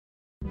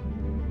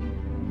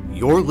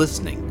You're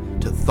listening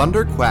to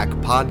Thunderquack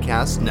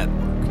Podcast Network.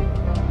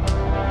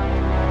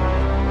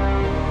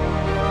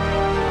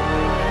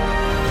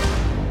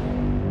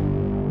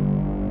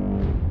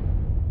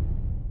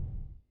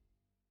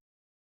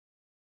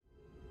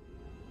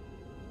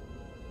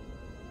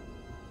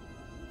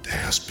 There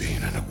has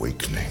been an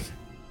awakening.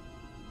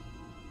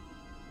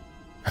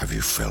 Have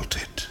you felt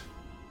it?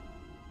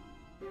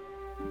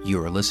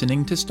 You are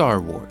listening to Star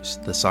Wars,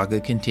 The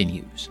Saga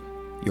Continues.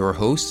 Your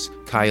hosts,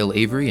 Kyle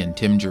Avery and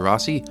Tim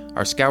Gerasi,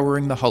 are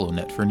scouring the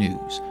HoloNet for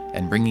news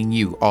and bringing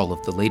you all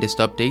of the latest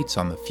updates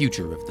on the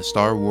future of the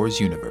Star Wars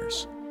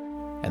universe.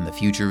 And the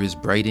future is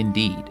bright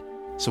indeed,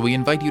 so we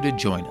invite you to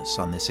join us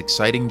on this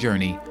exciting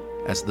journey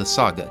as the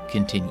saga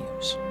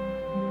continues.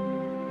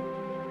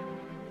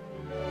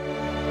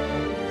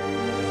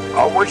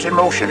 Always in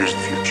motion is the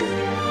future.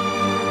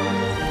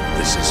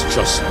 This is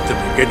just the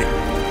beginning.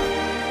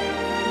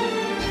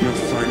 You'll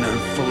find I'm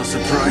full of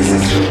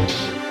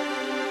surprises.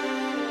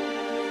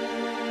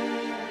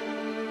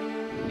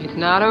 It's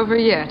not over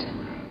yet.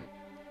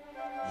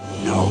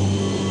 No,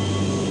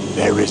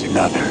 there is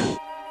another.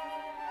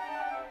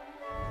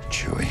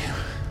 Chewie,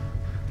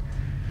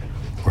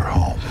 we're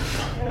home.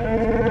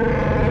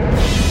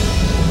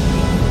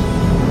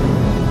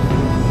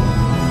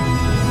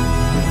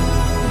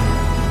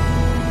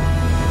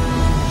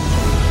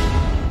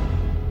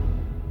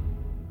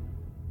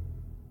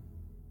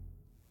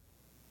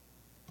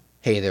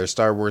 Hey there,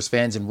 Star Wars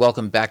fans, and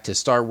welcome back to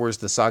Star Wars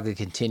The Saga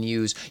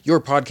Continues,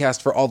 your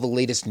podcast for all the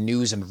latest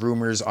news and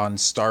rumors on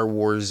Star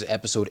Wars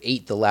Episode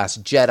 8, The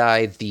Last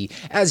Jedi, the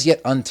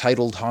as-yet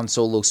untitled Han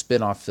Solo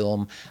spin-off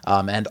film,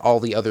 and all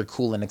the other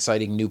cool and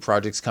exciting new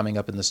projects coming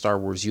up in the Star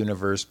Wars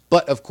universe.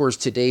 But, of course,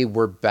 today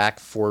we're back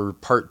for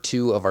Part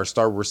 2 of our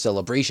Star Wars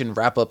Celebration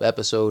wrap-up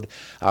episode,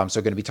 so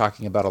we're going to be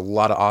talking about a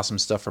lot of awesome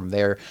stuff from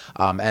there.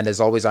 And as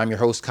always, I'm your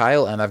host,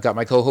 Kyle, and I've got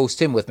my co-host,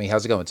 Tim, with me.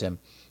 How's it going, Tim?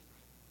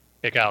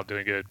 Hey, Kyle,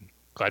 doing good.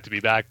 Glad to be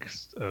back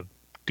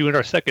doing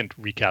our second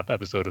recap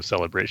episode of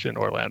Celebration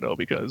Orlando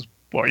because,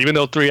 well, even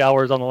though 3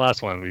 hours on the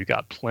last one, we've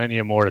got plenty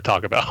of more to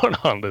talk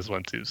about on this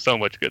one, too. So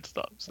much good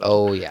stuff. So.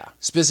 Oh, yeah.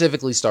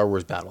 Specifically Star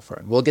Wars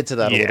Battlefront. We'll get to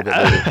that a little bit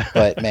later.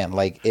 But, man,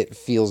 it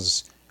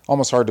feels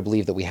almost hard to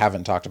believe that we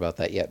haven't talked about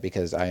that yet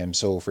because I am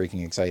so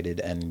freaking excited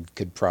and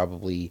could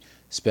probably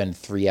spend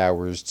 3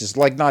 hours just,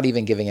 not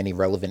even giving any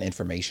relevant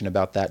information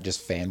about that,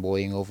 just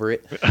fanboying over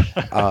it.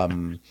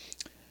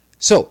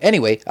 So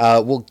anyway,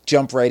 we'll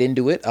jump right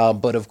into it.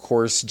 But of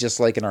course,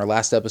 just like in our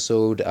last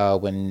episode,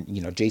 when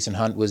Jason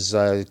Hunt was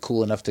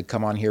cool enough to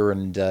come on here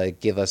and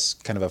give us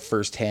kind of a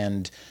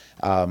firsthand,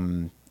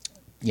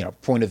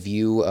 point of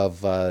view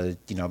of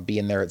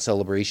being there at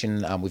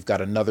Celebration. We've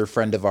got another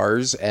friend of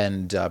ours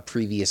and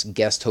previous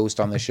guest host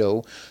on the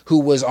show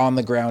who was on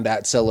the ground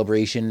at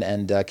Celebration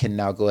and can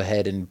now go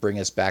ahead and bring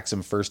us back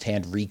some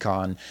firsthand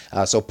recon.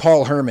 So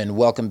Paul Herman,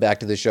 welcome back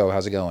to the show.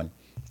 How's it going?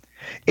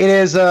 It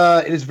is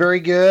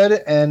very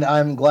good, and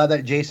I'm glad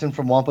that Jason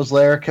from Wampa's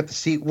Lair kept the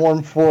seat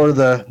warm for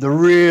the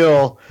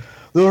real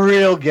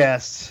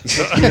guests.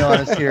 Let's be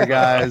honest here,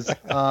 guys.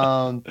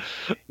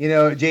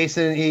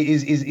 Jason,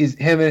 he's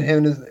him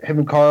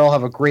and Carl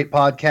have a great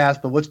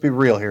podcast, but let's be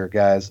real here,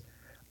 guys.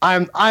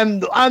 I'm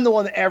the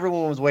one that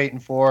everyone was waiting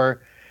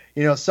for.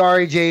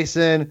 Sorry,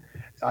 Jason.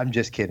 I'm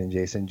just kidding,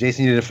 Jason.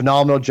 Jason, you did a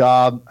phenomenal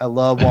job. I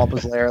love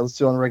Wampa's Lair. Let's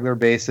do it on a regular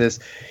basis.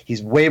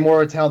 He's way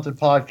more a talented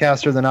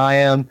podcaster than I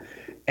am,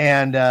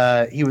 and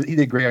he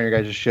did great on your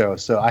guys' show.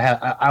 So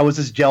I was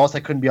just jealous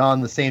I couldn't be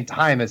on the same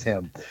time as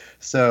him.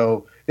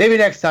 So maybe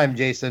next time,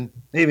 Jason.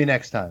 Maybe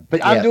next time.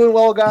 But I'm doing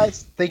well,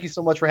 guys. Thank you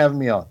so much for having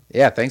me on.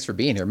 Yeah, thanks for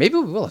being here. Maybe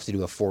we will have to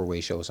do a 4-way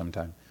show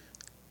sometime.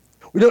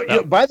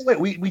 By the way,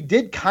 we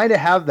did kind of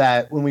have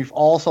that when we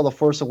all saw The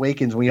Force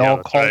Awakens. We all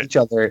called each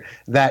other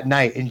that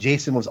night, and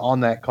Jason was on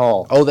that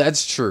call. Oh,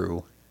 that's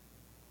true.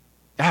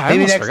 I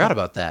almost forgot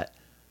about that.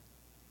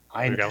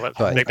 Make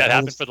that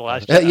happen for The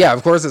Last Jedi. Yeah,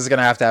 of course it's going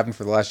to have to happen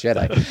for The Last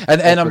Jedi.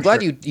 And I'm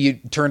glad you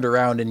turned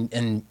around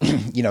and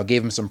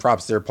gave him some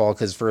props there, Paul,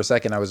 because for a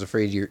second I was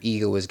afraid your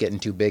ego was getting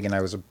too big, and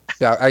I was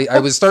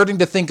starting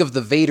to think of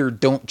the Vader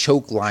 "don't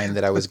choke" line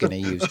that I was going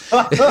to use.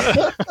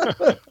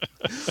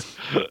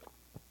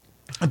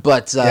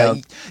 But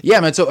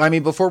man. So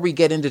before we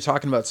get into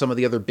talking about some of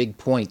the other big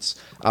points,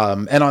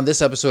 and on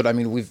this episode,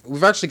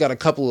 we've actually got a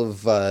couple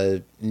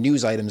of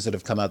news items that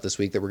have come out this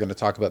week that we're going to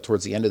talk about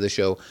towards the end of the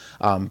show.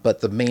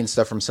 But the main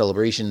stuff from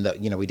Celebration that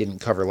we didn't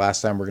cover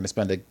last time, we're going to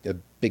spend a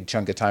big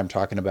chunk of time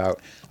talking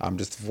about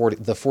just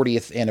the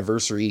 40th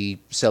anniversary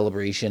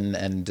celebration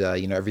and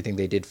everything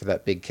they did for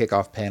that big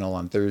kickoff panel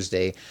on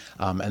Thursday,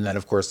 and then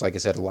of course, like I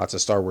said, lots of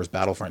Star Wars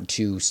Battlefront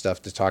 2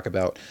 stuff to talk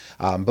about.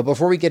 But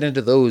before we get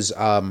into those,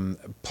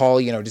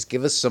 Paul, just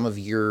give us some of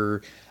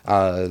your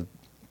thoughts,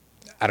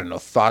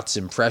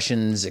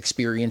 impressions,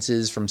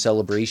 experiences from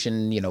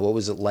Celebration. What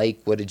was it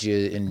like? What did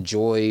you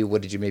enjoy?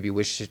 What did you maybe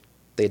wish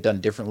they had done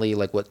differently?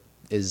 What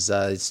is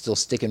still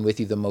sticking with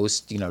you the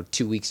most,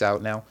 2 weeks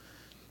out now?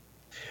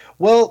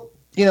 Well,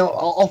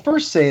 I'll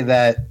first say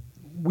that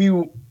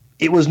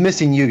it was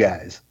missing you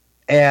guys.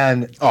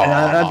 And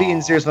I'm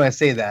being serious when I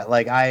say that.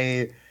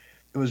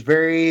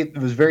 very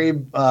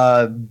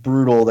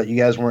brutal that you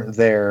guys weren't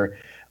there.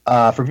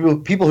 For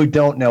people who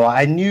don't know,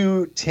 I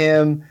knew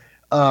Tim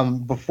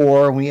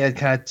before. We had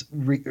kind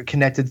of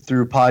connected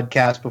through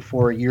podcasts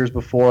before, years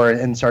before,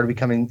 and started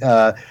becoming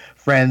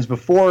friends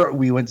before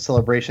we went to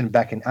Celebration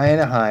back in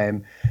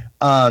Anaheim.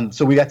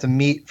 So we got to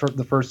meet for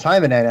the first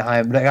time in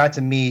Anaheim, but I got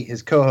to meet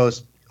his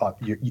co-host,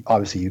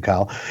 obviously you,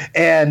 Kyle,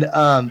 and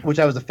which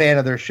I was a fan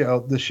of their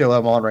show, the show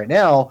I'm on right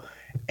now,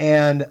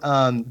 and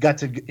got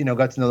to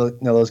know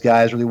those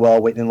guys really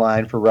well, waiting in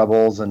line for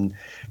Rebels, and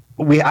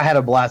I had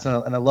a blast, and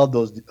I love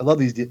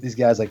these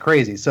guys like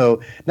crazy.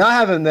 So not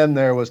having them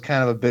there was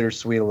kind of a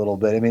bittersweet a little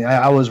bit. I mean,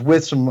 I was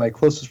with some of my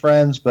closest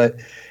friends, but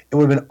it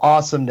would have been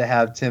awesome to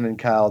have Tim and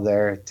Kyle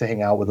there to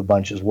hang out with a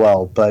bunch as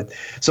well. But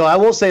so I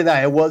will say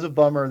that it was a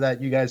bummer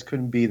that you guys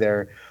couldn't be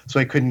there, so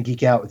I couldn't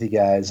geek out with you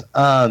guys.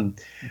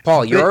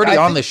 Paul, you're already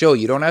on the show.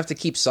 You don't have to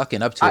keep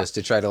sucking up to us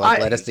to try to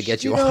let us to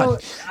get you on.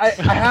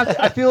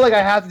 I feel like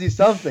I have to do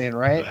something,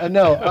 right?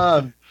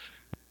 No,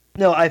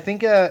 I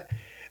think.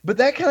 But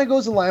that kind of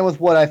goes in line with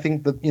what I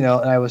think that, and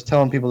I was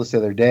telling people this the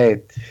other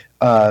day,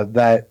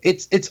 that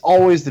it's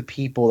always the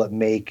people that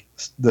make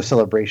the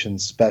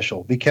celebrations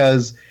special.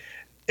 Because,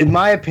 in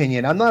my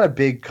opinion, I'm not a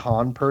big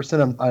con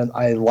person.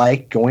 I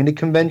like going to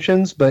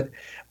conventions, but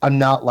I'm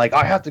not like,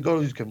 I have to go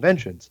to these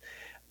conventions.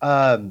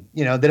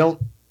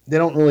 They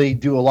don't really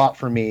do a lot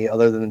for me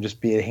other than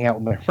just hang out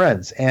with my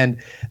friends.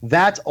 And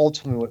that's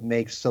ultimately what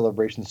makes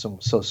Celebrations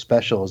so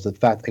special, is the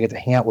fact that I get to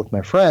hang out with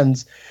my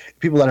friends,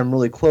 people that I'm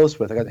really close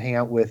with. I got to hang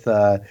out with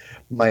one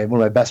of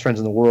my best friends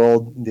in the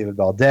world, David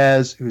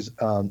Valdez, who's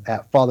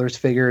at Father's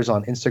Figures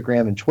on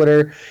Instagram and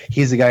Twitter.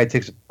 He's the guy who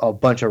takes a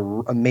bunch of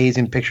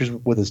amazing pictures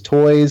with his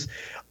toys.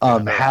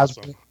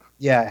 Hasbro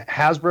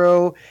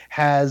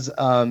has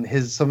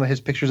some of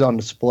his pictures on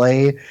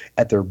display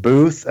at their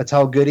booth. That's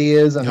how good he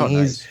is. I mean,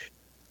 nice.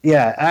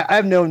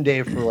 I've known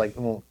Dave for like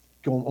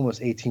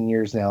almost 18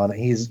 years now, and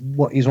he's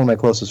one of my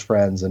closest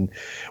friends, and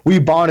we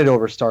bonded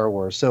over Star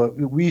Wars. So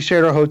we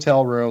shared our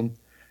hotel room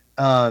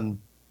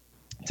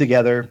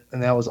together,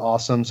 and that was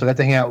awesome. So I got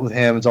to hang out with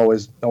him. It's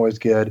always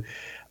good.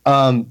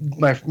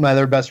 My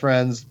other best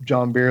friends,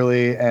 John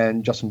Beerley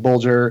and Justin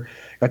Bulger,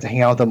 got to hang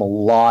out with them a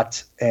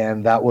lot,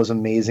 and that was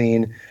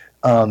amazing.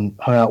 Hung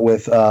out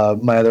with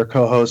my other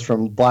co-host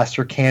from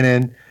Blaster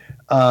Cannon.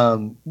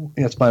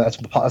 That's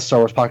a Star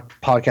Wars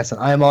podcast that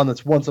I'm on.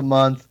 That's once a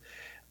month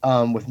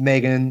with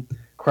Megan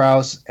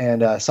Krause,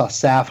 and saw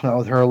Saf, hung out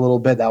with her a little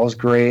bit. That was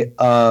great.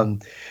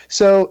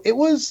 So it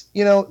was,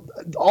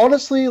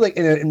 honestly, like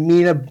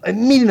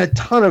meeting a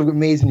ton of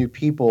amazing new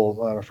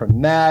people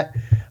from Matt.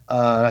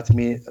 Got to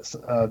meet just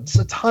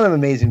a ton of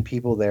amazing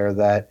people there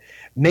that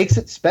makes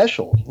it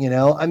special.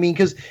 I mean,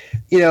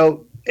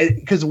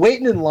 because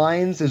waiting in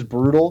lines is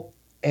brutal.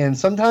 And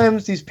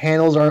sometimes these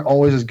panels aren't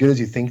always as good as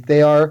you think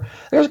they are.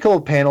 There's a couple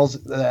of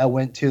panels that I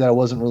went to that I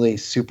wasn't really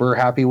super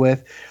happy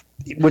with,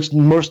 which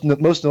most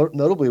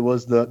notably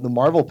was the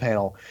Marvel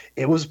panel.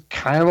 It was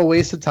kind of a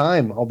waste of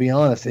time, I'll be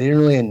honest. They didn't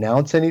really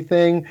announce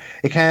anything.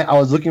 I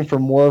was looking for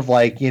more of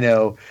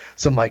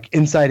some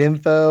inside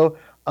info.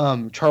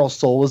 Charles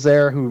Soule was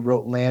there, who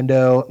wrote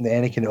Lando and the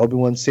Anakin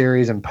Obi-Wan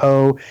series and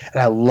Poe, and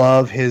I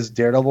love his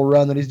Daredevil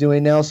run that he's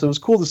doing now. So it was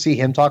cool to see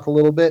him talk a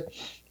little bit.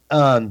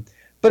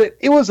 But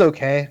it was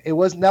okay. That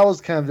was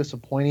kind of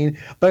disappointing.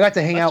 But I got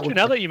to hang out with.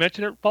 Now that you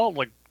mention it, Paul,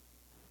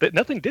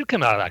 nothing did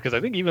come out of that, because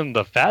I think even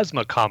the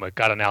Phasma comic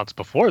got announced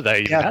before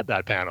they even had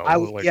that panel.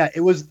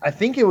 It was. I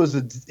think it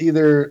was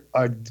either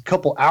a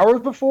couple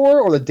hours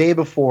before or the day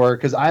before,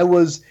 because I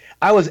was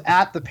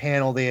at the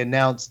panel. They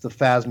announced the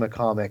Phasma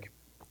comic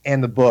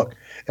and the book,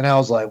 and I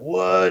was like,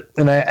 "What?"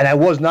 And I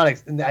was not.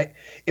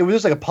 It was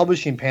just like a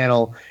publishing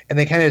panel, and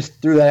they kind of just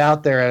threw that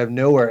out there out of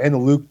nowhere, and the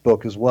Luke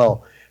book as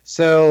well.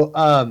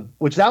 So,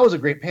 which that was a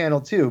great panel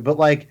too, but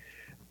but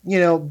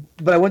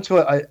I went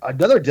to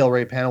another Del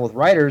Rey panel with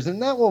writers,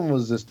 and that one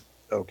was just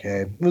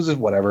okay. It was just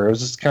whatever. It was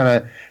just kind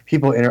of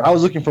people. I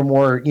was looking for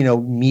more,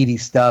 meaty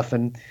stuff,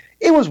 and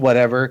it was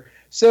whatever.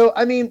 So,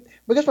 I mean,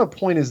 I guess my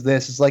point is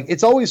this: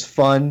 it's always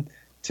fun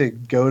to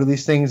go to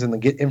these things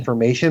and get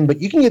information, but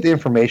you can get the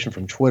information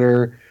from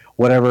Twitter,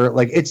 whatever.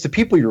 It's the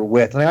people you're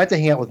with. And I got to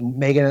hang out with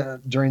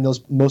Megan during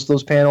most of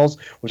those panels,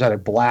 which I had a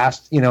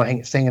blast,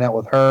 hanging out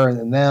with her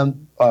and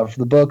them for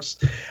the books.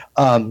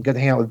 Got to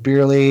hang out with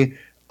Beerley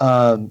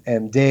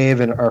and Dave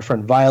and our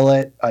friend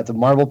Violet at the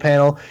Marvel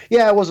panel.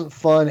 Yeah, it wasn't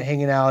fun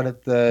hanging out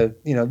at the,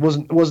 it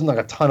wasn't like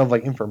a ton of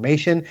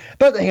information,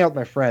 but I had to hang out with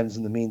my friends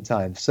in the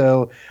meantime.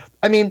 So,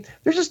 I mean,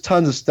 there's just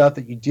tons of stuff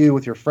that you do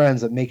with your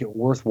friends that make it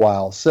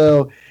worthwhile.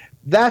 So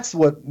that's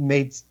what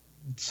made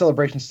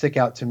Celebration stick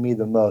out to me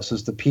the most,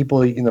 is the people,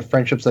 the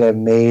friendships that I've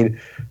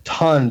made,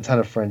 ton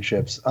of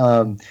friendships,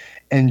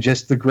 and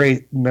just the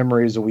great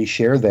memories that we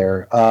share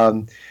there.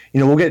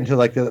 We'll get into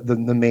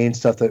the main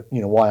stuff that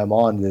why I'm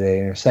on today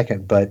in a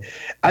second, but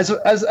as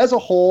a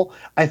whole,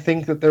 I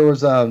think that there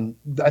was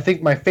I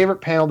think my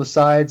favorite panel,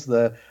 besides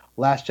the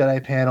Last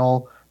Jedi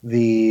panel,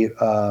 the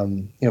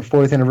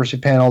 40th anniversary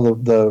panel,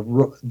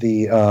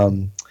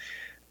 the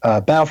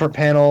Battlefront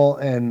panel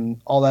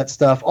and all that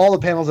stuff. All the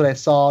panels that I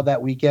saw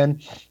that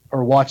weekend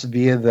or watched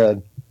via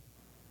the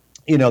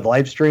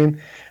live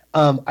stream.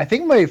 I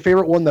think my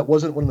favorite one that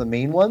wasn't one of the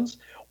main ones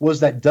was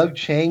that Doug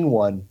Chiang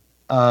one,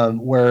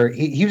 where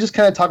he was just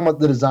kind of talking about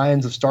the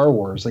designs of Star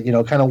Wars, like,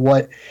 kind of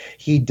what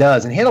he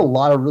does. And he had a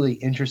lot of really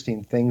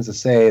interesting things to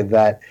say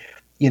that,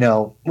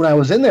 when I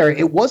was in there,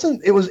 it was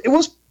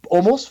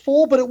almost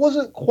full, but it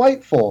wasn't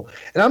quite full.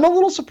 And I'm a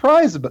little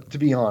surprised, to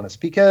be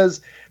honest,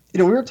 because,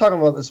 we were talking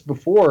about this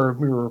before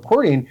we were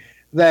recording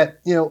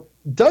that,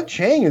 Doug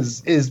Chiang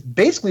is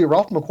basically a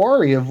Ralph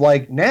McQuarrie of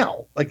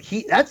now. Like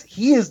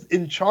he is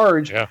in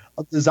charge of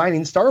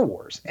designing Star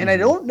Wars. And I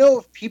don't know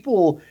if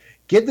people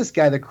give this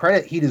guy the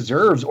credit he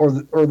deserves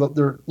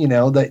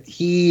that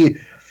he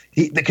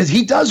because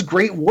he does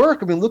great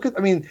work.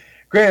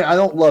 Granted, I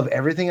don't love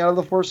everything out of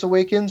The Force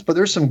Awakens, but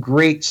there's some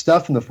great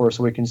stuff in The Force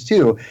Awakens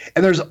too.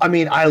 And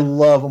I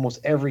love almost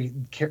every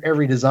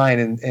design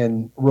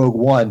in Rogue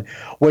One,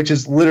 which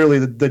is literally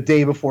the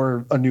day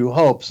before A New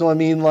Hope. So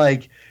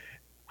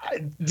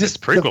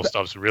just prequel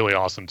stuff's really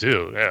awesome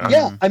too. Yeah.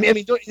 Yeah.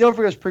 Don't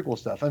forget his prequel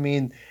stuff.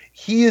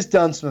 He has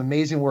done some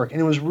amazing work,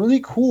 and it was really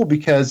cool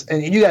because,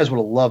 and you guys would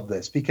have loved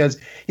this, because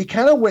he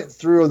kind of went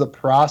through the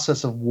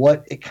process of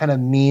what it kind of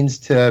means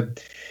to,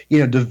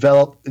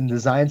 develop and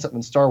design something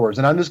in Star Wars.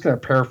 And I'm just going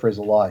to paraphrase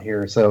a lot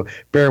here, so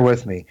bear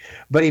with me.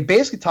 But he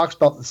basically talks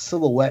about the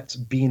silhouettes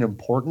being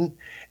important,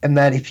 and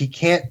that if he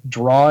can't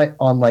draw it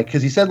on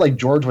because he said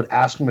George would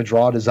ask him to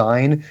draw a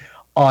design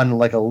on a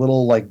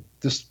little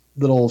just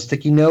little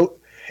sticky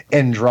note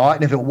and draw it,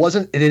 and if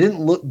it didn't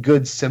look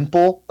good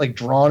simple,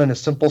 drawn in a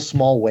simple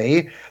small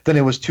way, then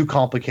it was too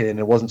complicated and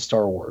it wasn't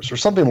Star Wars or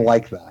something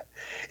like that.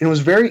 And it was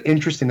very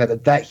interesting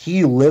that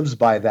he lives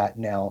by that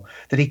now,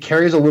 that he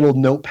carries a little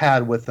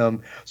notepad with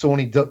him, so when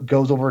he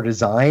goes over a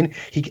design,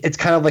 it's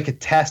kind of like a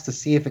test to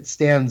see if it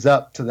stands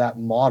up to that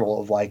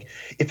model of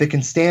if it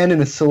can stand in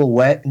a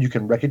silhouette and you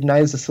can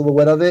recognize the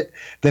silhouette of it,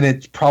 then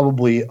it's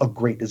probably a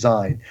great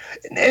design.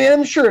 And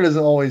I'm sure it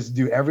doesn't always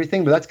do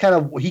everything, but that's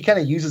he kind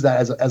of uses that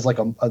as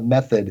a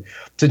method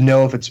to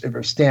know if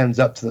it stands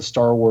up to the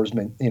Star Wars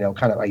kind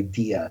of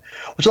idea,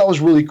 which I thought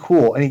was really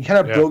cool. And he kind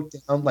of broke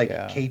down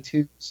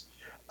K2's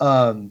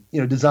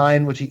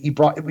design, which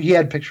he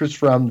had pictures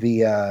from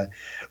the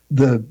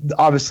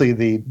obviously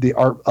the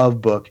art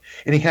of book,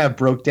 and he kind of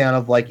broke down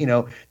of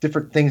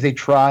different things they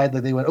tried,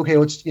 that they went, okay,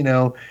 let's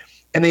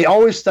and they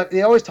always talked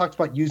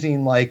about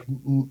using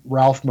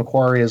Ralph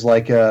McQuarrie as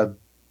a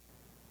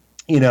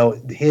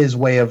his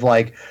way of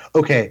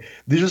okay,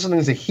 these are some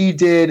things that he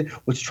did.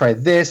 Let's try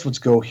this. Let's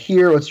go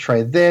here. Let's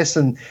try this.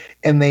 And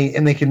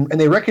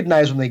they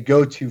recognize when they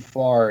go too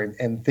far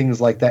and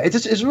things like that.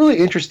 It's really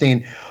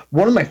interesting.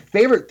 One of my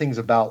favorite things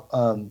about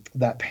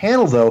that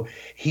panel, though,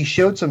 he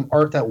showed some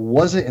art that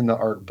wasn't in the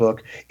art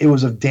book. It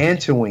was of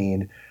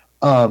Dantooine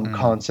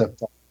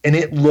concept, and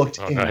it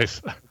looked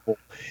nice.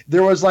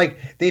 There was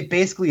they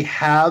basically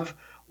have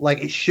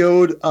it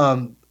showed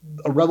a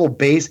rebel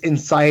base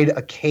inside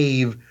a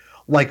cave,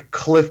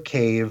 cliff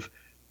cave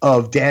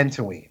of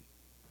Dantooine.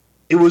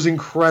 It was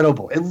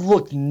incredible. It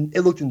looked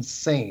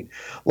insane.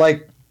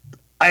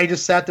 I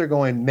just sat there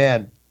going,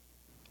 man,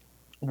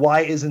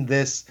 why isn't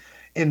this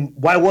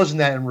why wasn't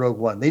that in Rogue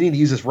One? They need to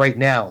use this right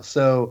now.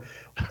 So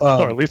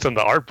or at least in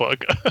the art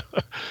book.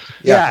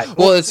 Yeah.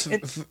 Well,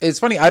 it's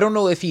funny. I don't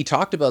know if he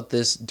talked about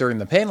this during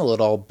the panel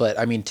at all, but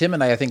Tim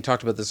and I think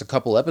talked about this a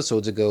couple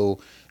episodes ago,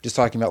 just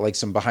talking about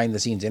some behind the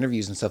scenes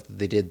interviews and stuff that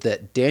they did,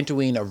 that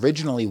Dantooine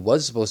originally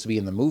was supposed to be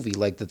in the movie,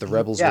 that the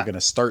rebels were going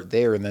to start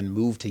there and then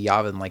move to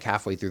Yavin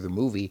halfway through the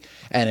movie.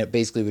 And it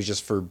basically was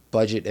just for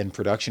budget and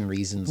production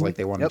reasons.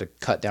 They wanted to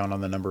cut down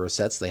on the number of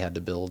sets they had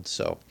to build.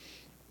 So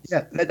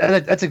yeah,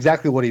 that's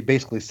exactly what he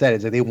basically said,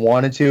 is that they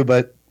wanted to,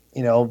 but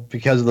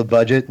because of the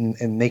budget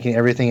and making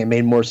everything, it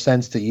made more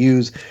sense to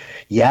use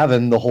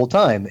Yavin the whole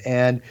time.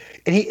 And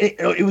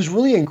it was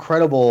really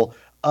incredible,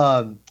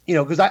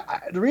 because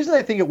the reason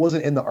I think it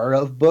wasn't in the art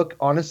of book,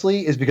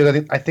 honestly, is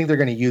because I think they're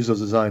going to use those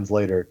designs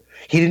later.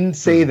 He didn't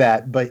say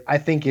that, but I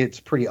think it's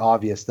pretty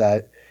obvious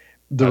that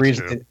the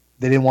reason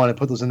they didn't want to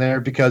put those in there,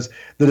 because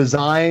the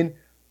design,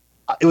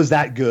 it was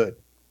that good.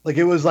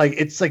 It was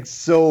it's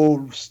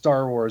so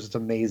Star Wars. It's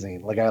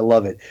amazing. I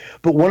love it.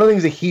 But one of the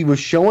things that he was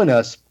showing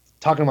us,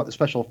 talking about the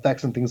special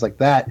effects and things like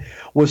that,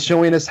 was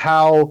showing us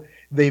how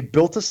they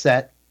built a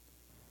set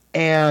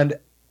and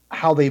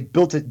how they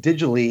built it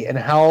digitally and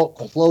how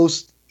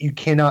close you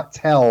cannot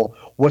tell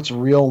what's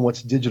real and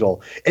what's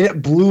digital. And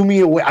it blew me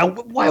away.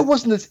 Why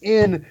wasn't this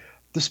in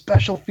the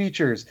special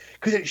features?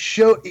 Because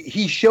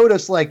he showed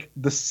us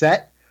the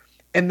set,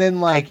 and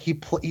then he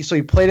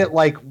played it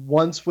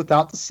once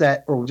without the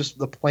set, or just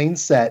the plain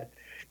set,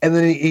 and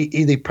then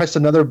they pressed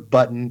another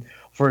button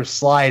for a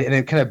slide, and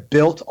it kind of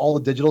built all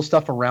the digital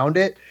stuff around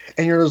it,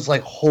 and you're just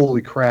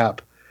holy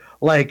crap.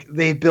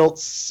 They built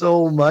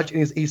so much,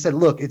 and he said,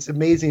 look, it's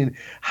amazing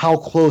how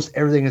close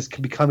everything is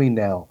becoming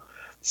now.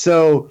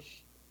 So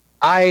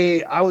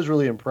I was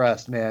really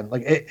impressed, man.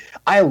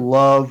 I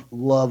love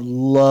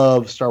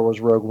Star Wars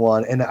Rogue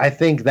One, and I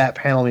think that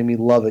panel made me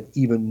love it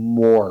even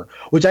more,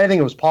 which I think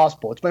it was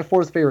possible. It's my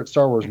fourth favorite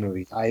Star Wars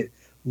movie. I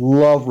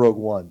love Rogue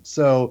One,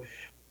 so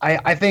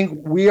I think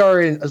we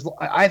are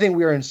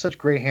in such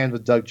great hands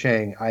with Doug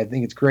Chiang. I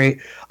think it's great.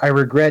 I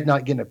regret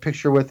not getting a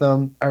picture with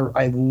him.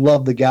 I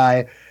love the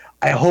guy.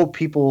 I hope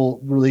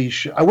people really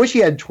I wish he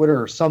had Twitter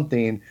or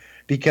something,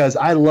 because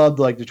I love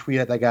to tweet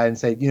at that guy and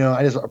say,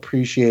 I just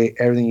appreciate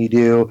everything you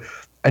do.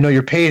 I know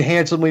you're paid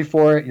handsomely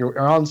for it. You're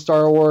on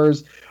Star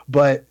Wars,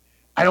 but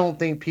I don't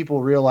think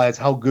people realize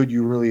how good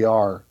you really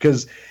are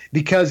because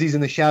he's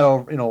in the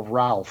shadow of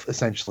Ralph,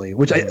 essentially,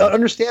 which I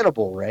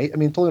understandable, right? I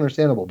mean, totally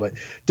understandable. But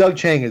Doug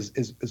Chiang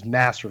is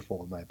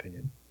masterful, in my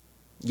opinion.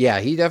 Yeah,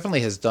 he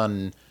definitely has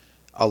done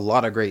a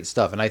lot of great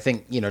stuff, and I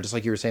think just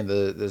like you were saying,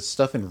 the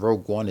stuff in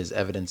Rogue One is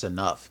evidence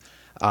enough.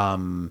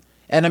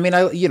 And I mean,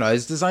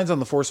 his designs on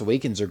The Force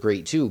Awakens are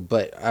great too,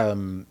 but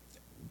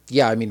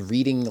yeah, I mean,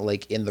 reading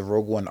in the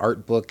Rogue One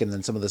art book and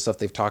then some of the stuff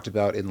they've talked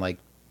about in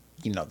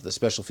the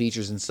special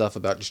features and stuff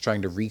about just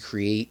trying to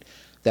recreate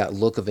that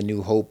look of A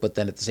New Hope, but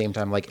then at the same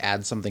time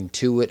add something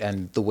to it,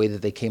 and the way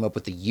that they came up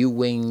with the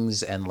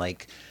U-wings and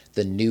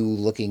the new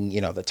looking,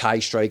 the TIE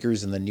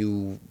strikers and the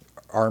new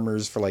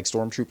armors for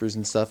stormtroopers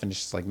and stuff, and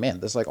it's just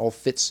man, this all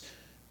fits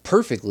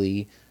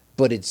perfectly.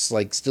 But it's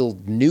still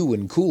new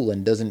and cool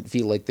and doesn't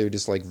feel like they're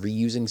just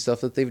reusing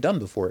stuff that they've done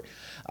before.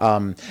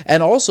 And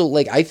also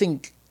I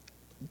think,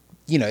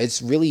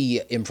 it's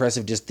really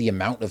impressive just the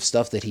amount of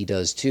stuff that he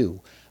does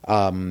too.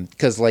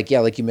 Cause like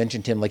you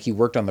mentioned, Tim, he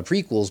worked on the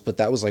prequels, but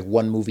that was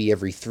one movie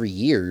every 3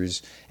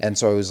 years. And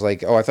so I was I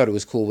thought it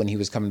was cool when he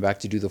was coming back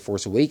to do The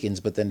Force Awakens,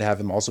 but then to have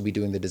him also be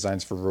doing the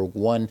designs for Rogue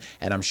One.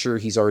 And I'm sure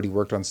he's already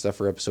worked on stuff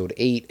for Episode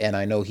 8. And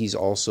I know he's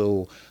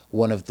also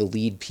one of the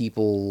lead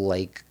people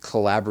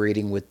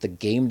collaborating with the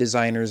game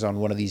designers on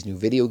one of these new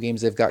video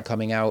games they've got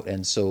coming out.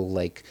 And so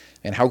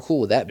and how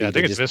cool would that be? Yeah, I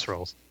think it's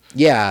Viscerals.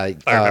 Yeah.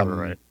 If I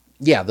remember right.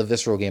 Yeah, the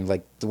Visceral game,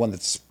 the one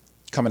that's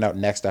coming out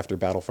next after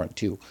Battlefront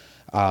 2.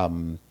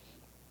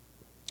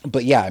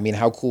 But yeah, I mean,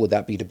 how cool would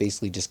that be to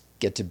basically just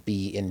get to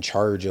be in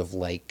charge of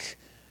just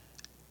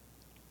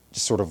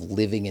sort of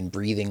living and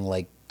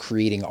breathing,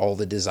 creating all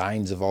the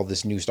designs of all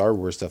this new Star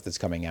Wars stuff that's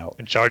coming out.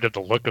 In charge of the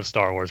look of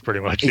Star Wars, pretty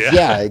much. Yeah,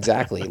 yeah,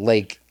 exactly.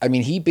 I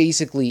mean, he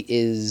basically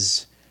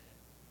is.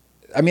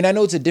 I mean, I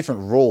know it's a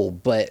different role,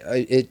 but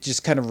it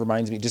just kind of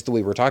reminds me, just the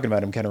way we're talking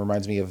about him, kind of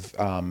reminds me of,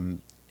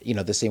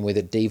 the same way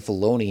that Dave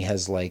Filoni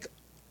has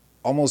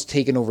almost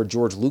taken over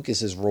George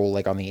Lucas's role,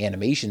 on the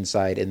animation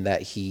side, in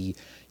that he,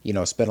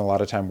 spent a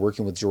lot of time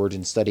working with George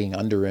and studying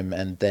under him,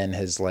 and then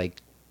has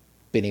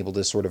been able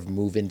to sort of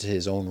move into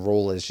his own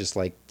role as just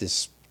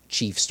this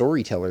chief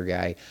storyteller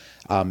guy.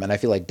 And I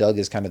feel like Doug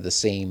is kind of the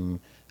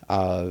same,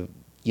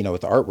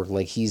 with the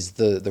artwork. He's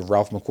the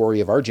Ralph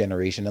McQuarrie of our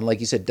generation, and like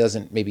you said,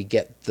 doesn't maybe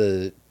get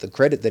the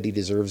credit that he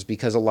deserves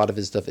because a lot of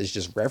his stuff is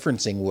just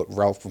referencing what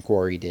Ralph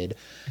McQuarrie did.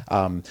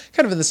 Kind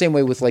of in the same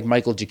way with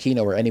Michael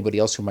Giacchino or anybody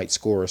else who might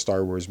score a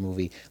Star Wars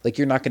movie.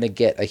 You're not going to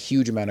get a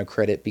huge amount of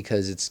credit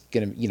because it's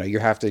going to, you're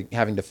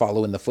having to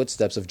follow in the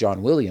footsteps of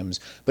John Williams,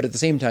 but at the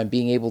same time,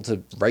 being able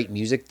to write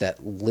music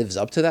that lives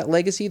up to that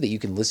legacy, that you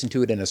can listen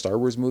to it in a Star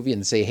Wars movie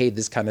and say, hey,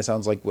 this kind of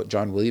sounds like what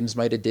John Williams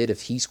might have did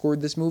if he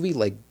scored this movie.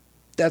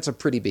 That's a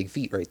pretty big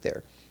feat right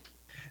there.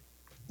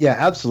 Yeah,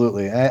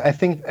 absolutely. I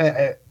think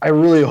I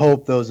really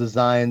hope those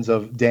designs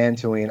of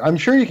Dantooine, I'm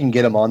sure you can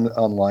get them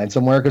online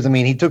somewhere, because I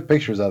mean, he took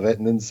pictures of it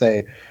and then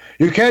say,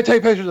 you can't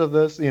take pictures of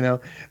this,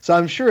 So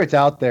I'm sure it's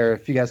out there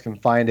if you guys can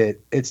find it.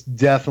 It's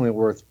definitely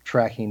worth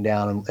tracking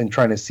down and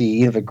trying to see,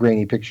 even if a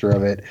grainy picture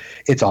of it.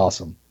 It's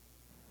awesome.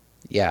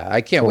 Yeah,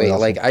 I can't wait.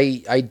 Awesome.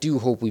 I do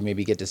hope we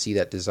maybe get to see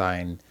that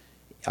design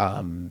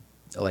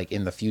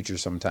in the future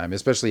sometime,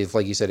 especially if,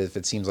 like you said, if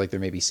it seems like they're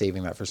maybe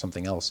saving that for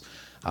something else.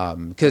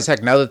 Because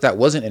heck, now that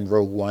wasn't in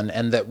Rogue One,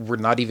 and that we're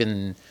not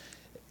even,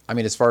 I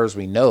mean, as far as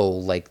we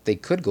know, they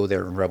could go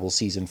there in Rebels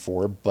Season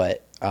 4,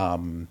 but there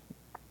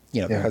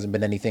hasn't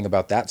been anything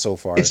about that so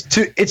far. It's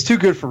too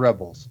good for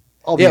Rebels.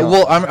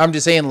 Well, I'm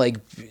just saying,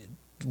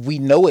 we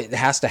know it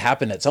has to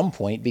happen at some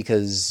point,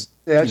 because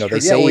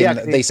they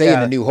say in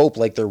A New Hope,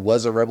 there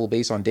was a rebel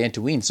base on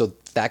Dantooine, so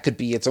that could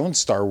be its own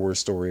Star Wars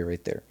story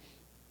right there.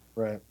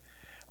 Right.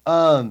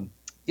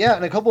 Yeah,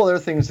 and a couple other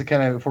things to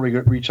kind of, before we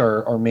reach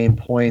our main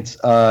points.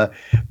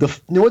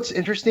 What's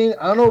interesting,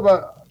 I don't know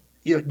about,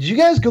 did you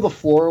guys go the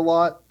floor a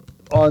lot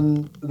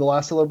on the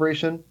last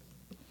celebration?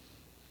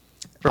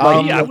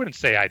 I wouldn't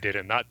say I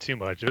didn't, not too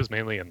much. It was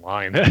mainly in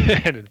line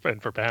and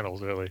for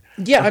panels, really.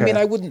 Yeah, okay. I mean,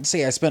 I wouldn't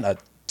say I spent a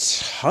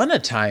ton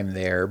of time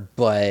there,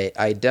 but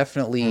I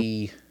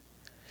definitely...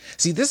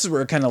 See, this is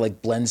where it kind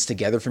of blends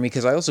together for me,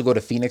 because I also go to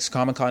Phoenix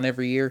Comic Con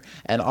every year,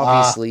 and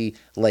obviously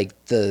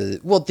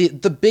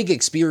the big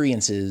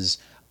experiences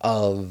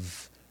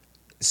of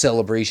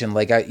Celebration,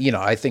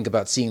 I think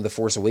about seeing the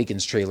Force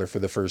Awakens trailer for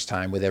the first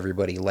time with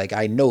everybody.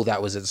 I know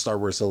that was at Star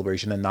Wars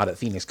Celebration and not at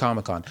Phoenix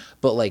Comic Con,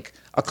 but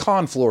a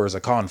con floor is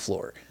a con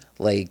floor.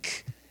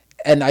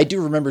 And I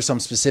do remember some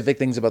specific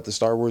things about the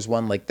Star Wars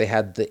one, like they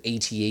had the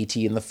AT-AT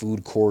in the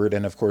food court,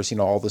 and of course,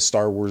 all the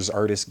Star Wars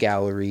artist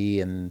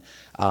gallery, and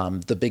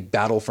the big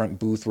Battlefront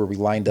booth where we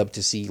lined up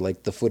to see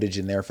like the footage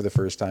in there for the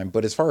first time.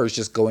 But as far as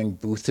just going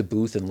booth to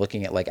booth and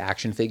looking at like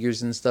action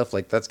figures and stuff,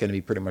 like that's going to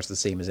be pretty much the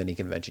same as any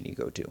convention you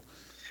go to.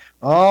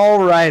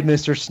 All right,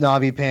 Mr.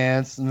 Snobby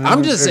Pants.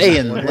 I'm just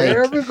saying. Like,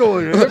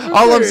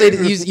 all I'm saying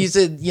is you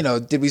said,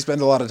 did we spend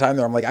a lot of time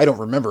there? I'm like, I don't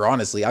remember,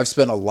 honestly. I've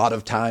spent a lot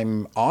of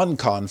time on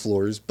con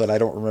floors, but I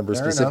don't remember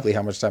specifically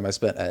how much time I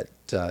spent at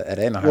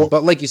Anaheim. Well,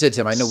 but like you said,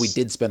 Tim, I know we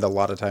did spend a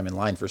lot of time in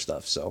line for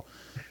stuff. So,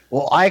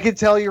 well, I can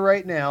tell you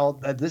right now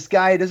that this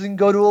guy doesn't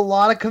go to a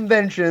lot of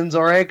conventions.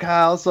 All right,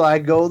 Kyle. So I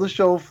go to the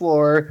show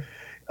floor.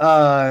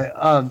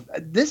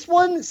 This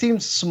one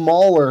seems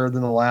smaller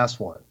than the last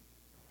one.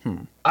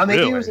 I mean,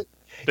 really?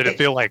 Did it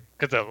feel like,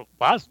 because the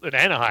last in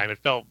Anaheim, it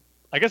felt,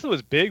 I guess it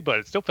was big, but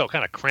it still felt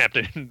kind of cramped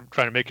and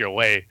trying to make your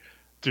way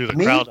through the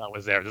crowd that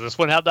was there. Does this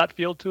one have that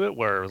feel to it,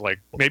 where it was like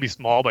maybe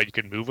small, but you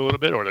could move a little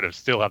bit, or did it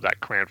still have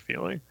that cramped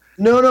feeling?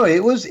 No,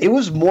 it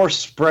was more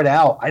spread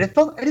out. I just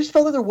felt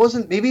that there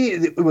wasn't. Maybe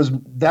it was.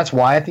 That's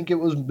why I think there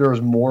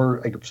was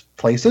more like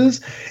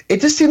places.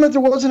 It just seemed like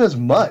there wasn't as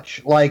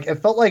much. Like it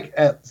felt like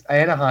at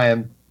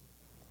Anaheim,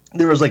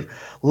 there was like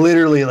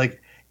literally like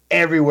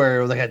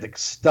everywhere they had like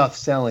stuff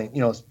selling,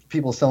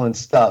 people selling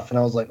stuff, and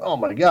I was like, oh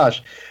my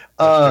gosh.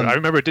 I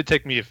remember it did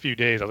take me a few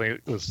days. I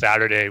think it was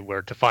Saturday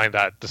to find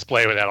that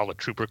display where they had all the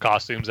trooper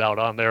costumes out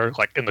on there,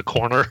 like in the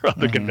corner of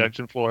the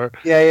convention floor.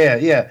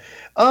 Yeah.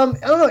 I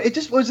don't know. It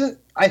just wasn't.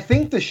 I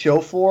think the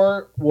show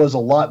floor was a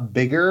lot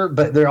bigger,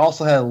 but they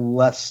also had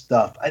less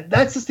stuff.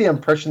 That's just the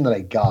impression that I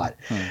got.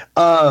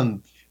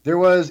 It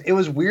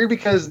was weird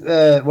because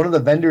one of the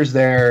vendors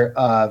there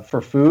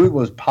for food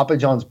was Papa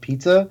John's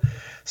Pizza.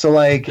 So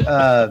like,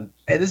 and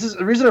this is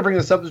the reason I bring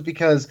this up is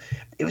because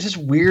it was just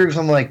weird. Because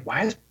I'm like,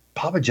 why is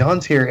Papa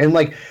John's here? And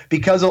like,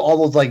 because of all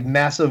those like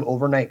massive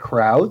overnight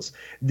crowds,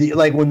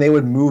 like when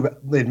they'd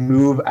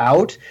move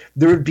out,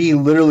 there would be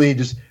literally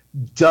just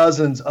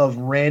dozens of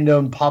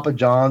random Papa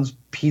John's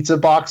pizza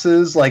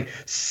boxes like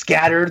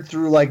scattered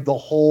through like the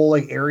whole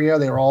like area.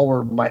 They were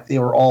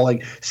all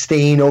like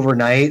staying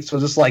overnight. So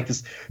just like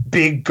this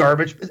big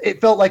garbage. It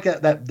felt like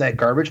that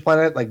garbage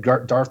planet like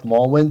Darth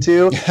Maul went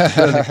to. Like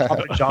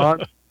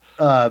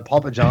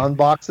Papa John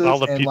boxes. All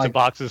the pizza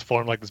boxes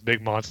formed like this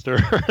big monster.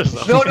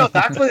 No,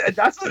 that's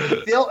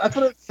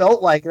what it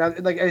felt like.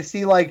 And I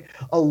see like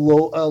a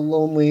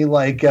lonely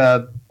like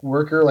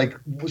worker like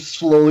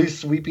slowly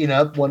sweeping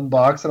up one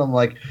box, and I'm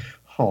like,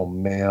 oh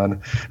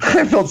man,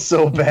 I felt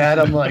so bad.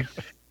 I'm like,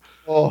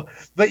 oh,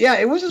 but yeah,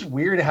 it was just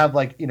weird to have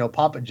like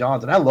Papa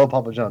John's, and I love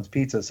Papa John's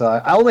pizza, so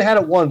I only had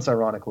it once,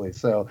 ironically.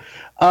 So,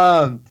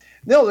 no,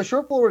 the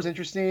short floor was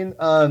interesting.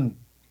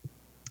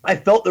 I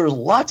felt there was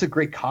lots of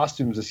great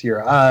costumes this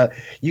year.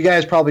 You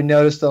guys probably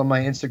noticed on my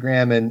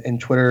Instagram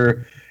and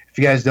Twitter. If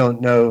you guys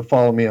don't know,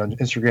 follow me on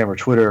Instagram or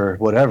Twitter or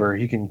whatever.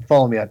 You can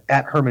follow me at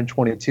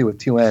Herman22 with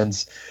 2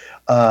 N's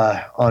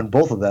on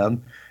both of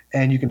them.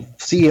 And you can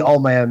see all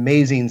my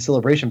amazing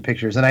celebration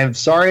pictures. And I'm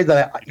sorry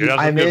that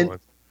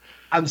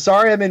I'm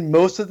sorry I'm in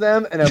most of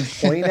them, and I'm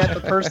pointing at the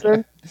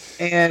person.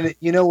 And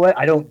you know what?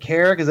 I don't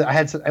care because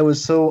I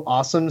was so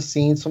awesome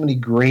seeing so many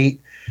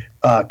great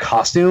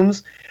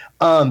costumes.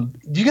 Do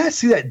you guys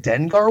see that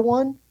Dengar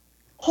one?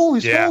 Holy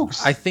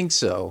smokes! I think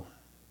so.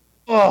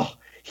 Oh,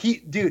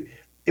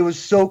 it was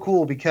so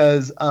cool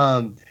because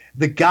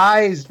the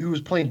guy who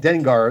was playing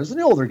Dengar is an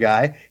older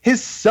guy.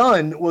 His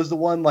son was the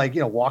one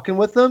walking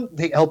with them,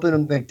 helping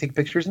him take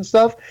pictures and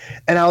stuff.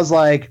 And I was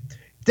like,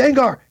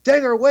 Dengar,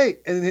 wait!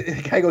 And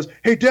the guy goes,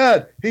 Hey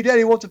dad,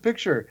 he wants a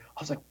picture.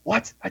 I was like,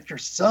 what? That's your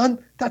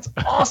son? That's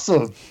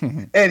awesome!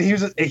 And he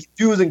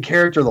was in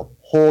character the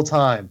whole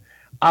time.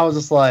 I was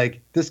just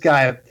like, this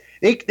guy.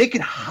 They could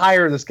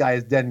hire this guy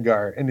as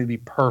Dengar and it'd be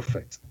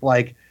perfect.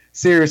 Like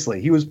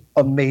seriously, he was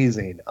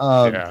amazing.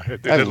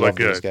 It did look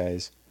good. Those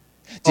guys.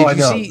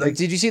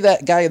 Did you see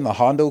that guy in the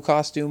Hondo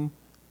costume?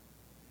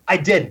 I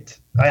didn't.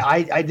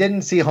 I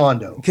didn't see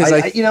Hondo because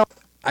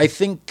I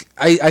think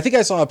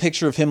I saw a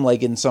picture of him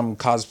like in some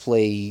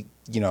cosplay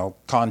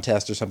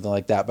contest or something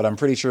like that. But I'm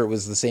pretty sure it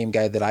was the same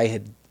guy that I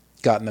had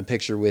gotten a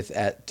picture with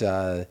at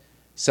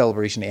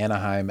Celebration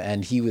Anaheim,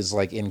 and he was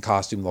like in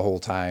costume the whole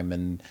time.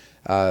 And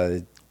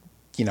I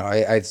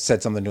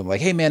said something to him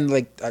like, "Hey man,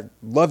 like I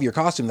love your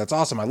costume. That's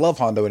awesome. I love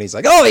Hondo." And he's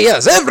like, "Oh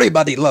yes,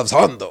 everybody loves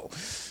Hondo."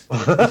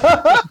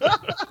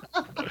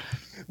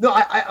 No,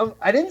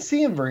 I didn't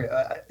see him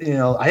I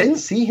didn't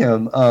see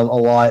him a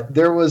lot.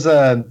 There was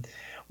one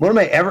of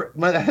my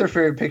other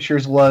favorite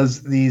pictures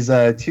was these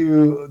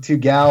two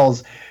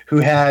gals who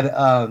had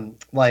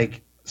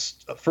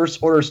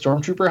First Order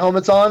Stormtrooper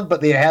helmets on, but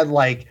they had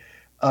like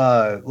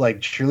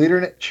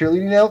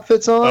cheerleading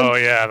outfits on. Oh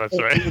yeah,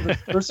 that's right.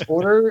 First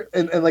Order,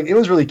 and like it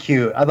was really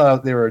cute. I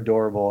thought they were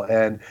adorable,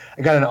 and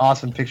I got an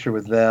awesome picture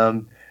with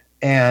them.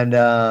 And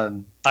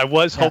I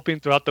was hoping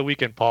throughout the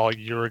weekend, Paul,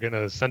 you were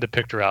gonna send a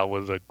picture out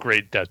with a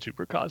great Death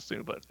Trooper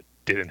costume, but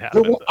didn't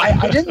happen. Well,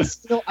 I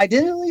didn't. I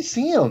didn't really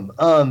see him,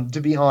 to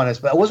be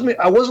honest. But I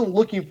wasn't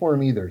looking for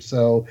him either.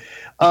 So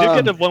you did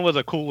get the one with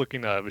a cool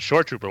looking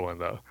short trooper one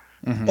though.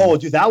 Mm-hmm. Oh,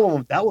 dude, that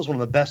was one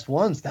of the best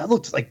ones. That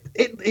looked like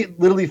it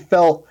literally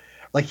felt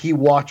like he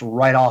walked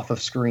right off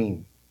of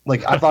screen.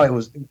 Like I thought it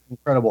was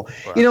incredible.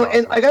 Well,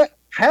 and I got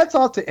hats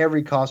off to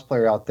every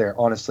cosplayer out there.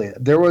 Honestly,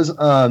 there was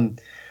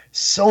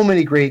so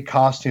many great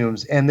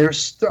costumes, and they're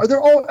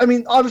all. I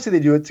mean, obviously they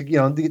do it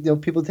to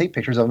people take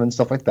pictures of them and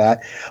stuff like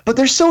that. But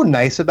they're so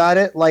nice about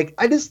it. Like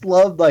I just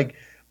love I'm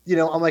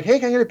like, hey,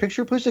 can I get a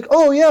picture, please? Like,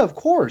 oh yeah, of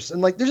course.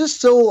 And like, they're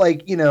just so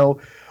like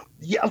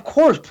yeah, of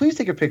course, please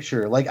take a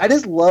picture. Like I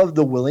just love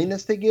the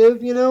willingness they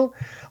give.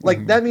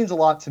 Like that means a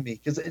lot to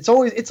me because it's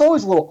always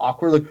a little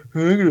awkward. Like,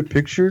 can I get a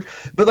picture?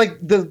 But like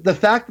the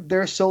fact that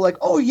they're so like,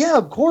 oh yeah,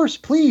 of course,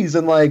 please,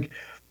 and like.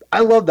 I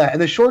love that. And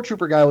the short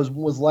trooper guy was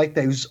like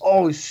that. He was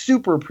always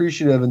super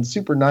appreciative and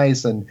super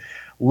nice and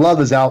love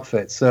his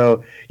outfit.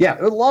 So, yeah,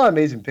 a lot of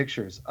amazing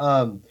pictures.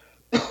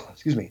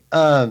 Excuse me.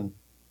 I'm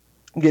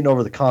getting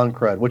over the con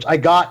crud, which I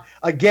got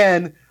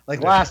again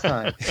like last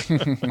time.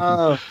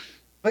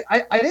 But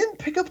I didn't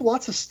pick up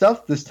lots of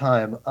stuff this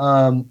time.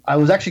 I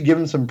was actually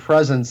given some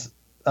presents.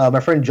 My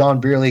friend John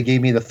Beerley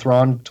gave me the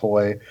Thrawn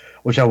toy,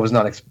 which I was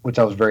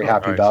very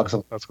happy about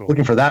because I was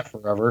looking for that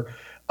forever.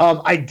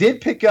 I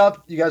did pick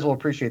up. You guys will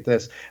appreciate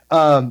this.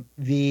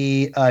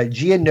 The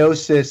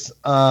Geonosis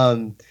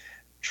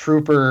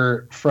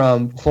trooper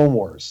from Clone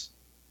Wars.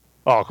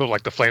 Oh, cool!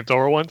 Like the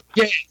flamethrower one.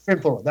 Yeah,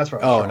 flamethrower. That's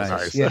right. Oh,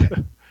 nice. Yeah,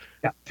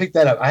 pick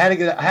that up. I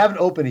haven't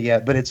opened it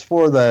yet, but it's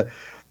for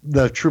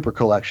the trooper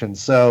collection.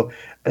 So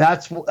I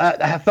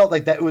felt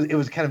like it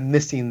was kind of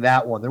missing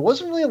that one. There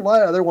wasn't really a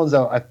lot of other ones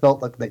that I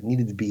felt like that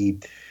needed to be,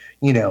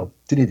 I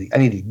needed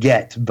to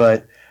get,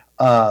 but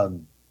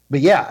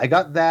yeah, I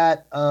got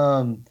that.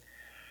 I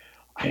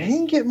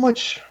didn't get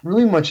much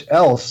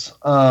else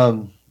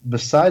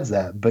besides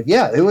that. But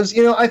yeah, it was.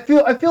 I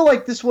feel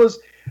like this was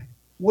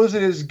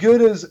it as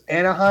good as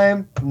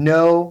Anaheim?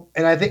 No,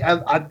 and I think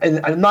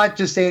I'm not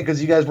just saying it because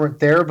you guys weren't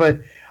there, but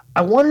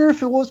I wonder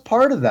if it was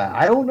part of that.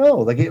 I don't know.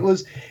 Like it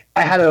was.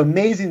 I had an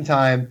amazing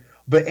time,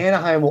 but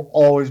Anaheim will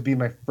always be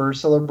my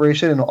first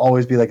celebration and will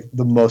always be like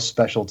the most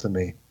special to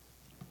me.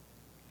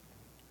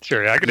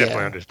 Sure, I can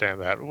definitely understand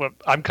that. Well,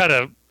 I'm kind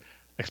of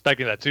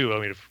expecting that too. I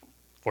mean,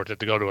 fortunate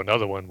to go to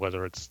another one,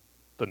 whether it's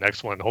the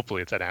next one,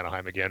 hopefully it's at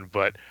Anaheim again.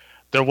 But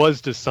there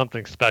was just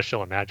something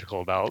special and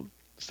magical about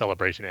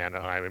Celebration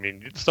Anaheim. I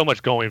mean, so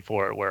much going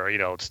for it.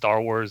 Where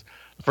Star Wars,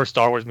 the first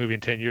Star Wars movie in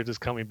 10 years is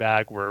coming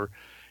back. We're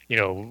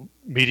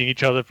meeting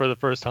each other for the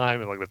first time,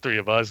 and like the three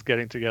of us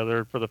getting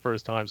together for the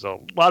first time.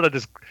 So a lot of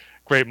just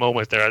great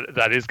moments there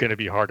that is going to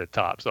be hard to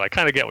top. So I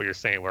kind of get what you're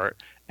saying, where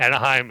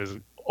Anaheim is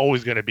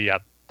always going to be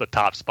at the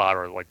top spot,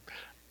 or like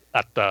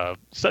set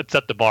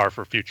the bar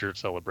for future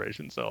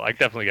celebrations. So I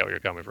definitely get where you're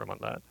coming from on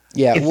that.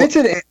 Yeah.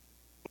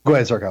 Go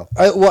ahead, Sarko.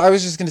 I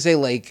was just going to say,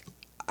 like,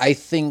 I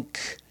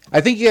think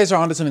you guys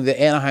are onto something. That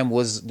Anaheim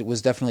was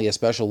definitely a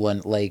special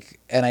one. Like,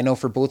 and I know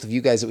for both of you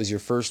guys, it was your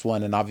first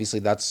one, and obviously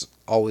that's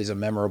always a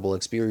memorable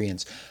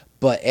experience.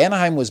 But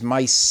Anaheim was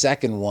my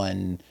second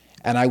one,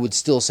 and I would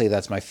still say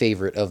that's my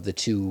favorite of the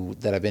two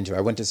that I've been to.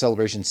 I went to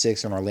Celebration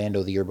 6 in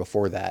Orlando the year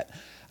before that.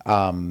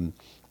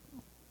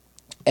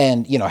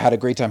 And, had a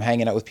great time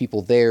hanging out with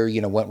people there,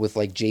 went with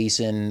like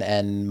Jason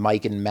and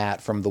Mike and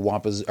Matt from the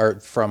Wampas, or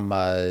from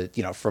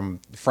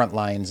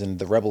Frontlines and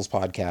the Rebels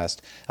podcast,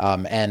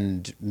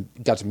 and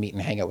got to meet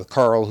and hang out with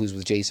Carl, who's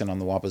with Jason on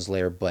the Wampas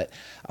Lair. But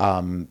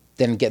then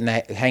getting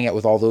to hang out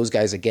with all those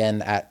guys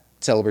again at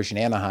Celebration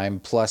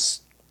Anaheim,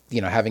 plus,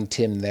 having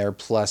Tim there,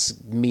 plus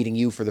meeting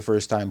you for the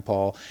first time,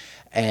 Paul.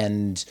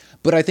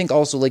 But I think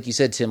also, like you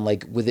said, Tim,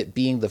 like with it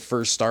being the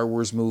first Star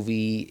Wars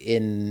movie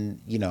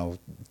in,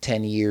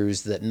 10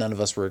 years that none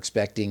of us were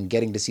expecting,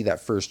 getting to see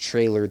that first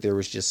trailer, there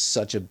was just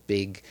such a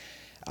big,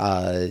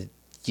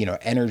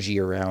 energy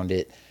around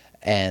it.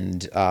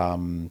 And, I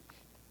mean,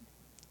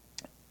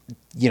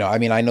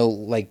 I know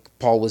like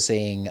Paul was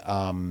saying,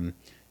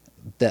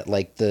 that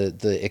like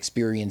the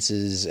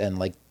experiences and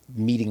like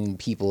meeting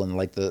people and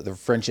like the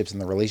friendships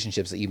and the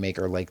relationships that you make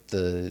are like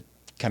the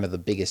kind of the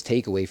biggest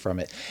takeaway from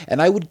it.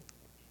 And I would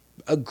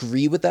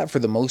agree with that for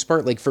the most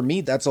part. Like for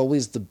me, that's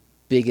always the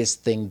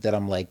biggest thing that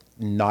I'm like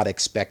not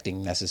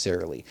expecting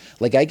necessarily.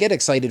 Like I get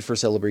excited for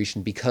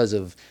Celebration because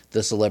of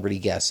the celebrity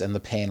guests and the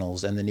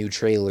panels and the new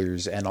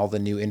trailers and all the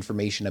new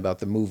information about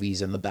the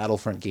movies and the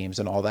Battlefront games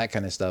and all that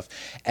kind of stuff.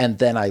 And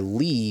then I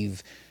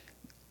leave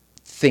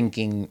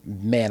thinking,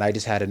 man, I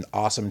just had an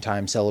awesome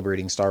time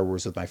celebrating Star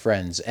Wars with my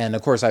friends. And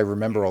of course I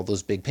remember all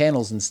those big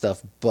panels and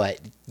stuff,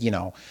 but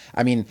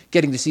I mean,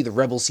 getting to see the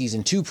Rebel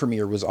Season 2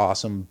 premiere was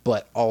awesome,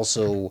 but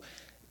also,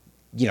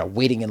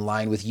 waiting in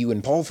line with you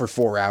and Paul for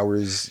 4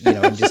 hours,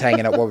 and just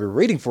hanging out while we were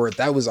waiting for it,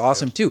 that was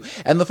awesome too.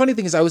 And the funny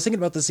thing is, I was thinking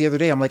about this the other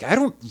day. I'm like, I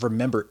don't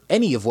remember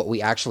any of what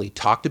we actually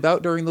talked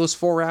about during those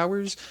 4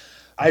 hours.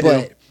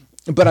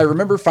 But I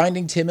remember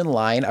finding Tim in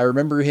line. I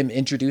remember him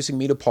introducing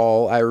me to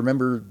Paul. I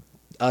remember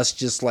us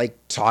just like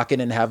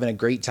talking and having a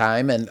great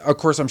time. And of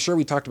course, I'm sure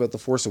we talked about the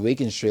Force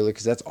Awakens trailer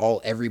because that's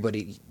all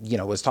everybody,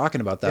 was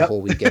talking about that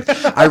whole weekend.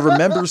 I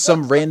remember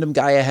some random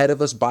guy ahead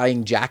of us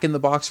buying Jack in the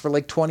Box for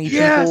like 20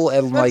 people,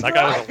 and like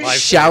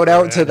shout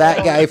out to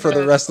that guy for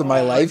the rest of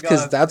my life,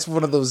 because that's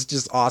one of those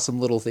just awesome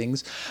little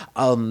things.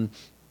 And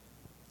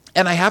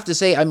I have to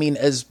say, I mean,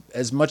 as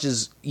much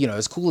as,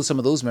 as cool as some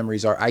of those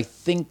memories are, I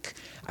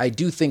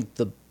do think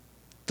the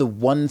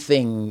one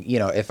thing,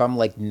 if I'm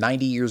like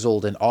 90 years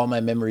old and all my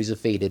memories have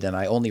faded and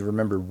I only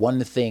remember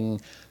one thing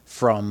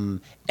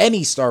from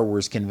any Star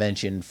Wars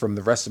convention from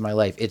the rest of my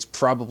life, it's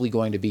probably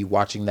going to be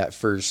watching that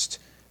first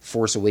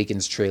Force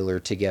Awakens trailer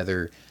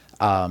together,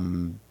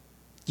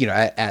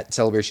 at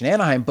Celebration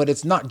Anaheim. But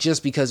it's not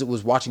just because it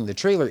was watching the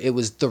trailer, it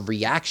was the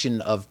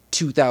reaction of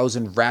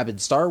 2,000 rabid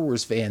Star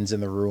Wars fans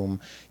in the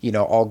room,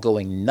 all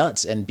going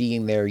nuts, and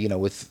being there,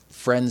 with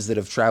friends that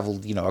have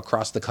traveled,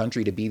 across the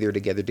country to be there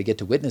together to get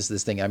to witness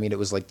this thing. I mean, it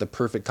was like the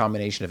perfect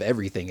combination of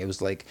everything. It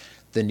was like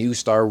the new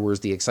Star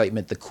Wars, the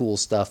excitement, the cool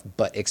stuff,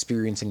 but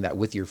experiencing that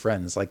with your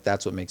friends, like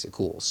that's what makes it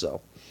cool.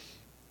 So,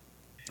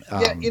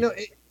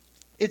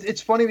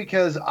 it's funny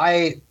because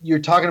you're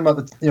talking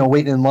about the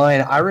waiting in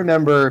line. I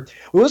remember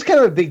it was kind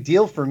of a big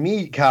deal for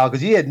me, Kyle,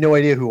 because you had no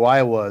idea who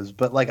I was,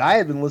 but like I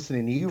had been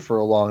listening to you for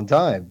a long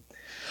time.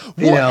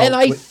 And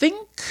I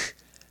think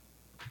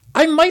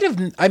I might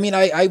have. I mean,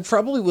 I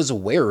probably was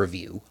aware of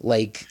you.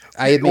 Like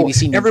I had maybe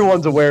seen you.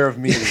 Everyone's aware of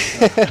me.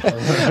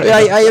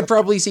 I had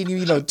probably seen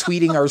you,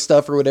 tweeting our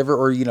stuff or whatever,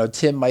 or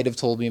Tim might have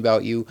told me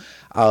about you.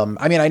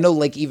 I mean, I know,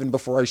 like even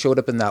before I showed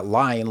up in that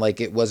line, like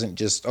it wasn't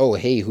just, oh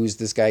hey, who's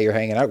this guy you're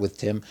hanging out with,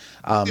 Tim?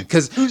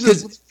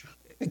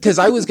 Because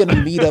I was going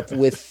to meet up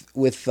with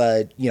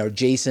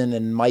Jason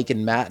and Mike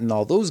and Matt and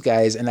all those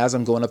guys, and as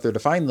I'm going up there to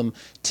find them,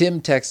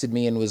 Tim texted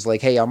me and was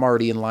like, "Hey, I'm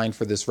already in line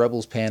for this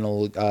Rebels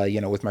panel,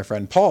 with my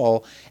friend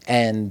Paul."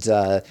 And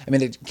I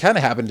mean, it kind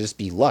of happened to just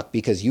be luck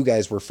because you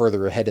guys were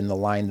further ahead in the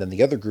line than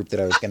the other group that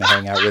I was going to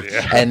hang out with.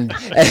 and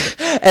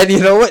you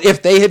know what?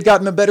 If they had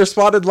gotten a better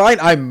spotted line,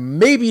 I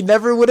maybe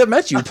never would have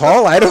met you,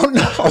 Paul. I don't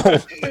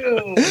know.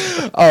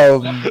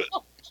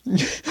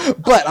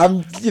 But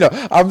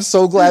I'm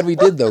so glad we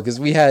did though, because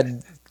we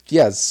had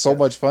so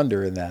much fun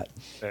during that.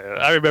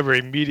 I remember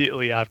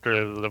immediately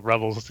after the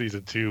Rebels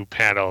Season 2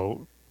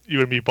 panel,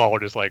 you and me, Paul, were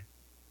just like,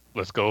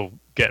 let's go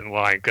get in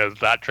line, because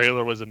that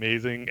trailer was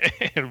amazing,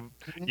 and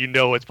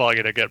it's probably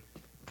going to get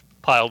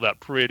piled up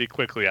pretty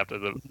quickly after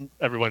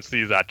everyone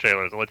sees that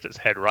trailer, so let's just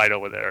head right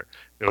over there.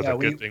 It was a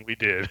good thing we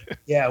did.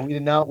 Yeah, we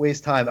did not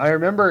waste time. I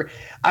remember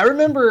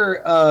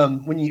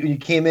when you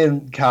came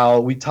in,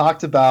 Kyle, we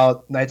talked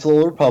about Knights of the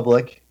Old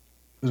Republic,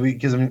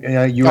 because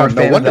you were a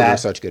fan of that. We're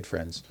such good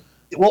friends.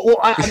 Well,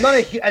 I'm not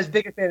as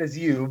big a fan as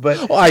you,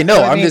 but well, I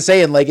know. I'm just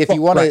saying, like, if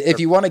you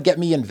want to get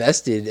me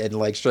invested and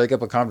like strike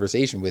up a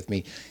conversation with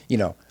me,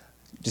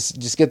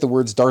 just get the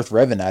words Darth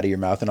Revan out of your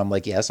mouth, and I'm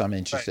like, yes, I'm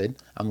interested.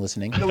 Right. I'm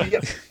listening.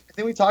 I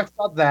think we talked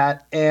about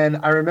that, and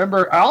I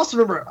also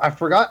remember, I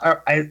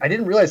forgot, I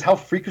didn't realize how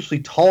freakishly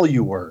tall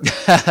you were,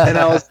 and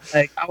I was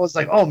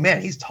like, oh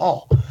man, he's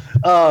tall.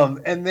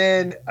 And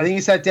then I think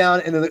you sat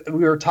down, and then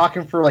we were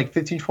talking for like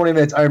 15, 20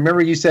 minutes. I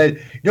remember you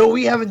said,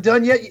 we haven't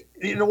done yet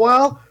in a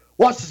while.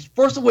 Watch this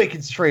Force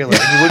Awakens trailer.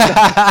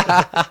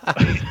 I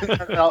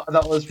thought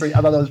that was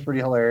pretty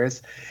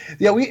hilarious.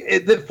 Yeah,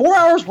 the 4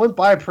 hours went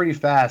by pretty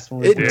fast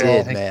when we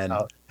did, man.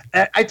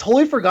 I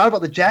totally forgot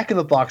about the Jack in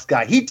the Box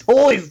guy. He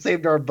totally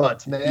saved our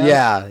butts, man.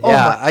 Yeah.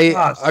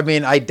 I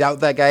mean, I doubt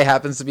that guy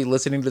happens to be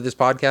listening to this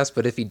podcast,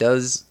 but if he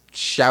does,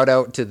 shout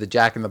out to the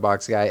Jack in the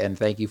Box guy, and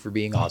thank you for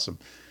being awesome.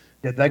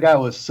 Yeah, that guy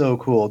was so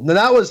cool. Now,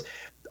 that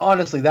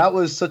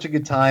was such a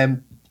good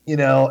time,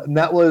 and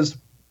that was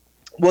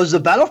the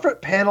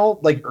Battlefront panel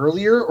like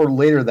earlier or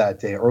later that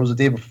day, or was it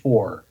the day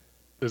before?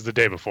 It was the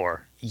day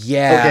before.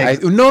 Yeah.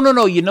 Okay.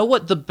 No. You know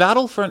what? The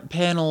Battlefront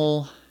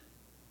panel...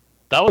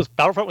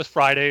 Battlefront was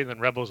Friday, and then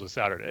Rebels was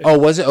Saturday. Oh,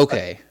 was it?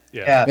 Okay.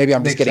 Yeah. Maybe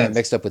I'm just getting it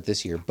mixed up with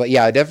this year. But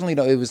yeah, I definitely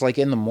know it was like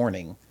in the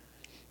morning.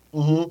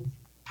 Mm-hmm.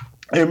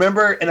 I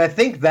remember, and I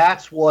think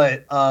that's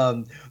what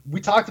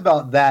we talked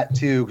about that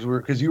too,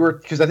 because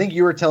I think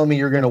you were telling me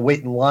you were going to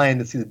wait in line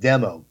to see the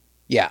demo.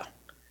 Yeah.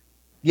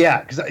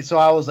 Yeah, so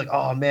I was like,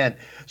 oh man.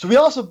 So we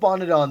also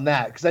bonded on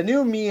that, because I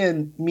knew me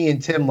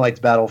and Tim liked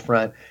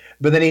Battlefront.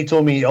 But then he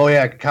told me, oh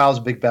yeah, Kyle's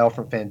a big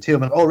Battlefront fan too. I'm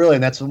like, oh really?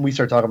 And that's when we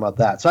started talking about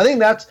that. So I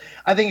think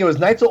it was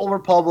Knights of the Old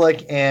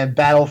Republic and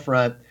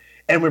Battlefront,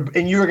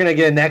 and you were gonna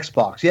get an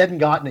Xbox. You hadn't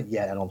gotten it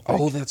yet, I don't think.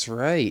 Oh, that's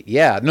right.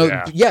 Yeah,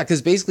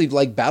 because basically,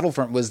 like,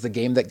 Battlefront was the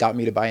game that got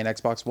me to buy an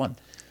Xbox One.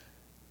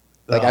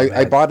 Like,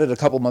 I bought it a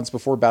couple months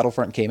before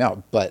Battlefront came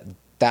out, but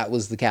that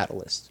was the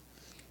catalyst.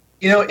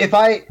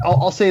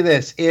 I'll say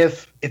this: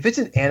 if it's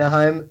in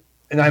Anaheim,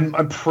 and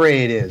I'm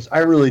pray it is,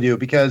 I really do,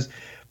 because.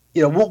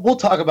 We'll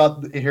talk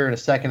about it here in a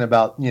second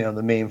about,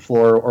 the main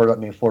floor, or not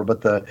main floor, but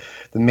the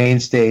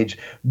main stage.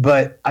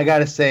 But I got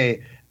to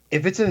say,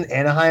 if it's in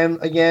Anaheim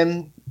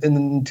again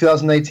in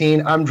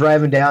 2019, I'm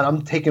driving down.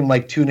 I'm taking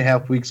like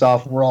 2.5 weeks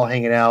off, and we're all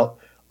hanging out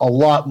a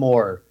lot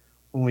more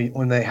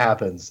when that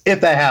happens,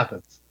 if that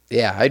happens.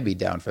 Yeah, I'd be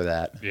down for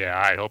that. Yeah,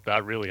 I hope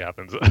that really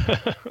happens.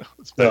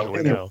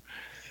 Especially now.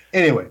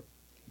 Anyway,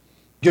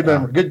 good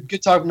memory.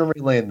 Good talk memory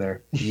lane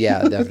there.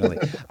 Yeah,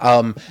 definitely.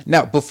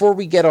 Now, before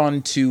we get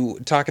on to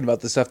talking about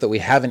the stuff that we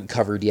haven't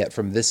covered yet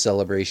from this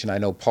celebration, I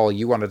know, Paul,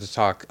 you wanted to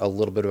talk a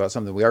little bit about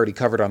something we already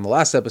covered on the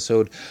last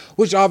episode,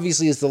 which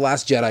obviously is the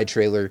Last Jedi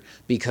trailer,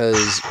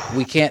 because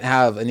we can't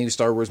have a new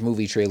Star Wars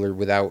movie trailer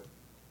without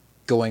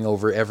going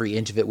over every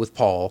inch of it with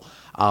Paul.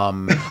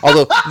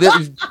 Although,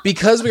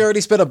 because we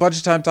already spent a bunch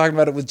of time talking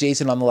about it with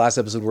Jason on the last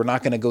episode, we're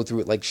not going to go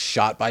through it like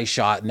shot by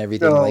shot and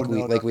everything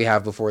like we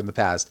have before in the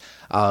past.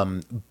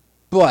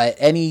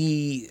 But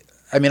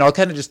I'll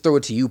kind of just throw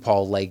it to you,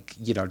 Paul. Like,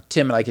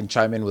 Tim and I can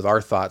chime in with our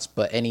thoughts,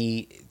 but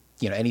anything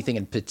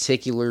in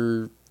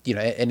particular,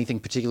 anything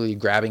particularly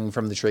grabbing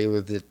from the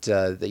trailer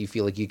that you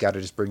feel like you got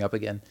to just bring up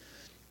again?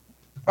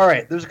 All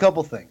right, there's a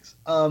couple things.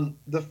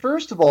 The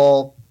first of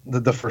all, I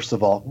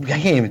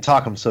can't even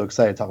talk. I'm so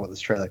excited to talk about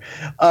this trailer.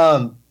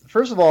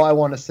 First of all, I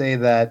want to say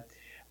that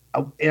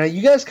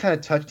you guys kind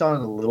of touched on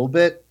it a little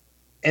bit,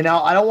 and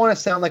now I don't want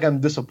to sound like I'm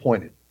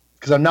disappointed,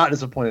 because I'm not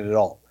disappointed at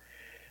all.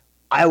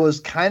 I was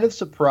kind of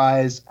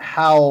surprised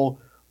how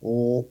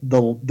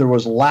there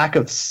was lack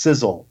of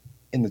sizzle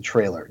in the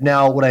trailer.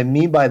 Now, what I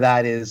mean by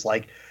that is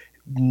like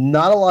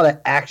not a lot of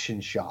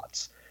action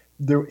shots.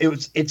 It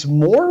was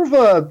more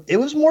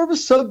of a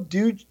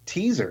subdued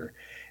teaser.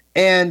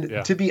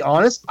 And to be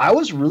honest, I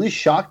was really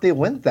shocked they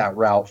went that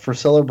route for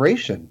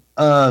Celebration.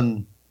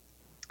 I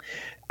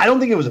don't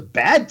think it was a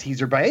bad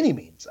teaser by any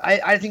means.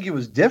 I think it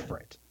was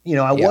different.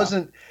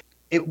 Wasn't.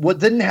 It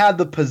didn't have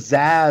the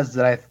pizzazz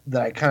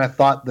that I kind of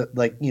thought that,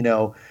 like,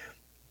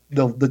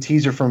 the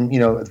teaser from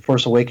the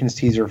Force Awakens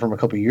teaser from a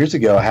couple of years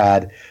ago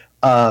had.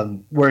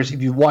 Whereas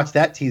if you watch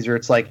that teaser,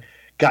 it's like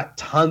got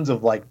tons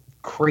of like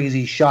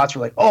crazy shots.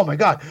 We're like, oh my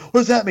god, what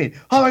does that mean?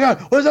 Oh my god,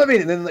 what does that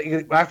mean? And then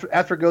like,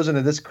 after it goes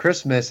into this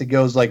Christmas, it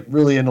goes like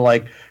really into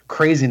like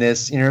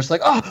craziness. It's like,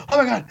 oh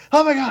my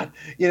god.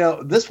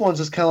 This one's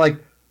just kind of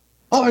like,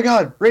 oh my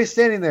god, Rey's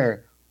standing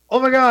there. Oh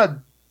my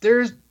god,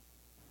 there's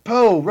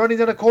Poe running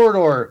down a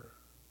corridor.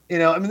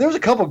 There's a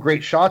couple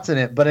great shots in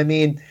it, but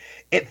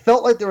it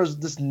felt like there was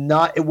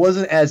it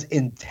wasn't as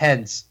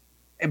intense.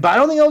 But I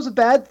don't think that was a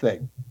bad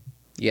thing.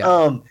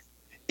 Yeah.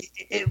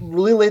 It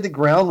really laid the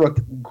groundwork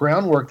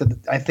that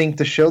I think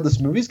to show this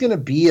movie's going to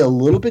be a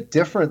little bit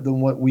different than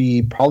what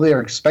we probably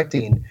are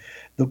expecting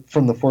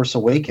from The Force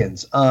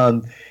Awakens.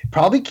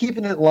 Probably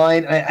keeping it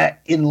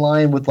in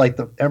line with like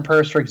the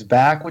Empire Strikes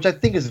Back, which I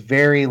think is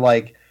very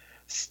like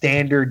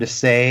standard to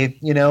say.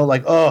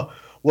 Like, oh,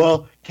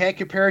 well, can't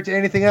compare it to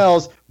anything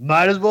else.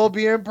 Might as well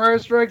be Empire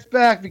Strikes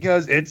Back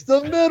because it's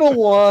the middle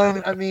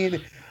one.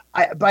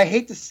 But I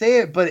hate to say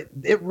it, but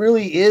it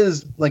really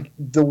is like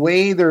the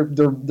way they're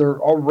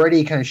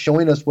already kind of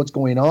showing us what's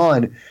going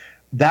on.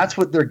 That's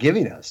what they're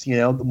giving us,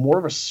 more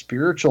of a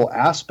spiritual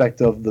aspect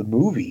of the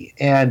movie,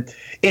 and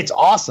it's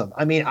awesome.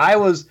 I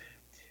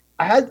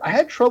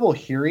had trouble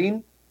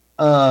hearing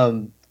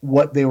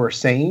what they were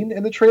saying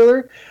in the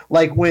trailer,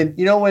 like when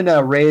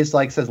Rey's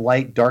like says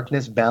light,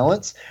 darkness,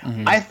 balance.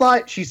 Mm-hmm. I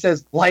thought she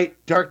says light,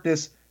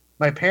 darkness,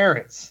 my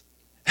parents.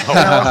 And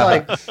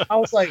I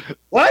was like,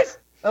 what?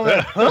 I'm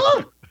like,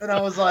 huh? And I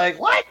was like,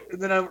 what?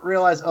 And then I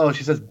realized, oh,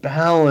 she says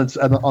balance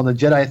on the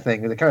Jedi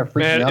thing. And it kind of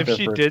freaked me out. If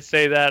she did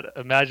say that,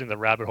 imagine the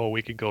rabbit hole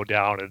we could go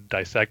down and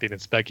dissecting and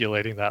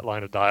speculating that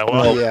line of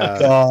dialogue. Oh, yeah.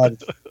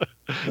 God.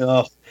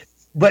 No.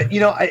 But,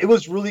 it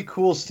was really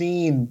cool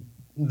seeing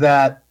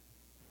that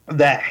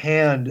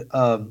hand,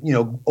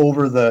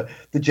 over the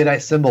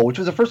Jedi symbol, which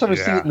was the first time we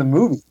see it in the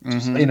movie.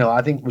 Mm-hmm.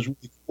 I think was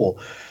really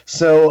cool.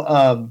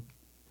 So,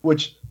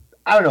 which,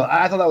 I don't know.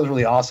 I thought that was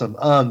really awesome.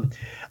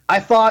 I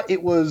thought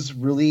it was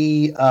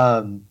really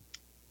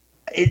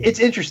it's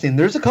interesting.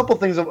 There's a couple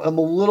things I'm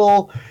a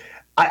little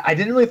I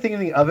didn't really think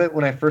anything of it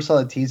when I first saw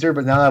the teaser,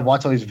 but now that I've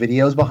watched all these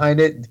videos behind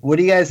it, what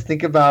do you guys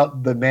think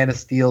about the Man of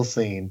Steel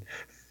scene?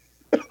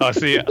 Oh,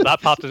 see, that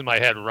popped in my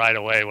head right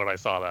away when I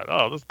saw that.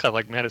 Oh, this is kind of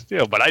like Man of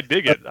Steel, but I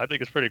dig it. I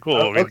think it's pretty cool.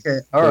 Okay,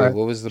 all right.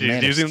 What was the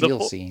Man of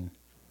Steel scene?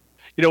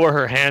 Where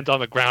her hand's on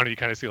the ground and you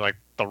kind of see like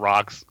the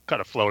rocks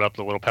kind of float up,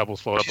 the little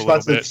pebbles float up a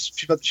little bit.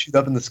 She's about to shoot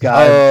up in the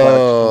sky.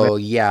 Oh,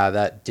 yeah,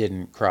 that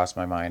didn't cross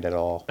my mind at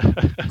all.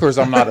 Of course,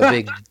 I'm not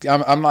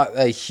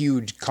a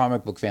huge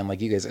comic book fan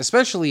like you guys,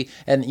 especially,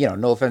 and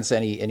no offense to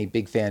any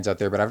big fans out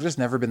there, but I've just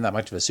never been that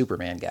much of a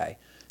Superman guy.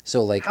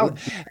 So like,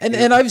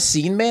 and I've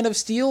seen Man of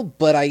Steel,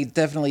 but I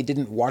definitely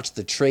didn't watch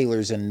the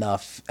trailers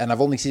enough, and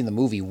I've only seen the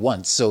movie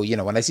once. So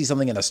when I see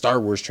something in a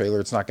Star Wars trailer,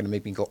 it's not going to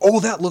make me go, "Oh,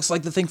 that looks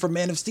like the thing from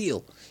Man of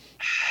Steel."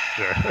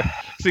 Sure.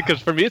 See,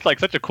 because for me, it's like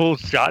such a cool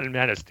shot in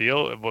Man of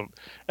Steel.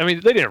 They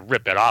didn't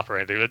rip it off or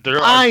anything. There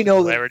are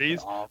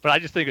similarities, but I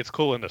just think it's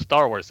cool in the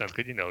Star Wars sense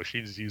because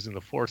she's using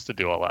the Force to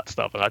do all that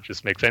stuff, and that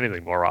just makes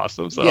anything more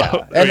awesome. So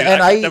yeah,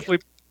 I definitely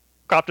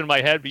cropped in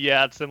my head, but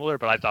yeah, it's similar.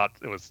 But I thought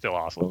it was still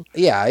awesome.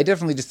 Yeah, I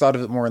definitely just thought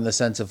of it more in the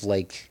sense of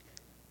like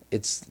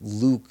it's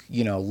Luke,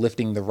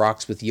 lifting the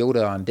rocks with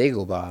Yoda on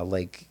Dagobah,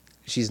 like.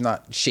 she's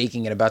not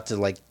shaking and about to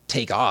like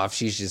take off.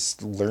 She's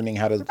just learning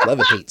how to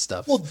levitate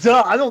stuff. Well,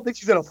 duh. I don't think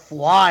she's gonna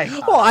fly.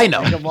 Well, I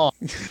know. Come on.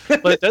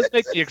 But it does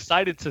make me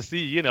excited to see,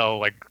 you know,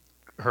 like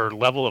her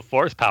level of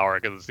force power,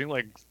 because it seemed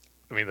like,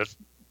 I mean, that's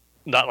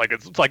not like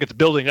it's like it's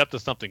building up to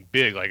something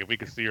big. Like if we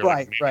could see her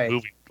like,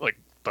 moving like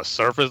the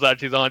surface that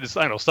she's on, just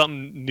I don't know,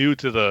 something new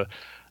to the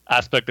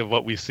aspect of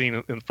what we've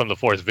seen from the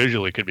Force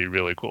visually could be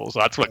really cool. So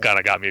that's what kind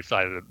of got me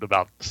excited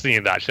about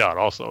seeing that shot.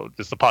 Also,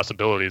 just the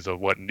possibilities of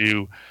what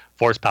new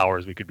Force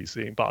powers we could be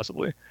seeing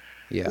possibly.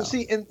 Yeah. Well,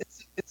 see, and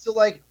it's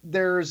like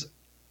there's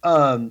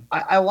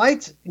I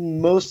liked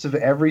most of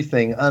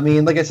everything. I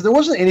mean, like I said, there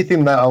wasn't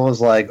anything that I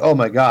was like, oh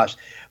my gosh.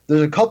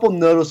 There's a couple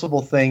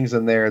noticeable things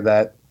in there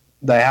that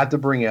I had to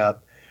bring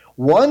up.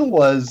 One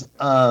was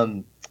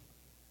I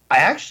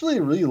actually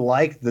really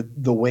liked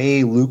the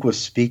way Luke was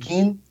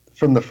speaking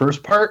from the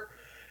first part,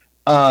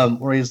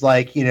 where he's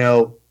like, you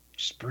know,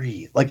 just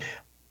breathe. Like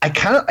I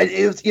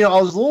was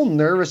a little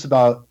nervous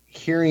about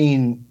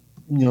hearing,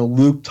 you know,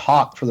 Luke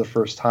talk for the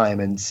first time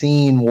and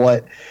seeing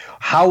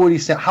how would he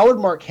sound? How would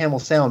Mark Hamill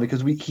sound?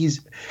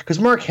 Because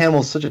Mark Hamill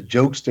is such a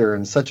jokester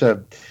and such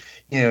a,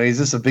 you know, he's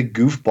just a big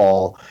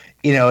goofball.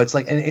 You know, it's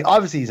like, and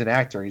obviously he's an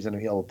actor. He's going to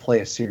be able to play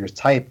a serious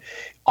type.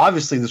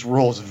 Obviously, this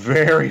role is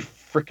very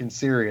freaking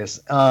serious.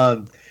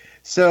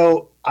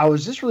 So I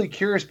was just really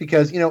curious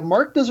because, you know,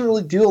 Mark doesn't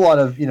really do a lot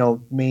of, you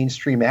know,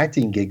 mainstream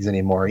acting gigs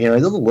anymore. You know,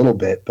 he does a little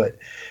bit, but,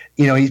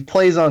 you know, he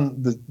plays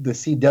on the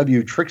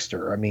CW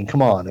Trickster. I mean,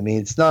 come on. I mean,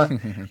 it's not,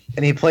 and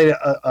he played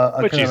a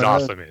which he's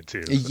awesome in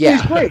too. Yeah,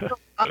 he's great.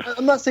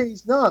 I'm not saying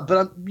he's not,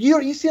 but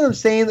you see what I'm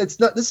saying? It's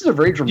not. This is a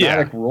very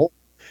dramatic role.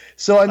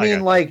 So I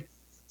mean,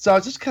 so I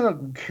was just kind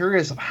of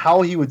curious of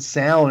how he would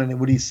sound, and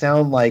would he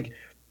sound like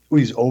when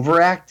he's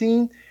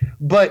overacting?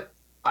 But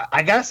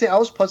I gotta say, I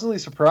was pleasantly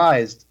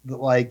surprised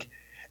that, like,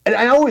 and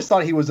I always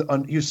thought he was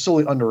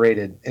solely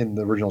underrated in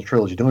the original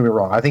trilogy. Don't get me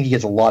wrong. I think he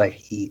gets a lot of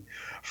heat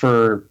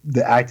for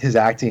his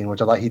acting,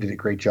 which I thought he did a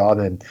great job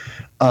in.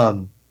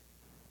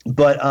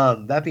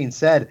 But that being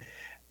said,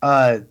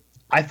 I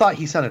thought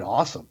he sounded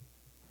awesome.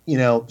 You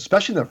know,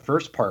 especially in the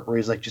first part where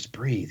he's like, just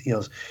breathe. He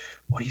goes,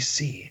 what do you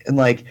see? And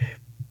like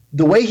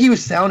the way he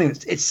was sounding,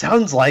 it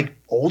sounds like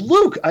old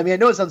Luke. I mean, I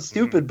know it sounds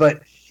stupid,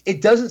 but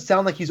it doesn't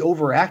sound like he's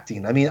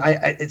overacting. I mean,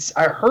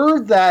 I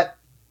heard that.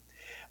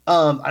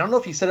 I don't know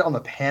if he said it on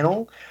the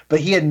panel, but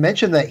he had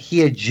mentioned that he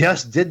had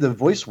just did the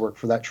voice work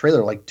for that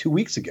trailer like 2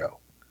 weeks ago.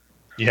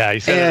 Yeah, he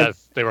said it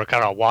as they were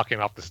kind of walking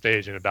off the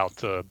stage and about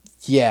to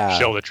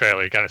show the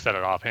trailer. He kind of said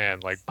it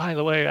offhand, like, by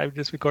the way, I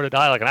just recorded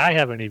dialogue and I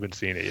haven't even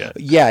seen it yet.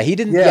 Yeah, he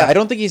didn't. Yeah, I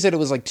don't think he said it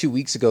was like 2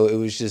 weeks ago. It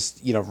was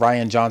just, you know,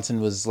 Rian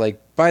Johnson was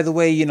like, by the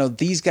way, you know,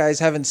 these guys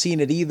haven't seen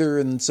it either,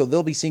 and so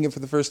they'll be seeing it for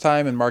the first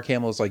time. And Mark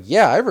Hamill was like,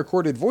 yeah, I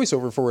recorded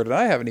voiceover for it and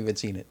I haven't even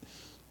seen it.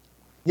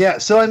 Yeah,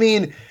 so I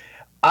mean,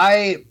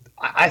 I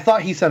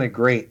thought he sounded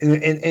great,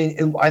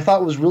 and I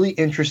thought what was really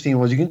interesting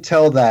was you can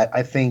tell that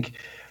I think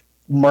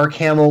Mark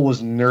Hamill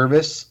was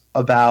nervous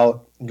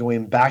about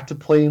going back to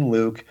playing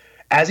Luke,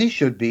 as he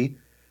should be.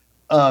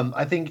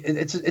 I think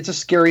it's a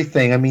scary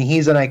thing. I mean,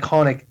 he's an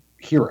iconic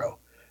hero,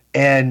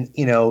 and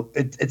you know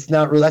that's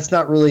not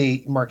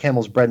really Mark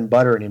Hamill's bread and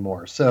butter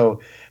anymore. So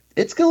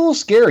it's a little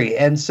scary,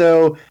 and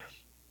so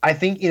I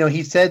think, you know,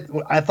 he said,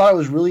 I thought it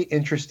was really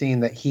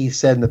interesting that he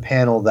said in the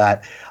panel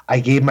that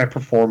I gave my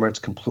performance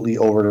completely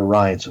over to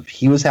Ryan. So if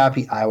he was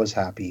happy, I was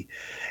happy.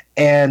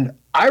 And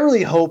I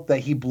really hope that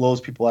he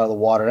blows people out of the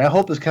water. And I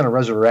hope this kind of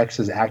resurrects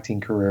his acting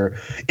career.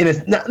 And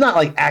it's not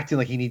like acting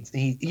like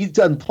he's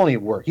done plenty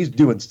of work. He's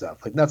doing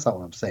stuff. Like, that's not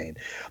what I'm saying.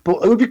 But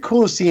it would be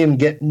cool to see him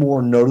get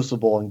more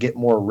noticeable and get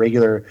more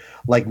regular,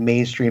 like,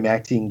 mainstream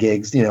acting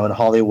gigs, you know, in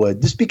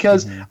Hollywood. Just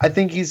because I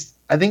think he's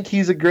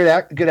a good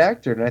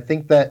actor. And I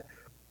think that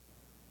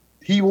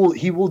he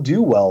will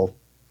do well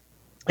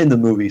in the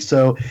movie.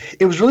 So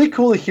it was really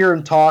cool to hear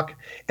him talk,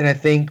 and I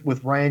think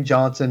with Rian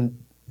Johnson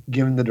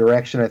given the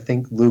direction, I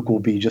think Luke will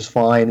be just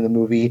fine in the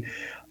movie.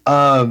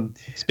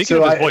 Speaking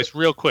of his voice,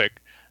 real quick,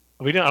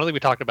 I don't think we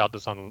talked about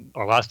this on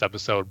our last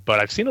episode, but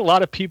I've seen a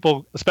lot of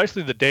people,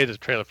 especially the day this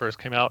trailer first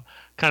came out,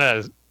 kind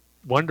of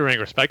wondering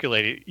or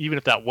speculating even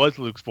if that was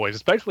Luke's voice,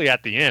 especially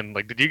at the end.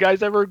 Like, did you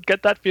guys ever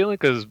get that feeling?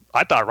 Because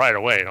I thought right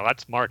away, you know,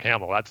 that's Mark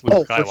Hamill, that's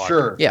Luke Skywalker. For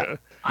sure.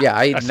 Yeah,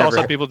 I saw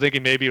some people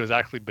thinking maybe it was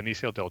actually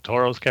Benicio del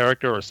Toro's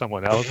character or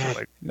someone else.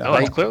 Like, no,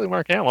 it's clearly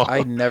Mark Hamill.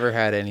 I never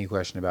had any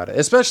question about it,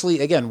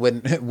 especially again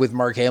with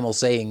Mark Hamill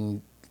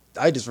saying,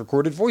 "I just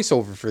recorded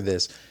voiceover for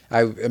this."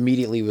 I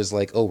immediately was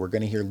like, "Oh, we're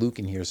going to hear Luke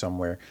in here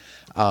somewhere."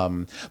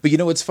 But you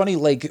know, it's funny.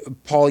 Like,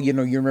 Paul, you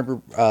know, you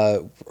remember,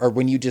 or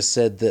when you just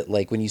said that,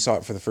 like, when you saw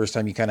it for the first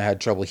time, you kind of had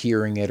trouble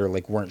hearing it, or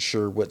like weren't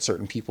sure what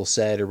certain people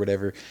said or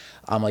whatever.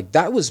 Like,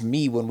 that was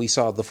me when we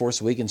saw the Force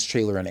Awakens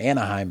trailer in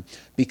Anaheim,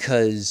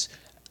 because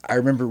I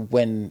remember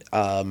when,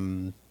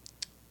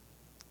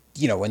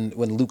 you know, when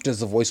Luke does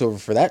the voiceover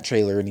for that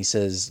trailer and he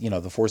says, you know,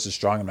 the Force is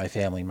strong in my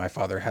family. My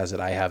father has it.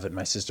 I have it.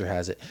 My sister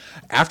has it.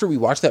 After we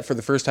watched that for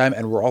the first time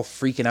and we're all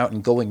freaking out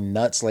and going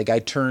nuts, like, I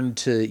turned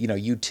to, you know,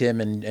 you,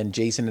 Tim, and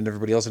Jason and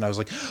everybody else, and I was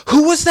like,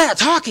 who was that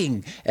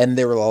talking? And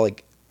they were all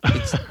like,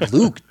 it's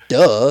Luke,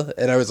 duh.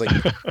 And I was like,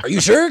 are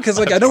you sure? Because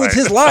like I know it's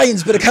his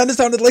lines, but it kind of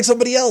sounded like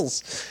somebody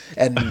else.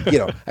 And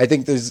I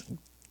think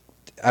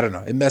I don't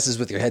know, it messes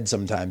with your head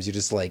sometimes. You're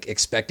just like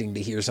expecting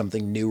to hear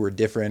something new or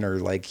different, or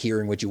like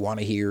hearing what you want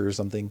to hear or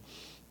something.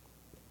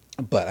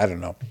 But I don't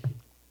know.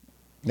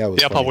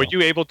 Paul, were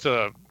you able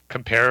to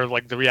compare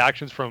like the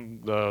reactions from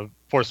the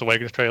Force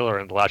Awakens trailer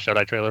and the Last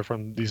Jedi trailer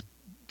from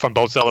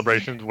both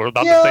celebrations? Were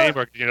about the same,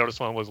 or did you notice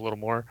one was a little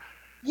more?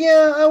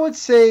 Yeah, I would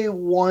say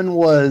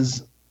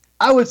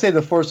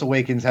the Force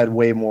Awakens had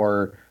way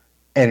more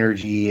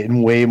energy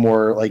and way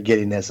more like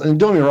getting this. And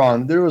don't get me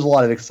wrong, there was a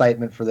lot of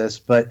excitement for this,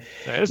 but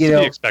it's to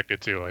be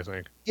expected too, I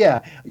think.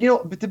 Yeah,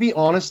 but to be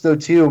honest though,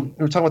 too,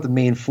 we're talking about the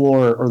main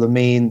floor or the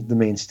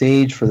main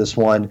stage for this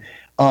one.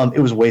 It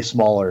was way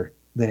smaller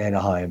than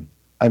Anaheim.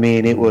 I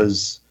mean, it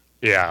was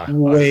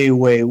way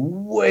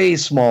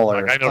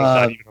smaller. Like I noticed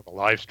that even on the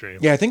live stream.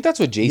 Yeah, I think that's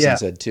what Jason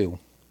said too.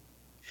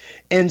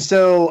 And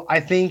so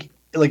I think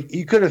like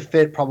you could have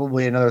fit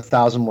probably another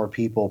 1,000 more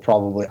people.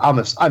 Probably, I'm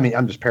just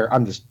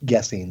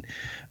guessing,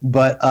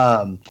 but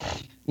to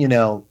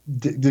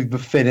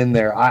fit in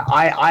there.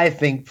 I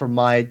think from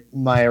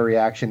my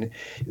reaction,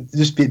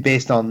 just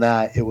based on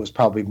that, it was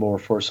probably more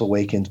Force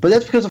Awakens. But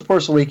that's because of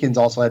Force Awakens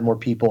also had more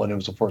people, and it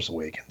was a Force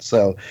Awakens.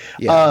 So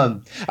yeah,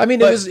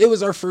 it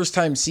was our first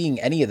time seeing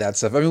any of that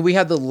stuff. I mean, we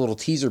had the little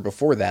teaser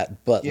before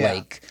that, but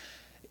I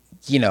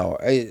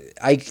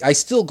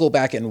still go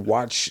back and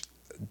watch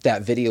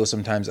that video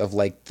sometimes of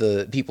like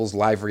the people's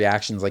live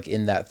reactions like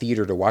in that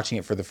theater to watching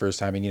it for the first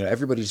time, and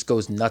everybody just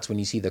goes nuts when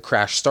you see the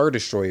crashed Star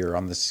Destroyer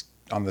on the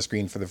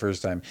screen for the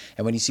first time,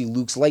 and when you see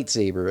Luke's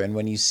lightsaber, and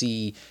when you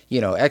see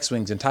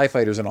X-Wings and TIE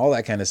fighters and all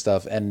that kind of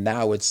stuff. And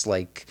now it's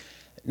like,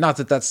 not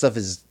that stuff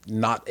is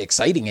not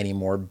exciting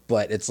anymore,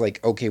 but it's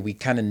like, okay, we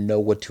kind of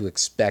know what to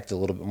expect a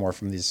little bit more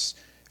from this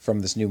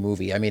new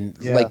movie. I mean,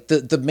 like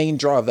the main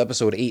draw of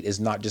episode 8 is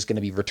not just going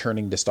to be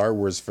returning to Star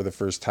Wars for the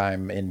first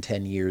time in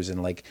 10 years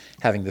and like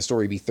having the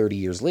story be 30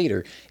 years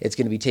later. It's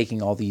going to be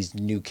taking all these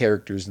new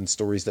characters and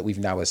stories that we've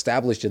now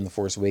established in The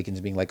Force Awakens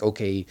and being like,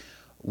 okay,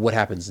 what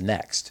happens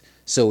next?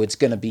 So it's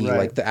going to be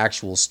like the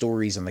actual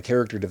stories and the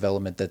character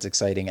development that's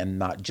exciting, and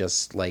not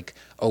just like,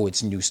 oh,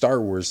 it's new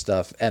Star Wars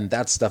stuff. And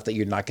that's stuff that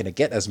you're not going to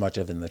get as much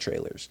of in the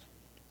trailers.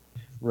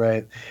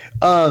 Right.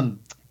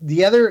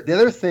 The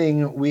other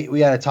thing we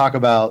got to talk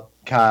about,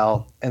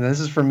 Kyle, and this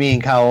is for me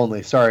and Kyle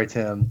only. Sorry,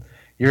 Tim,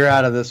 you're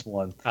out of this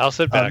one. I'll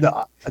sit back.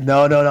 No.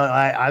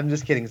 I'm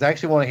just kidding, because I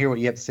actually want to hear what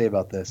you have to say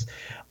about this.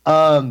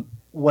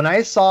 When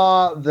I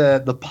saw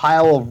the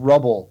pile of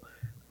rubble,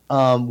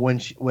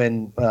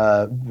 when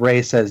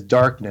Rey says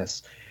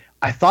darkness,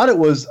 I thought it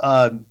was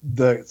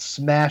the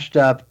smashed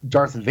up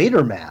Darth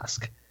Vader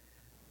mask.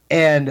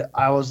 And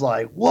I was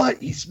like,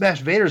 what? He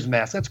smashed Vader's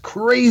mask? That's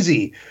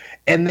crazy.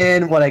 And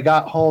then when I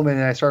got home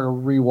and I started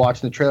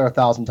rewatching the trailer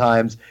 1,000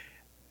 times,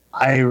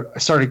 I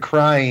started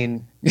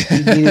crying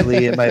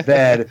immediately in my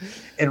bed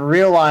and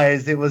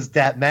realized it was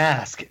that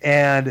mask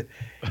and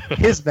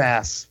his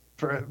mask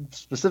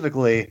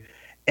specifically.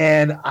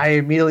 And I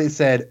immediately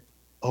said,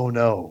 oh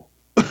no.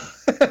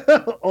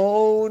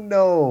 Oh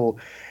no.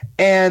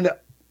 And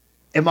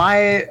am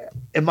I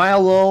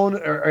alone?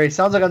 Or it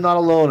sounds like I'm not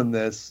alone in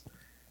this.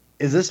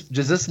 Does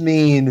this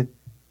mean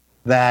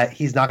that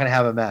he's not going to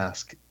have a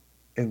mask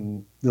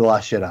in The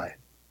Last Jedi?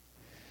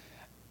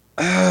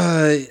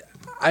 I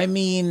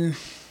mean,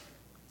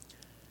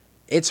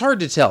 it's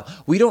hard to tell.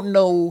 We don't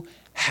know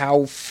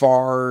how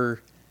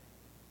far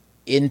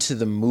into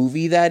the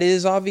movie that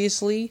is,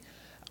 obviously.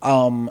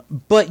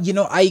 But,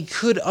 I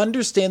could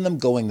understand them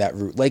going that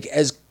route. Like,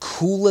 as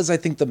cool as I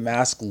think the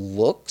mask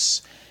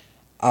looks,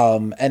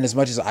 and as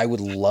much as I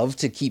would love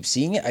to keep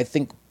seeing it, I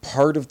think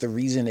part of the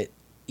reason it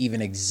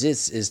even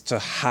exists is to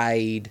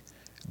hide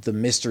the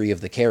mystery of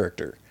the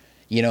character.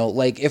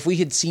 Like if we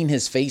had seen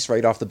his face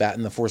right off the bat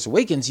in The Force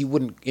Awakens, you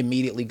wouldn't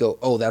immediately go,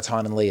 oh, that's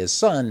Han and Leia's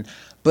son.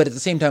 But at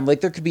the same time,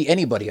 like there could be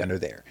anybody under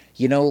there,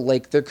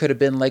 like there could have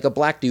been like a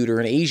black dude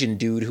or an Asian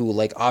dude who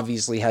like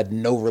obviously had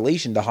no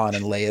relation to Han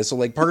and Leia. So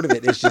like part of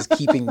it is just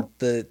keeping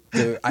the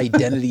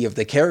identity of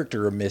the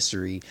character a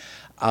mystery.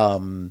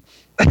 No,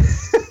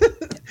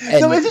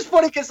 it's just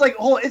funny because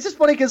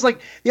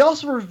they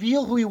also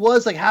reveal who he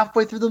was like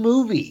halfway through the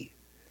movie,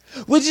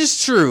 which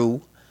is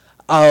true.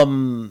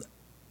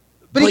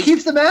 But he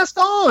keeps the mask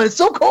on. It's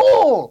so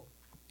cool.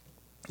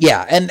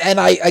 Yeah, and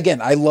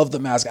I love the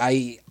mask.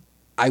 I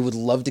would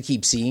love to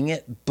keep seeing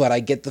it, but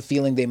I get the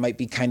feeling they might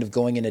be kind of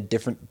going in a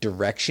different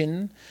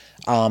direction.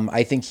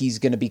 I think he's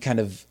going to be kind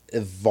of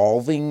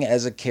evolving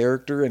as a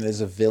character and as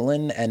a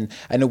villain. And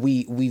I know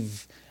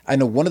I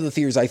know one of the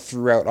theories I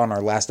threw out on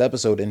our last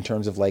episode in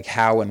terms of like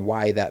how and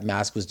why that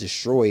mask was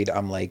destroyed.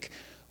 I'm like,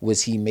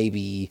 was he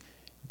maybe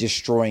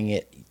destroying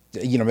it?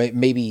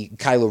 Maybe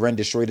Kylo Ren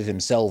destroyed it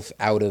himself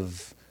out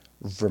of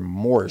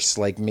remorse.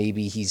 Like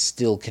maybe he's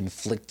still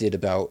conflicted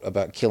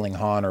about killing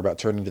Han or about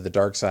turning to the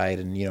dark side,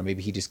 and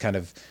maybe he just kind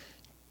of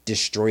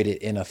destroyed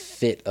it in a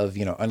fit of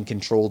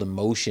uncontrolled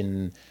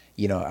emotion,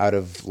 out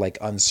of like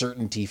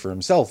uncertainty for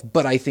himself.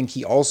 But I think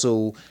he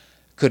also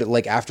could,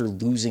 like, after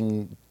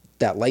losing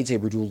that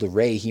lightsaber duel to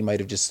Rey, he might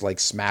have just like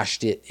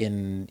smashed it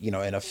in,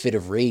 in a fit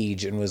of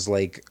rage and was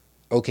like,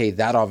 okay,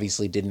 that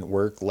obviously didn't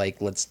work.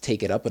 Like, let's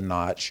take it up a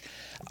notch.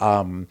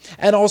 And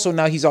also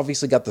now he's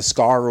obviously got the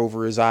scar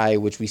over his eye,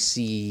 which we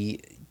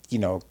see,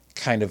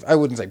 kind of, I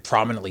wouldn't say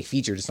prominently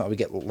featured. It's not we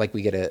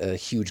get a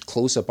huge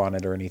close up on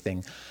it or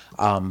anything.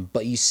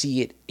 But you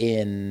see it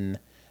in,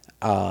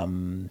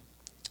 in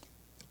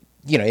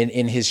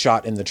his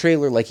shot in the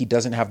trailer, like he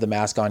doesn't have the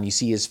mask on. You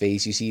see his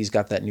face. You see he's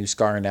got that new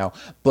scar now.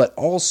 But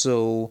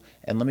also,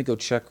 and let me go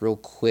check real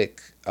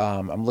quick.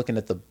 I'm looking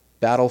at the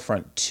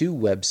Battlefront 2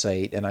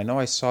 website, and I know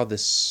I saw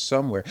this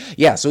somewhere.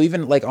 Yeah, so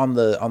even like on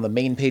the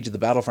main page of the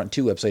Battlefront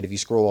 2 website, if you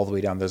scroll all the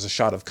way down, there's a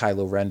shot of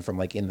Kylo Ren from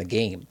like in the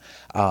game.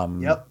 Yep.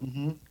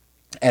 Mm-hmm.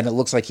 And it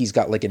looks like he's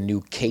got like a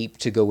new cape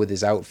to go with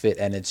his outfit,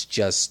 and it's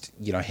just,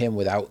 him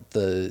without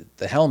the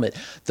helmet.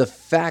 The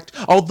fact,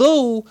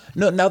 although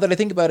now that I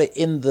think about it,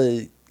 in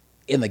the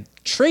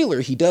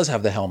trailer he does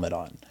have the helmet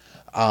on.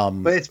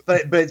 But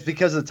it's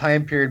because of the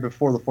time period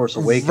before The Force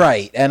Awakens.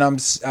 Right. And I'm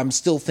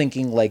still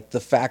thinking like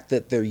the fact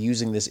that they're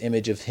using this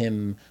image of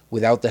him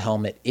without the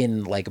helmet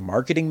in like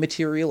marketing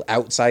material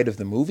outside of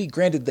the movie.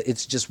 Granted that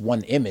it's just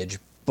one image,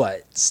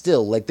 but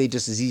still, like, they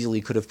just as easily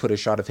could have put a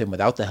shot of him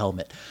without the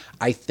helmet.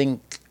 I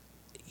think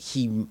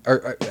him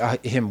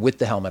with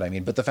the helmet, I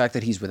mean, but the fact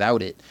that he's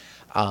without it,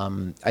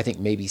 I think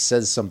maybe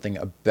says something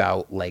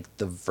about like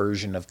the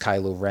version of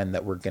Kylo Ren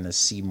that we're going to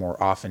see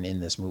more often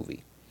in this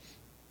movie.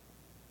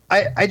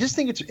 I just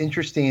think it's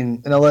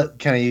interesting, and I'll let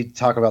kind of you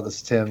talk about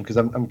this, Tim, because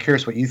I'm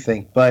curious what you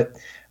think. But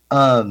it's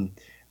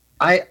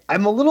a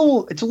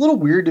little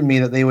weird to me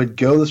that they would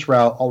go this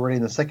route already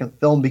in the second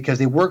film, because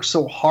they work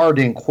so hard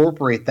to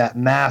incorporate that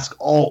mask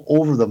all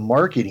over the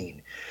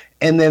marketing,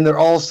 and then they're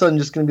all of a sudden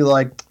just going to be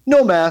like,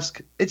 no mask.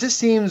 It just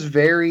seems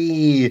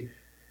very,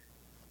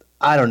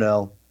 I don't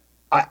know.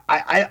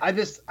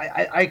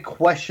 I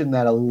question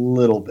that a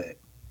little bit,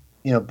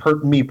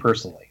 me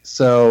personally.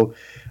 So.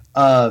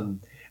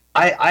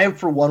 I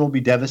for one will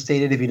be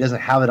devastated if he doesn't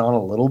have it on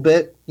a little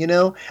bit, I mean,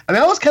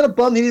 I was kind of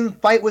bummed he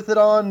didn't fight with it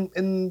on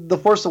in The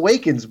Force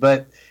Awakens,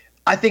 but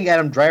I think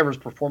Adam Driver's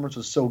performance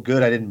was so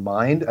good I didn't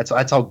mind.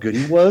 That's how good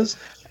he was.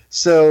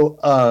 So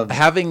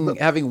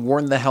having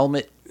worn the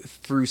helmet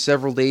through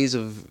several days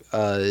of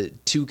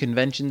 2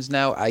 conventions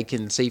now, I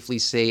can safely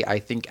say I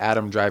think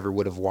Adam Driver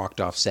would have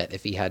walked off set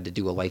if he had to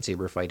do a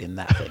lightsaber fight in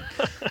that thing.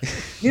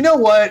 You know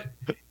what?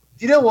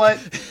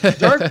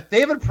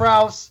 David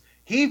Prowse,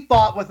 he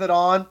fought with it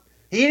on.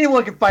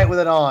 Anyone can fight with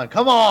it on.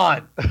 Come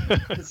on.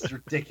 This is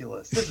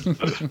ridiculous. This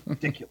is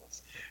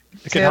ridiculous.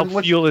 It can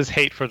help fuel his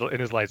hate in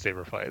his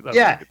lightsaber fight.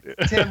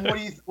 That's Tim,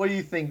 what do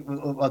you think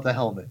about the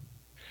helmet?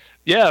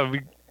 Yeah,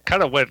 we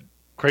kind of went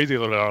crazy a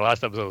little bit in our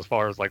last episode as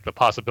far as like the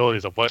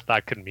possibilities of what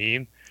that could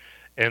mean.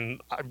 And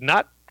I'm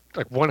not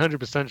like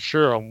 100%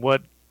 sure on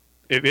what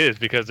it is,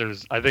 because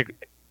there's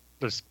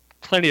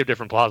plenty of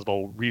different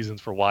plausible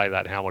reasons for why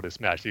that helmet is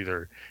smashed.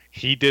 Either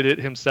he did it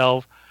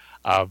himself,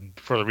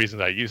 for the reasons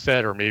that you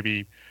said, or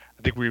maybe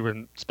I think we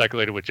even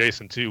speculated with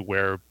Jason too,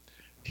 where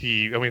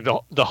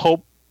the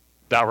hope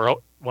that we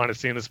want to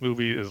see in this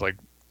movie is like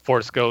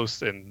Force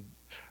Ghosts and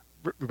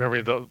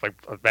remembering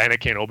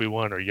Anakin,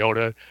 Obi-Wan, or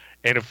Yoda.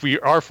 And if we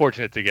are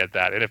fortunate to get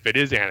that, and if it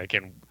is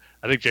Anakin,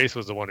 I think Jason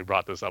was the one who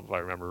brought this up, if I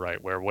remember right,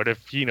 where what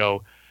if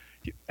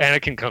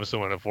Anakin comes to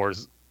him in a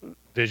Force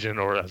vision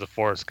or as a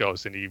Force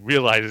Ghost, and he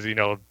realizes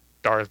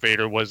Darth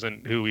Vader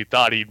wasn't who he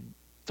thought he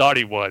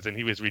was, and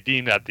he was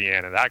redeemed at the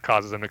end, and that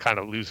causes him to kind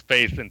of lose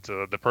faith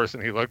into the person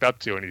he looked up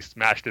to, and he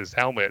smashed his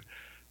helmet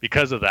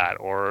because of that.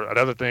 Or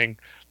another thing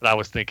that I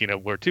was thinking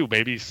of where too,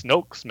 maybe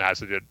Snoke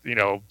smashed it,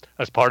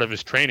 as part of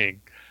his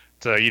training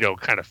to,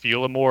 kind of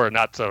feel him more and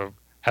not to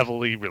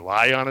heavily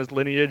rely on his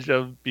lineage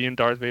of being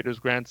Darth Vader's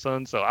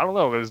grandson. So I don't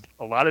know, there's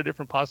a lot of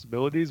different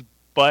possibilities,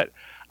 but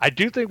I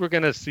do think we're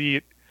going to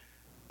see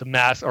the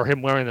mask, or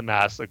him wearing the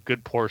mask, a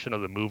good portion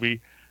of the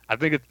movie. I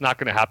think it's not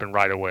going to happen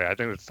right away. I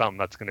think it's something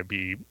that's going to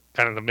be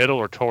kind of in the middle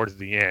or towards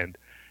the end.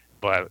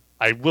 But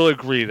I will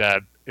agree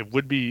that it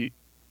would be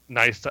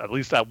nice to, at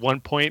least at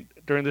one point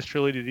during this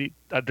trilogy,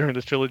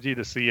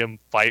 to see him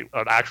fight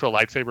an actual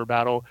lightsaber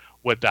battle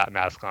with that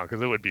mask on,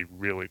 because it would be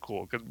really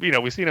cool. Because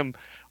we've seen him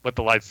with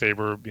the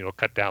lightsaber,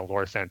 cut down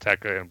Lora San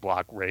Tekka and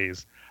block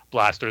Rey's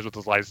blasters with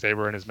his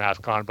lightsaber and his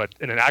mask on. But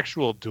in an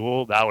actual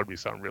duel, that would be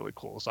something really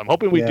cool. So I'm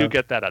hoping we do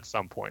get that at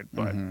some point.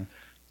 But. Mm-hmm.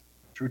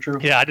 True.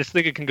 Yeah, I just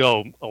think it can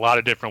go a lot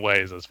of different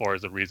ways as far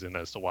as the reason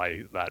as to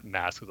why that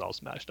mask is all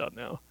smashed up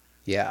now.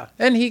 Yeah,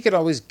 and he could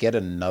always get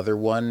another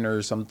one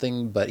or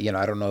something, but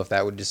I don't know if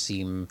that would just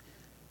seem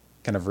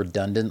kind of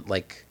redundant,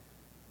 like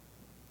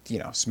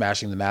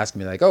smashing the mask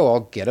and be like, oh, I'll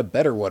get a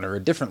better one or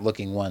a different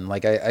looking one.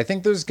 Like I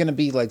think there's going to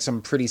be like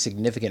some pretty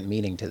significant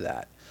meaning to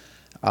that.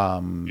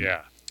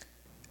 Yeah,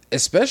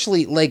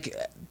 especially like.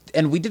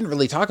 And we didn't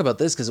really talk about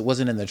this because it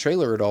wasn't in the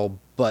trailer at all,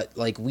 but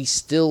like we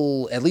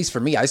still, at least for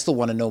me, I still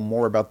want to know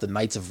more about the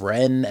Knights of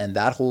Ren and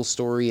that whole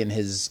story and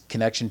his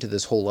connection to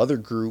this whole other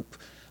group,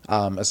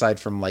 aside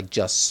from like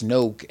just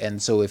Snoke. And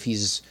so if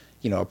he's,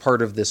 a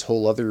part of this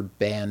whole other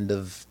band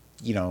of,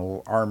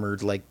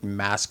 armored, like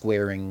mask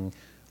wearing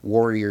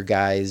warrior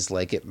guys.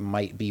 Like, it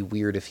might be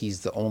weird if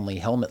he's the only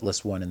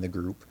helmetless one in the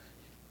group.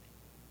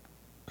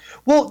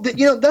 Well,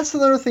 that's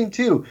another thing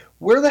too.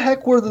 Where the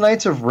heck were the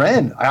Knights of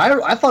Ren?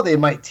 I thought they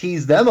might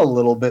tease them a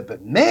little bit,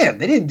 but man,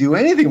 they didn't do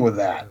anything with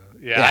that.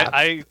 Yeah.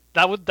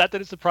 That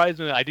didn't surprise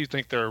me. I do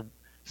think they're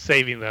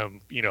saving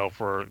them,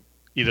 for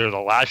either the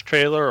last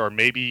trailer or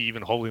maybe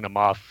even holding them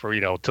off for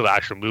to the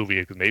actual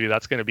movie, because maybe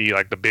that's going to be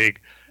like the big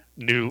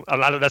new.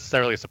 Not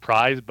necessarily a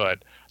surprise,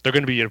 but they're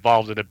going to be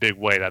involved in a big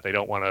way that they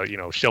don't want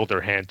to show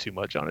their hand too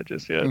much on it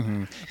just yet.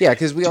 Mm-hmm. Yeah,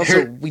 because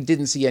we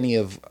didn't see any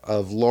of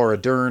Laura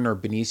Dern or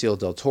Benicio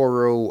del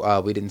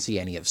Toro. We didn't see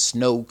any of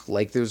Snoke.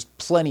 Like, there's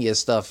plenty of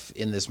stuff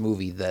in this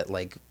movie that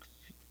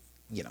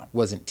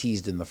wasn't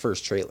teased in the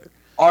first trailer.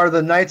 Are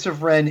the Knights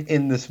of Ren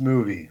in this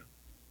movie?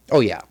 Oh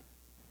yeah.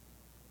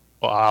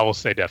 Well, I will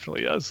say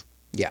definitely yes.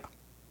 Yeah.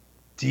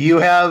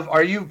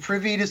 Are you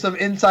privy to some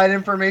inside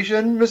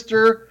information,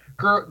 Mr.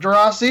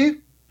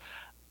 Gerasi?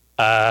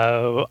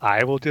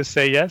 I will just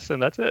say yes,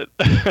 and that's it.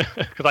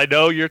 Because I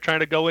know you're trying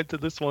to go into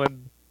this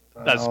one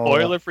as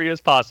spoiler-free as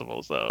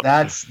possible. So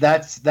that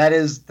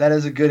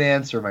is a good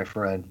answer, my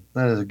friend.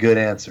 That is a good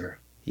answer.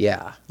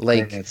 Yeah,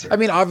 I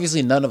mean,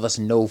 obviously, none of us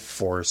know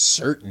for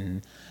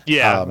certain.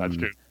 Yeah, that's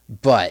true.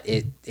 But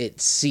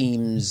it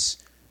seems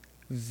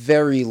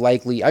very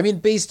likely. I mean,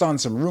 based on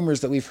some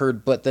rumors that we've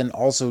heard, but then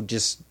also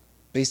just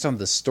based on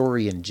the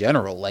story in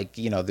general.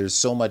 There's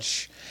so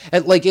much.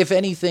 And if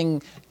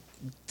anything,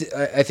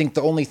 I think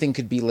the only thing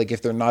could be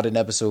if they're not in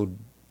episode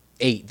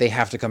 8, they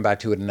have to come back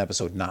to it in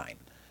episode 9.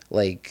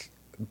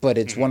 But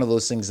it's one of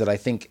those things that I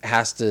think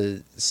has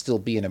to still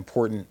be an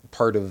important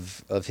part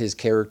of his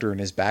character and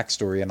his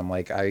backstory. And I'm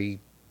I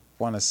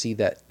want to see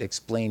that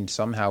explained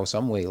somehow,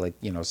 some way,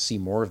 see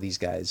more of these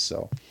guys.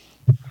 So,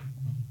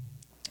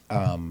 fair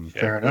enough.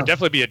 It would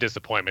definitely be a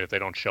disappointment if they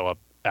don't show up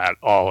at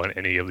all in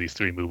any of these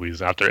 3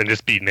 movies after and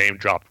just be name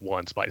dropped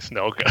once by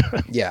Snoke.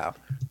 Yeah.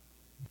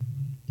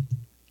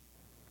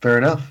 Fair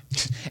enough.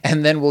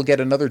 And then we'll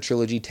get another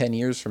trilogy 10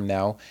 years from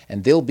now,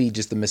 and they'll be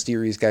just the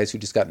mysterious guys who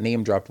just got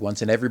name dropped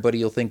once, and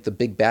everybody will think the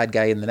big bad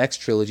guy in the next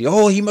trilogy,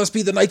 oh, he must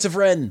be the Knights of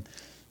Ren.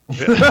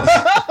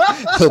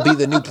 He'll be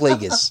the new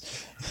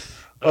Plagueis.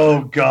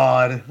 Oh,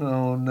 God.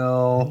 Oh,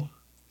 no.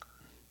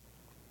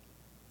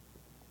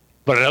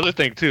 But another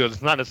thing, too,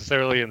 it's not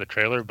necessarily in the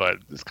trailer, but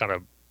it's kind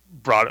of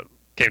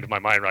came to my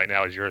mind right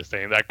now as you were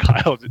saying that,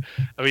 Kyle.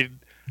 I mean,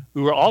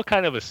 we were all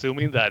kind of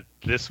assuming that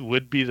this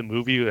would be the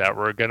movie that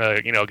we're going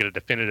to, get a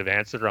definitive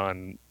answer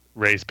on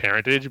Rey's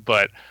parentage.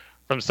 But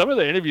from some of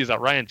the interviews that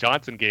Rian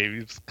Johnson gave, he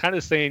was kind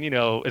of saying,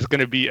 it's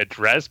going to be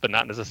addressed but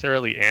not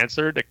necessarily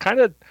answered. It kind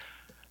of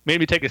made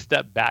me take a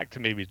step back to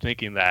maybe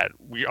thinking that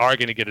we are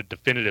going to get a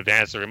definitive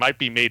answer. It might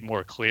be made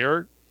more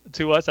clear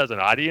to us as an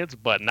audience,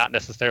 but not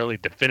necessarily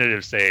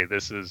definitive, say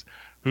this is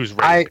whose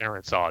Rey's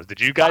parents are.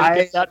 Did you guys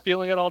get that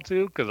feeling at all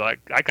too? Because I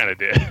kind of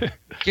did.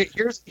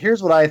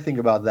 Here's what I think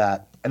about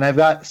that. And I've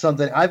got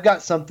something.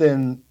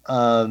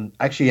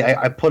 Actually,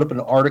 I put up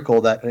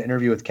an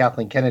interview with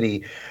Kathleen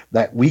Kennedy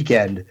that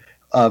weekend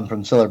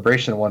from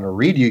Celebration. I want to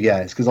read to you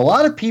guys because a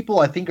lot of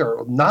people I think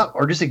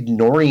are just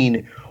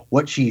ignoring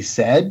what she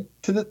said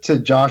to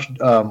Josh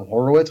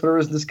Horowitz,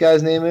 whatever this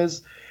guy's name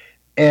is,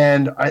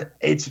 and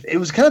it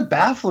was kind of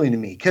baffling to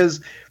me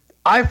because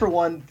I, for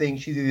one, think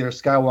she's either a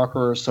Skywalker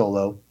or a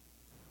Solo.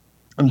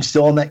 I'm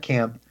still in that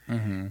camp.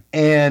 Mm-hmm.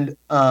 And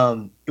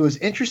it was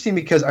interesting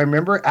because I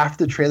remember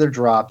after the trailer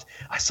dropped,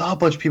 I saw a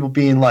bunch of people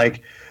being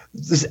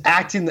just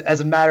acting as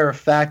a matter of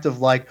fact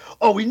of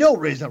oh, we know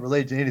Rey's not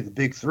related to any of the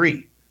big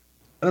 3.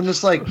 And I'm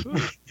just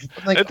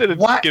it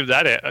didn't give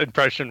that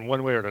impression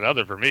one way or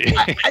another for me.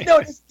 I know,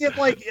 it just gave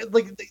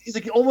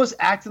he's almost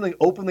acting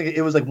openly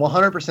it was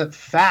 100%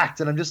 fact.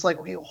 And I'm just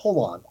okay,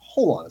 hold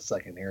on a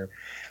second here.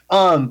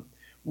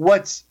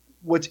 What's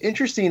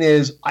interesting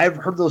is I've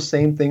heard those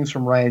same things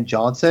from Rian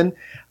Johnson.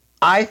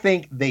 I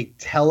think they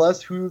tell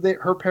us who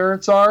her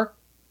parents are,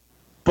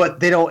 but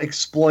they don't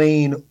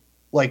explain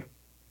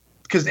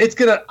because it's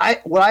gonna.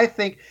 I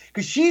think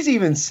because she's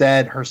even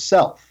said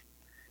herself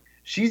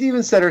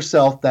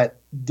that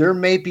there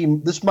may be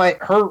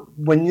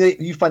when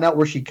you find out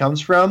where she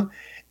comes from,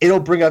 it'll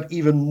bring up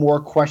even more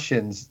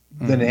questions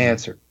than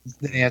answers.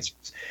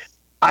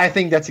 I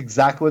think that's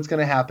exactly what's going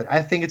to happen.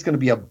 I think it's going to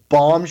be a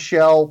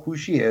bombshell who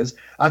she is.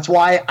 That's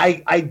why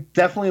I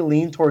definitely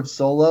lean towards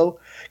Solo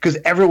because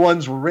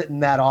everyone's written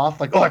that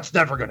off oh, it's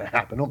never going to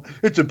happen.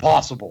 It's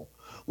impossible.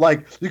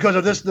 Because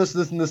of this,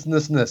 and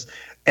this.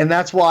 And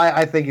that's why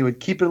I think it would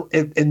keep it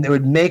and it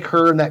would make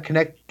her in that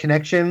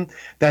connection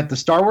that the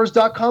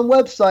StarWars.com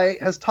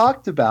website has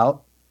talked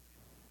about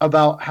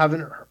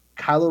having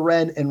Kylo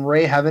Ren and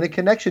Rey having a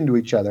connection to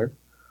each other.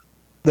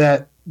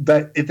 That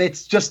if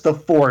it's just the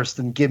Force,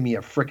 then give me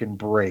a freaking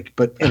break.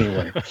 But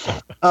anyway,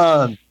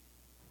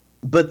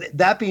 but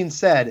that being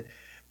said,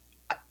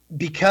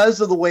 because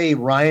of the way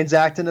Ryan's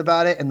acting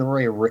about it and the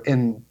way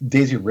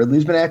Daisy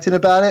Ridley's been acting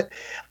about it,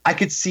 I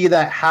could see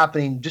that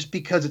happening just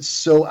because it's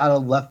so out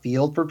of left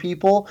field for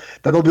people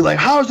that they'll be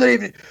how does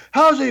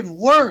that even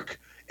work?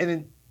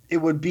 And it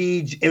would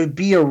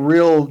be a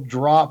real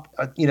drop,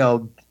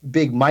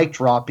 big mic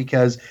drop,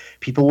 because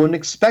people wouldn't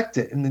expect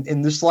it.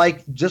 And just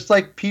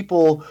like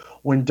people,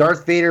 when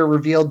Darth Vader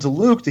revealed to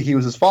Luke that he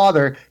was his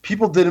father,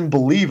 people didn't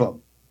believe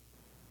him.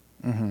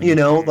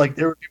 Mm-hmm. Like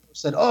there were people who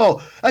said,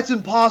 "Oh, that's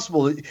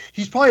impossible.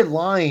 He's probably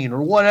lying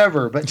or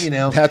whatever." But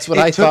that's what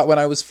I thought when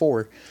I was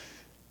 4.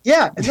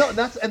 Yeah,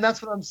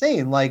 that's what I'm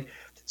saying. Like,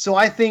 so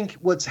I think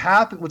what's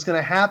going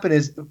to happen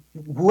is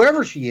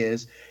whoever she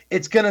is,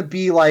 it's going to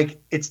be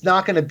like, it's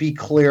not going to be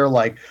clear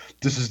like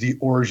this is the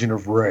origin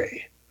of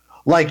Rey.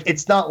 Like,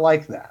 it's not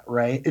like that,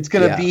 right? It's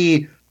going to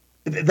be.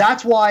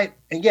 That's why,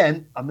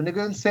 again, I'm going to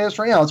go and say this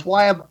right now. It's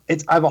why I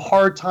have a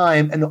hard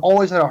time, and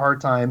always had a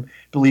hard time,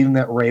 believing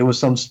that Rey was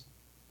some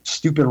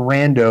stupid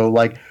random.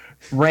 Like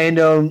Rey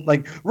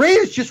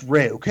is just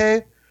Rey,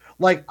 okay?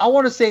 Like, I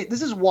want to say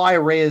this is why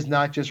Rey is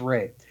not just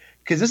Rey,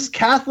 because this is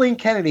Kathleen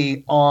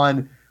Kennedy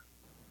on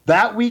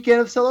that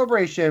weekend of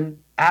Celebration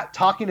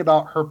talking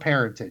about her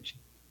parentage.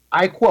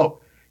 I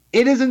quote,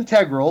 "It is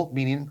integral,"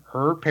 meaning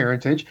her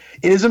parentage.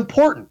 "It is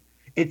important.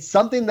 It's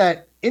something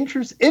that,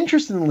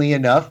 interestingly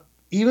enough,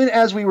 even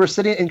as we were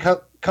sitting and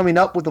coming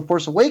up with The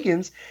Force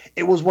Awakens,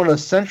 it was one of the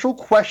central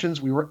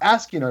questions we were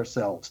asking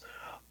ourselves."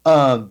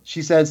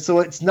 She says, "So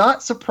it's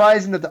not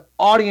surprising that the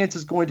audience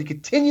is going to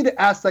continue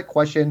to ask that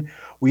question.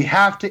 We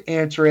have to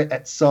answer it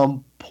at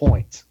some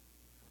point."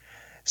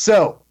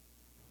 So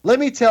let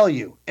me tell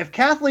you, if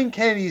Kathleen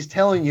Kennedy is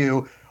telling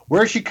you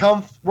where she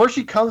comes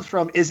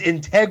from is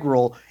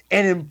integral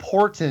and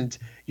important,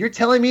 you're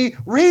telling me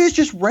Rey is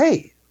just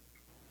Rey.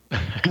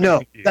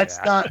 No, that's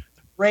not.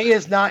 Rey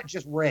is not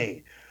just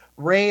Rey.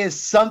 Rey is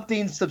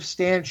something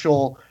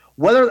substantial.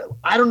 Whether,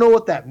 I don't know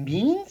what that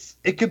means.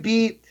 It could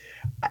be,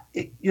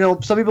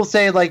 some people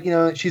say like,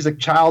 she's a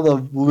child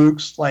of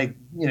Luke's, like,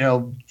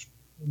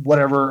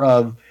 whatever,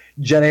 of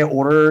Jedi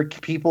Order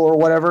people or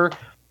whatever.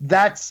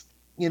 That's,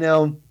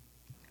 I'm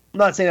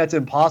not saying that's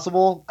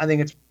impossible. I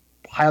think it's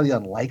highly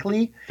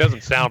unlikely.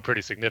 Doesn't sound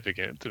pretty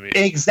significant to me.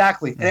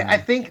 Exactly. Mm-hmm. And I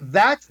think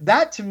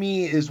that to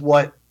me is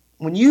what,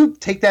 when you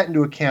take that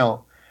into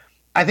account,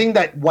 I think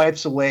that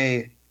wipes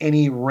away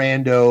any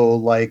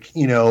rando, like,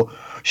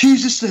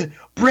 she's just a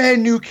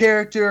brand new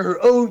character,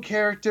 her own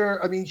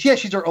character. I mean, yeah,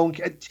 she's her own.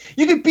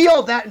 You could be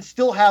all that and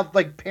still have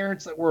like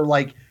parents that were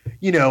like,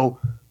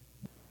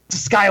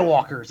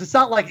 Skywalkers. It's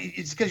not like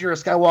it's because you're a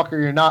Skywalker,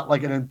 you're not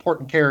like an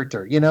important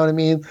character. You know what I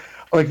mean?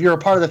 Or if you're a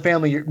part of the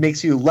family, it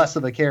makes you less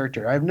of a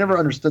character. I've never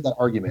understood that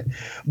argument.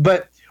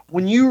 But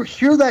when you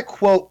hear that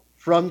quote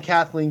from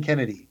Kathleen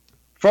Kennedy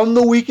from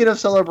the weekend of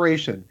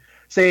Celebration,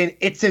 saying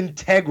it's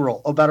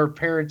integral about her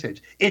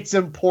parentage, it's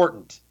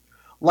important,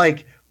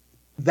 like,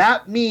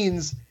 that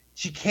means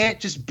she can't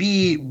just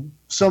be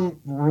some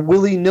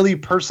willy-nilly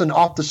person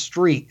off the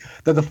street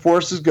that the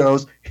Forces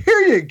goes, "Here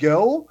you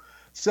go."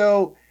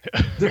 So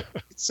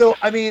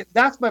I mean,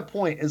 that's my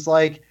point, is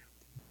like,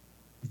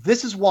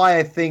 this is why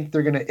I think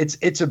they're gonna.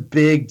 It's a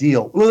big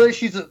deal. Whether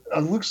she's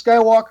a Luke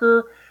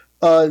Skywalker,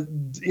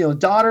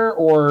 daughter,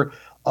 or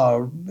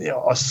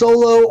a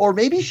Solo, or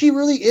maybe she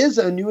really is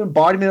a new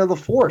embodiment of the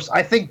Force.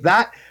 I think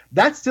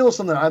that's still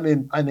something I'm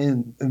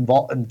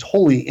involved and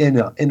totally in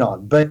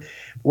on. But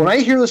when I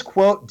hear this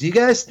quote, do you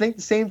guys think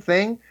the same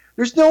thing?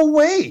 There's no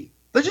way.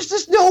 There's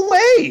just no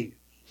way.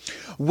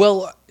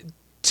 Well,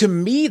 to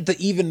me, the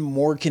even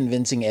more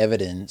convincing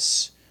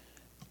evidence,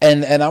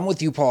 and I'm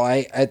with you,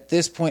 Paul. At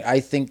this point, I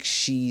think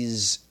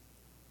she's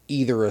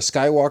either a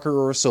Skywalker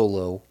or a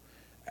Solo,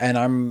 and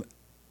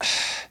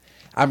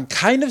I'm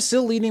kind of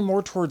still leaning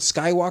more towards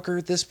Skywalker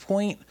at this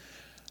point.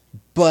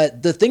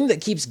 But the thing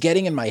that keeps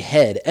getting in my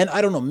head, and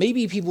I don't know,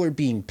 maybe people are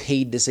being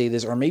paid to say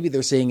this, or maybe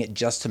they're saying it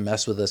just to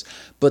mess with us,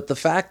 but the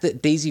fact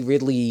that Daisy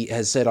Ridley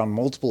has said on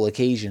multiple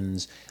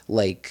occasions,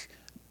 like,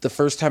 the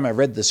first time I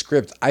read the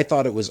script, I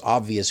thought it was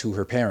obvious who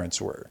her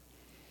parents were.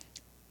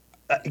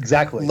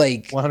 Exactly.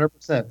 Like, 100%.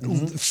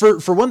 Mm-hmm.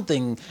 For one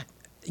thing,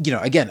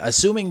 again,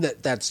 assuming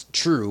that that's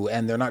true,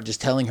 and they're not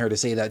just telling her to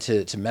say that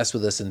to mess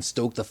with us and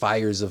stoke the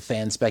fires of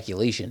fan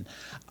speculation,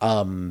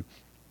 I'm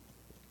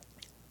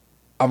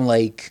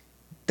like,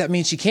 that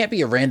means she can't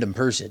be a random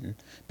person,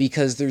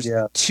 because there's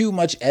too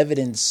much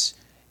evidence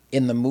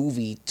in the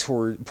movie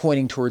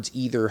pointing towards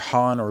either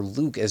Han or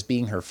Luke as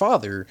being her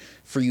father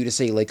for you to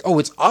say, like, oh,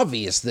 it's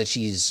obvious that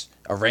she's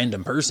a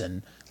random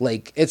person.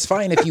 Like, it's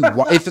fine if you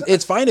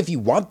it's fine if you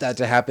want that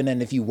to happen,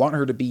 and if you want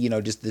her to be,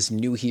 just this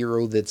new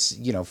hero that's,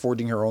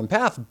 forging her own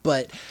path,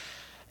 but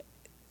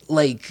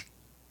like,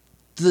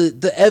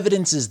 the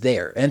evidence is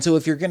there. And so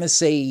if you're going to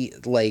say,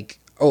 like,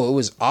 oh, it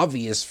was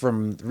obvious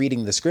from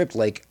reading the script,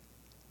 like,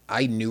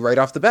 I knew right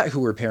off the bat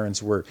who her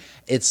parents were.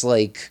 It's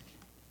like,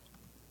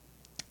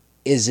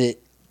 is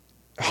it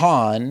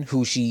Han,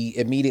 who she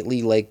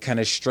immediately, like, kind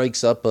of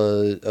strikes up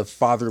a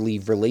fatherly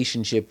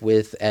relationship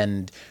with,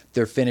 and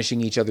they're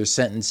finishing each other's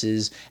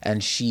sentences,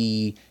 and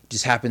she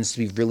just happens to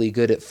be really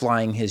good at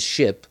flying his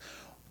ship?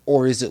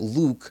 Or is it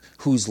Luke,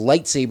 whose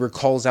lightsaber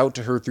calls out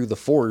to her through the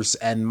Force,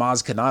 and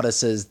Maz Kanata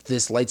says,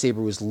 this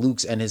lightsaber was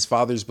Luke's and his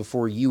father's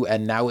before you,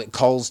 and now it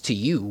calls to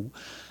you?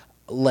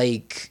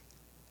 Like,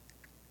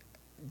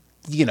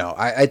 you know,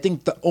 I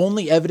think the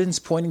only evidence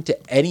pointing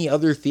to any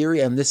other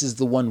theory, and this is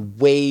the one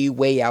way,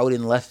 way out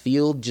in left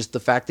field, just the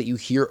fact that you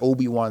hear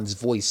Obi-Wan's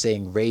voice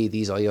saying, Rey,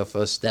 these are your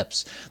first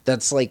steps.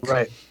 That's like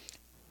a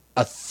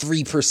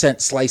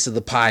 3% slice of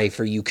the pie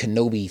for you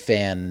Kenobi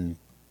fan,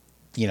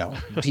 you know,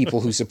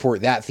 people who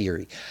support that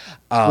theory.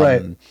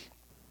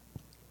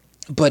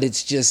 But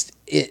it's just,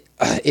 it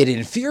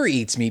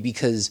infuriates me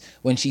because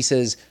when she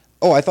says,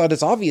 oh, I thought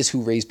it's obvious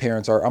who Rey's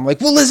parents are, I'm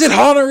like, well, is it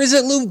Han or is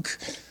it Luke?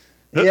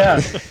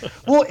 Yeah.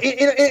 Well,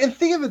 and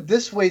think of it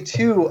this way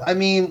too. I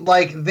mean,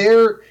 like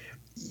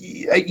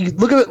you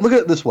look at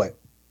it this way.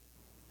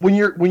 When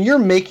you're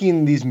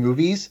making these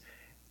movies,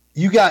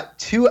 you got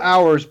 2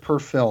 hours per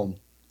film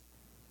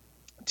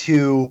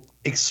to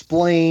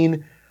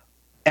explain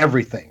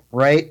everything,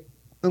 right?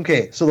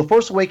 Okay, so The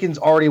Force Awakens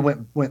already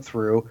went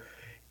through,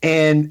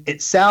 and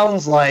it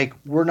sounds like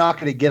we're not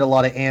going to get a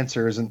lot of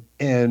answers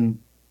in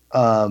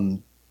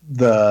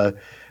the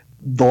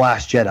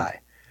Last Jedi.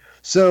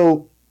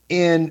 So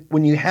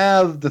when you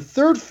have the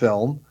third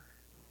film,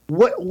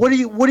 what are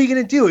you going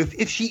to do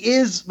if she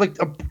is like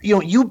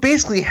you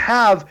basically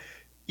have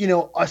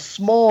a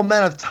small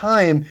amount of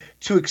time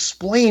to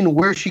explain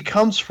where she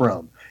comes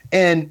from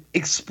and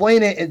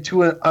explain it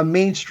to a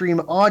mainstream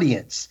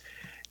audience.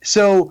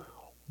 So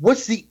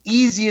what's the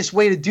easiest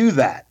way to do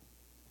that?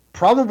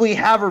 Probably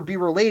have her be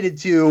related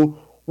to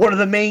one of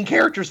the main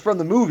characters from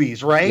the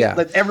movies, right? Yeah.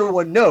 That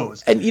everyone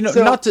knows. And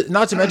not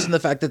to mention the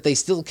fact that they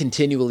still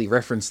continually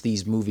reference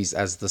these movies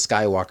as the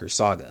Skywalker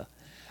saga.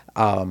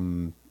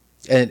 And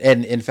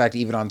in fact,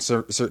 even on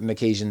certain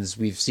occasions,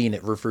 we've seen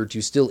it referred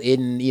to still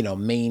in,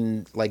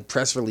 main like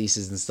press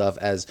releases and stuff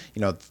as,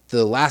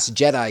 The Last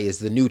Jedi is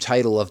the new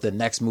title of the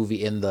next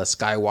movie in the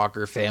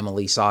Skywalker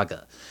family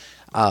saga.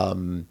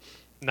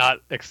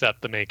 Not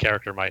except the main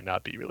character might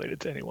not be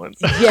related to anyone.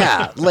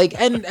 Yeah, like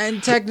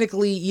and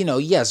technically,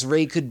 yes,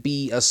 Rey could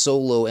be a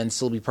Solo and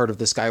still be part of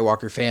the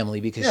Skywalker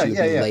family because she would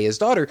be Leia's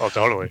daughter. Oh,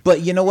 totally.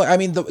 But you know what? I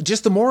mean,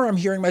 just the more I'm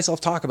hearing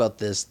myself talk about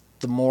this,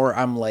 the more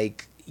I'm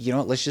like,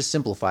 let's just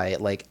simplify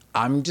it. Like,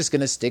 I'm just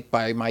gonna stick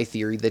by my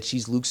theory that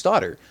she's Luke's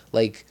daughter.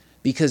 Like,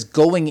 because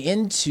going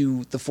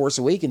into The Force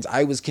Awakens,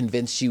 I was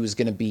convinced she was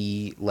gonna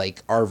be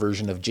like our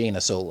version of Jaina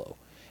Solo.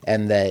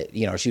 And that,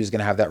 she was going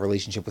to have that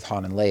relationship with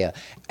Han and Leia.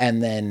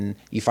 And then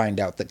you find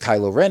out that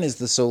Kylo Ren is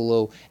the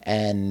Solo.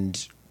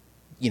 And,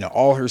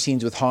 all her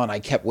scenes with Han, I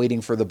kept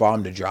waiting for the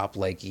bomb to drop.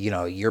 Like,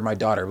 you're my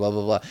daughter, blah,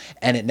 blah, blah.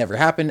 And it never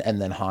happened.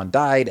 And then Han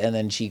died. And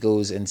then she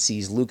goes and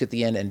sees Luke at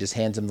the end and just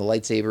hands him the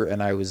lightsaber.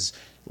 And I was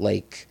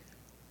like,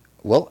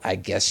 well, I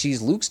guess she's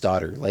Luke's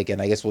daughter. Like,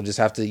 and I guess we'll just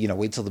have to,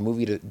 wait till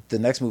the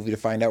next movie to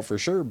find out for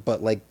sure.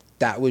 But like,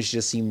 that was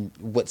just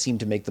what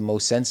seemed to make the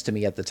most sense to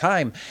me at the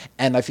time.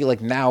 And I feel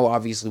like now,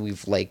 obviously,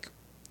 we've like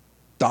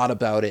thought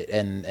about it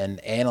and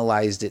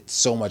analyzed it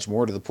so much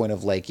more to the point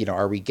of like,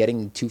 are we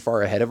getting too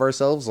far ahead of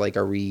ourselves? Like,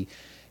 are we,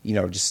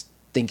 just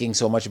thinking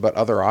so much about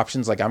other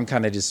options? Like, I'm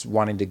kind of just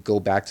wanting to go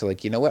back to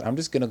like, what? I'm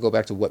just going to go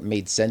back to what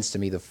made sense to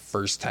me the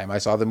first time I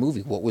saw the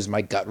movie. What was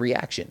my gut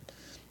reaction?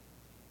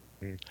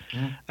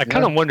 I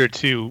kind of wonder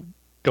too,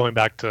 going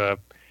back to,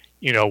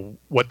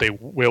 what they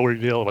will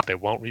reveal and what they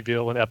won't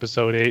reveal in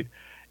episode 8.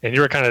 And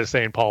you were kind of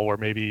saying, Paul, where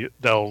maybe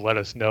they'll let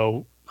us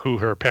know who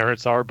her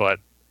parents are, but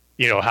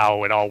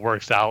how it all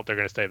works out, they're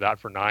going to save that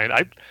for 9.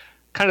 I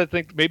kind of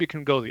think maybe it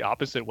can go the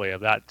opposite way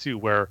of that too,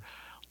 where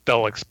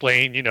they'll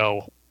explain,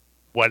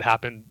 what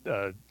happened,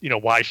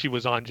 why she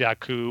was on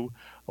Jakku,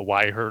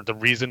 the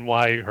reason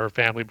why her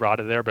family brought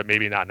her there, but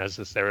maybe not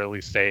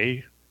necessarily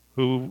say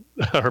who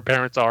her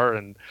parents are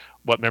and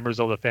what members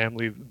of the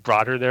family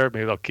brought her there.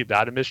 Maybe they'll keep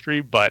that a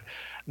mystery. But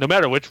no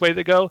matter which way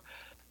they go,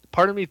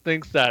 part of me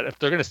thinks that if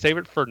they're going to save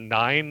it for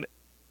 9,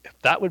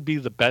 that would be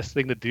the best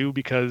thing to do,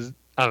 because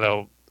I don't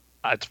know,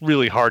 it's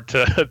really hard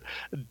to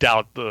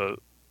doubt the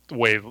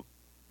way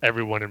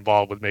everyone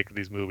involved with making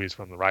these movies,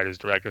 from the writers,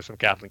 directors, from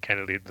Kathleen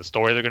Kennedy, the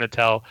story they're going to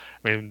tell.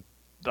 I mean,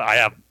 I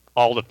have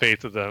all the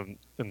faith of them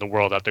in the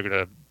world that they're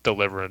going to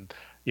deliver and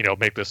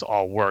make this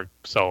all work.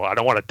 So I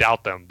don't want to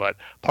doubt them, but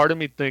part of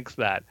me thinks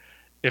that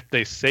if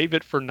they save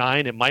it for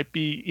 9, it might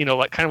be,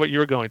 like kind of what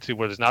you're going to,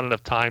 where there's not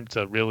enough time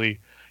to really,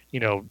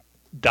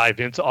 dive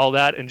into all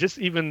that. And just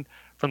even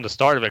from the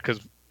start of it, because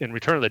in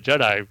Return of the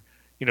Jedi,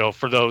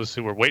 for those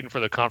who were waiting for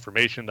the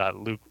confirmation that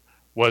Luke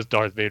was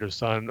Darth Vader's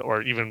son,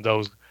 or even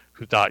those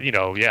who thought,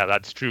 yeah,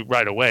 that's true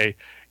right away,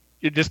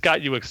 it just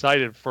got you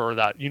excited for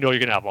that. You're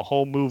going to have a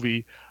whole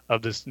movie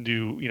of this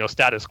new,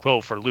 status quo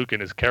for Luke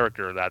and his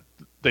character, that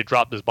they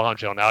dropped this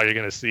bombshell. Now you're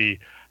going to see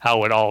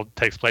how it all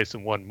takes place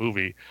in one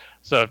movie.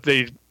 So if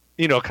they,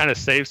 kind of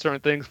save certain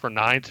things for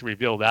 9 to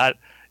reveal that,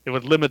 it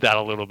would limit that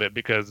a little bit,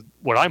 because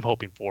what I'm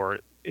hoping for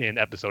in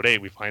episode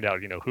 8, we find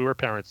out, who her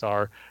parents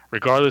are,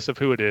 regardless of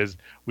who it is.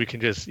 We can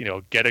just,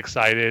 get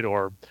excited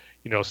or,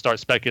 start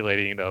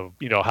speculating of,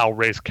 how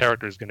Rey's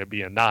character is going to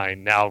be in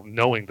 9. Now,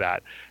 knowing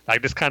that, I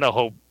just kind of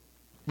hope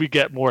we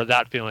get more of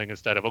that feeling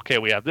instead of, okay,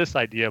 we have this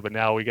idea, but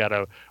now we got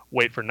to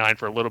wait for 9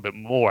 for a little bit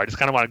more. I just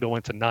kind of want to go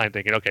into 9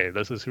 thinking, okay,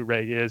 this is who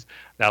Rey is.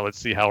 Now let's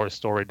see how her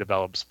story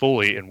develops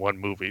fully in one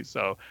movie.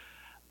 So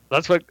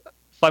that's what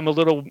I'm a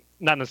little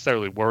not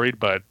necessarily worried,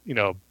 but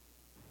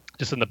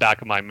just in the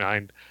back of my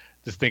mind,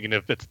 just thinking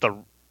if it's the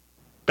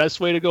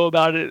best way to go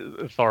about it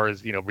as far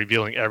as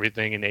revealing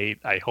everything in 8.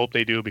 I hope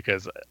they do,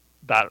 because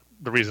that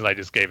the reason I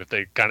just gave, if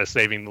they kind of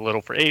saving a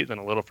little for 8 and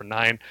a little for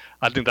 9,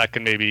 I think that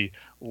can maybe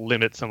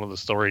limit some of the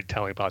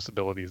storytelling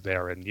possibilities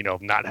there, and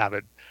not have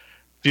it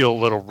feel a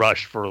little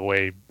rushed for the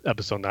way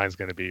episode 9 is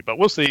going to be. But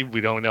we'll see. We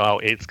don't know how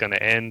 8's going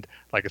to end.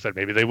 Like I said,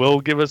 maybe they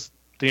will give us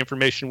the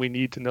information we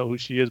need to know who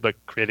she is, but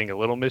creating a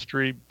little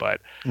mystery. But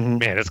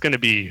man, it's going to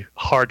be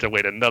hard to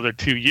wait another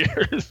 2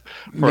 years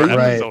for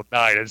episode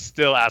 9 and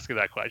still asking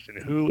that question: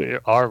 who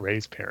are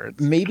Rey's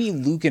parents? Maybe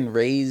Luke and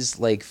Rey's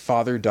like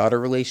father-daughter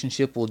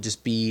relationship will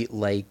just be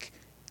like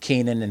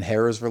Kanan and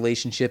Hera's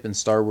relationship in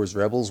Star Wars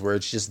Rebels, where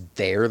it's just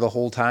there the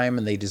whole time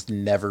and they just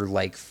never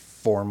like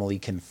formally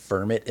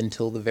confirm it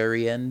until the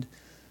very end.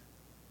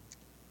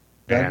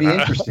 That'd be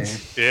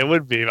interesting. It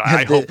would be.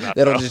 I hope not,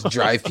 that'll just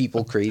drive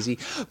people crazy.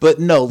 But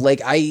no, like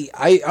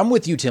I'm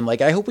with you, Tim.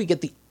 Like I hope we get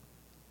the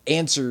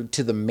answer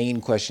to the main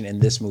question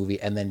in this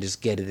movie and then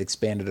just get it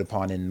expanded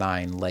upon in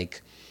 9.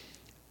 Like,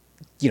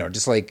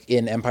 just like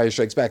in Empire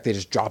Strikes Back, they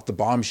just drop the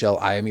bombshell,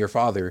 "I am your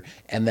father,"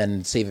 and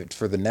then save it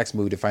for the next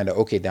movie to find out,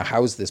 okay, now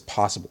how is this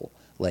possible?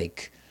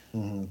 Like,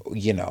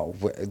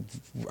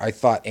 I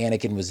thought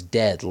Anakin was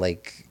dead.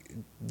 Like,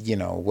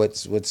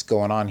 what's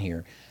going on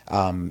here?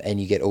 And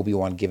you get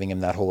Obi-Wan giving him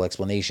that whole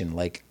explanation.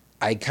 Like,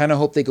 I kind of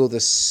hope they go the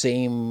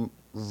same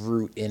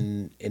route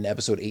in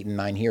episode 8 and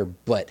 9 here,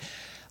 but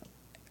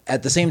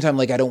at the same time,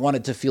 like, I don't want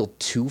it to feel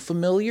too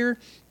familiar.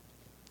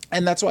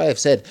 And that's why I've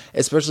said,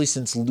 especially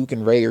since Luke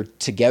and Rey are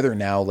together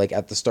now, like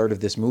at the start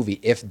of this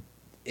movie,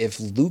 if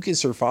Luke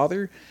is her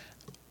father,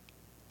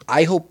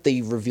 I hope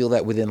they reveal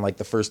that within like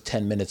the first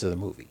 10 minutes of the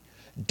movie.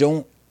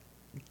 Don't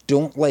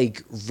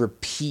like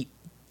repeat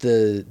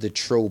the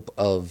trope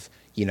of,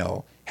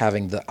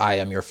 having the "I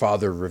am your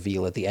father"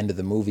 reveal at the end of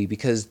the movie,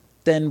 because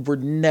then we're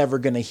never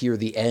going to hear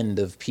the end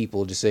of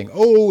people just saying,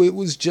 "Oh, it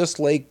was just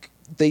like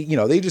they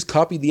just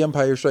copied The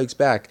Empire Strikes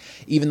Back,"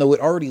 even though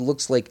it already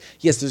looks like,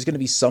 yes, there's going to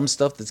be some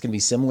stuff that's going to be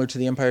similar to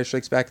The Empire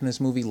Strikes Back in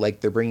this movie, like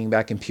they're bringing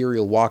back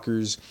Imperial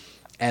walkers.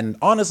 And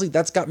honestly,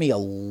 that's got me a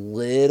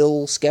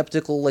little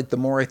skeptical. Like, the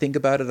more I think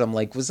about it, I'm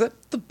like, was that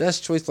the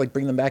best choice to like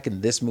bring them back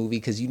in this movie?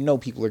 Because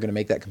people are going to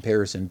make that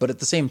comparison. But at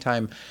the same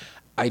time,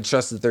 I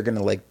trust that they're going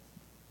to like,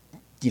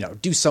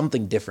 do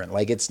something different.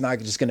 Like, it's not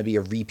just going to be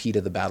a repeat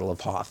of the Battle of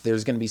Hoth.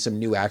 There's going to be some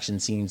new action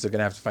scenes. They're going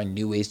to have to find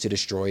new ways to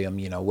destroy them,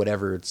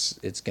 whatever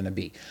it's going to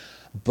be.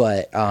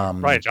 But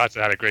Rian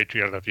Johnson had a great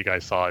tweet. I don't know if you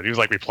guys saw it. He was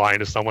like replying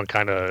to someone,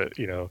 kind of,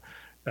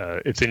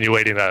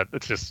 insinuating that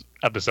it's just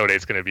episode 8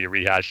 is going to be a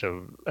rehash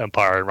of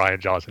Empire, and Rian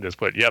Johnson just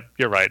put, "Yep,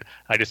 you're right.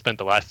 I just spent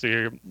the last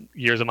 3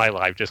 years of my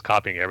life just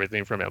copying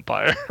everything from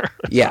Empire."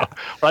 Yeah. So,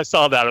 when I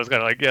saw that, I was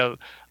kind of like, yeah,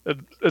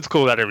 it's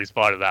cool that it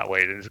responded that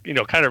way.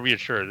 And, kind of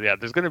reassured. Yeah,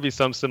 there's going to be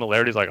some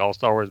similarities like all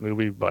Star Wars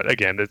movie, but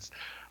again, it's,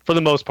 for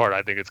the most part,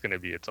 I think it's going to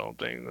be its own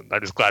thing. And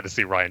I'm just glad to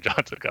see Rian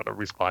Johnson kind of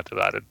respond to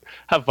that and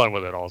have fun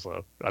with it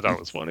also. I thought it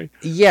was funny.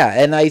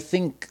 Yeah, and I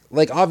think,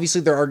 like,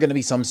 obviously there are going to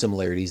be some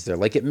similarities there.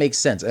 Like, it makes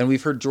sense. And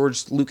we've heard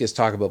George Lucas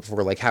talk about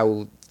before, like,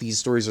 how these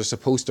stories are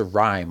supposed to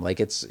rhyme. Like,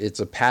 it's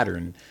a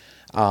pattern.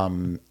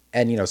 And,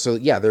 so,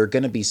 yeah, there are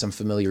going to be some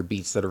familiar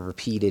beats that are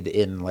repeated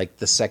in, like,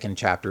 the second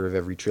chapter of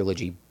every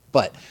trilogy.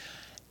 But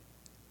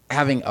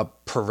having a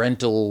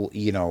parental,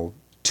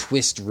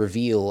 twist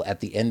reveal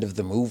at the end of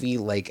the movie,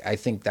 like, I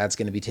think that's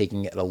going to be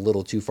taking it a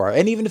little too far.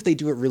 And even if they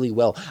do it really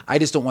well, I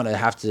just don't want to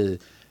have to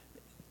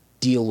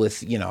deal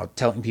with,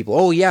 telling people,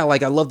 "Oh yeah,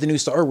 like I love the new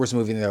Star Wars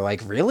movie," and they're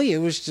like, "Really? It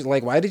was just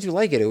like, why did you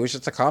like it? It was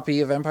just a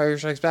copy of Empire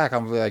Strikes Back."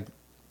 I'm like,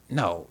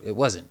 no, it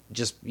wasn't.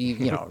 Just,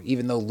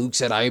 even though Luke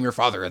said, "I am your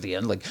father" at the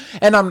end, like,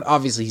 and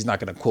obviously he's not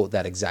going to quote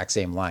that exact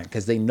same line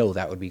because they know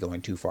that would be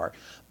going too far.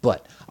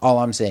 But all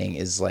I'm saying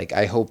is, like,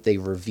 I hope they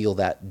reveal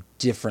that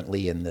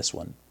differently in this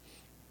one.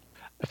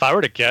 If I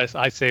were to guess,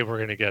 I say we're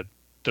going to get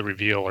the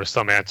reveal or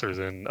some answers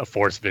in a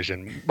Force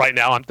vision. Right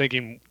now, I'm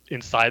thinking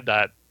inside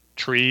that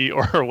tree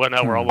or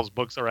whatnot, where all those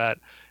books are at,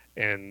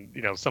 and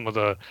some of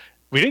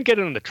we didn't get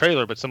it in the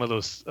trailer, but some of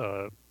those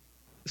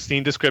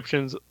scene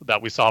descriptions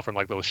that we saw from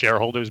like those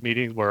shareholders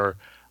meetings where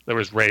there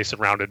was Rey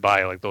surrounded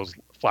by like those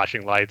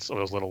flashing lights or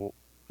those little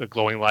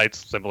glowing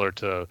lights similar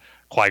to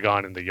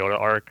Qui-Gon in the Yoda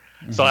arc.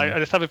 Mm-hmm. So I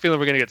just have a feeling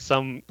we're going to get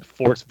some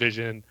Force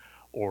vision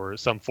or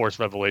some Force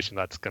revelation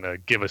that's going to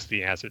give us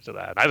the answer to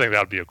that. And I think that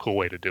would be a cool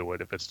way to do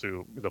it if it's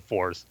through the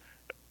Force.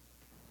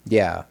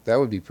 Yeah, that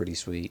would be pretty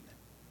sweet.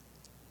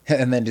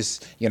 And then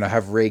just,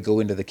 have Rey go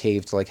into the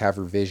cave to like have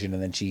her vision,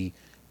 and then she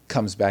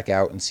comes back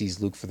out and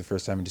sees Luke for the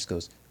first time and just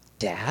goes,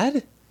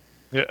 "Dad?"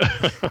 Yeah.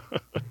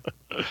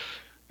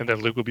 And then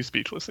Luke will be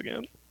speechless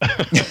again.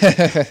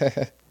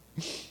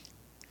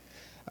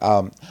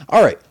 All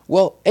right.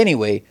 Well,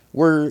 anyway,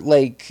 we're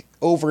like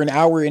over an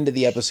hour into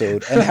the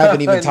episode and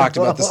haven't even talked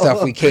about the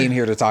stuff we came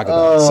here to talk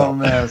about. Oh,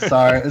 man,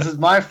 sorry. This is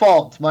my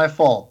fault. My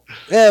fault.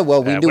 Yeah,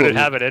 well, we wouldn't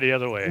have it any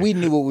other way. We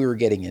knew what we were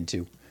getting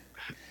into.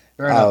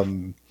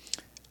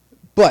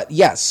 But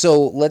yeah,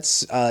 so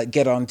let's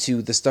get on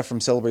to the stuff from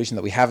Celebration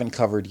that we haven't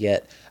covered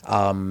yet. Yeah,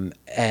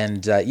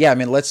 I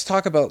mean, let's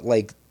talk about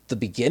like the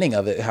beginning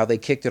of it, how they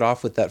kicked it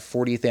off with that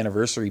 40th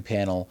anniversary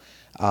panel.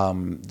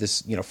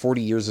 This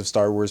 40 years of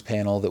Star Wars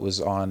panel that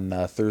was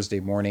on Thursday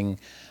morning.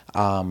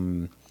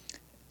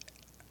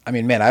 I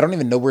mean, man, I don't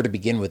even know where to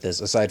begin with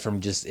this aside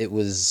from just this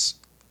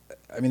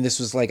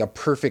was like a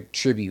perfect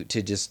tribute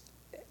to just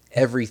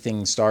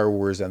everything Star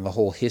Wars and the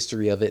whole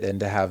history of it, and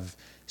to have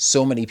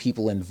so many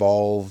people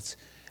involved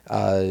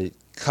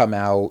come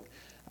out.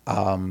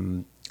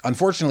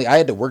 Unfortunately, I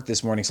had to work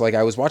this morning, so like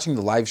I was watching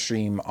the live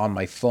stream on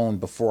my phone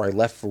before I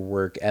left for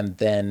work, and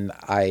then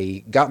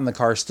I got in the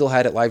car, still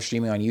had it live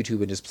streaming on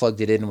YouTube, and just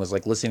plugged it in and was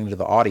like listening to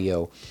the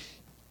audio.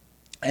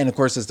 And of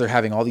course, as they're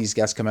having all these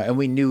guests come out, and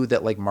we knew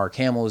that like Mark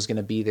Hamill was going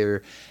to be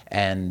there,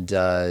 and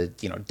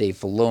Dave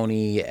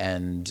Filoni,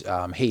 and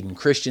Hayden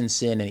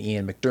Christensen, and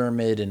Ian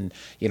McDiarmid, and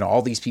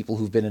all these people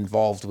who've been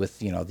involved with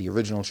the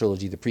original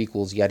trilogy, the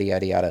prequels, yada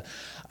yada yada.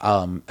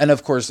 And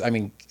of course, I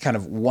mean, kind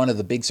of one of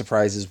the big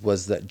surprises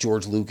was that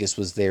George Lucas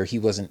was there. He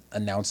wasn't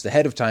announced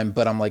ahead of time,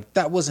 but I'm like,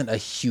 that wasn't a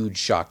huge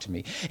shock to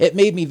me. It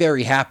made me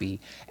very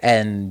happy,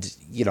 and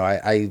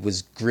I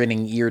was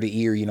grinning ear to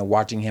ear,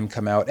 watching him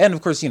come out, and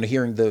of course,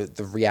 hearing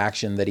the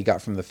reaction that he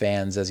got from the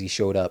fans as he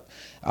showed up.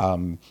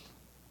 That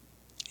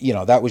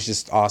was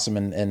just awesome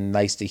and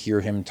nice to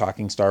hear him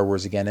talking Star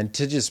Wars again, and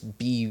to just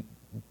be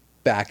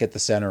back at the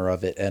center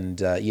of it.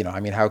 And I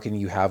mean, how can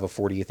you have a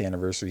 40th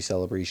anniversary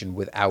celebration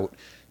without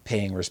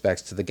paying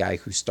respects to the guy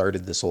who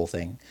started this whole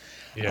thing?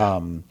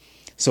 Yeah.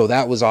 So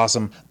that was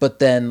awesome. But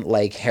then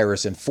like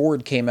Harrison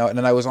Ford came out, and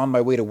I was on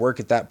my way to work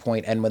at that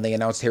point, and when they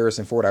announced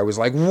Harrison Ford, I was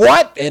like,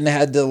 what? And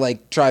had to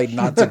like try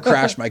not to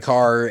crash my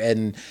car,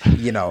 and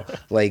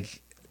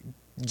like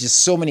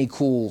just so many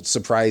cool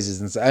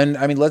surprises. And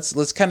I mean,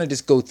 let's kind of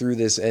just go through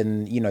this,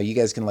 and you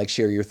guys can like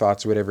share your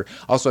thoughts or whatever.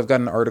 Also, I've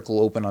got an article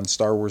open on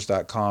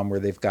StarWars.com where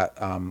they've got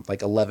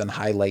like 11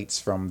 highlights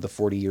from the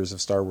 40 years of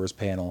Star Wars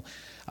panel.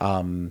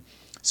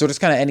 So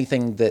just kind of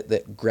anything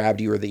that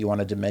grabbed you or that you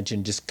wanted to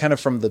mention, just kind of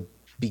from the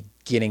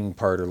beginning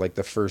part, or like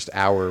the first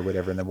hour or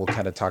whatever, and then we'll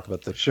kind of talk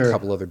about the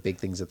couple other big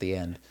things at the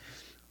end.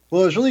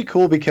 Well, it was really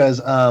cool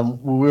because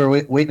when we were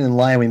waiting in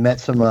line, we met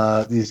some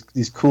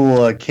these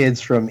cool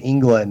kids from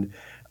England.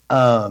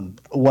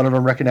 One of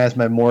them recognized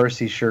my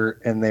Morrissey shirt,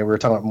 and they were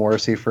talking about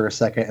Morrissey for a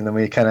second, and then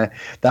we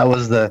that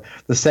was the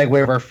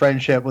segue of our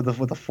friendship with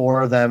the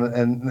four of them,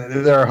 and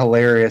they're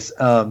hilarious.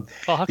 Well,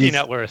 how can you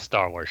not wear a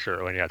Star Wars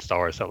shirt when you got Star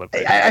Wars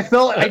Celebration? I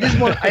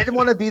didn't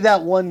want to be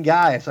that one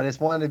guy, so I just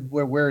wanted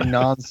to wear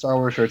non-Star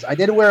Wars shirts. I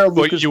did wear a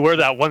Lucas. Well, you were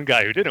that one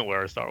guy who didn't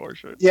wear a Star Wars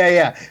shirt.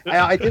 Yeah.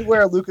 I did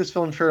wear a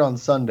Lucasfilm shirt on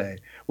Sunday,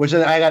 which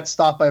then I got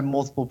stopped by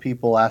multiple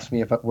people asking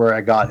me where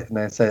I got it, and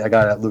I said I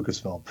got it at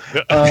Lucasfilm.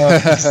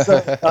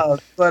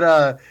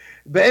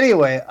 But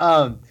anyway,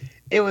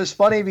 it was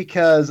funny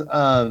because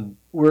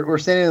we're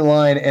standing in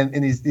line,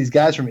 and these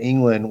guys from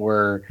England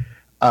were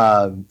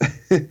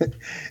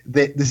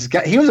this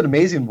guy. He was an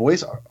amazing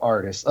voice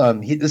artist.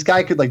 This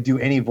guy could like do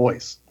any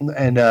voice,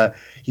 and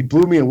he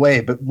blew me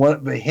away. But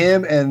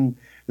him and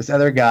this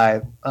other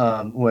guy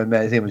who I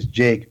met, his name was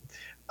Jake.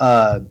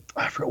 I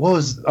forgot what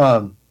was.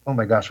 Oh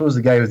my gosh, what was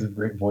the guy with the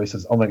great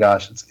voices? Oh my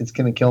gosh, it's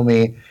gonna kill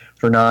me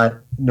for not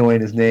knowing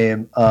his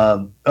name.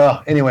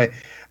 Anyway.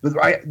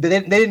 They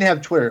didn't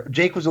have Twitter.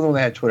 Jake was the only one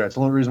that had Twitter. That's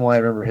the only reason why I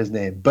remember his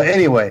name. But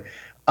anyway,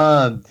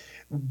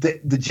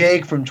 the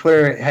Jake from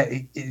Twitter,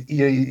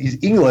 he's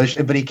English,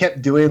 but he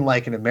kept doing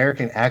like an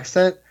American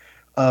accent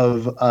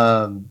of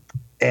Anakin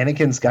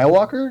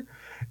Skywalker.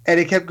 And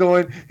he kept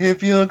going,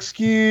 if you'll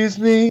excuse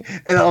me.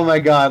 And oh my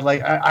God,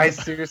 like I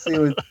seriously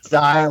would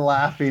die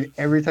laughing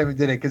every time he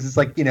did it. Because it's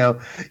like,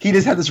 he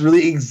just had this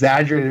really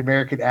exaggerated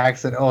American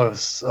accent. Oh, it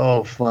was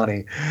so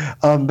funny.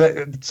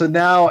 So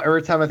now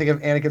every time I think of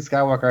Anakin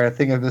Skywalker, I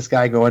think of this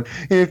guy going,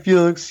 if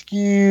you'll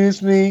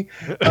excuse me.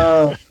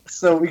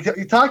 So we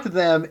talked to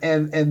them,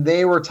 and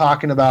they were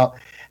talking about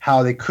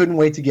how they couldn't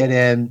wait to get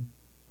in.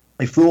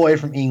 They flew away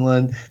from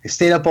England. They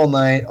stayed up all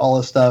night, all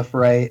this stuff,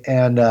 right?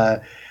 And,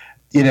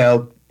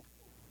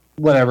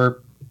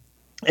 whatever.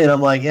 And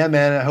I'm like, yeah,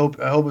 man, I hope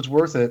it's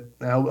worth it.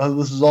 I hope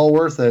this is all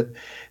worth it.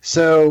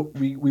 So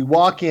we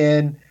walk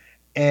in,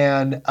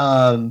 and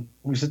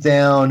we sit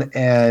down,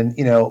 and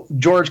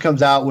George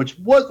comes out, which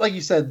was, like you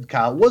said,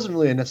 Kyle, wasn't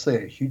really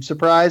necessarily a huge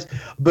surprise,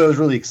 but it was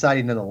really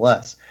exciting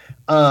nonetheless.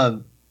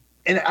 And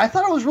I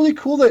thought it was really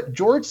cool that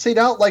George stayed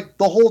out like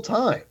the whole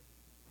time.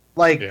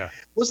 Like, It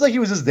was like he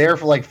was just there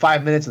for like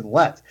 5 minutes and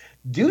left.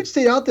 Dude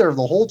stayed out there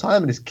the whole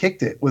time and just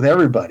kicked it with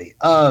everybody.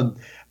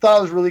 Thought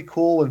it was really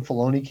cool when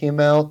Filoni came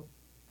out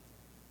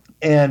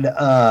and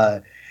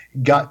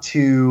got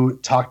to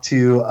talk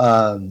to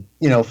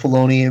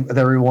Filoni with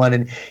everyone,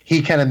 and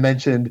he kind of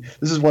mentioned,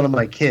 this is one of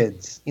my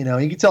kids. You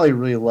can tell he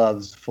really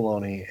loves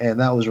Filoni, and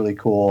that was really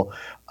cool.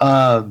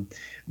 One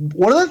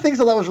of the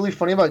things I thought was really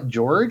funny about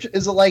George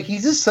is that like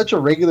he's just such a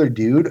regular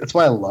dude. That's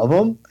why I love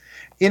him.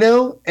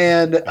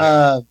 And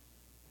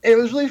it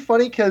was really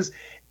funny because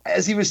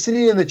as he was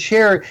sitting in the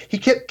chair, he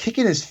kept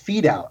kicking his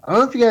feet out. I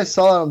don't know if you guys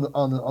saw that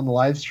on the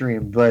live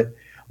stream, but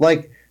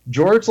like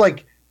George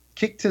like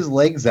kicked his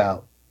legs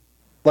out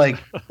like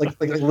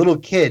a little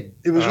kid.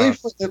 It was really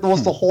fun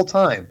almost the whole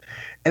time,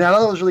 and I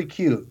thought it was really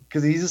cute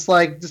because he's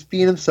just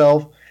being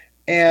himself,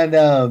 and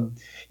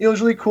it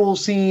was really cool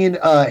seeing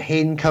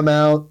Hayden come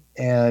out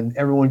and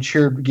everyone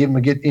cheered, gave him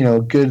a good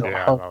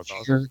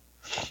cheer.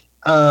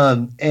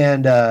 Awesome.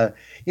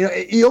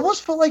 It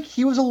almost felt like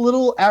he was a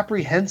little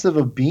apprehensive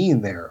of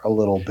being there a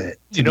little bit.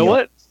 You know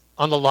what?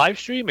 On the live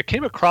stream, it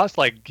came across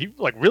like he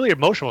really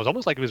emotional. It was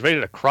almost like he was ready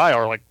to cry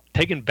or like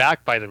taken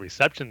back by the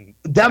reception.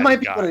 That might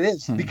be what it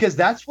is, because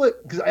that's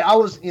because I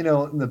was in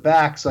the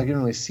back, so I didn't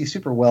really see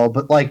super well.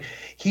 But like,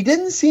 he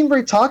didn't seem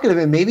very talkative,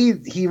 and maybe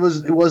he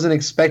wasn't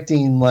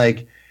expecting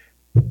like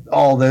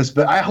all this.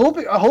 But I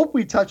hope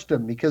we touched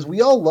him, because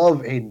we all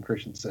love Hayden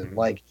Christensen.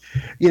 Like,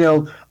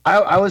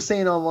 I was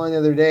saying online the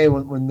other day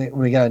when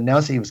we got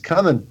announced that he was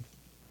coming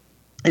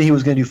and he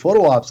was going to do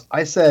photo ops,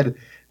 I said,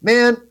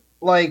 man,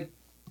 like,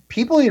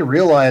 people need to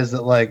realize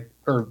that, like,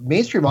 or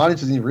mainstream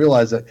audiences need to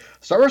realize that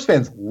Star Wars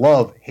fans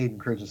love Hayden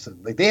Christensen.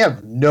 Like, they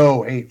have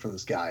no hate for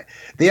this guy.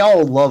 They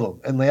all love him,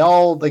 and they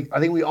all I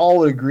think we all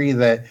would agree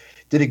that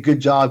did a good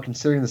job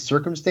considering the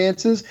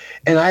circumstances.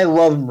 And I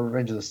love him in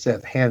Revenge of the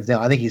Sith, hands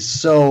down. I think he's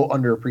so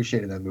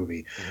underappreciated in that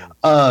movie.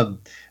 So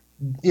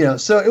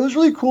it was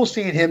really cool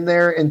seeing him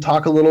there and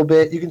talk a little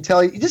bit. You can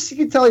tell he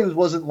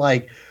wasn't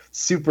like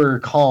super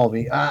calm.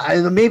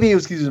 And maybe it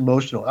was because he was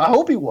emotional. I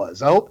hope he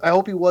was. I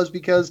hope he was,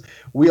 because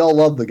we all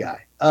love the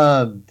guy.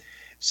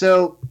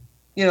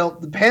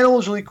 The panel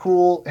was really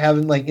cool,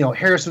 having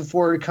Harrison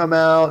Ford come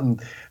out,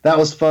 and that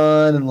was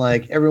fun, and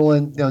like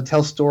everyone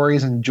tell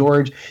stories, and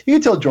George, you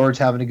can tell George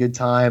having a good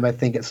time. I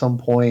think at some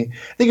point,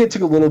 I think it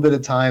took a little bit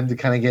of time to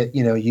kind of get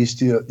used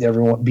to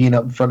everyone being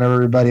up in front of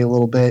everybody a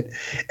little bit,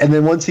 and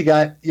then once he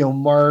got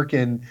Mark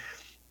and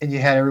you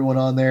had everyone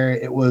on there,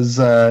 it was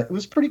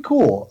pretty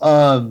cool.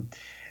 I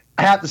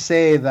have to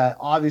say that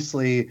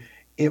obviously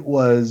it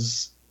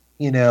was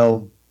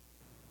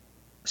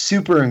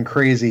super and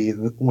crazy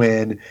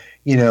when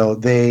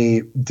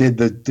they did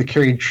the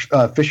Carrie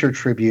Fisher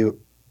tribute,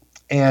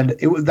 and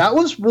that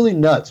was really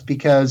nuts,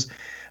 because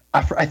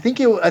I think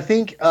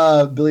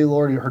Billie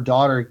Lourd, her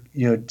daughter,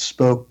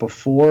 spoke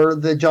before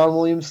the John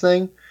Williams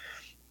thing,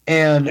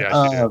 and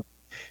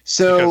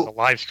so because the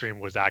live stream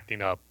was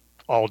acting up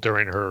all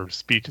during her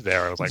speech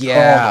there. I was like,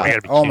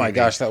 oh my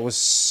gosh, that was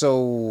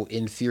so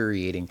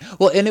infuriating.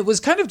 Well, and it was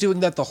kind of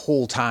doing that the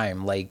whole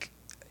time, like.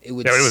 It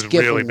would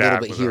skip really a little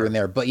bit here and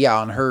there, but yeah,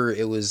 on her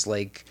it was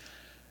like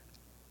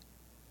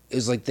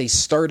they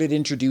started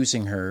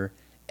introducing her,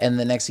 and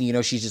the next thing you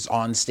know, she's just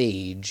on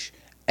stage,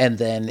 and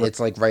then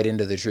it's like right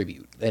into the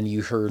tribute, and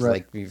you heard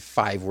like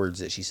 5 words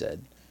that she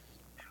said.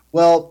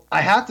 Well, I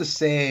have to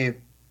say,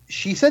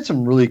 she said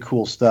some really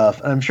cool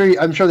stuff. I'm sure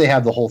they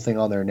have the whole thing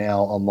on there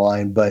now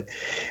online, but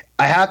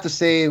I have to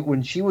say,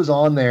 when she was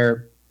on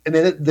there, and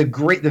then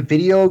the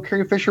video of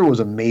Carrie Fisher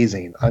was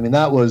amazing. I mean,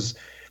 that was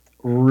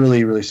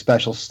really, really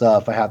special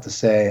stuff, I have to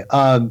say.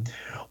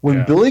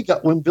 When Billy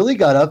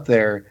got up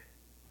there,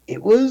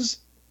 it was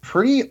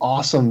pretty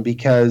awesome,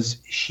 because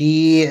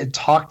she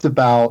talked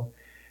about,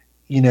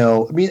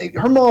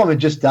 her mom had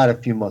just died a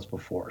few months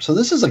before, so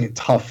this is like a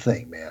tough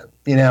thing, man.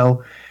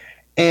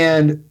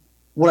 And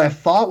what I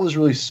thought was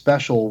really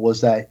special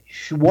was that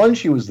she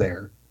was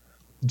there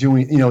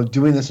doing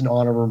this in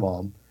honor of her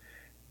mom,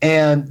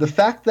 and the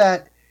fact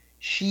that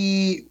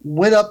she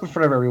went up in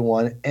front of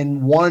everyone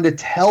and wanted to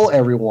tell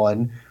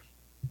everyone,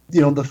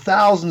 the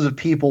thousands of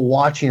people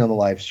watching on the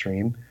live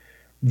stream,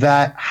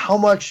 that how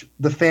much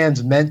the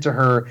fans meant to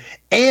her,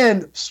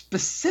 and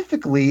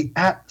specifically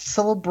at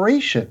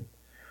Celebration.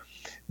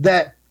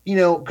 That,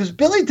 because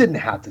Billy didn't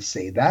have to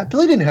say that.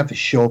 Billy didn't have to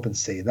show up and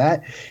say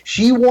that.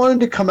 She wanted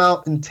to come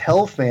out and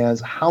tell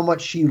fans how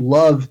much she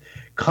loved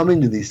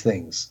coming to these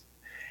things.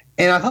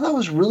 And I thought that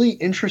was really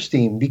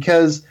interesting,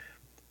 because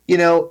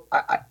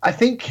I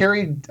think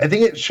Carrie. I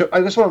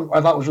guess what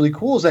I thought was really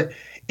cool is that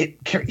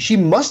she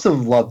must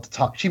have loved to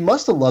talk. She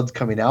must have loved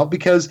coming out,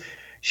 because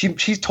she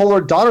told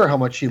her daughter how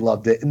much she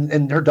loved it,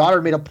 and her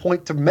daughter made a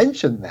point to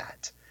mention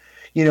that.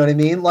 You know what I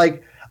mean?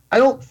 Like, I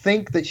don't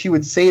think that she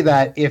would say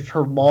that if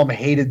her mom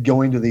hated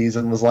going to these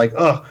and was like,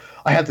 "Oh,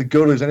 I have to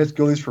go to these. I have to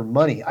go to these for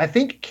money." I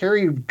think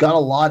Carrie got a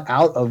lot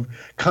out of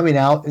coming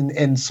out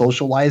and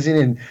socializing,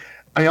 and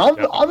I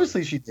mean,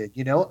 obviously she did.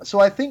 So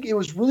I think it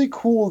was really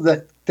cool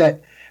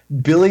that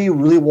Billy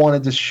really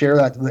wanted to share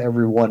that with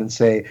everyone and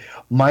say,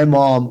 my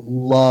mom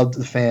loved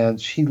the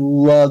fans. She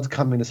loved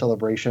coming to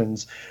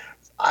celebrations.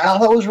 I thought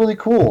that was really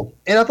cool.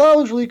 And I thought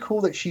it was really cool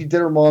that she did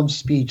her mom's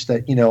speech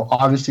that,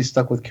 obviously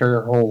stuck with Carrie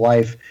her whole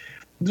life.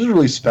 It was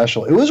really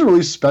special. It was a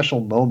really special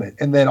moment.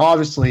 And then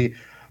obviously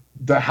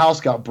the house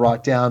got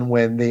brought down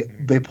when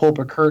they pull up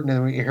a curtain,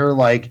 and we hear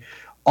like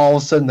all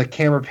of a sudden the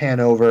camera pan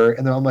over,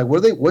 and then I'm like,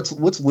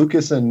 what's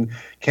Lucas and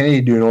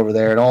Kennedy doing over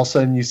there? And all of a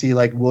sudden you see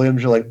like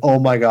Williams, you're like, oh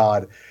my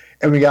God.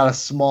 And we got a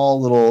small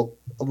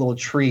little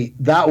treat.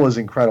 That was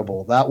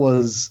incredible. That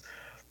was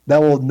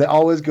That will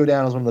always go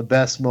down as one of the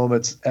best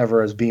moments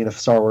ever as being a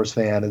Star Wars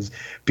fan, is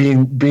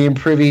being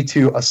privy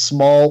to a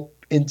small,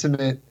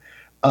 intimate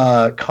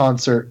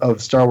concert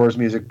of Star Wars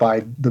music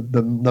by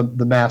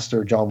the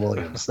master John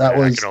Williams. I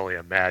can only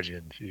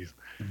imagine. Jeez.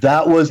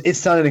 It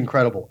sounded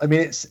incredible. I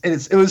mean,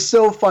 it was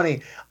so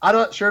funny. I'm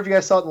not sure if you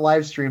guys saw it in the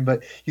live stream,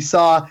 but you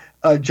saw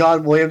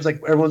John Williams, like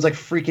everyone's like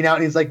freaking out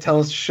and he's like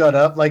telling us to shut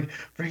up, like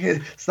bring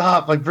it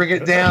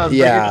down.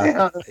 Yeah. Bring it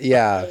down.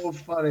 Yeah. So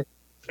funny.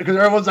 Because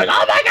everyone's like,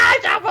 oh my God,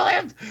 John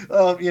Williams!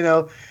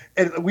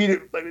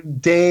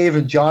 And Dave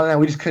and John and I,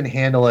 we just couldn't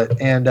handle it.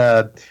 And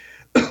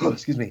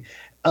excuse me.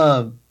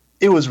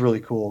 It was really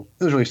cool.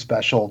 It was really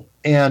special.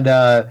 And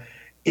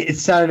it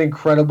sounded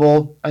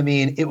incredible. I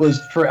mean, it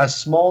was, for as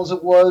small as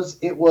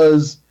it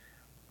was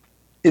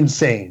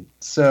insane.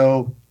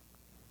 So,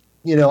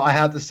 I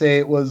have to say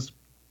it was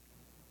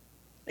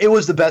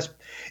the best.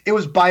 It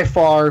was by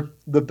far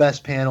the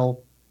best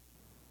panel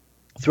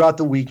throughout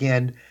the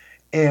weekend.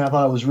 And I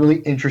thought it was really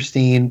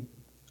interesting.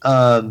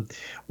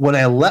 When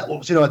I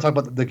I talk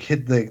about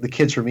the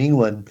kids from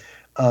England.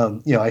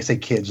 I say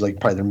kids,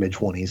 like probably their mid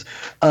 20s.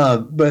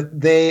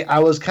 But I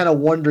was kind of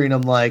wondering,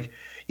 I'm like,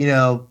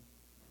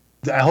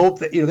 I hope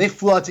that, they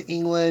flew out to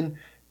England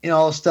and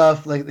all this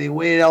stuff. Like, they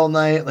waited all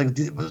night. Like,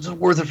 was it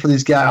worth it for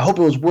these guys? I hope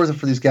it was worth it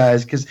for these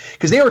guys, because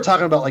they were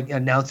talking about like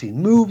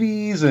announcing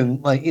movies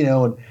and like,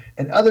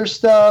 and other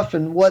stuff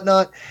and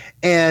whatnot.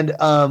 And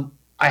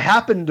I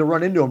happened to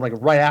run into them like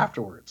right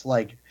afterwards,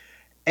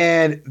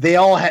 and they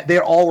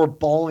all were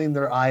bawling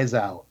their eyes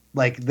out.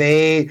 Like,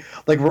 they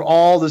were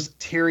all just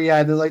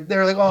teary-eyed. They're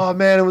like, oh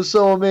man, it was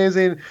so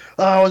amazing.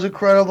 Oh, it was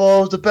incredible.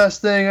 It was the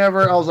best thing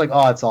ever. I was like,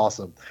 oh, it's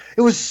awesome.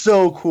 It was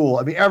so cool.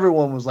 I mean,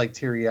 everyone was like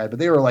teary-eyed, but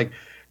they were like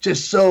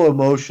just so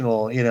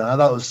emotional. I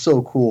thought it was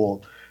so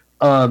cool.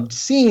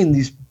 Seeing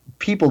these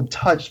people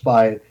touched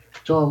by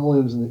John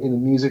Williams in the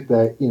music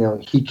that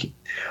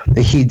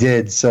he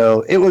did.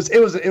 So it was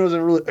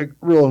a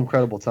real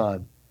incredible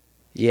time.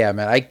 Yeah,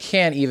 man, I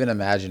can't even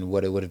imagine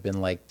what it would have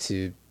been like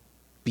to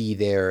be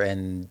there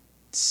and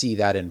see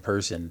that in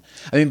person.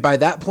 I mean, by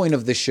that point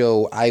of the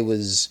show, I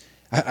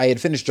had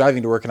finished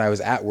driving to work and I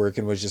was at work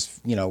and was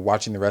just,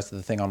 watching the rest of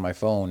the thing on my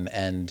phone.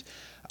 And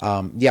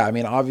I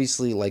mean,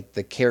 obviously, like,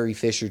 the Carrie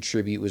Fisher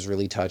tribute was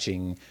really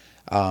touching.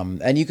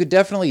 And you could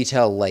definitely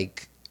tell,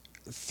 like,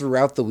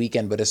 throughout the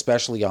weekend, but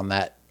especially on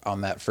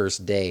that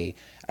first day,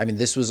 I mean,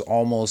 this was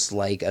almost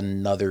like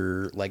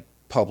another, like,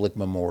 public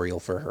memorial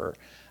for her.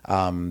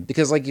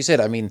 Because like you said,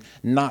 I mean,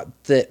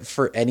 not that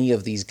for any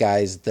of these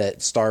guys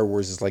that Star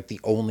Wars is like the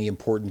only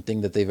important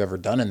thing that they've ever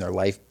done in their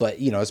life, but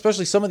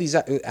especially some of these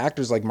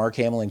actors like Mark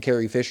Hamill and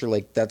Carrie Fisher,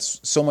 like, that's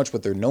so much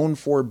what they're known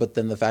for. But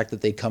then the fact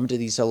that they come to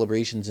these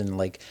celebrations and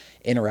like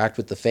interact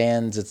with the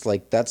fans, it's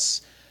like,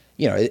 that's,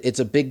 it's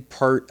a big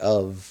part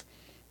of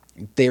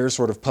their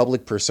sort of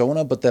public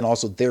persona, but then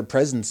also their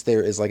presence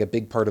there is like a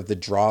big part of the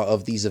draw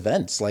of these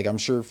events. Like, I'm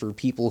sure for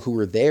people who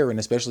are there, and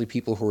especially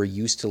people who are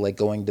used to like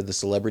going to the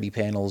celebrity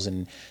panels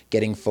and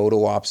getting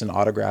photo ops and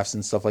autographs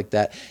and stuff like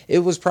that, it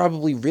was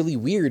probably really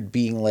weird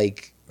being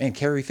like, man,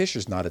 Carrie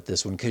Fisher's not at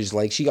this one, because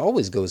like she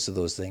always goes to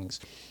those things.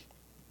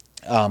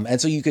 And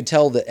so you could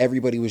tell that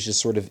everybody was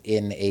just sort of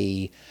in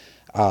a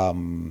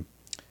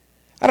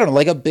I don't know,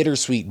 like a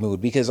bittersweet mood,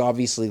 because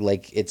obviously,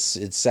 like, it's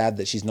sad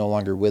that she's no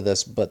longer with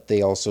us, but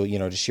they also,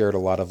 just shared a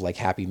lot of like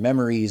happy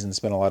memories and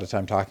spent a lot of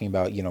time talking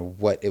about,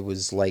 what it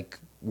was like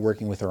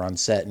working with her on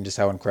set and just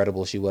how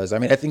incredible she was. I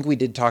mean, I think we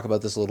did talk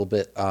about this a little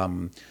bit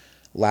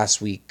last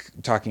week,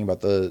 talking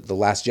about the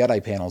Last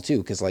Jedi panel too,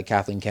 because like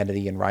Kathleen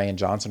Kennedy and Rian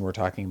Johnson were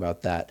talking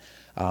about that,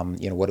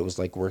 what it was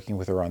like working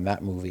with her on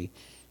that movie.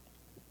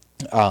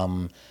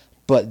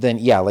 But then,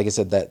 yeah, like I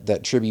said,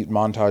 that tribute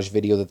montage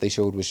video that they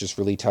showed was just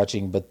really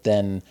touching. But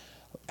then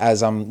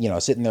as I'm,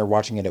 sitting there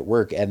watching it at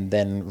work and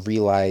then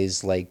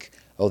realize, like,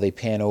 oh, they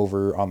pan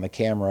over on the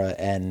camera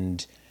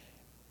and,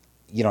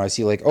 I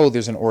see, like, oh,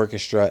 there's an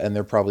orchestra and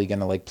they're probably going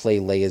to, like, play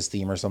Leia's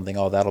theme or something.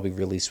 Oh, that'll be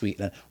really sweet.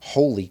 And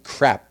holy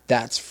crap,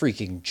 that's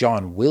freaking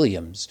John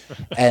Williams.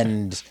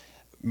 And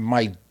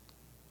my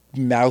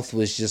mouth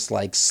was just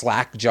like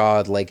slack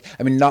jawed, like,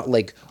 I mean, not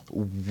like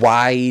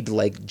wide,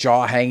 like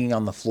jaw hanging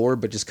on the floor,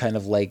 but just kind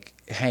of like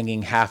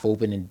hanging half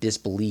open in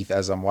disbelief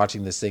as I'm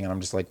watching this thing. And I'm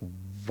just like,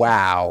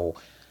 wow.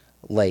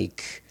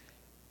 Like,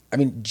 I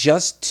mean,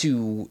 just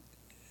to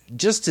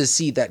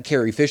see that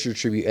Carrie Fisher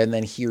tribute and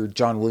then hear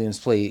John Williams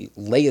play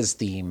Leia's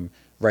theme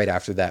right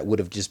after that would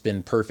have just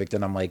been perfect.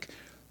 And I'm like,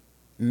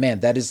 man,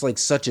 that is like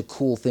such a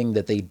cool thing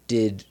that they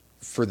did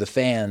for the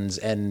fans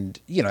and,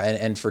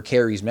 and for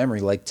Carrie's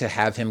memory, like to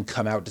have him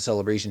come out to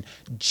Celebration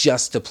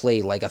just to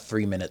play like a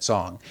 3-minute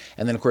song.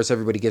 And then of course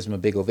everybody gives him a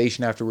big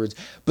ovation afterwards,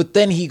 but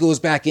then he goes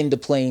back into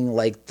playing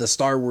like the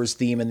Star Wars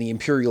theme and the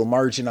Imperial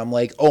March. And I'm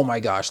like, oh my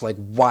gosh, like,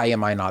 why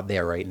am I not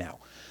there right now?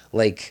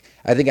 Like,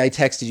 I think I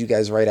texted you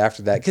guys right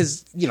after that.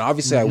 'Cause,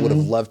 obviously I would have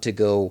loved to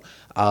go,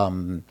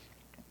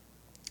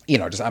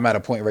 just I'm at a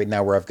point right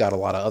now where I've got a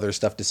lot of other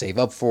stuff to save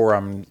up for.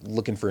 I'm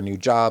looking for a new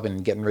job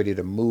and getting ready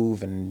to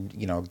move and,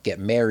 get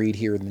married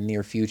here in the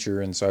near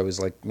future. And so I was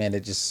like, man,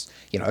 it just,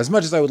 as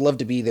much as I would love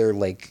to be there,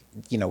 like,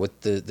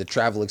 with the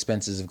travel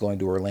expenses of going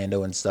to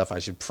Orlando and stuff, I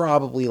should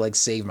probably like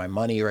save my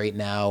money right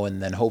now.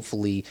 And then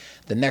hopefully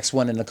the next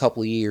one in a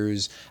couple of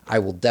years, I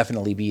will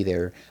definitely be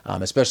there,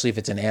 especially if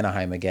it's in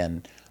Anaheim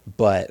again.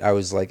 But I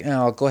was like,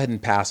 I'll go ahead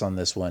and pass on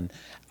this one.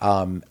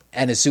 And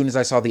as soon as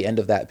I saw the end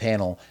of that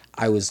panel,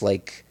 I was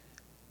like,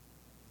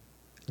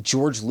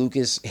 George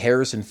Lucas,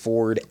 Harrison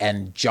Ford,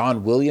 and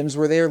John Williams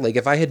were there. Like,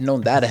 if I had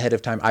known that ahead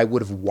of time, I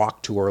would have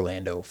walked to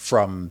Orlando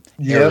from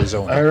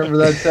Arizona. I remember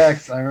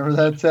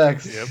that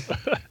text.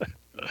 Yep.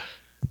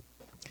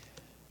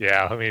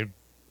 Yeah, I mean,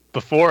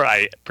 before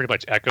I pretty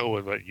much echo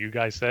with what you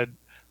guys said,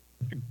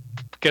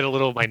 get a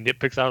little of my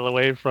nitpicks out of the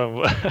way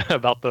from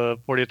about the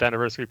 40th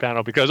anniversary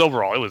panel, because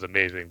overall it was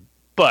amazing.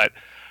 But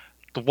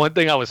the one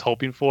thing I was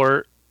hoping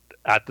for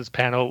at this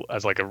panel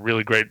as like a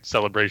really great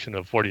celebration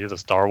of 40 years of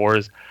Star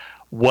Wars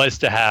was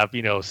to have,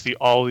 see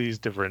all these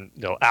different,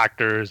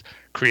 actors,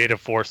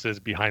 creative forces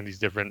behind these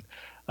different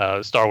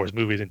Star Wars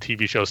movies and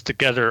TV shows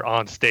together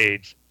on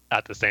stage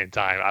at the same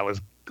time. I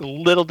was a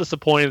little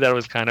disappointed that it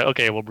was kind of,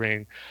 okay, we'll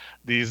bring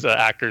these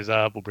actors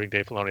up, we'll bring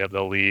Dave Filoni up,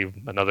 they'll leave,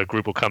 another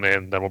group will come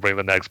in, then we'll bring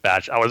the next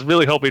batch. I was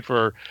really hoping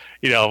for,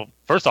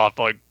 first off,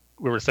 like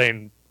we were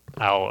saying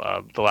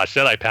how the Last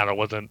Jedi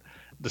panel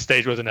the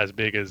stage wasn't as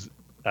big as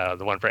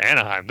the one for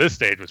Anaheim. This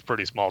stage was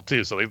pretty small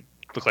too, so they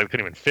looked like they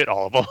couldn't even fit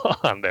all of them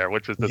on there,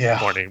 which was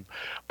disappointing. Yeah.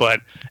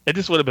 But it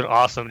just would have been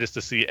awesome just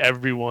to see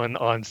everyone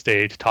on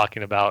stage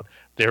talking about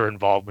their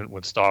involvement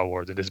with Star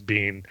Wars and just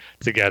being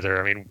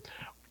together. I mean,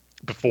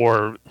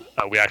 before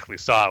we actually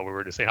saw it, we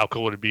were just saying how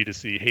cool it would be to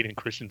see Hayden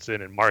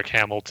Christensen and Mark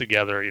Hamill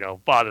together,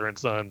 father and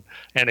son,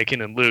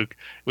 Anakin and Luke.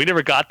 We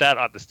never got that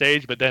on the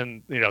stage, but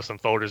then, some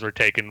photos were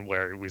taken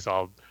where we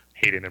saw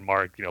Hayden and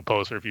Mark,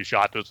 pose for a few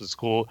shots, which was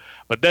cool.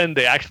 But then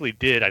they actually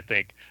did, I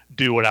think,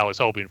 do what I was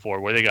hoping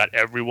for, where they got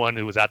everyone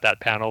who was at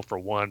that panel for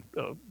one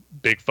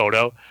big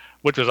photo,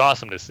 which was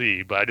awesome to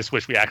see. But I just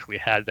wish we actually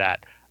had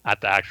that at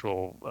the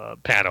actual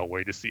panel, where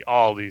you just see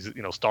all these,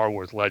 Star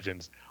Wars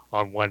legends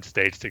on one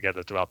stage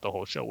together throughout the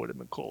whole show. Would have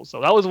been cool. So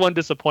that was one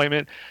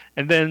disappointment.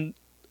 And then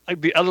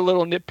like the other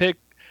little nitpick,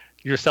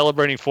 you're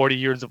celebrating 40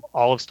 years of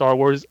all of Star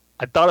Wars.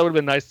 I thought it would have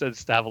been nice to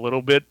have a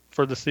little bit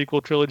for the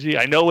sequel trilogy.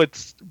 I know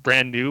it's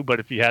brand new, but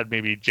if you had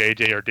maybe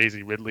JJ or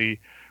Daisy Ridley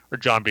or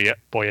John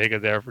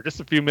Boyega there for just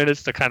a few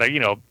minutes to kind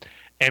of,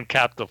 end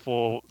cap the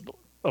full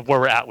of where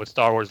we're at with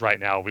Star Wars right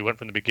now. We went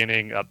from the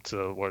beginning up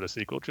to where the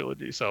sequel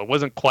trilogy. So it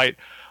wasn't quite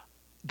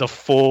the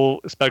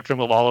full spectrum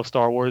of all of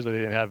Star Wars. They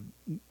didn't have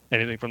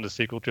anything from the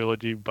sequel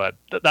trilogy, but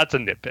that's a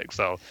nitpick.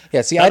 So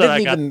yeah, see, I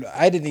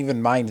didn't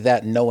even mind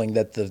that, knowing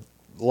that the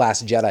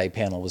Last Jedi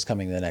panel was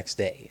coming the next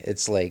day.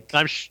 It's like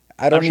I'm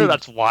sure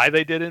that's why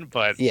they didn't,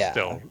 but yeah,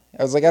 still.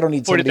 I was like, I don't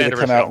need somebody to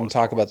come out and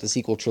talk about the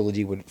sequel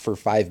trilogy for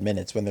 5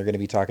 minutes when they're going to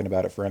be talking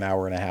about it for an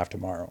hour and a half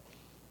tomorrow.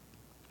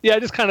 Yeah,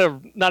 just kind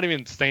of not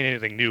even saying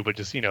anything new, but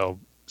just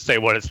say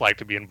what it's like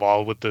to be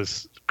involved with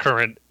this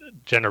current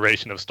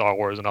generation of Star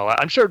Wars and all that.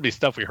 I'm sure it'd be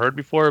stuff we heard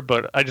before,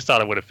 but I just thought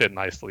it would have fit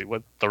nicely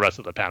with the rest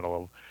of the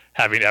panel of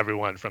having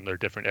everyone from their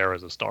different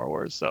eras of Star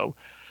Wars. So,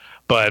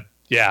 but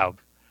yeah,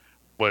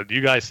 what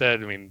you guys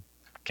said, I mean,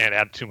 can't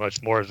add too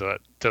much more to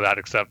that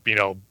except,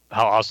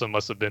 how awesome it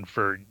must have been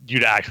for you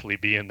to actually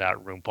be in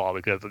that room, Paul,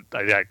 because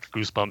I got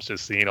goosebumps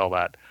just seeing all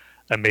that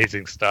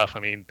amazing stuff. I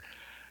mean,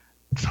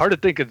 it's hard to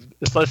think,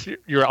 unless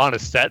you're on a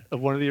set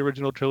of one of the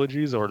original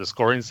trilogies or the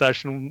scoring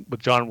session with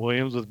John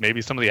Williams, with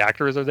maybe some of the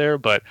actors are there,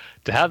 but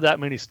to have that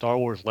many Star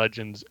Wars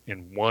legends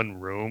in one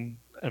room,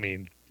 I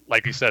mean,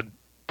 like you said,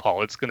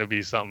 Paul, it's going to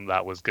be something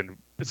it's going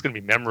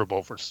to be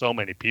memorable for so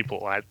many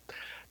people. I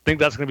think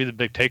that's going to be the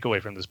big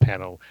takeaway from this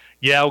panel.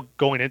 Yeah,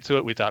 going into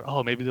it, we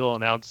thought, maybe they'll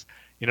announce,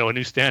 a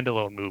new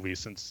standalone movie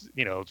since,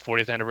 it's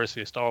 40th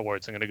anniversary of Star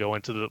Wars. I'm going to go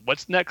into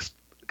what's next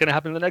going to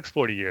happen in the next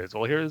 40 years.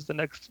 Well, here's the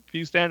next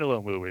few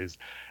standalone movies.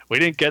 We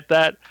didn't get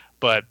that,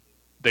 but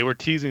they were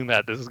teasing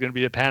that this is going to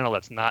be a panel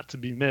that's not to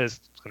be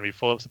missed. It's going to be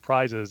full of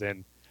surprises,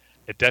 and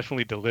it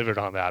definitely delivered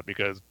on that,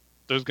 because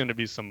there's going to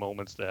be some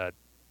moments that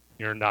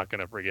you're not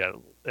going to forget.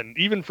 And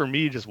even for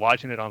me, just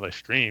watching it on the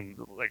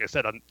stream, like I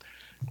said,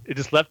 it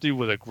just left you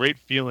with a great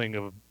feeling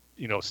of,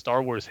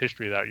 Star Wars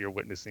history that you're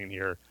witnessing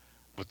here,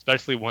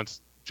 especially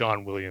once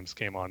John Williams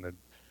came on and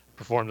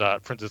performed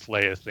that Princess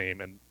Leia theme.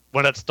 And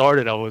when that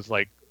started, I was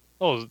like,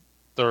 oh,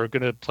 they're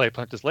going to play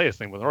Princess Leia's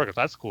theme with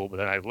orchestra. That's cool. But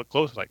then I looked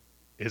closer, like,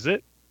 is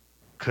it?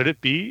 Could it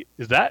be?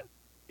 Is that?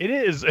 It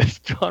is. It's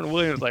John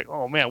Williams. Like,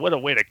 oh, man, what a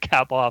way to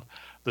cap off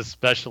the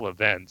special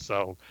event.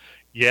 So,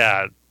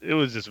 yeah, it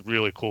was just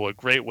really cool. A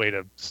great way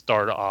to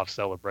start off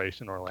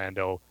Celebration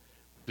Orlando,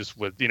 just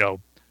with,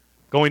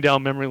 going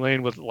down memory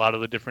lane with a lot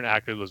of the different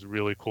actors was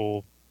really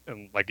cool.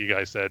 And like you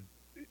guys said,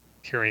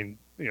 hearing,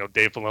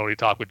 Dave Filoni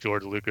talk with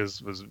George Lucas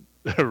was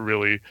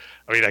really,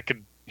 I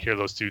could hear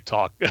those two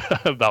talk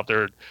about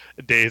their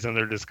days and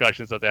their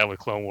discussions that they have with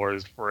Clone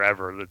Wars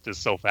forever. That's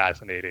just so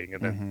fascinating.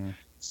 And then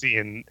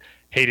seeing,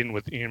 Hayden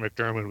with Ian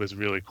McDermott was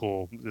really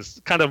cool.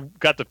 Just kind of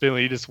got the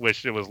feeling you just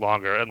wished it was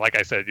longer. And like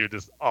I said, you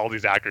just all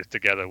these actors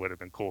together would have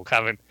been cool.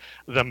 Having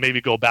them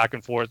maybe go back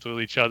and forth with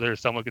each other.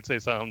 Someone could say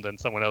something, then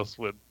someone else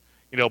would,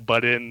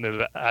 butt in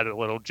and add a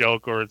little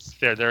joke or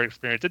share their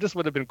experience. It just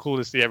would have been cool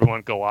to see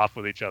everyone go off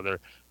with each other,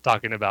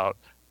 talking about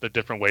the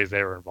different ways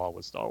they were involved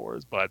with Star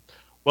Wars. But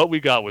what we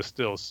got was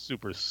still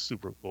super,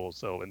 super cool.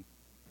 So, and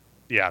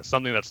yeah,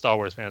 something that Star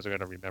Wars fans are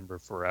going to remember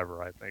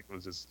forever, I think. It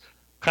was just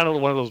kind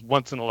of one of those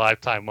once in a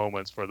lifetime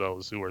moments for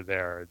those who were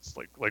there. It's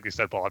like you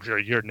said, Paul, I'm sure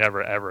you're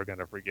never ever going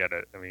to forget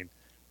it. I mean,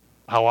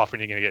 how often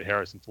are you going to get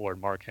Harrison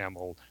Ford, Mark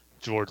Hamill,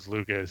 George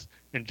Lucas,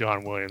 and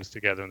John Williams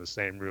together in the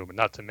same room? And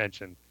not to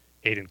mention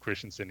Hayden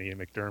Christensen, Ian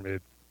McDermott,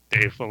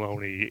 Dave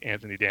Filoni,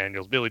 Anthony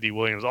Daniels, Billy D.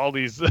 Williams, all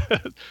these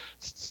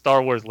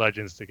Star Wars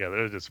legends together.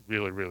 It was just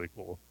really, really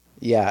cool.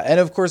 Yeah, and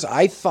of course,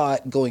 I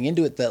thought going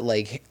into it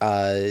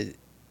that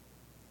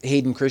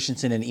Hayden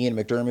Christensen and Ian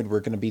McDermott were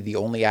going to be the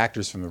only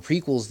actors from the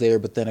prequels there,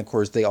 but then of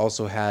course they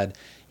also had,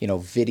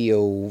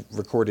 video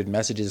recorded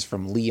messages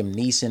from Liam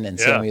Neeson and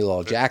Samuel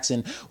L.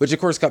 Jackson, which of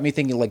course got me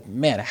thinking like,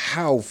 man,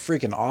 how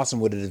freaking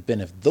awesome would it have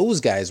been if those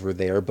guys were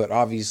there? But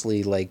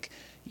obviously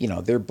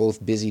they're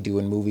both busy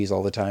doing movies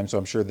all the time, so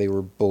I'm sure they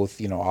were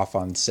both, off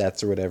on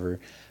sets or whatever.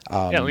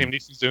 Liam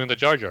Neeson's doing the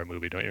Jar Jar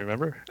movie, don't you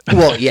remember?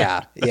 Well,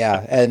 yeah.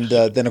 And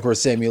then, of course,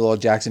 Samuel L.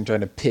 Jackson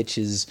trying to pitch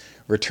his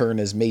return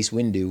as Mace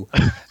Windu.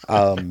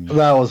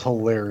 That was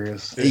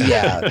hilarious.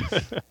 Yeah.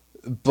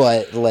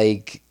 But,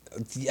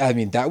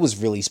 that was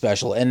really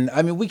special. And,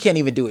 we can't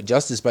even do it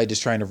justice by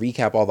just trying to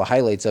recap all the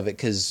highlights of it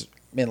because,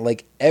 man,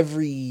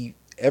 every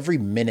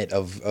minute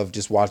of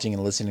just watching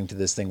and listening to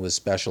this thing was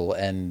special.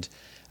 And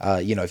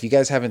if you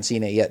guys haven't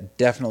seen it yet,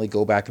 definitely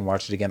go back and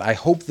watch it again. I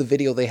hope the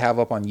video they have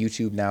up on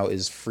YouTube now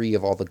is free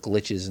of all the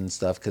glitches and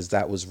stuff, because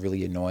that was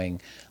really annoying.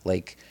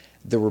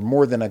 There were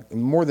more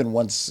than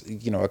once,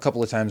 a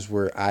couple of times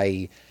where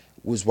I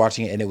was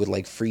watching it and it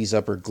would freeze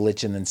up or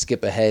glitch and then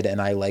skip ahead, and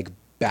I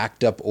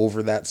backed up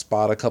over that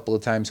spot a couple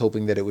of times,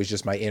 hoping that it was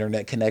just my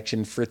internet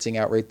connection fritzing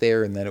out right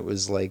there, and then it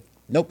was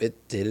nope,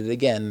 it did it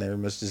again. There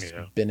must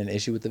have been an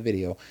issue with the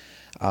video.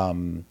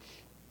 But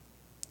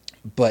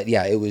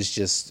yeah, it was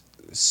just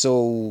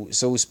so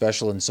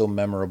special and so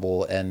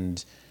memorable,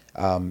 and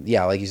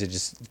like you said,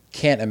 just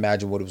can't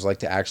imagine what it was like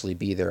to actually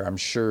be there. I'm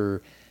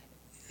sure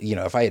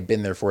if I had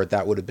been there for it,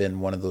 that would have been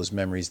one of those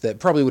memories that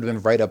probably would have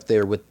been right up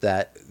there with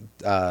that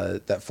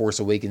Force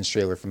Awakens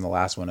trailer from the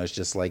last one. It's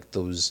just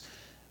those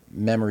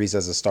memories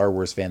as a Star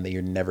Wars fan that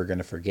you're never going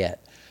to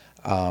forget.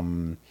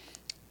 And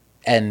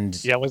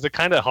yeah, was it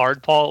kind of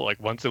hard, Paul,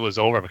 once it was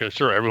over, because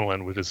sure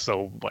everyone was just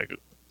so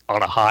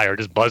on a high or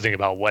just buzzing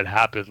about what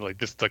happened,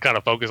 just to kind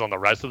of focus on the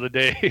rest of the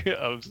day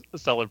of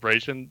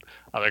celebration,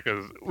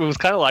 because it was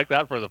kind of like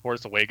that for The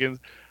Force Awakens,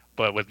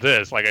 but with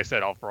this, like I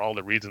said, for all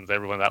the reasons,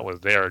 everyone that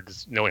was there,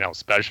 just knowing how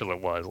special it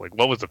was,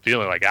 what was the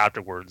feeling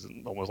afterwards,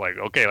 and almost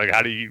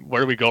okay,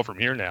 where do we go from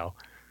here now?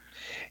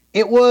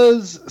 It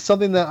was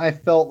something that I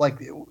felt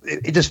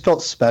it just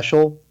felt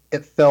special.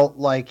 It felt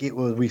like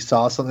we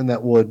saw something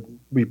that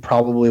we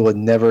probably would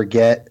never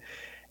get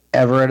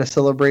ever at a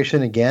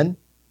celebration again.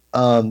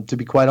 To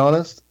be quite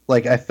honest,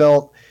 I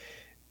felt,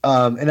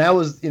 and I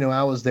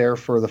was there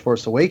for the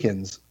Force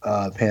Awakens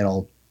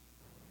panel,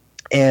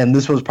 and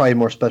this was probably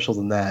more special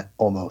than that.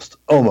 Almost.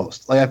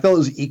 I felt it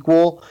was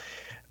equal,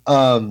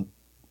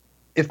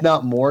 if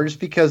not more, just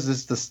because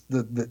this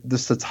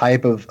the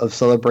type of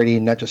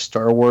celebrating not just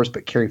Star Wars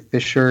but Carrie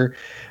Fisher,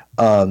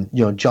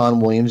 John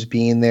Williams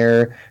being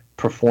there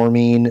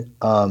performing,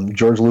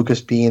 George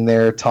Lucas being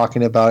there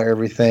talking about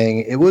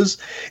everything. It was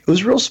a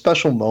real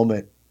special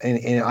moment.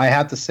 And I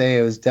have to say,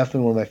 it was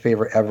definitely one of my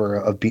favorite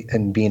ever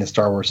and being a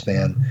Star Wars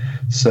fan.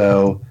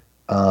 So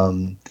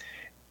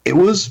it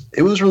was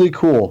really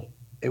cool.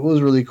 It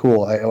was really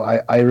cool.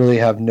 I really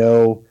have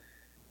no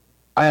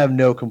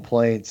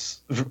complaints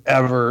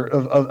ever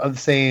of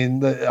saying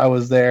that I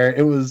was there.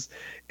 It was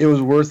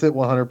worth it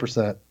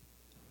 100%.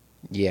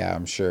 Yeah,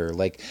 I'm sure.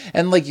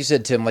 And like you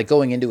said, Tim,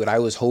 going into it, I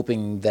was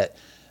hoping that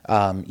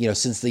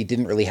since they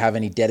didn't really have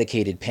any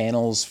dedicated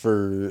panels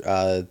for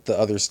the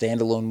other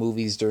standalone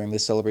movies during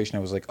this celebration, I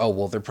was like, oh,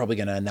 well, they're probably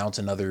going to announce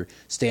another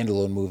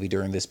standalone movie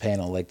during this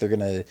panel. They're going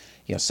to,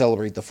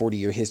 celebrate the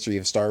 40-year history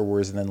of Star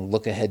Wars and then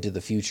look ahead to the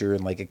future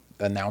and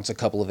announce a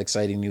couple of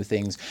exciting new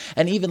things.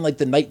 And even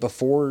the night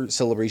before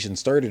Celebration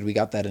started, we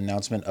got that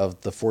announcement of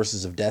the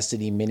Forces of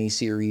Destiny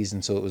miniseries.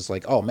 And so it was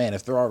oh man,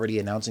 if they're already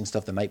announcing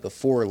stuff the night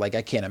before,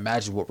 I can't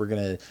imagine what we're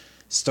going to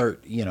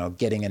start,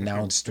 getting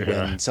announced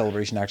when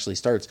Celebration actually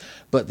starts.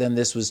 But then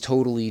this was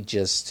totally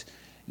just,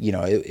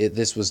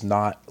 this was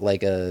not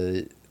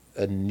a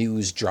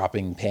news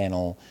dropping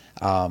panel.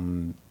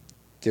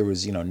 There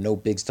was, no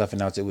big stuff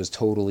announced. It was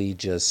totally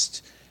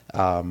just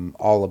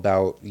all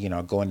about,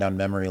 going down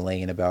memory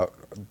lane about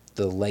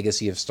the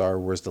legacy of Star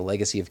Wars, the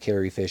legacy of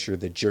Carrie Fisher,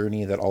 the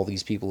journey that all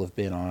these people have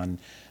been on.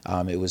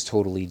 It was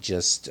totally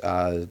just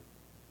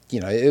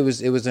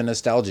it was a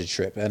nostalgia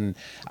trip, and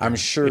I'm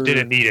sure it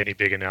didn't need any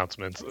big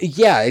announcements.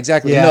 Yeah,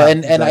 exactly. Yeah, no, and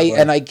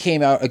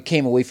exactly. I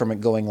came away from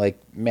it going like,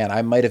 man,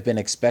 I might have been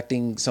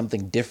expecting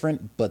something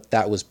different, but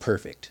that was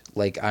perfect.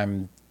 Like,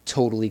 I'm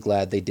totally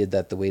glad they did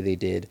that the way they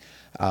did.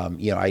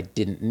 I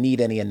didn't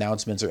need any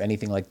announcements or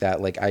anything like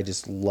that. Like, I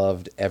just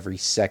loved every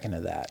second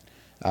of that.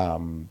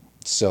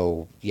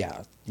 So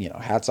yeah,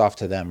 hats off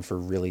to them for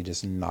really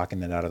just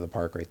knocking it out of the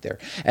park right there.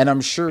 And I'm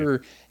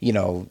sure,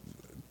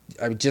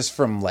 just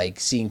from like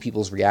seeing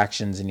people's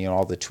reactions and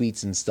all the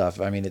tweets and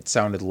stuff, I mean, it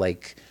sounded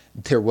like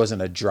there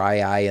wasn't a dry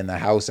eye in the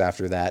house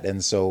after that.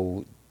 And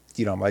so,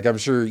 I'm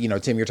sure,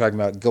 Tim, you're talking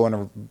about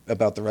going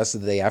about the rest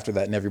of the day after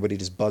that and everybody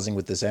just buzzing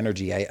with this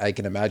energy. I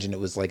can imagine it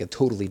was like a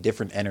totally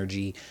different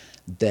energy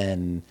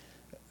than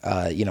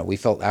we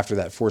felt after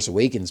that Force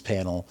Awakens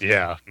panel.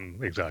 Yeah,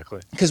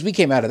 exactly. Because we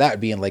came out of that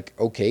being like,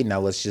 okay, now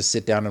let's just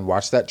sit down and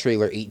watch that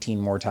trailer 18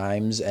 more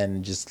times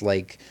and just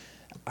like,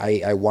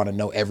 I want to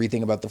know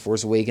everything about the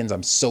Force Awakens.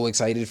 I'm so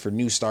excited for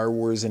new Star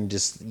Wars, and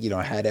just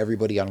had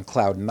everybody on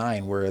cloud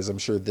nine. Whereas I'm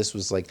sure this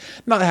was like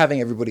not having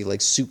everybody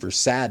like super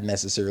sad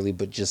necessarily,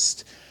 but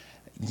just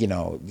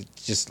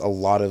just a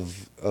lot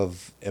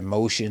of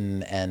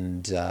emotion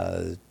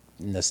and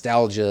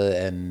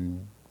nostalgia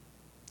and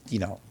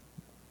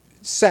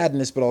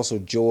sadness, but also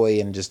joy,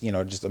 and just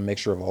just a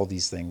mixture of all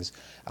these things.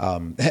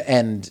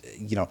 And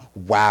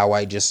wow,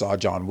 I just saw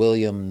John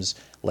Williams.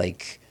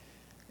 Like,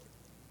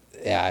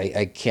 yeah,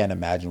 I can't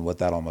imagine what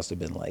that all must have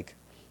been like.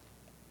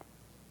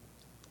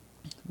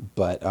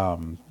 But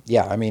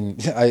yeah, I mean,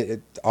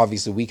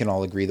 obviously we can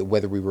all agree that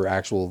whether we were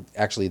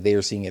actually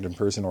there seeing it in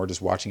person or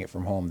just watching it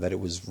from home, that it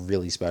was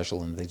really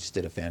special, and they just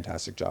did a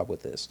fantastic job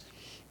with this.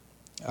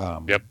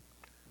 Yep.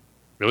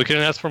 Really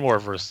couldn't ask for more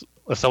for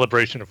a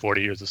celebration of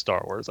 40 years of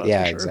Star Wars.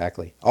 Yeah, sure.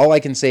 Exactly. All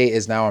I can say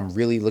is now I'm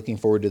really looking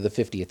forward to the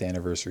 50th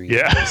anniversary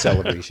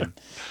celebration.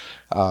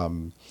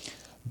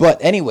 But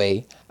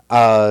anyway,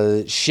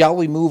 shall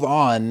we move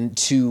on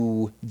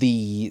to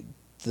the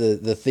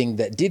thing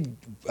that did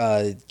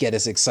get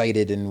us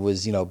excited and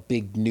was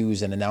big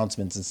news and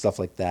announcements and stuff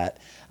like that?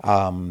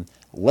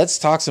 Let's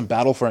talk some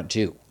Battlefront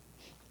 2.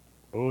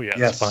 Oh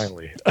yes,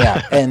 finally.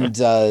 Yeah,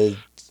 and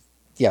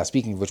yeah,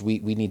 speaking of which, we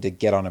need to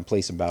get on and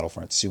play some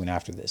Battlefront soon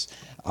after this.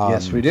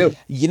 Yes, we do.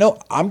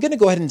 I'm going to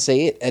go ahead and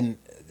say it, and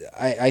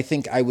I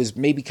think I was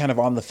maybe kind of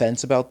on the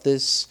fence about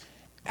this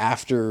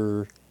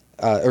after,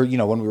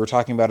 when we were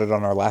talking about it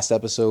on our last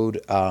episode,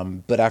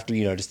 but after,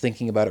 just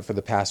thinking about it for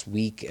the past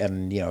week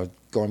and,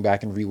 going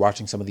back and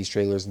rewatching some of these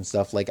trailers and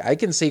stuff, like, I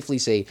can safely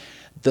say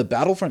the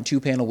Battlefront 2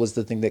 panel was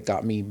the thing that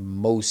got me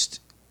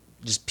most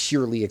just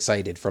purely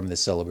excited from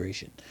this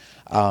celebration.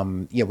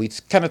 We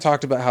kind of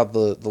talked about how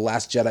the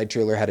Last Jedi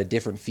trailer had a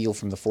different feel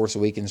from the Force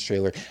Awakens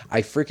trailer.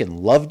 I freaking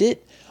loved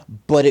it,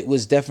 but it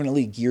was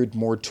definitely geared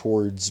more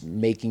towards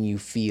making you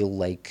feel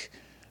like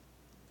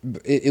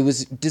it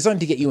was designed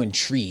to get you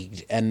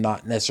intrigued and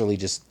not necessarily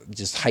just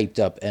hyped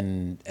up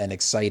and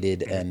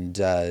excited and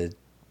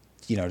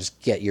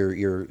just get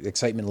your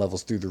excitement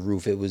levels through the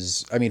roof. It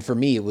was, I mean, for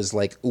me, it was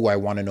like, ooh, I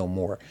want to know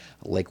more.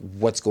 Like,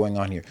 what's going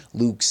on here?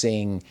 Luke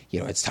saying,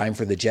 it's time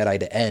for the Jedi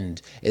to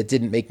end. It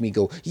didn't make me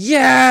go,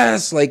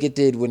 yes, like it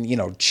did when,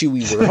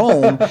 Chewie were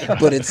home.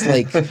 But it's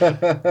like,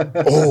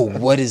 oh,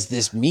 what does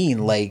this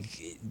mean? Like,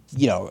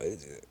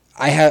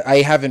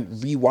 I haven't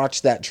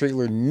rewatched that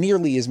trailer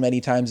nearly as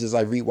many times as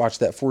I rewatched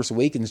that Force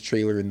Awakens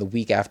trailer in the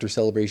week after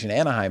Celebration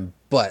Anaheim.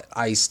 But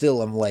I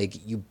still am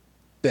like, you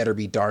better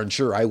be darn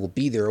sure I will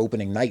be there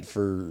opening night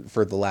for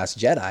The Last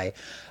Jedi.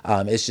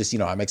 It's just,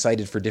 I'm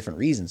excited for different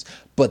reasons.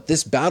 But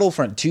this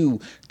Battlefront 2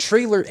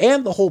 trailer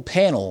and the whole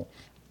panel,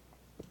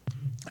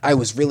 I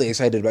was really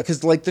excited about,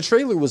 because like the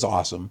trailer was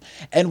awesome,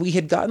 and we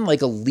had gotten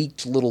like a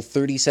leaked little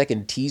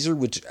 30-second teaser,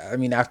 which, I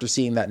mean, after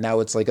seeing that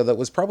now, it's like, oh, that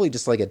was probably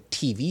just like a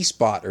TV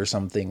spot or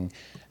something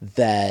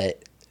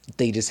that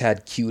they just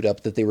had queued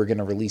up that they were going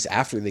to release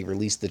after they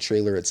released the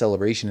trailer at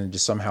Celebration, and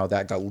just somehow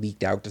that got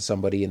leaked out to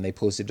somebody and they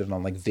posted it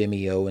on like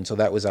Vimeo, and so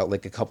that was out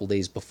like a couple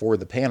days before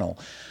the panel.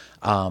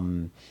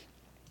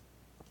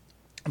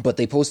 But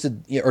they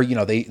posted, or,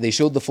 they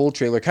showed the full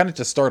trailer kind of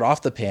to start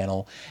off the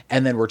panel,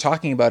 and then we're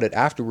talking about it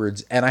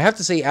afterwards. And I have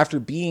to say, after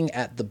being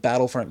at the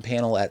Battlefront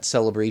panel at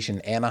Celebration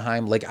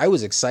Anaheim, like, I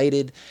was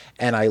excited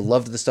and I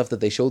loved the stuff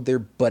that they showed there,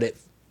 but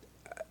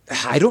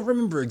I don't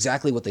remember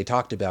exactly what they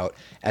talked about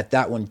at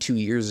that one 2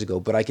 years ago,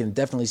 but I can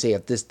definitely say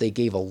at this, they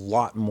gave a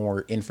lot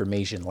more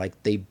information.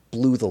 Like, they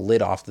blew the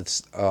lid off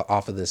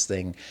of this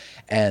thing.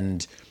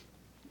 And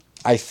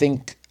I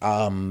think,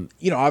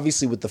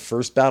 obviously with the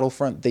first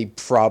Battlefront, they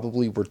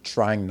probably were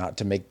trying not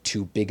to make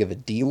too big of a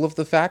deal of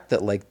the fact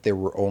that, like, there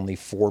were only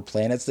 4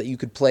 planets that you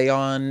could play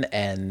on,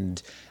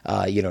 and,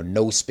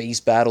 no space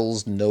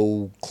battles,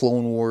 no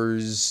Clone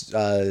Wars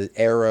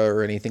era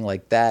or anything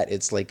like that.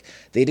 It's like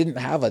they didn't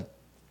have a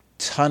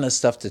ton of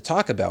stuff to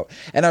talk about.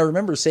 And I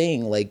remember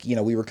saying, like,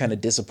 we were kind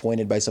of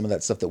disappointed by some of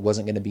that stuff that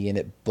wasn't going to be in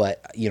it,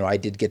 but I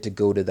did get to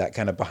go to that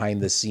kind of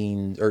behind the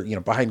scenes, or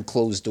behind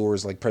closed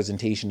doors, like,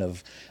 presentation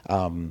of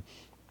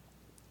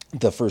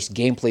the first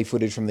gameplay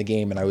footage from the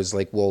game, and I was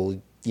like, well,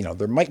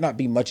 there might not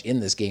be much in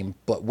this game,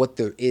 but what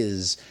there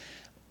is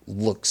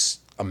looks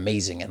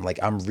amazing, and like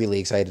I'm really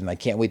excited and I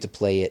can't wait to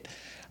play it.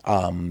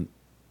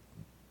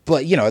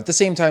 But at the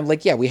same time,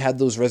 like, yeah, we had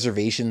those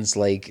reservations,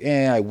 like,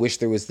 I wish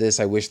there was this,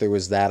 I wish there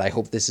was that, I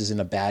hope this isn't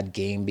a bad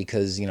game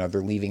because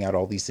they're leaving out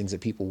all these things that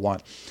people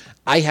want.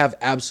 I have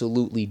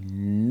absolutely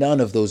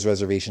none of those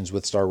reservations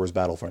with Star Wars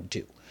Battlefront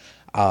 2.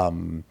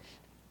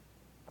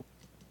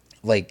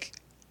 Like,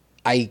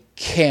 I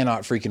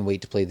cannot freaking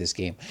wait to play this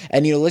game.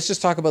 And, let's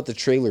just talk about the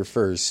trailer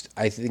first.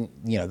 I think,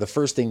 the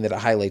first thing that it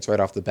highlights right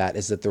off the bat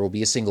is that there will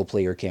be a single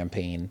player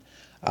campaign,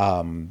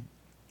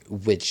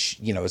 which,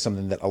 is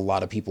something that a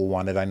lot of people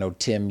wanted. I know,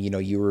 Tim,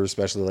 you were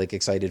especially like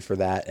excited for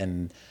that.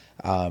 And,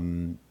 a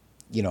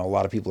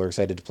lot of people are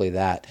excited to play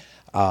that.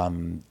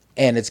 And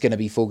it's going to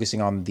be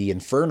focusing on the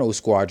Inferno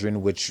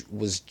Squadron, which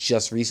was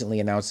just recently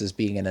announced as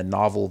being in a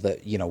novel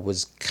that,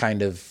 was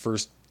kind of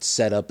first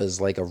set up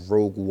as like a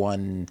Rogue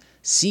One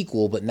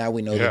sequel, but now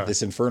we know that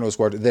this Inferno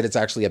Squadron, that it's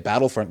actually a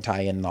Battlefront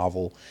tie-in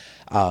novel,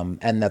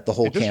 and that the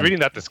whole reading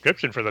that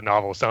description for the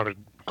novel sounded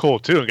cool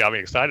too and got me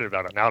excited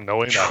about it. Now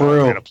knowing that I'm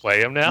going to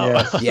play him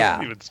now,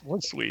 even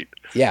more sweet.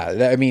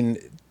 Yeah, I mean,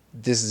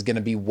 this is going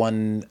to be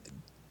one,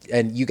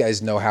 and you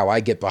guys know how I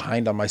get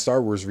behind on my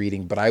Star Wars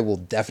reading, but I will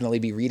definitely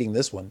be reading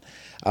this one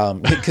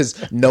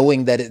because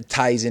knowing that it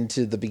ties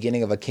into the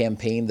beginning of a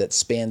campaign that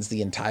spans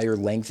the entire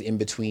length in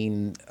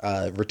between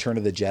Return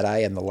of the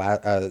Jedi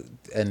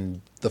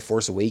and The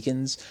Force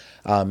Awakens,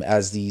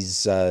 as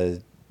these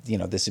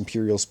this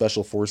Imperial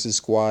Special Forces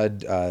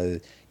squad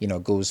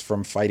goes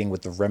from fighting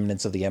with the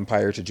remnants of the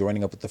Empire to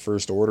joining up with the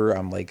First Order.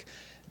 I'm like,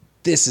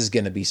 this is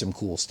going to be some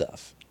cool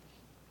stuff.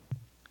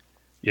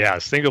 Yeah,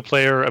 single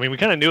player. I mean, we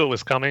kind of knew it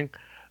was coming,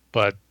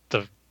 but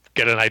to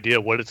get an idea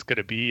of what it's going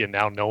to be and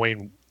now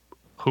knowing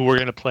who we're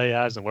going to play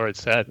as and where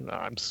it's set,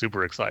 I'm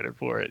super excited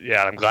for it.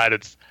 Yeah, I'm glad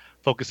it's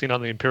focusing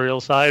on the Imperial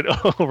side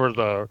over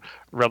the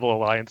Rebel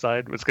Alliance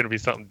side. It's going to be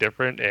something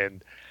different.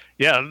 And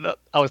yeah,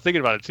 I was thinking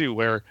about it too,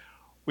 where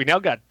we now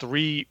got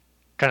 3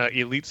 kind of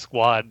elite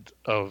squad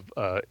of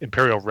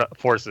Imperial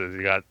forces.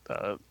 You got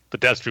the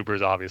Death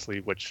Troopers, obviously,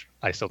 which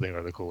I still think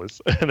are the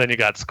coolest. And then you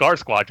got Scar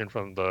Squadron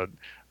from the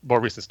more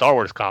recent Star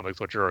Wars comics,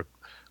 which are a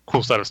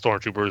cool set of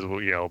stormtroopers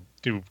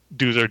who,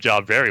 do their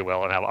job very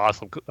well and have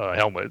awesome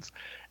helmets.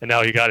 And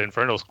now you got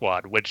Inferno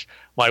Squad, which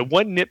my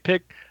one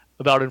nitpick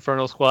about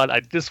Inferno Squad, I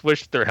just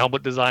wish their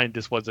helmet design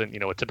just wasn't,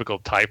 a typical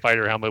TIE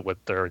fighter helmet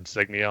with their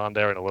insignia on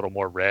there and a little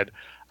more red.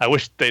 I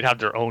wish they'd have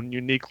their own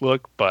unique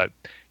look, but,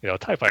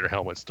 TIE fighter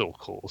helmet's still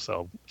cool,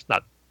 so it's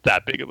not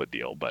that big of a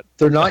deal. But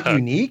they're not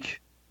unique?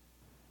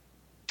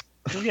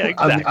 Yeah,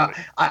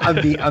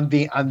 exactly. I'm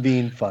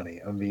being funny.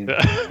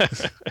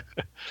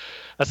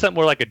 That sounds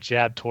more like a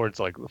jab towards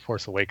like The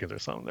Force Awakens or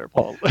something there,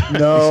 Paul.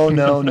 No.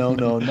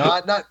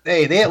 Not.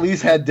 Hey, they at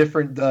least had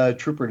different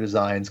trooper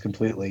designs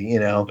completely.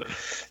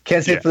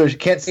 Can't say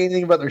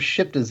anything about their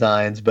ship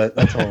designs, but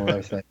that's a whole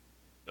other thing.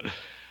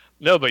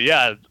 No, but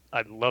yeah,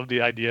 I love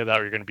the idea that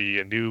we're going to be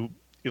a new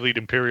elite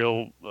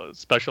Imperial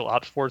special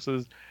ops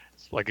forces.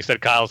 Like you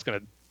said, Kyle's going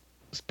to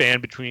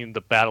span between the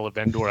Battle of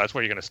Endor. That's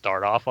where you're going to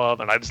start off of.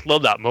 And I just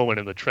love that moment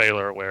in the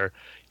trailer where,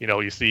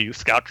 you see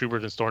scout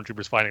troopers and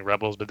stormtroopers fighting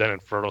rebels, but then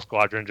Inferno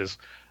Squadron just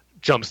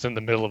jumps in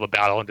the middle of a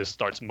battle and just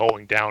starts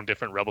mowing down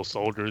different rebel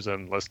soldiers,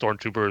 and the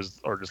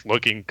stormtroopers are just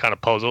looking kind of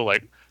puzzled,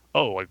 like,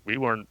 oh, like we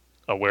weren't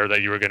aware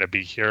that you were going to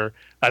be here.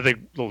 I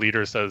think the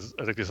leader says,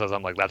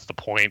 I'm like, that's the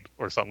point,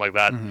 or something like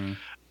that. Mm-hmm.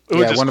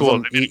 Yeah, one cool.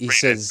 of them, he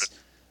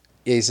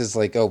says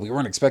like, oh, we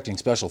weren't expecting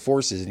special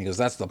forces, and he goes,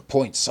 that's the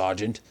point,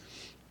 Sergeant.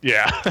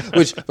 Yeah.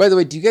 Which, by the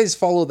way, do you guys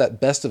follow that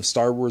Best of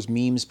Star Wars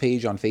memes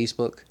page on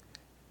Facebook?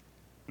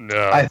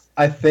 No.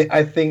 I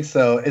think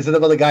so. Is it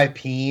about the guy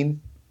peeing?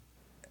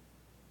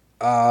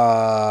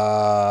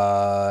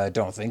 I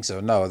don't think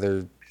so. No, if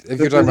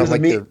you're talking about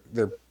like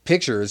their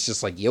picture, it's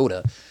just like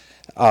Yoda.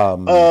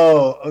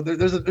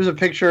 There's a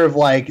picture of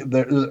like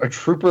a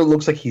trooper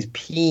looks like he's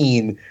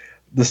peeing.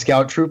 The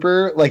scout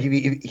trooper, like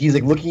he's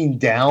like looking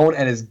down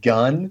at his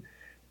gun.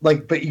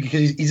 Like, but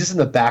because he's just in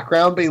the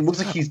background, but it looks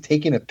like he's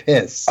taking a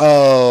piss.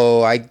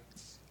 Oh, I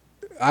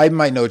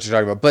might know what you're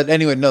talking about. But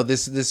anyway, no,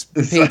 this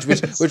page,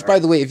 which by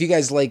the way, if you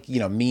guys like,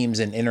 memes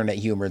and internet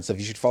humor and stuff,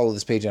 you should follow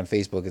this page on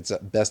Facebook. It's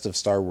Best of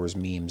Star Wars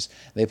memes.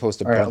 They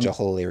post a bunch of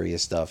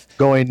hilarious stuff.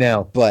 Going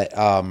now. But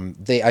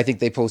I think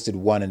they posted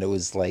one, and it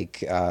was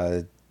like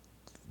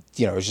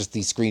it was just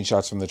these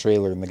screenshots from the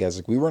trailer, and the guy's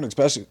like, we weren't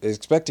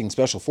expecting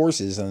special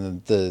forces,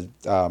 and the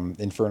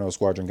Inferno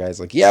Squadron guy's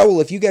like, yeah,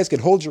 well, if you guys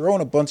could hold your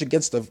own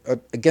against a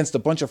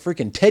bunch of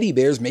freaking teddy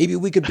bears, maybe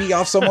we could be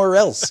off somewhere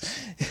else.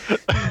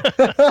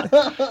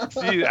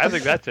 See, I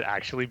think that to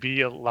actually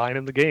be a line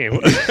in the game.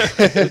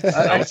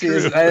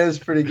 That is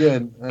pretty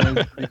good.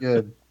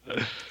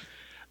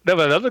 No, but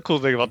another cool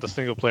thing about the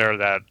single player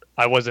that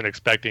I wasn't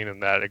expecting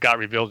and that it got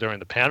revealed during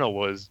the panel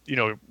was,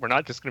 we're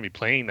not just going to be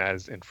playing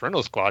as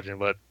Inferno Squadron,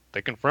 but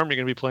they confirmed you're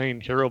going to be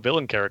playing hero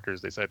villain characters.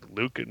 They said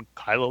Luke and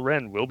Kylo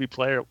Ren will be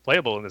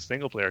playable in the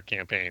single player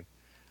campaign.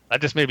 That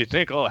just made me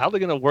think, how are they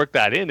going to work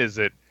that in? Is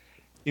it,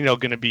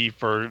 going to be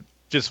for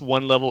just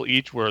one level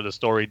each where the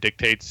story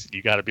dictates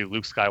you got to be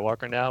Luke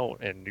Skywalker now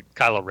and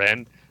Kylo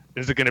Ren?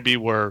 Is it going to be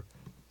where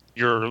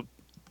you're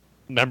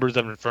members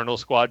of Infernal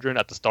Squadron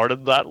at the start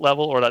of that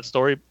level or that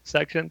story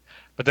section,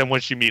 but then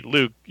once you meet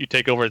Luke, you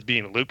take over as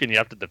being Luke and you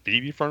have to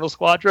defeat Infernal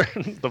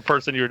Squadron, the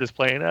person you were just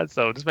playing as?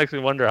 So it just makes me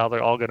wonder how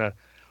they're all going to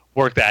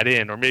work that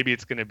in. Or maybe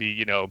it's going to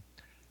be,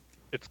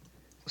 it's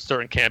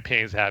certain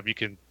campaigns you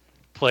can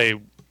play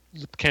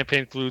the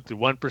campaign through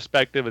one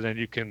perspective and then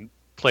you can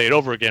play it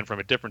over again from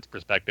a different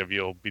perspective.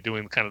 You'll be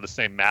doing kind of the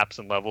same maps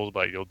and levels,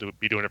 but you'll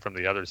be doing it from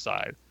the other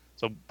side.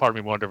 So part of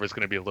me wonder if it's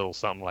going to be a little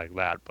something like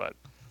that, but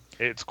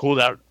it's cool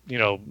that,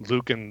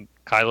 Luke and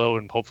Kylo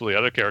and hopefully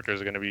other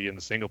characters are going to be in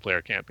the single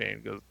player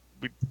campaign, because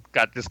we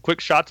got just quick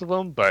shots of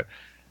them, but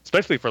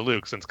especially for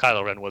Luke, since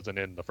Kylo Ren wasn't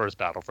in the first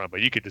Battlefront, but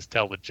you could just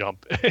tell the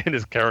jump in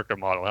his character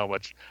model, how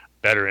much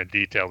better and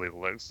detailed he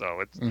looks.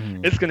 So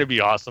it's going to be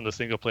awesome, the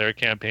single player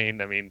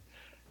campaign. I mean,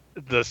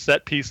 the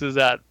set pieces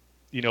that,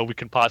 we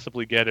can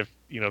possibly get if,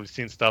 you've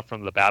seen stuff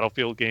from the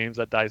Battlefield games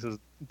that DICE has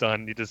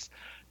done. You just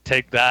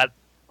take that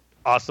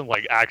awesome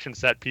action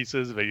set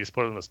pieces, but you just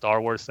put it in the Star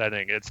Wars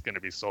setting. It's going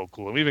to be so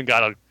cool. And we even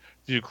got a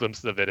few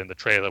glimpses of it in the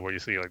trailer where you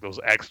see those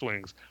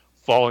X-wings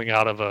falling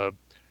out of a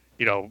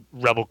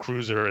Rebel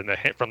cruiser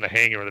from the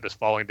hangar, and they're just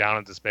falling down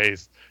into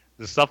space.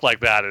 The stuff like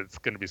that, it's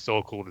going to be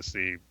so cool to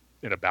see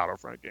in a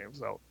Battlefront game.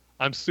 So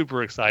I'm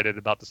super excited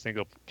about the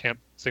single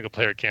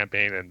player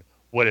campaign and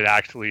what it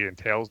actually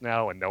entails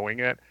now, and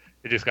knowing it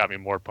just got me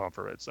more pumped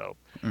for it. So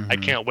I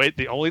can't wait.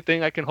 The only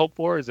thing I can hope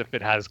for is if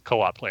it has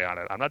co-op play on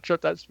it. I'm not sure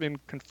if that's been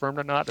confirmed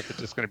or not, if it's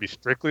just going to be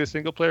strictly a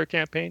single player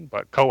campaign,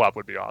 but co-op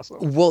would be awesome.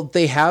 Well,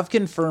 they have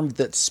confirmed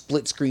that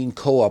split screen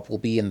co-op will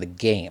be in the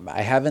game.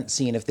 I haven't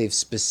seen if they've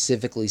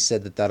specifically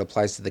said that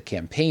applies to the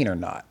campaign or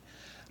not.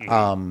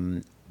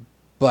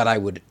 But I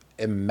would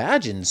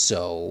imagine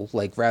so,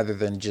 rather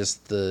than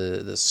just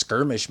the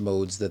skirmish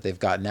modes that they've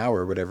got now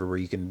or whatever, where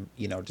you can,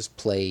 just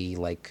play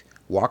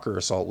Walker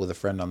Assault with a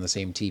friend on the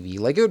same TV.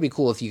 It would be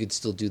cool if you could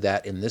still do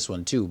that in this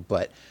one too,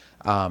 but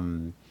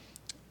doing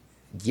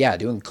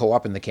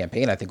co-op in the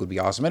campaign I think would be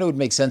awesome, and it would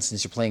make sense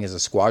since you're playing as a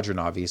squadron,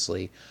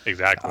 obviously.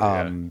 Exactly.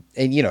 And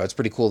it's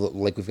pretty cool that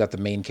we've got the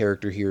main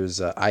character here is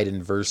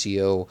Iden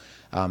Versio.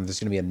 There's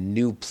going to be a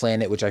new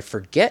planet, which I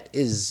forget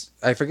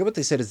what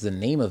they said is the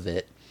name of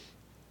it.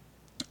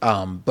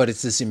 But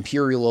it's this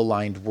Imperial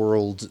aligned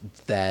world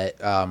that,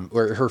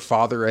 where her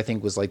father, I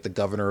think, was the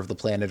governor of the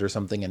planet or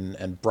something,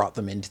 and brought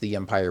them into the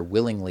Empire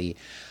willingly.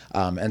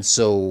 And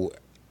so,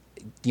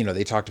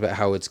 they talked about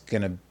how it's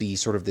going to be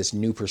sort of this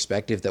new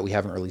perspective that we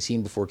haven't really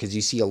seen before, because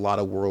you see a lot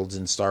of worlds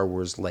in Star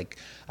Wars, whether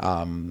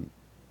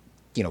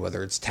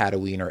it's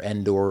Tatooine or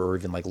Endor or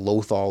even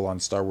Lothal on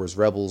Star Wars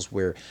Rebels,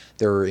 where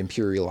there are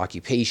Imperial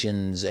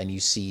occupations and you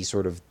see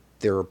sort of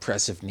their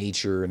oppressive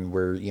nature and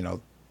where,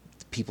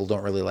 people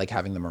don't really like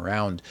having them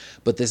around.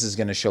 But this is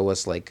going to show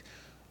us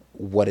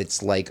what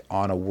it's like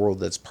on a world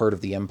that's part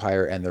of the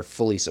Empire, and they're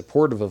fully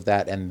supportive of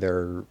that, and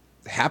they're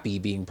happy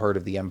being part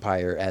of the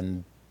Empire,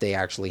 and they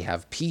actually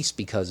have peace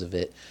because of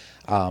it.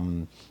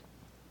 And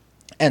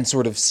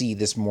sort of see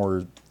this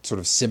more sort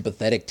of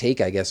sympathetic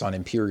take, I guess, on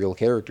Imperial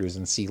characters,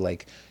 and see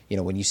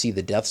when you see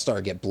the Death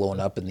Star get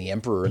blown up and the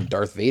Emperor and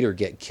Darth Vader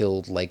get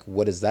killed,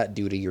 what does that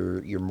do to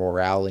your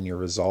morale and your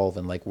resolve,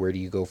 and where do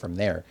you go from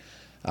there?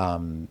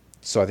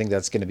 So I think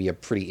that's going to be a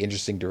pretty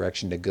interesting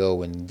direction to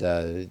go,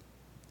 and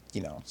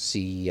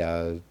see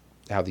how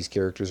these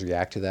characters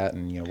react to that,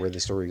 and where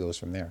the story goes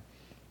from there.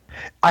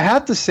 I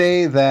have to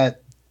say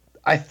that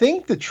I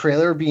think the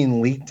trailer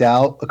being leaked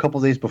out a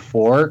couple days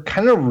before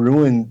kind of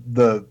ruined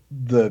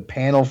the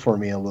panel for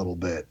me a little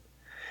bit.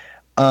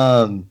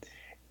 I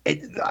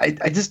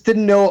just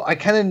didn't know. I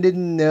kind of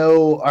didn't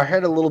know. I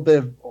had a little bit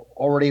of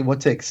already what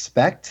to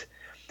expect,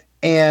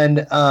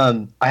 and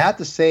I have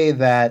to say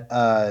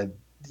that.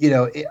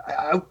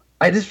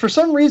 I just, for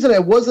some reason, I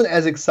wasn't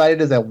as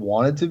excited as I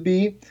wanted to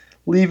be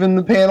leaving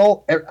the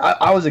panel.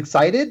 I was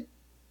excited,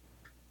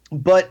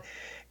 but,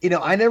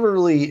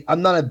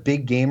 I'm not a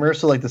big gamer.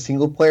 So the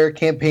single player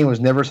campaign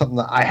was never something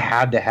that I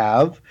had to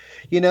have,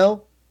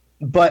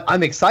 but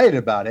I'm excited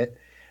about it.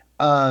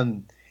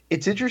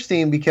 It's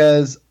interesting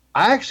because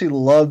I actually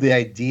love the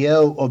idea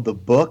of the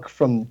book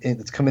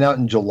it's coming out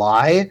in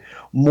July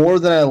more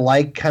than I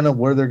like kind of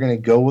where they're going to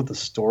go with the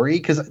story.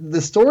 Because the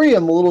story,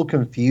 I'm a little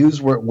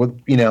confused.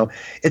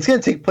 It's going to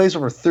take place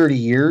over 30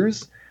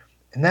 years,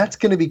 and that's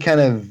going to be kind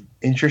of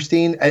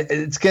interesting.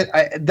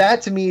 That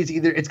to me is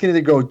it's going to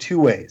either go two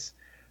ways.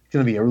 It's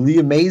going to be really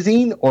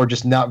amazing or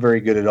just not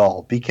very good at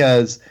all.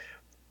 Because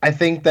I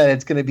think that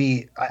it's going to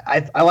be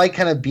I like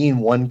kind of being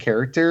one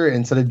character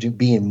instead of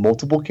being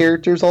multiple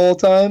characters all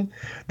the time.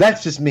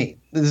 That's just me.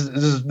 This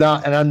is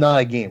not, and I'm not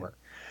a gamer.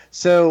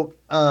 So,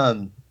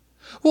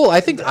 well, I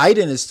think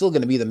Iden is still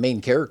going to be the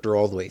main character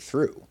all the way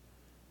through.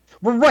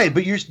 Well, right,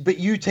 but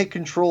you take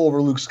control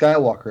over Luke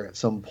Skywalker at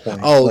some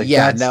point. Oh, I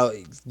don't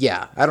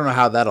know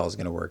how that all is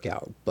going to work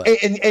out, but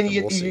and then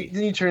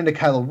you turn into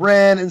Kylo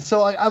Ren, and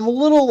so I'm a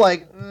little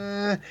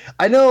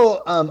I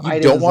know. You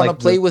don't want to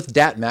play with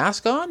that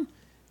mask on?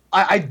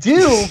 I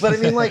do, but I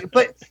mean, like,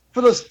 but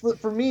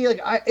for me,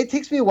 like, it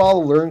takes me a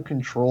while to learn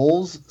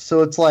controls,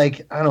 so it's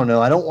like, I don't know,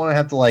 I don't want to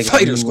have to like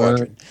Fighter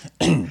Squadron.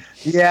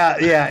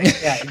 yeah,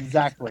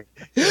 exactly.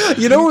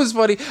 You know what was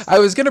funny? I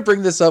was gonna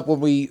bring this up when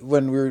we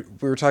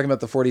were talking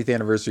about the 40th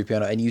anniversary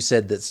panel, and you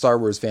said that Star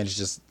Wars fans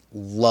just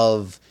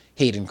love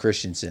Hayden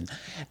Christensen,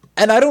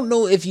 and I don't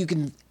know if you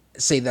can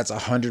say that's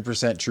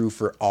 100% true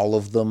for all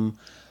of them.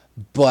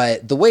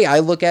 But the way I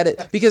look at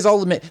it, because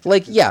I'll admit,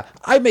 like, yeah,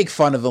 I make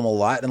fun of him a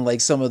lot and like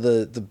some of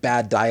the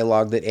bad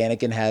dialogue that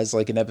Anakin has,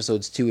 like in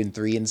episodes 2 and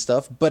 3 and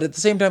stuff. But at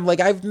the same time, like,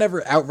 I've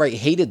never outright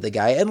hated the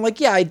guy. And like,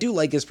 yeah, I do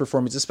like his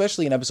performance,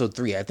 especially in episode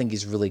 3. I think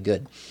he's really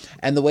good.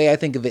 And the way I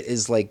think of it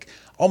is like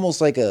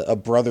almost like a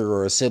brother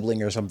or a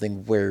sibling or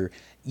something, where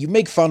you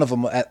make fun of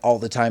them all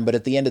the time, but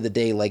at the end of the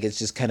day, like, it's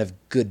just kind of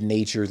good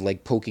natured,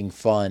 like poking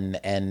fun,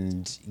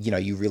 and you know,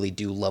 you really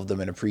do love them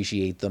and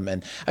appreciate them.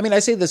 And I mean, I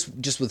say this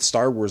just with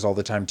Star Wars all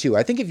the time too.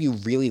 I think if you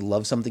really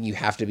love something, you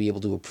have to be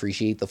able to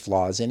appreciate the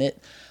flaws in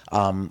it.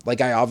 Like,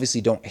 I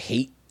obviously don't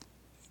hate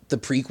the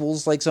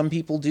prequels like some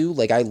people do.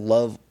 Like, I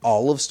love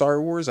all of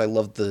Star Wars. I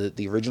love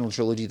the original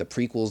trilogy, the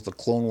prequels, the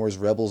Clone Wars,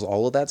 Rebels,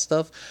 all of that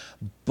stuff.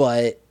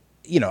 But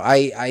you know,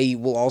 I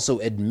will also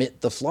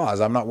admit the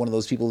flaws. I'm not one of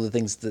those people that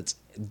thinks that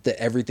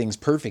everything's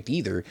perfect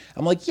either.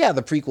 I'm like, yeah,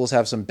 the prequels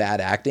have some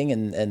bad acting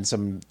and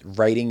some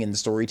writing and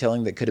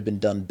storytelling that could have been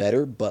done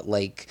better, but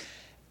like,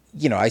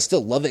 you know, I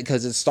still love it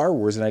because it's Star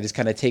Wars, and I just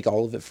kind of take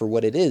all of it for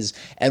what it is.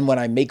 And when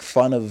I make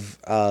fun of,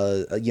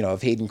 you know,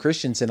 of Hayden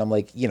Christensen, I'm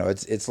like, you know,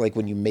 it's like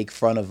when you make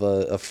fun of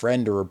a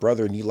friend or a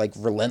brother and you like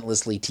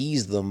relentlessly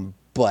tease them,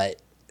 but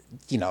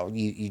you know,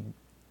 you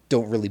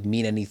don't really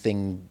mean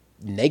anything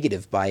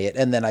negative by it.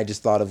 And then I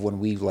just thought of when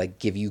we like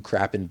give you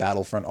crap in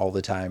Battlefront all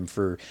the time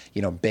for,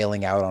 you know,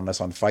 bailing out on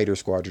us on Fighter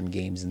Squadron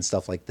games and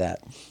stuff like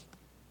that.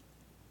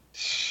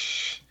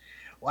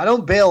 Well, I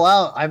don't bail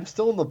out. I'm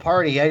still in the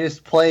party. I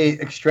just play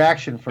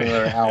Extraction for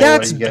another hour.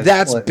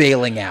 That's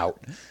bailing out.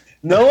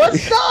 No,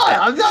 it's not.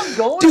 I'm not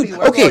going Dude,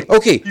 anywhere.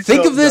 Okay.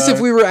 Think of this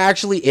if we were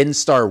actually in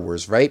Star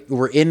Wars, right?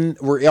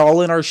 We're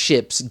all in our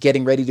ships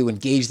getting ready to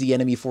engage the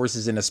enemy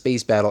forces in a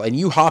space battle, and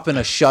you hop in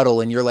a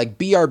shuttle and you're like,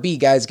 BRB,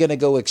 guys, gonna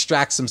go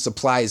extract some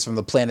supplies from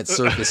the planet's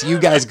surface. You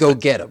guys go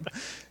get them.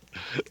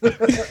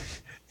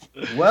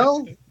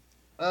 Well,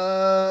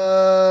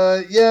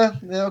 yeah,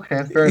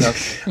 okay, fair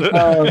enough.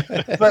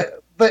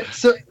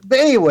 But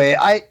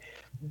anyway,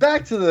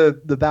 back to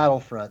the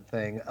Battlefront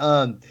thing.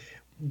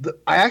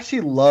 I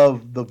actually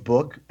love the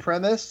book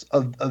premise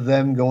of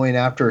them going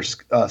after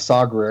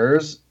Saw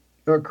Gerrera's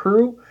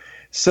crew.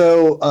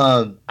 So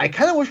I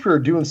kind of wish we were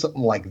doing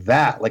something like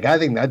that. Like, I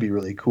think that'd be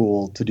really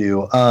cool to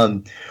do.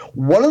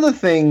 One of the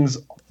things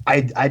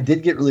I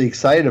did get really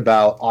excited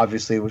about,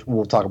 obviously, which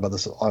we'll talk about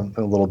this in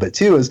a little bit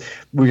too, is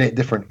we get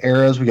different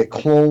eras. We get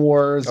Clone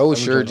Wars. Oh,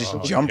 sure. Just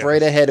jump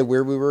right ahead of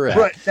where we were at.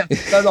 Right.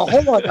 Now,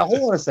 hold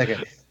on a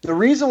second. The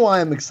reason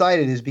why I'm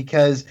excited is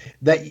because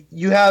that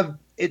you have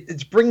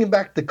it's bringing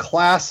back the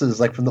classes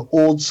like from the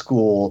old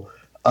school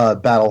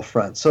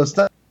Battlefront. So it's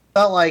not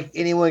like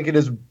anyone can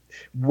just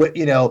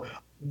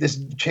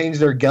just change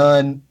their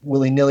gun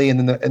willy-nilly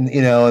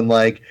and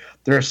like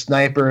they're a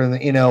sniper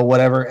and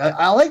whatever.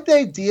 I like the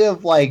idea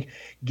of like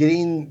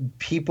getting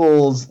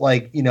people's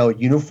like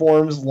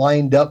uniforms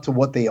lined up to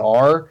what they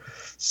are.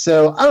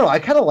 So I don't know. I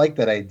kind of like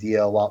that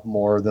idea a lot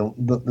more than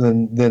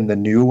the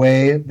new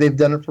way they've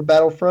done it for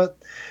Battlefront.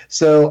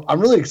 So I'm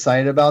really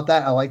excited about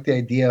that. I like the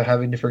idea of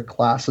having different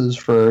classes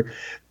for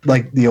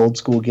like the old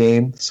school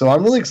game. So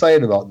I'm really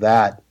excited about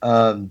that.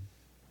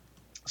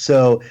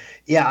 So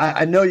yeah,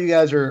 I know you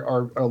guys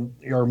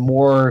are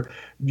more.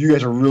 You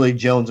guys are really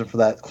jonesing for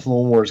that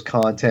Clone Wars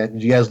content.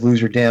 Did you guys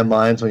lose your damn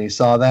minds when you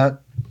saw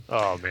that?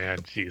 Oh man,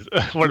 jeez.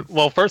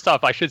 Well, first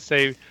off, I should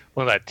say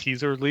when that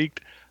teaser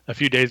leaked a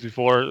few days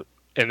before,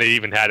 and they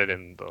even had it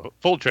in the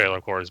full trailer,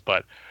 of course.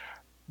 But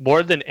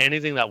more than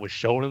anything that was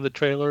shown in the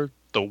trailer,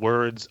 the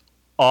words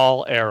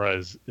 "all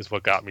eras" is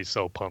what got me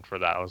so pumped for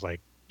that. I was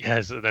like,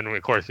 yes. And then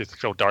of course they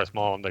show Darth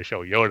Maul and they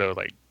show Yoda.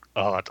 Like,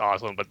 oh, that's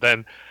awesome. But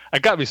then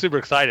it got me super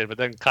excited. But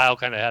then Kyle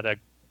kind of had to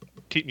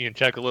keep me in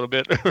check a little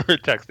bit,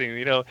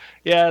 texting.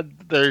 Yeah,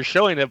 they're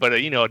showing it, but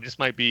it just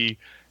might be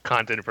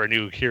content for a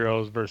new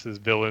heroes versus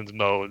villains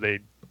mode. They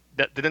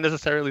didn't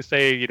necessarily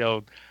say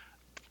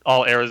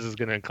all eras is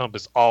going to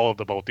encompass all of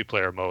the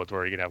multiplayer modes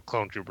where you can have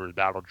clone troopers,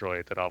 battle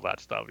droids, and all that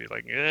stuff. He's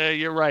like, yeah,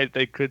 you're right.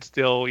 They could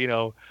still,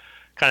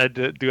 kind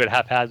of do it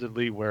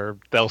haphazardly where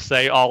they'll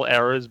say all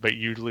eras, but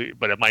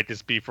it might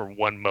just be for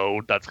one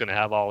mode that's going to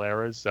have all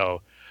eras.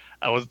 So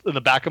I was in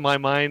the back of my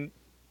mind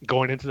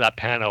going into that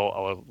panel, I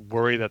was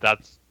worried that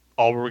that's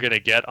all we're going to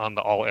get on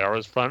the all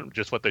eras front,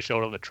 just what they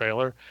showed on the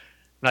trailer.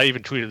 And I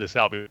even tweeted this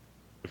out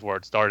before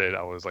it started.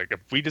 I was like, if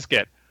we just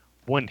get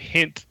one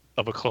hint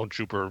of a clone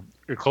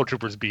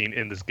troopers being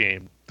in this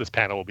game, this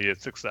panel will be a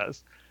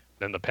success.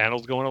 Then the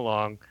panel's going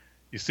along.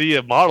 You see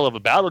a model of a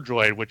battle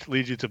droid, which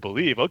leads you to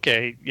believe,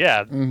 okay,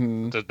 yeah,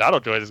 the battle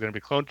droid is going to be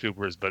clone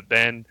troopers. But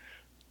then,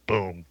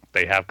 boom,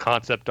 they have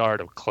concept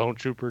art of clone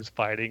troopers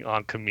fighting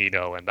on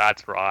Kamino, and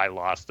that's where I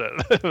lost it.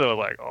 They were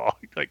like, oh,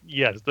 like,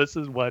 yes, this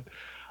is what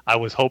I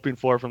was hoping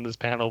for from this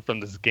panel, from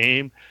this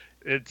game.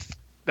 It's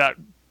that,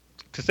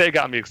 to say it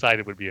got me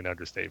excited would be an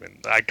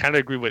understatement. I kind of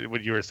agree with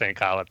what you were saying,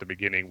 Kyle, at the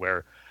beginning,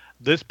 where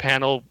this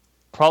panel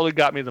probably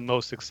got me the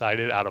most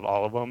excited out of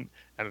all of them.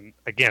 And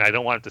again, I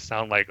don't want it to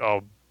sound like,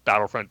 oh,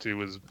 Battlefront 2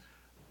 was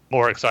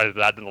more excited for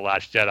that than The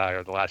Last Jedi,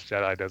 or The Last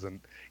Jedi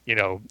doesn't,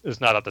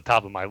 it's not at the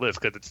top of my list,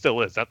 because it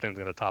still is. That thing's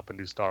going to top a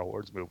new Star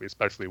Wars movie,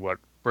 especially what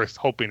we're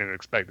hoping and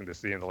expecting to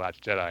see in The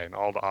Last Jedi and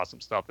all the awesome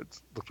stuff it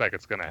looks like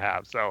it's going to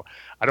have. So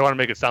I don't want to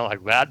make it sound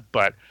like that,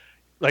 but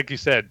like you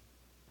said,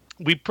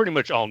 we pretty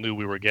much all knew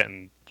we were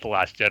getting The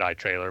Last Jedi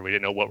trailer. We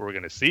didn't know what we were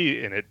going to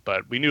see in it,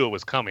 but we knew it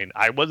was coming.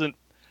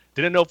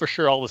 Didn't know for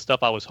sure all the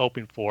stuff I was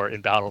hoping for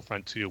in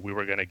Battlefront 2 we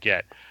were going to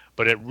get,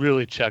 but it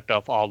really checked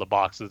off all the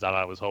boxes that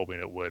I was hoping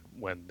it would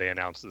when they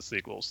announced the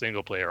sequel.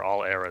 Single player,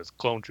 all eras,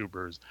 clone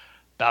troopers,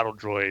 battle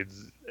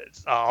droids,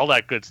 all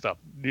that good stuff.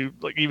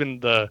 Like even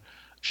the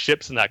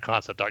ships in that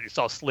concept art. You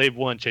saw Slave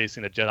One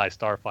chasing a Jedi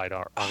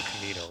starfighter on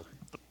Kamino.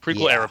 The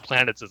prequel era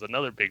planets is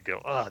another big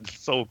deal. Oh, it's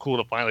so cool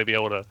to finally be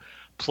able to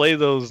play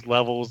those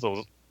levels,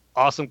 those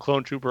awesome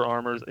clone trooper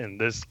armors in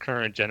this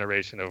current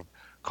generation of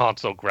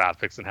console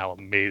graphics, and how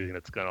amazing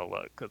it's going to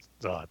look, because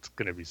it's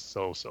going to be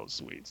so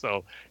sweet.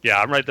 So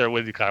yeah, I'm right there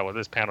with you, Kyle.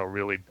 This panel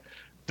really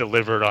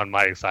delivered on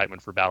my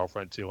excitement for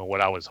Battlefront 2 and what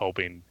I was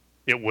hoping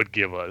it would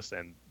give us.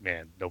 And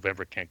man,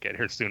 November can't get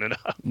here soon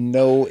enough.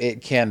 No,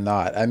 it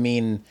cannot. I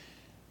mean,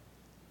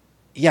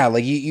 yeah,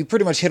 like you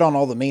pretty much hit on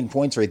all the main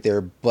points right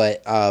there.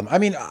 But I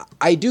mean,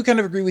 I do kind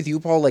of agree with you,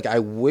 Paul. Like, I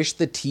wish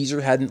the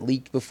teaser hadn't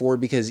leaked before,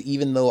 because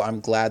even though I'm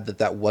glad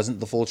that wasn't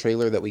the full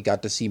trailer, that we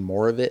got to see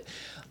more of it,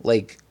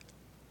 like,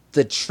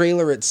 the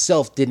trailer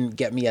itself didn't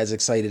get me as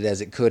excited as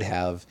it could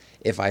have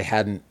if I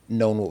hadn't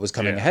known what was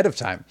coming ahead of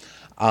time.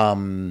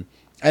 And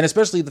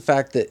especially the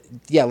fact that,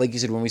 yeah, like you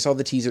said, when we saw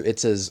the teaser, it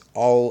says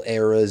all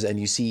eras, and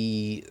you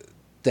see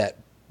that,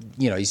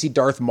 you see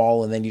Darth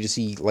Maul, and then you just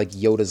see like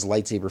Yoda's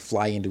lightsaber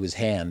fly into his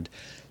hand.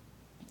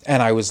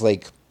 And I was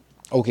like,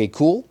 okay,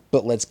 cool,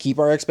 but let's keep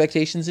our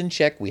expectations in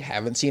check. We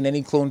haven't seen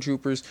any clone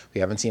troopers. We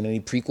haven't seen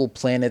any prequel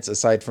planets,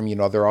 aside from,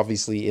 they're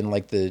obviously in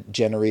like the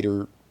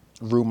generator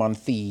room on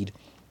Theed.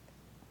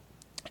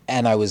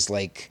 And I was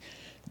like,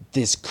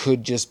 this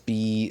could just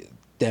be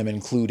them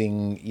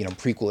including,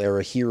 prequel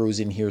era heroes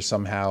in here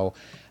somehow.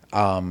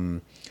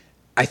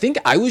 I think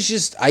I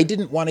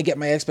didn't want to get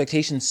my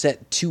expectations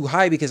set too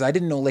high, because I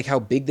didn't know like how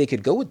big they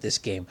could go with this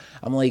game.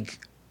 I'm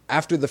like,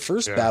 after the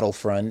first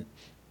Battlefront,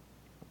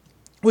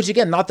 which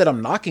again, not that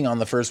I'm knocking on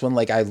the first one,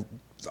 like I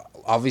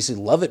obviously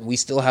love it, and we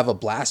still have a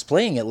blast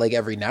playing it like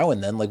every now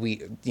and then. Like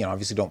we,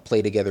 obviously don't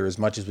play together as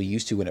much as we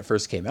used to when it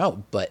first came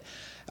out, but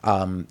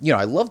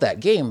I love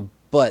that game.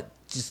 But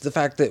just the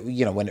fact that,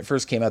 when it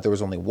first came out, there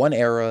was only one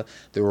era,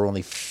 there were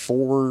only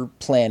 4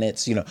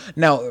 planets,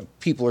 Now,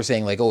 people are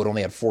saying, like, oh, it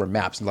only had 4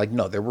 maps. And, like,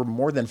 no, there were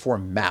more than 4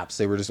 maps.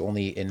 They were just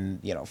only in,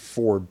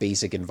 4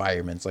 basic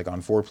environments, like, on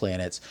 4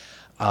 planets.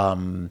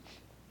 And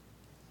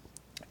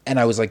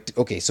I was like,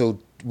 okay, so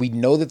we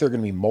know that there are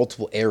going to be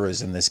multiple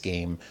eras in this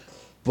game.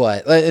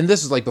 But, and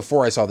this is, like,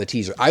 before I saw the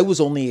teaser. I was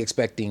only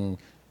expecting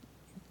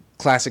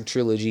classic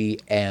trilogy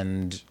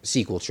and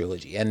sequel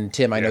trilogy. And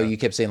Tim, I know you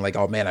kept saying like,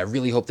 oh man, I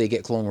really hope they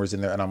get Clone Wars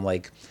in there. And I'm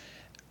like,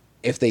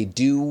 if they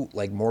do,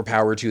 like, more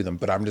power to them,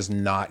 but I'm just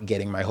not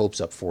getting my hopes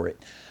up for it.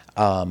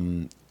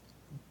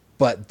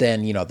 But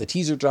then, the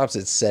teaser drops,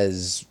 it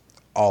says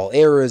all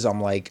eras. I'm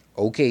like,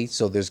 okay,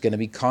 so there's going to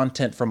be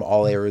content from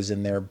all eras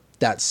in there.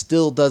 That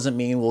still doesn't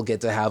mean we'll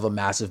get to have a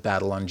massive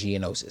battle on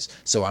Geonosis.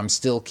 So I'm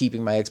still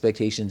keeping my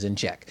expectations in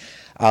check.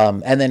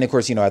 And then, of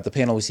course, at the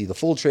panel we see the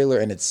full trailer,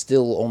 and it's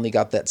still only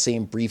got that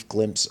same brief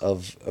glimpse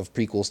of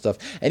prequel stuff.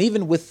 And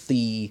even with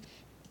the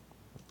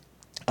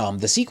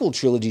sequel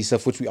trilogy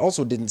stuff, which we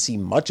also didn't see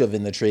much of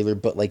in the trailer,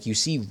 but like you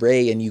see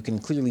Rey, and you can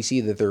clearly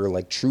see that there are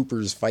like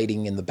troopers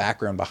fighting in the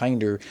background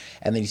behind her,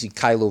 and then you see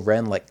Kylo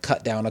Ren like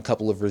cut down a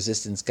couple of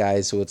Resistance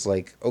guys. So it's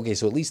like, okay,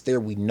 so at least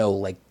there we know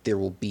like there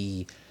will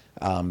be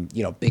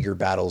bigger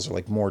battles or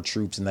like more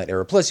troops in that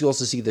era. Plus you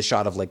also see the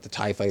shot of like the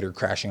TIE fighter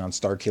crashing on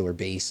Starkiller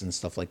Base and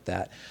stuff like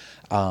that.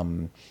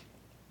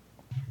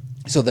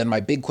 So then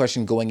my big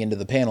question going into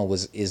the panel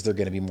was, is there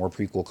going to be more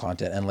prequel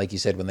content? And like you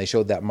said, when they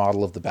showed that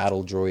model of the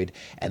battle droid,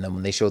 and then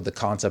when they showed the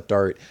concept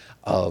art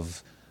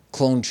of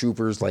clone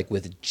troopers, like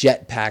with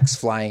jetpacks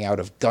flying out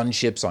of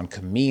gunships on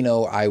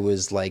Kamino, I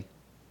was like,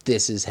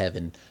 this is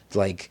heaven.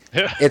 Like,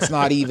 it's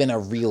not even a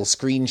real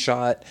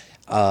screenshot.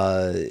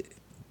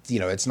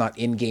 It's not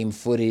in-game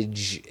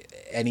footage,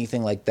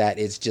 anything like that.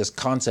 It's just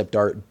concept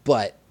art.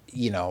 But,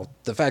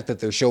 the fact that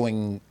they're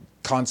showing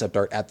concept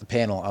art at the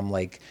panel, I'm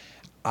like,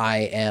 I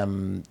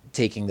am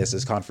taking this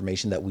as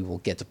confirmation that we will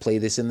get to play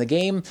this in the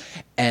game.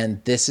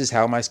 And this is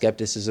how my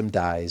skepticism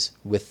dies,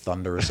 with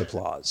thunderous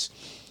applause.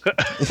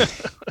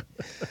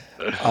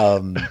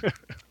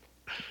 Man,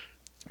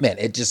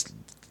 it just,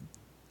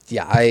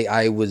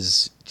 I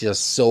was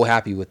just so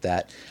happy with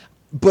that.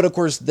 But of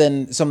course,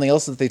 then something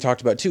else that they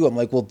talked about too, I'm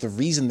like, well, the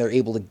reason they're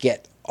able to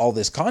get all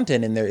this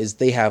content in there is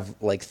they have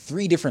like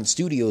 3 different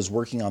studios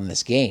working on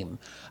this game.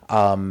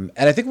 And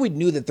I think we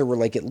knew that there were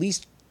like at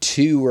least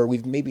 2, or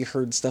we've maybe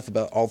heard stuff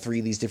about all 3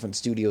 of these different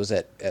studios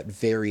at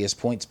various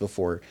points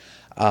before.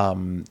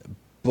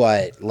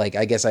 But like,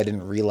 I guess I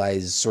didn't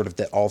realize sort of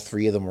that all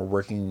 3 of them were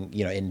working,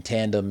 in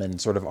tandem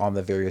and sort of on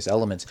the various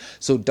elements.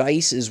 So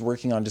DICE is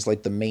working on just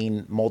like the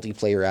main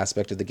multiplayer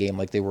aspect of the game,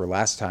 like they were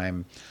last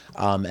time.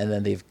 And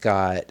then they've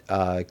got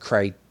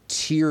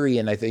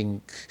Criterion, I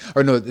think,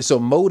 or no. So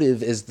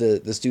Motive is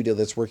the studio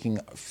that's working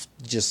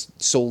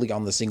just solely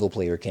on the single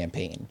player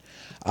campaign.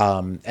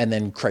 And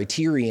then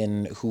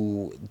Criterion,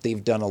 who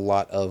they've done a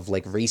lot of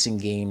like racing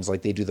games,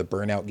 like they do the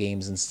Burnout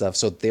games and stuff.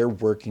 So they're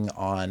working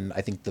on,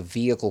 I think, the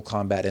vehicle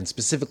combat and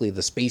specifically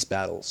the space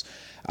battles.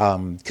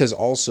 Because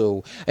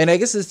also, and I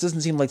guess this doesn't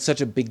seem like such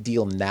a big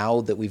deal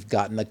now that we've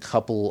gotten a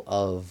couple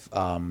of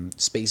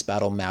space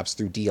battle maps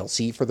through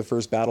DLC for the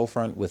first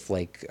Battlefront with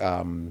like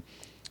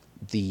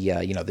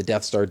the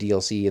Death Star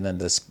DLC and then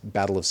the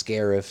Battle of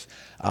Scarif.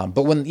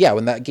 But when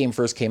that game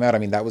first came out, I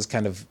mean, that was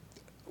kind of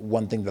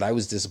one thing that I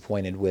was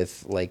disappointed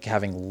with, like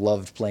having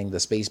loved playing the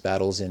space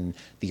battles in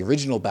the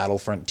original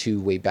Battlefront 2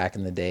 way back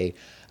in the day,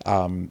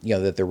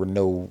 that there were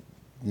no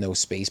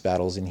space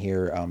battles in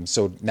here.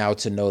 So now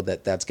to know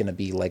that that's going to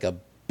be like a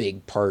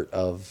big part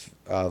of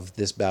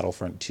this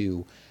Battlefront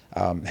 2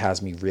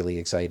 has me really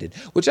excited,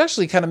 which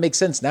actually kind of makes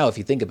sense now if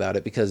you think about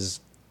it, because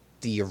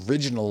the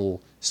original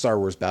Star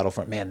Wars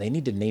Battlefront, man, they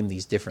need to name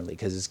these differently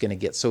because it's going to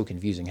get so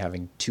confusing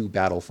having 2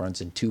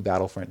 Battlefronts and 2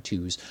 Battlefront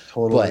 2s.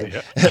 Totally.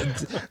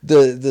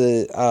 But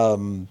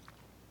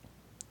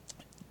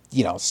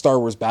Star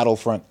Wars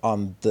Battlefront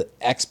on the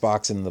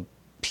Xbox and the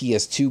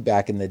PS2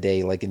 back in the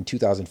day, like in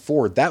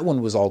 2004, that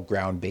one was all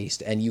ground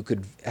based, and you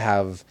could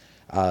have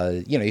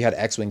you had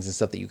X-Wings and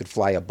stuff that you could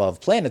fly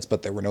above planets,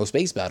 but there were no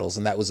space battles,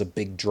 and that was a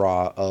big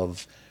draw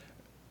of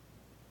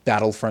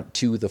Battlefront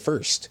 2 the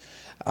first.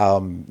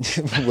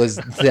 Was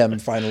them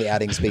finally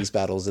adding space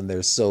battles in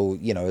there. So,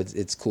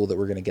 it's cool that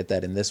we're going to get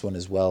that in this one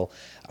as well.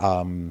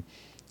 Man,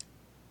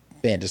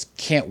 just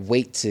can't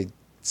wait to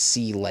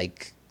see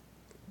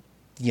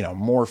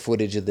more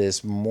footage of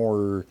this,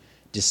 more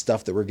just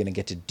stuff that we're going to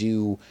get to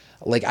do.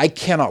 Like, I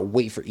cannot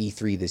wait for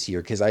E3 this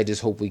year because I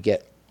just hope we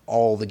get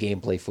all the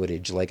gameplay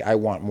footage. Like, I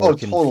want more.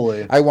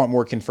 Totally. I want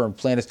more confirmed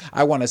planets.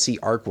 I want to see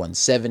ARC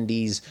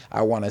 170s.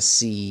 I want to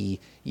see,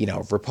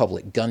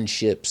 Republic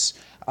gunships.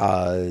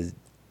 I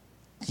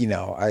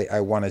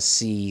want to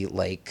see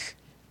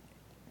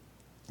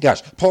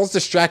gosh, Paul's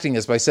distracting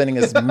us by sending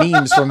us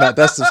memes from that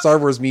Best of Star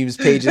Wars memes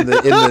page in the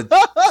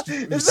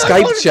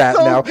Skype chat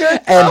so now.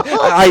 Good? And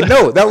I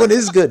know that one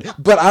is good,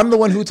 but I'm the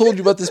one who told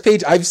you about this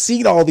page. I've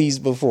seen all these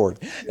before,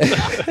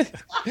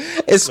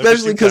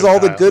 especially because all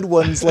the good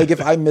ones, like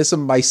if I miss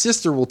them, my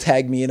sister will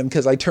tag me in them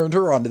because I turned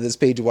her onto this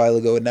page a while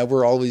ago, and now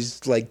we're always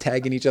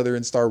tagging each other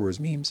in Star Wars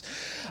memes.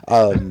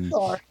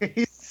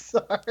 Sorry.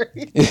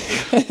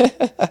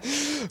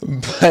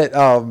 But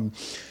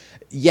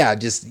yeah,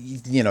 just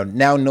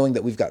now knowing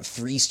that we've got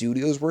 3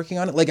 studios working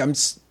on it, like I'm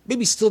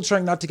maybe still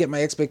trying not to get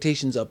my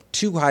expectations up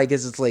too high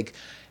because it's like,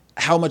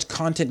 how much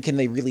content can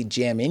they really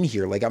jam in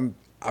here? Like I'm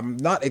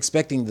not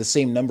expecting the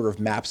same number of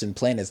maps and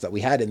planets that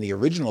we had in the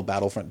original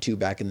Battlefront 2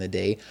 back in the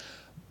day,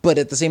 but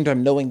at the same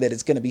time knowing that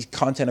it's going to be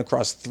content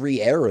across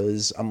 3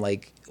 eras, I'm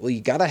like, well,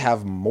 you got to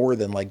have more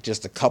than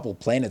just a couple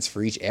planets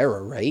for each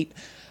era, right?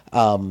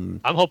 I'm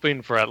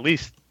hoping for at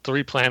least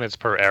 3 planets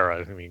per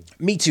era. I mean,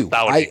 me too.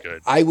 That would be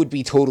good. I would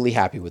be totally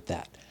happy with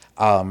that.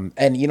 And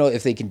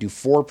if they can do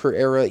 4 per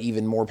era,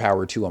 even more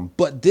power to them.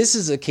 But this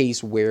is a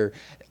case where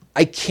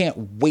I can't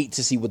wait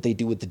to see what they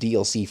do with the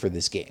DLC for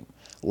this game.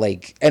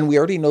 And we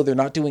already know they're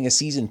not doing a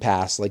season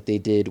pass like they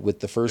did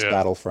with the first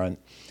Battlefront.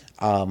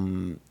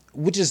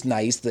 Which is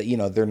nice that,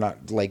 they're not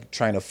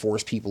trying to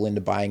force people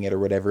into buying it or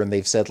whatever. And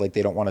they've said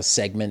they don't want to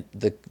segment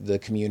the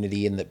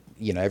community and that,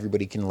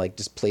 everybody can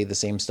just play the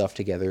same stuff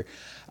together.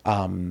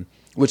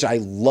 Which I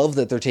love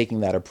that they're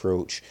taking that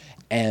approach.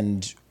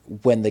 And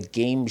when the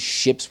game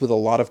ships with a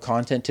lot of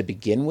content to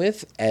begin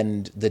with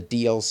and the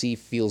DLC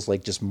feels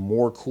like just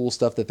more cool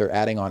stuff that they're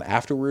adding on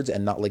afterwards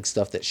and not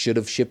stuff that should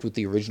have shipped with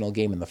the original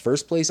game in the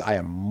first place, I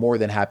am more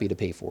than happy to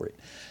pay for it.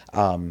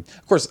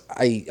 Of course,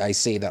 I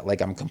say that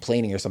I'm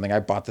complaining or something. I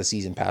bought the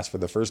season pass for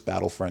the first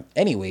Battlefront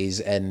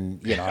anyways,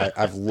 and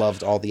I've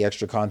loved all the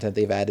extra content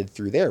they've added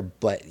through there.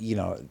 But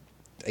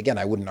again,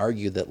 I wouldn't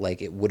argue that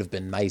it would have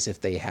been nice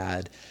if they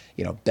had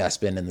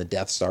Bespin and the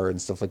Death Star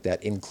and stuff like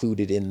that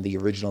included in the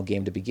original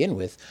game to begin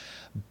with.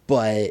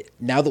 But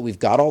now that we've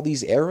got all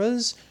these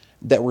eras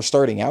that we're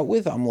starting out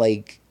with, I'm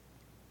like,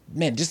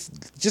 man, just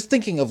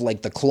thinking of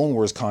the Clone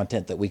Wars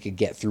content that we could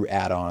get through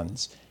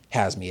add-ons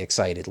has me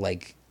excited.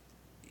 Umbara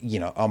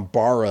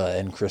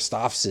and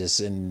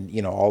Christophsis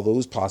and, all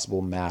those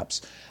possible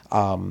maps.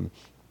 And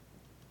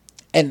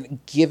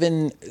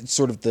given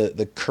sort of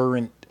the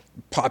current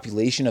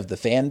population of the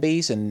fan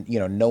base and,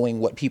 knowing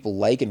what people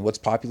like and what's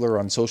popular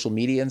on social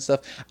media and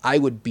stuff, I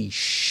would be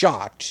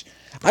shocked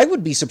I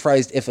would be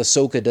surprised if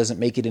Ahsoka doesn't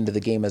make it into the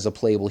game as a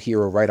playable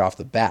hero right off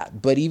the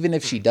bat. But even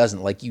if she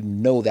doesn't, like,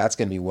 that's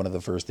going to be one of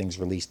the first things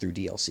released through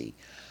DLC.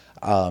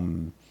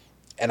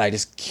 And I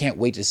just can't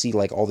wait to see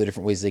like all the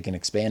different ways they can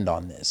expand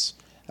on this.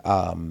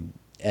 And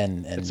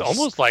it's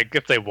almost like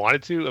if they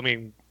wanted to, I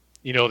mean,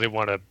 they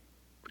want to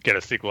get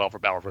a sequel out for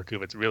Battlefront 2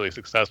 if it's really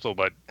successful,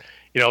 but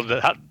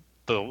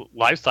the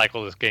life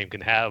cycle this game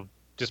can have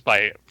just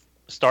by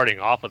starting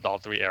off with all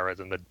three eras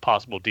and the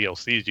possible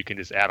DLCs you can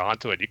just add on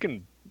to it. You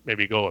can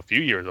maybe go a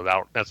few years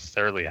without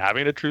necessarily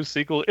having a true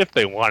sequel if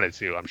they wanted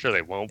to. I'm sure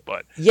they won't,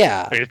 but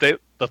yeah, I mean, if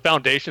the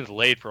foundation's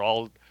laid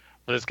for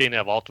this game to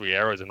have all three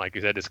eras, and like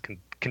you said, just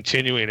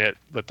continuing it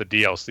with the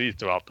DLCs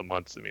throughout the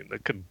months. I mean,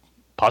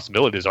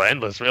 possibilities are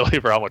endless, really,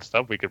 for how much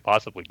stuff we could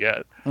possibly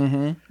get.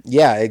 Mm-hmm.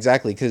 Yeah,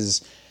 exactly.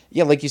 Because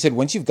like you said,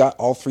 once you've got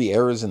all three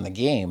eras in the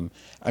game,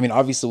 I mean,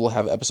 obviously we'll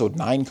have Episode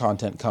 9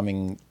 content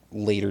coming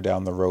later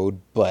down the road,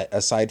 but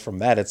aside from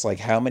that, it's like,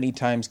 how many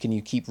times can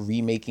you keep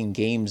remaking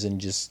games and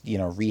just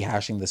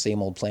rehashing the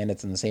same old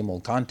planets and the same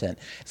old content?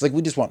 It's like,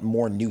 we just want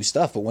more new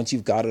stuff. But once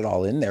you've got it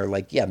all in there,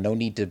 like, yeah, no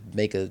need to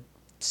make a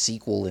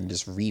sequel and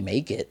just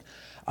remake it.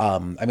 I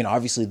mean,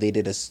 obviously they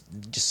did just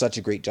such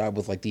a great job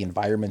with like the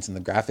environments and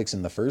the graphics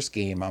in the first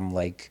game. I'm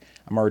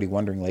already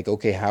wondering, like,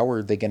 okay, how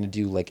are they going to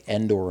do like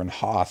Endor and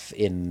Hoth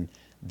in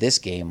this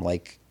game?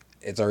 Like,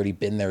 it's already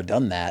been there,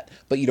 done that,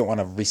 but you don't want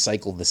to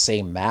recycle the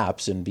same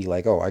maps and be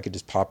like, oh, I could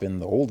just pop in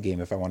the old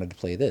game if I wanted to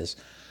play this.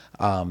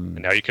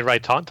 Now you can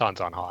write Tauntauns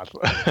on Hoth.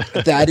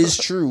 That is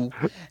true.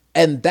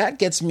 And that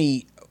gets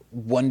me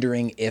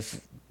wondering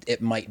if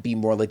it might be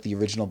more like the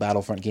original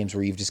Battlefront games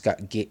where you've just got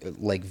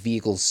like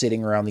vehicles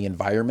sitting around the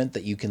environment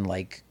that you can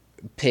like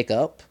pick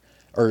up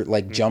or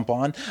like jump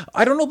on.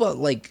 I don't know about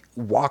like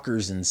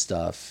walkers and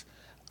stuff.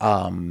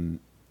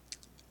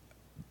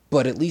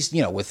 But at least,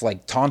 with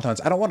like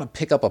Tauntauns, I don't want to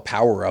pick up a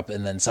power up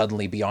and then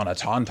suddenly be on a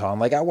Tauntaun.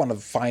 Like, I want to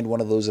find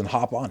one of those and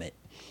hop on it.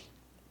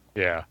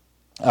 Yeah.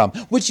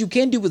 Which you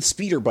can do with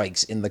speeder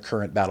bikes in the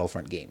current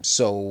Battlefront games.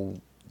 So,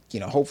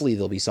 hopefully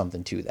there'll be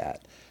something to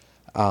that.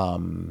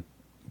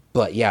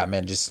 But yeah,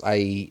 man, just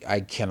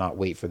I cannot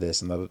wait for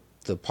this, and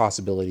the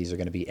possibilities are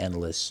going to be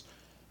endless.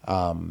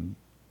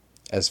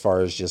 As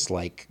far as just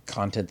like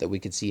content that we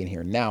could see in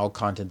here now,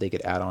 content they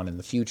could add on in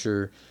the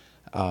future,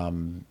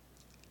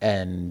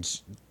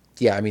 and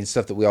yeah, I mean,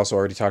 stuff that we also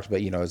already talked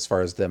about. As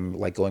far as them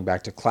like going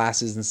back to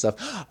classes and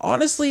stuff.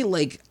 Honestly,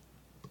 like,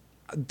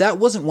 that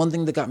wasn't one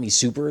thing that got me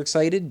super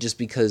excited, just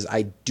because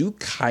I do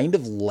kind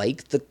of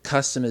like the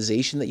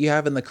customization that you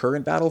have in the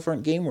current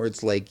Battlefront game, where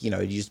it's like, you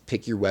just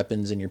pick your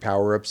weapons and your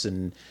power-ups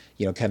and,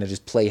 kind of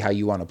just play how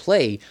you want to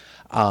play.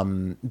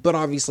 But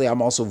obviously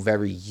I'm also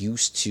very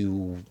used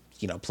to,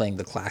 playing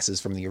the classes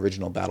from the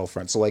original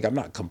Battlefront. So like, I'm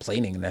not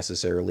complaining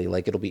necessarily.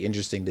 Like, it'll be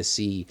interesting to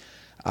see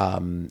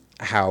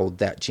how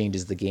that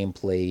changes the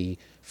gameplay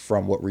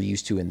from what we're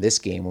used to in this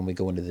game when we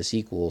go into the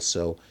sequel.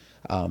 So,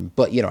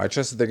 but I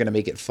trust that they're going to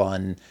make it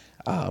fun.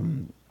 I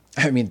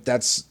mean,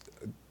 that's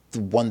the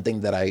one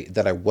thing that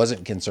I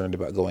wasn't concerned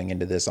about going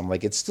into this. I'm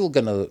like, it's still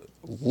going to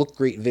look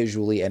great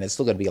visually, and it's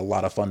still going to be a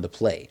lot of fun to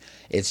play.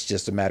 It's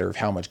just a matter of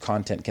how much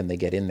content can they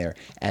get in there.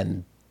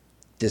 And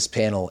this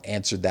panel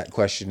answered that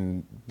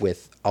question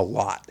with a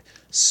lot.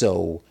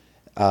 So,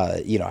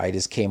 I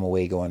just came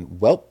away going,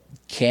 well,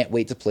 can't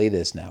wait to play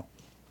this now.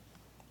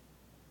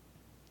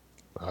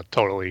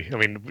 Totally. I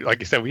mean, like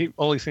you said, we've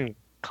only seen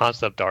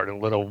concept art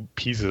and little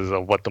pieces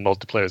of what the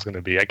multiplayer is going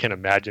to be. I can't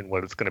imagine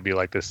what it's going to be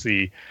like to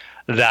see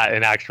that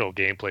in actual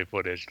gameplay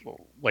footage.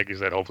 Like you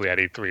said, hopefully at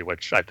E3,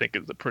 which I think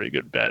is a pretty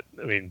good bet.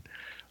 I mean,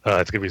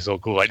 it's going to be so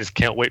cool. I just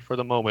can't wait for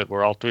the moment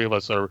where all three of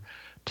us are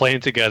playing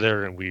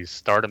together and we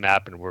start a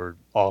map and we're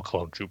all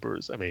clone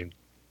troopers. I mean,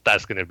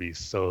 that's going to be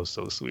so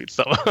sweet.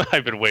 So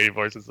I've been waiting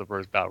for it since the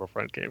first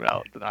Battlefront came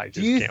out, and I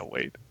just can't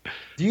wait.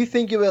 Do you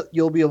think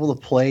you'll be able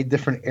to play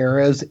different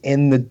eras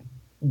in the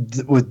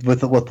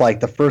with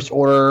like the First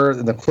Order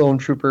and the clone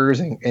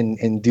troopers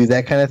and do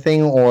that kind of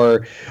thing,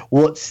 or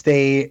will it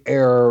stay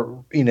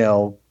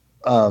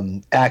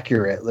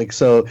accurate? Like,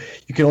 so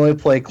you can only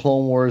play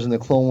Clone Wars in the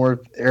Clone War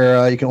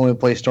era, you can only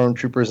play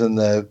Stormtroopers in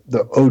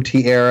the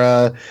OT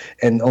era,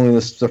 and only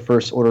the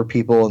First Order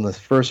people in the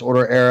First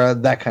Order era,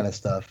 that kind of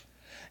stuff.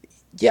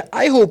 Yeah,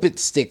 I hope it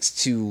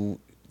sticks to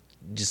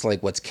just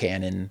like what's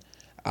canon.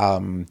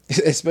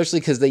 Especially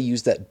because they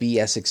used that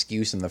BS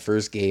excuse in the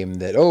first game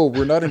that,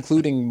 we're not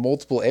including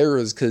multiple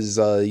eras because,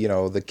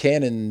 the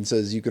canon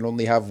says you can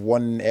only have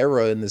one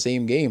era in the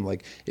same game.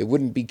 Like, it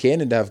wouldn't be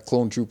canon to have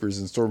clone troopers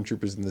and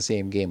stormtroopers in the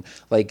same game.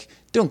 Like,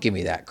 don't give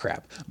me that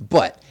crap.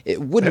 But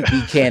it wouldn't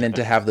be canon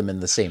to have them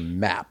in the same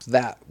map.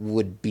 That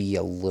would be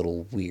a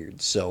little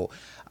weird. So,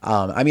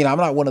 I mean, I'm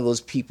not one of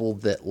those people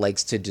that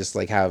likes to just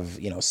like have,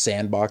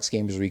 sandbox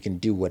games where you can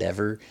do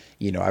whatever.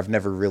 I've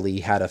never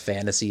really had a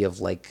fantasy of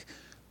like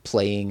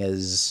playing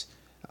as,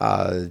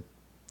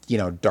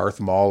 Darth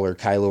Maul or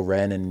Kylo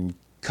Ren and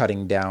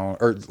cutting down,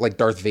 or like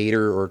Darth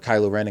Vader or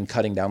Kylo Ren and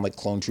cutting down like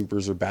clone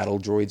troopers or battle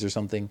droids or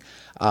something.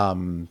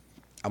 I'm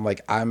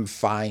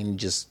fine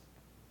just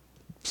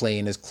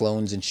playing as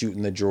clones and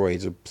shooting the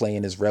droids, or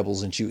playing as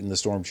rebels and shooting the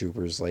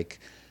stormtroopers. Like,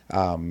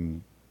 I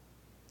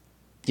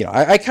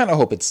kind of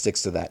hope it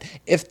sticks to that.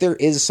 If there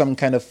is some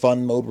kind of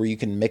fun mode where you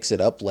can mix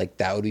it up, like,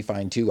 that would be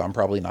fine too. I'm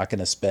probably not going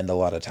to spend a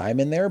lot of time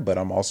in there, but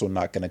I'm also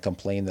not going to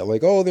complain that,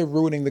 like, oh, they're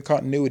ruining the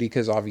continuity,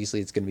 because obviously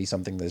it's going to be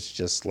something that's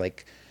just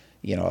like,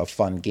 a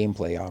fun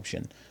gameplay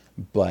option.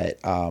 But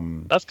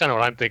that's kind of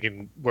what I'm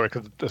thinking. Where,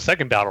 cause the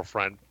second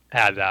Battlefront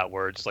had that,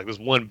 where it's like this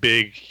one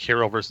big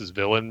hero versus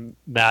villain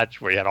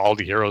match where you had all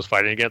the heroes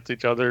fighting against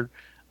each other.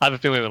 I have a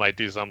feeling they might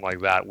do something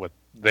like that with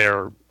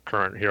their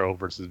current hero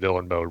versus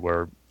villain mode,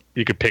 where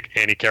you could pick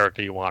any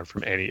character you want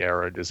from any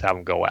era and just have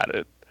them go at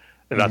it.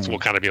 And that's will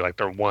kind of be like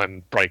their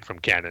one break from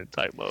canon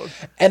type mode.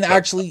 And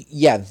actually,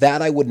 yeah,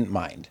 that I wouldn't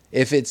mind.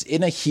 If it's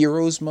in a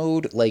heroes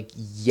mode, like,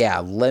 yeah,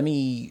 let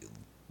me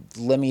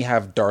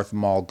have Darth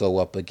Maul go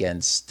up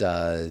against,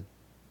 Luke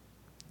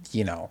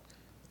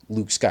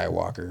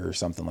Skywalker or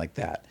something like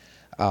that.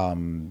 I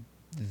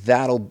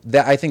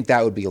think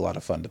that would be a lot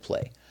of fun to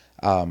play.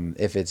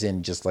 If it's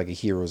in just like a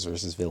heroes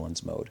versus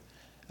villains mode.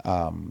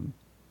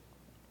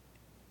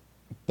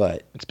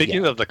 But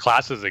speaking of the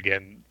classes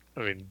again,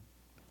 I mean,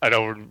 I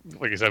know,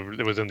 like I said,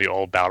 it was in the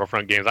old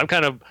Battlefront games. I'm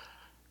kind of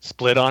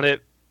split on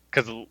it,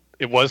 because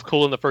it was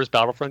cool in the first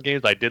Battlefront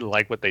games. I did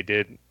like what they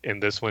did in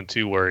this one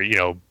too, where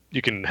you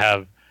can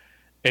have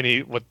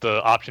what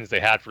the options they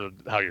had for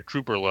how your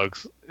trooper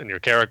looks and your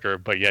character,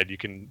 but yet you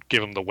can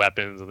give them the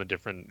weapons and the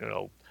different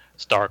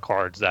star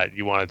cards that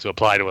you wanted to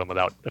apply to them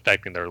without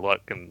affecting their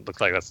look. And it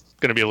looks like that's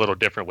going to be a little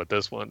different with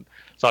this one.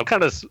 So I'm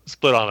kind of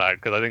split on that,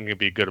 because I think it'd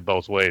be good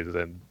both ways.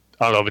 And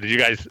I don't know, but did you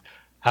guys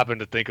happen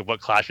to think of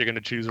what class you're going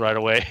to choose right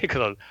away?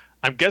 Because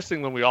I'm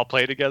guessing when we all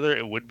play together,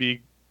 it would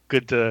be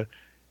good to,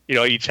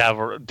 each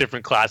have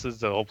different classes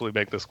to hopefully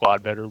make the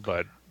squad better.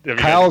 But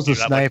Kyle's a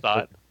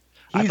sniper.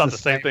 I thought the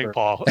same thing,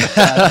 Paul. He's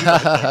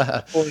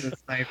a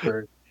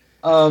sniper.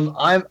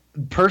 I'm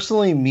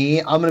personally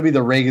I'm going to be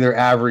the regular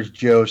average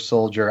Joe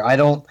soldier.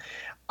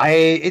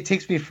 It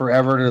takes me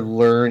forever to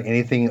learn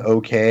anything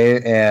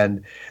okay,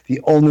 and the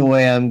only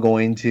way I'm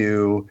going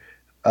to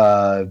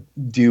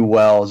do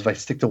well is if I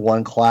stick to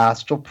one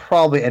class, which will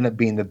probably end up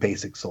being the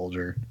basic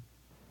soldier.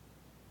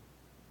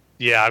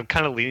 Yeah, I'm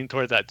kind of leaning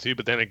toward that too,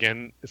 but then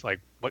again, it's like,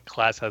 what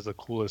class has the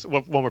coolest?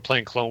 When we're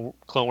playing Clone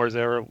Wars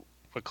era,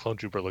 what clone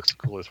trooper looks the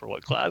coolest for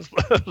what class?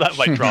 That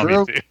might draw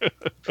me too.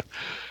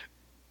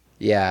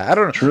 Yeah, I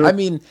don't know. True. I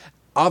mean,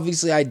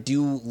 obviously I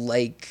do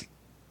like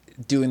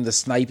doing the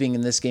sniping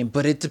in this game,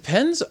 but it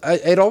depends.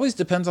 It always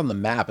depends on the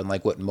map and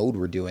like what mode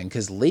we're doing,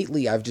 because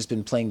lately I've just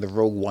been playing the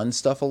Rogue One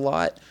stuff a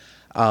lot.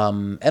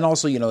 And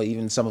also,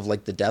 even some of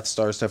like the Death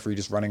Star stuff where you're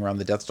just running around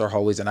the Death Star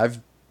hallways. And I've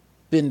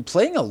been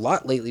playing a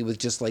lot lately with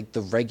just like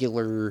the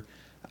regular,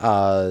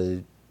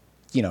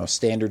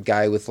 standard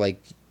guy with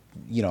like,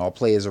 I'll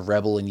play as a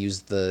rebel and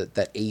use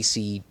that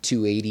AC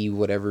 280,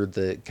 whatever,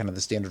 the kind of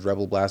the standard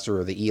rebel blaster,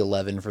 or the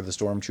E11 for the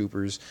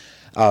stormtroopers.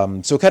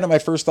 So kind of my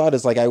first thought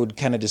is like, I would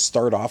kind of just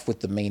start off with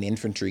the main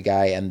infantry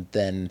guy. And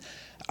then,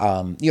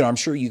 I'm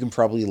sure you can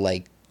probably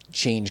like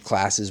change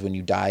classes when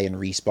you die and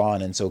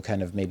respawn, and so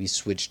kind of maybe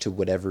switch to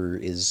whatever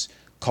is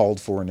called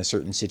for in a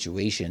certain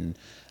situation.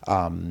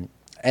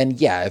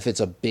 And yeah, if it's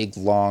a big,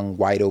 long,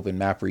 wide open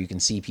map where you can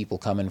see people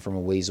coming from a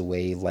ways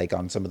away, like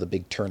on some of the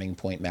big turning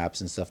point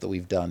maps and stuff that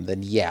we've done,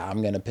 then yeah,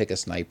 I'm going to pick a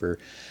sniper.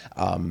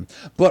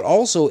 But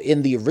also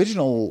in the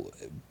original,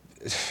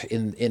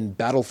 in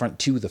Battlefront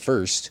 2, the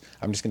first,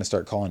 I'm just going to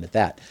start calling it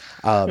that.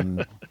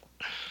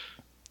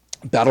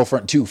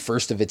 Battlefront 2,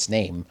 first of its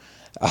name.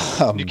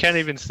 You can't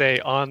even say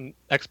on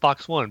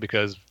Xbox One,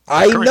 because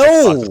I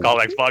know it's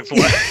called Xbox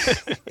One.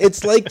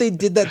 It's like they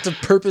did that to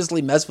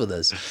purposely mess with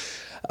us.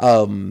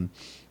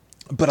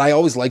 But I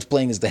always liked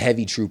playing as the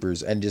heavy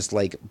troopers and just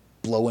like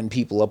blowing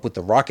people up with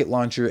the rocket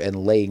launcher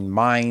and laying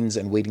mines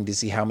and waiting to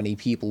see how many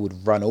people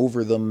would run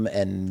over them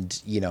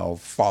and,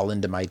 fall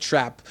into my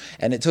trap.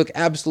 And it took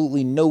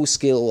absolutely no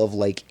skill of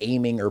like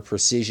aiming or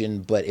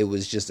precision, but it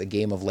was just a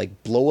game of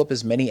like blow up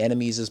as many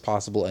enemies as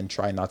possible and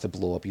try not to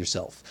blow up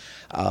yourself.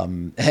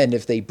 And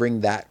if they bring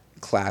that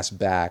class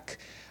back,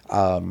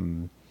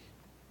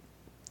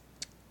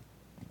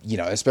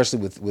 especially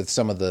with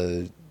some of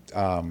the,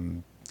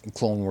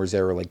 Clone Wars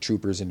era, like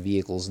troopers and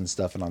vehicles and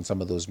stuff, and on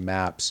some of those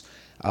maps,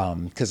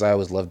 because I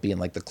always loved being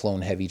like the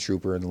clone heavy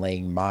trooper and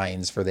laying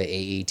mines for the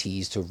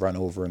AATs to run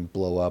over and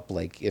blow up.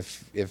 Like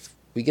if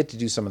we get to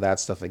do some of that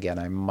stuff again,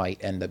 I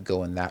might end up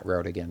going that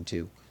route again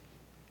too.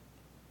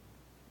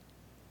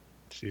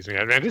 Excuse me,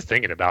 I'm just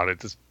thinking about it.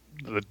 Just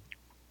the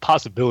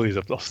possibilities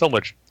of so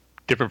much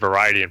different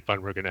variety and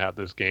fun we're going to have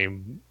this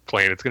game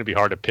playing. It's going to be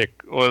hard to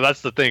pick. Well,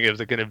 that's the thing. Is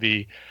it going to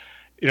be,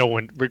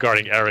 when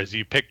regarding eras,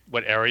 you pick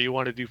what era you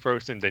want to do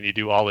first, and then you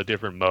do all the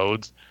different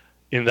modes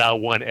in that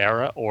one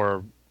era,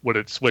 or would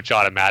it switch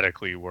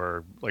automatically?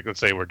 Where, like, let's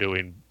say we're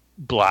doing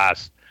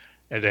Blast,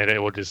 and then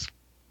it will just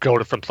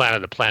go from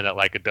planet to planet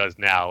like it does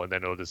now, and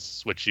then it'll just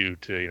switch you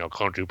to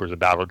clone troopers and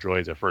battle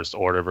droids or First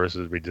Order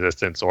versus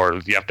Resistance,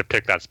 or you have to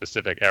pick that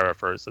specific era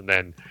first, and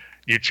then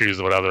you choose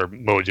what other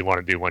modes you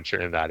want to do once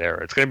you're in that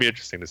era. It's going to be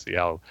interesting to see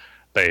how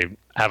they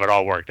have it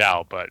all worked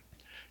out. But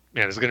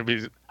man,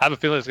 I have a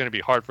feeling it's going to be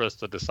hard for us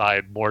to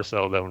decide more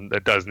so than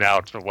it does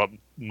now for what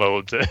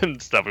modes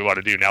and stuff we want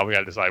to do. Now we got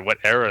to decide what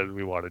era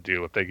we want to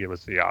do if they give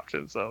us the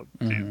option. So,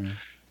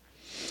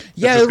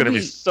 yeah, there's going to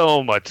be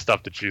so much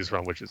stuff to choose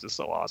from, which is just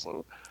so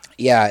awesome.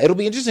 Yeah, it'll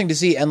be interesting to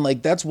see. And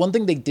like, that's one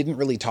thing they didn't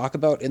really talk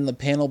about in the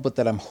panel, but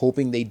that I'm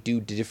hoping they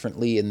do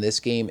differently in this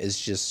game is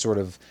just sort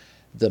of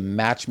the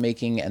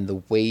matchmaking and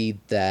the way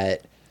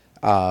that,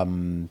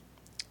 that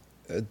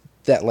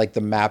like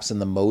the maps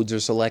and the modes are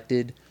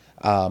selected.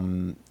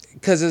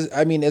 Because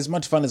I mean, as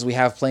much fun as we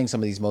have playing some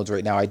of these modes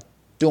right now, I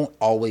don't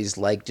always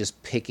like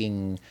just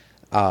picking,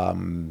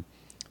 you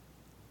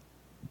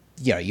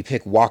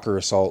pick Walker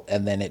Assault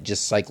and then it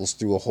just cycles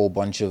through a whole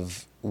bunch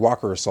of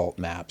Walker Assault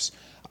maps.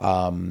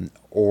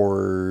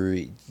 Or,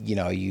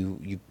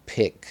 you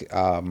pick,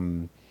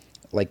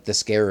 like the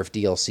Scarif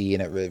DLC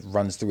and it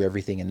runs through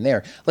everything in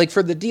there. Like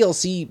for the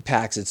DLC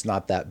packs, it's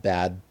not that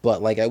bad,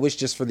 but like I wish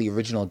just for the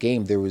original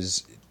game, there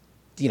was,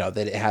 that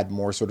it had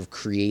more sort of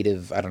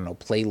creative, I don't know,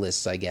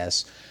 playlists, I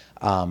guess,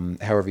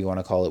 however you want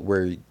to call it,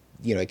 where,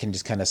 it can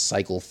just kind of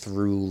cycle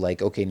through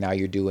like, okay, now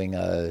you're doing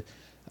a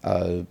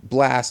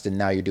blast and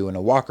now you're doing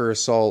a Walker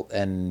Assault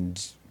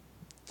and,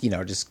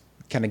 just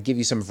kind of give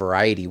you some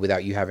variety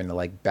without you having to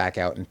like back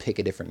out and pick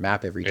a different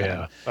map every time.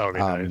 Yeah, that would be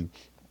nice.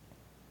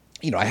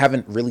 I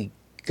haven't really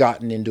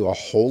gotten into a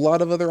whole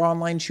lot of other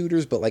online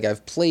shooters, but like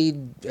I've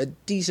played a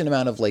decent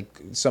amount of like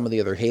some of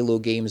the other Halo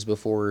games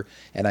before,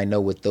 and I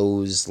know with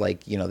those,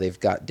 like, they've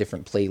got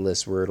different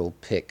playlists where it'll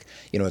pick,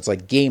 it's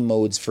like game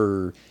modes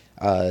for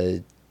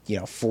 4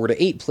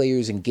 to 8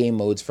 players and game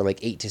modes for like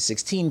 8 to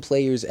 16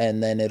 players,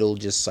 and then it'll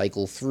just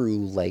cycle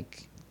through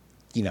like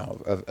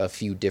a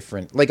few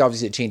different, like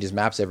obviously it changes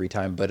maps every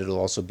time, but it'll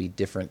also be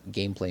different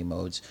gameplay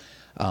modes.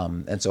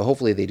 And so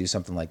hopefully they do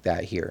something like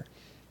that here.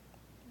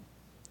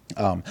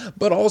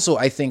 But also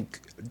I think,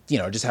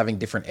 just having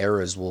different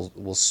eras will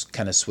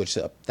kind of switch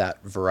up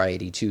that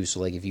variety too.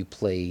 So like if you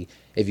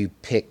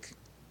pick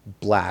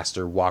Blast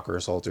or Walker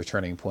Assault or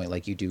Turning Point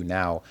like you do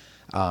now,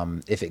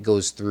 if it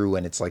goes through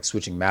and it's like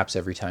switching maps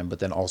every time, but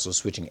then also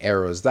switching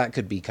eras, that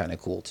could be kind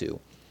of cool too.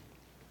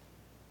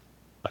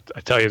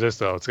 I tell you this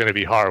though, it's going to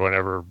be hard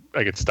whenever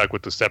I get stuck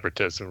with the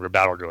Separatists and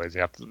battle droids.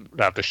 You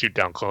have to shoot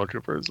down clone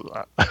troopers.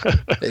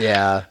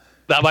 Yeah,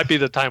 that might be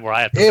the time where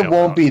I have to. It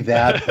won't be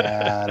that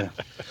bad,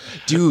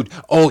 dude.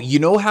 Oh, you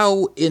know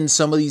how in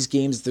some of these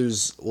games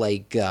there's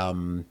like,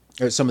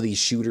 or some of these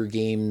shooter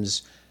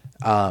games,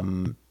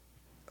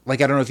 like,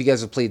 I don't know if you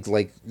guys have played,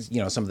 like,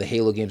 some of the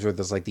Halo games where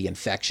there's, like, the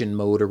infection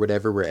mode or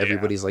whatever, where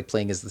everybody's, like,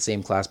 playing as the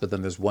same class, but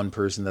then there's one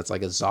person that's,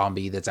 like, a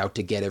zombie that's out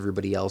to get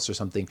everybody else or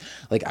something.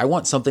 Like, I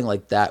want something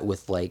like that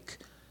with, like,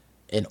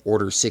 an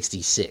Order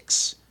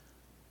 66.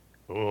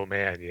 Oh,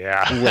 man,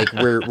 yeah. Like,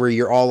 where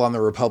you're all on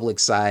the Republic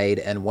side,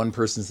 and one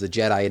person's the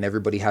Jedi, and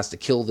everybody has to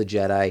kill the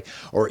Jedi.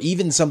 Or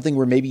even something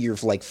where maybe you're,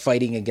 like,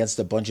 fighting against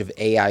a bunch of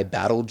AI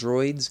battle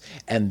droids,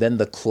 and then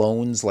the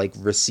clones, like,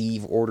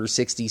 receive Order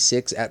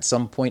 66 at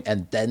some point,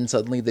 and then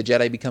suddenly the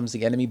Jedi becomes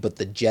the enemy, but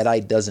the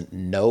Jedi doesn't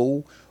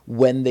know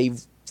when they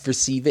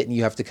receive it, and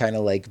you have to kind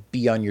of, like,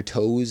 be on your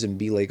toes and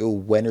be like, oh,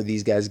 when are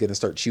these guys going to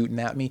start shooting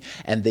at me?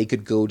 And they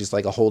could go just,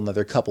 like, a whole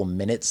nother couple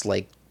minutes,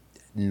 like,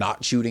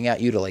 not shooting at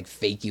you to like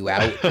fake you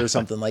out or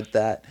something like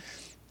that.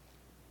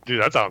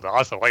 Dude, that sounds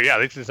awesome. Like, yeah,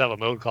 they just have a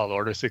mode called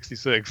Order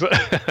 66.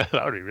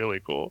 That would be really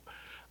cool.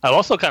 I'm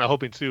also kind of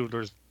hoping too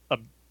there's a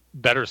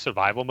better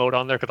survival mode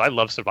on there, because I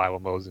love survival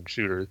modes in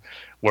shooters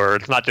where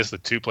it's not just a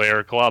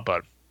 2-player co-op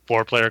but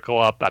 4-player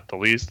co-op at the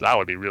least. That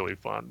would be really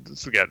fun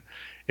just to get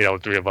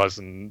 3 of us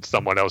and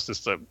someone else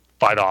just to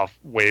fight off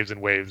waves and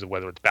waves of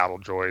whether it's battle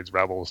droids,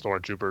 rebels,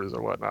 stormtroopers,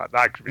 or whatnot.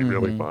 That could be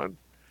really fun.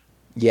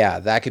 Yeah,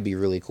 that could be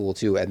really cool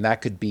too, and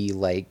that could be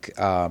like,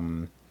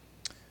 oh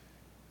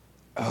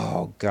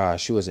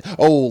gosh, who was it?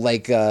 Oh,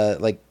 like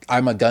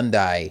I'm a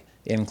Gundai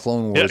in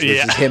Clone Wars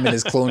versus him and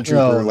his clone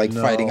trooper,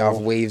 fighting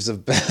off waves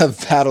of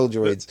battle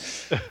droids.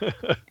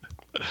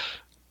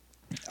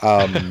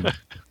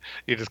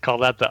 You just call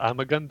that the I'm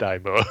a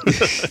Gundai mode.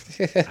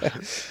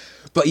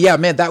 But yeah,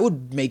 man, that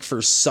would make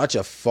for such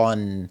a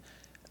fun,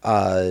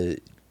 horde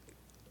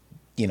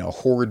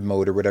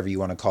mode or whatever you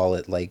want to call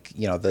it, like,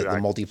 the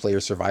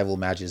multiplayer survival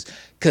matches.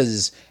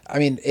 Because, I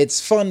mean, it's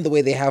fun the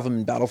way they have them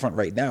in Battlefront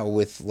right now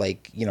with,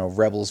 like,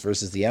 Rebels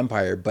versus the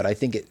Empire, but I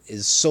think it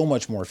is so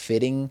much more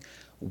fitting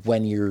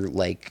when you're,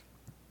 like,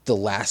 the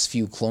last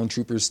few clone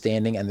troopers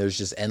standing and there's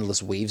just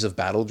endless waves of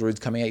battle droids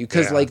coming at you.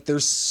 Because, like,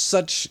 there's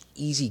such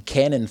easy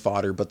cannon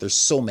fodder, but there's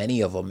so many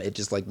of them. It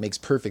just, like, makes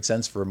perfect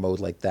sense for a mode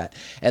like that.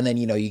 And then,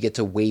 you get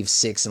to wave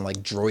 6 and, like,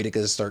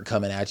 droidicas start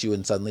coming at you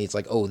and suddenly it's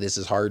like, oh, this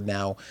is hard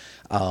now.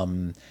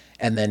 And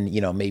then,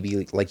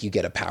 maybe, like, you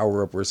get a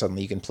power-up where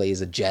suddenly you can play as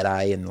a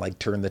Jedi and, like,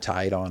 turn the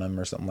tide on them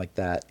or something like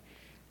that.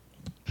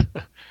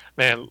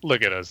 Man,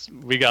 look at us.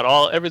 We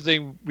got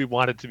everything we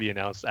wanted to be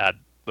announced at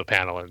the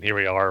panel, and here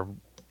we are,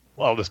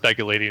 all the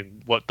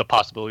speculating what the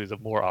possibilities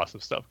of more awesome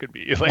stuff could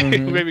be. Like,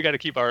 maybe we got to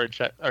keep our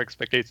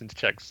expectations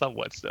checked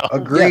somewhat still.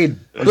 Agreed.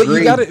 Yeah. But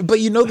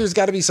there's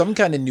got to be some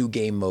kind of new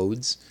game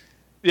modes.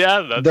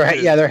 Yeah,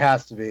 there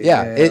has to be.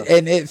 Yeah,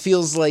 and it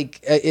feels like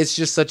it's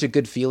just such a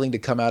good feeling to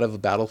come out of a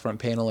Battlefront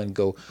panel and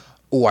go,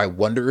 oh, I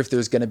wonder if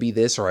there's going to be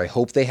this, or I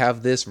hope they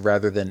have this,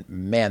 rather than,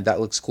 man,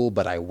 that looks cool,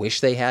 but I wish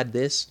they had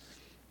this.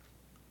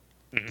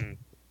 Mm-hmm.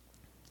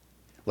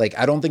 Like,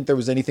 I don't think there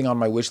was anything on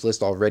my wish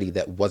list already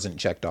that wasn't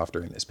checked off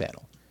during this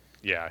panel.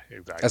 Yeah,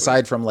 exactly.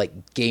 Aside from, like,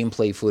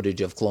 gameplay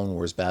footage of Clone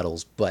Wars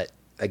battles, but,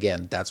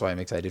 again, that's why I'm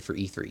excited for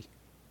E3.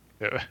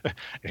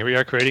 Here we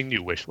are creating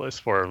new wish lists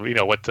for,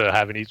 what to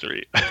have in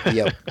E3.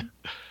 Yep.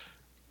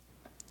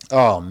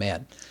 Oh,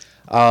 man.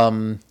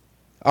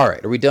 All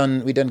right, are we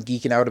done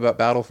geeking out about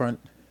Battlefront?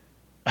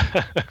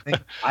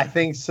 I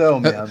think so,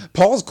 man.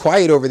 Paul's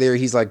quiet over there.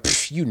 He's like,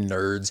 you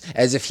nerds,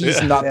 as if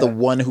he's not the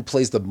one who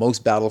plays the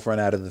most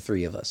Battlefront out of the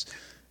three of us.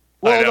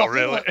 Well, I know,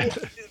 really.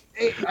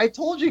 I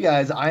told you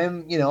guys, I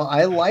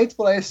liked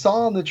what I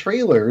saw in the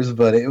trailers,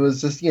 but it was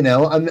just,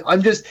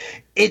 I'm just,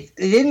 it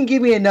didn't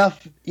give me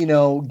enough,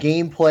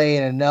 gameplay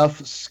and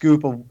enough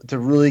scoop to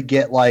really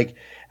get like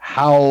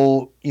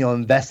how,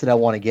 invested I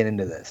want to get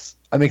into this.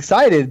 I'm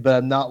excited, but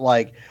I'm not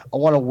like, I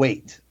want to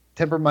wait.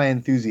 Temper my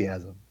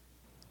enthusiasm.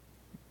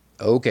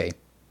 Okay.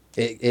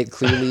 It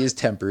clearly is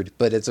tempered,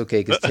 but it's okay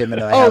because Tim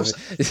and I have...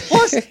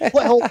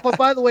 But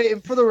by the way,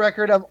 and for the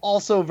record, I'm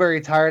also very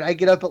tired. I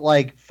get up at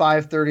like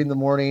 5:30 in the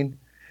morning,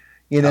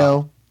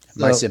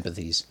 My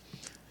sympathies.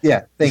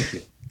 Yeah, thank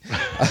you.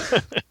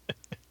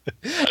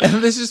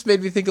 And this just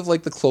made me think of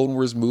like the Clone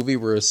Wars movie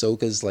where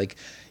Ahsoka's like,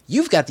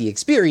 you've got the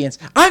experience,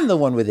 I'm the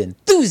one with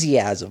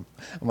enthusiasm.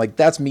 I'm like,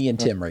 that's me and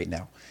Tim right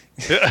now.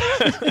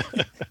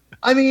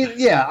 I mean,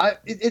 yeah,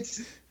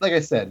 it's like I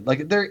said, like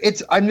I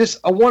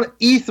want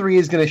E3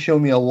 is going to show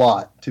me a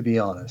lot, to be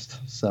honest.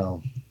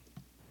 So,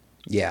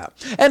 yeah,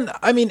 and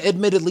I mean,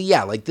 admittedly,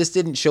 yeah, like this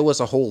didn't show us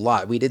a whole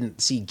lot. We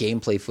didn't see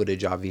gameplay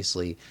footage,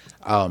 obviously,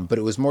 but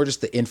it was more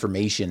just the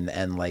information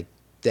and like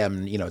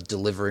them,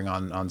 delivering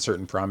on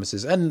certain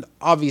promises, and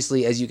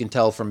obviously, as you can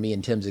tell from me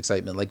and Tim's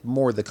excitement, like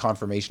more the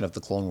confirmation of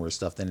the Clone Wars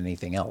stuff than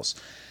anything else.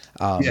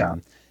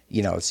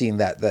 Seeing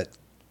that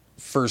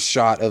first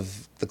shot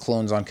of the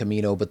clones on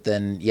Kamino, but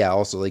then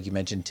also like you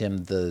mentioned, Tim,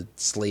 the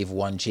Slave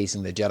One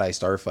chasing the Jedi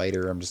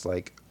Starfighter. I'm just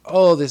like,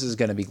 oh, this is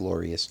going to be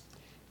glorious.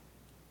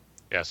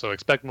 Yeah, so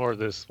expect more of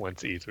this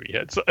once E3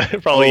 hits.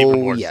 Probably even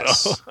more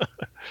so.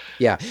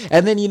 Yeah,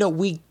 and then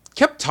we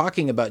kept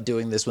talking about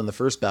doing this when the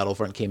first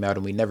Battlefront came out,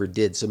 and we never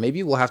did. So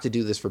maybe we'll have to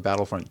do this for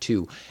Battlefront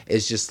 2.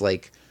 Is just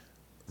like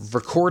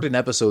record an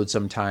episode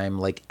sometime,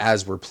 like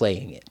as we're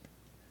playing it.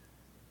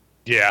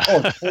 Yeah.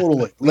 Oh,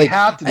 totally. We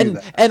have to do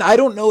that. And I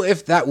don't know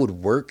if that would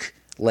work.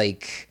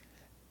 Like,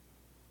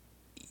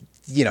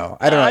 I don't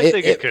know.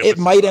 It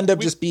might end up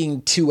just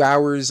being 2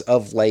 hours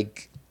of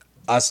like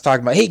us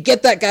talking about, hey,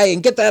 get that guy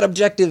and get that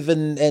objective,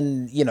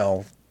 and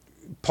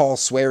Paul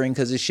swearing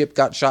because his ship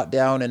got shot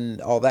down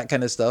and all that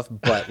kind of stuff.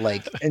 But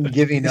like, and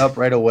giving up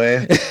right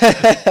away.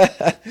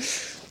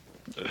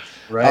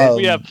 Right.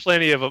 We have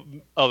plenty of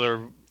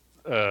other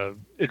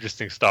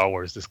interesting Star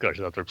Wars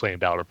discussions after playing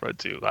Battlefront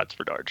 2. That's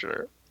for darn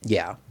sure.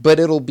 Yeah, but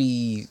it'll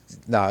be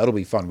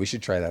fun. We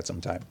should try that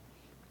sometime.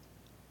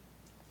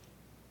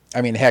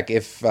 I mean, heck,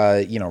 if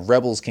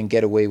Rebels can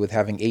get away with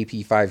having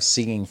AP5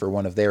 singing for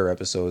one of their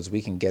episodes,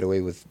 we can get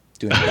away with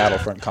doing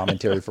Battlefront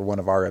commentary for one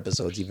of our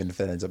episodes, even if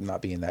it ends up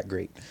not being that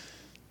great.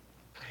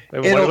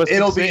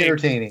 It'll be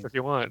entertaining if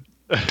you want.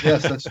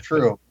 Yes, that's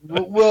true.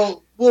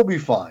 We'll be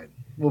fine.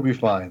 We'll be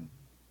fine.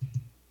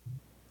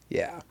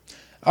 Yeah.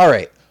 All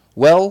right.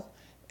 Well,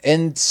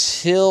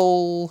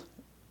 until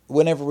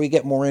whenever we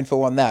get more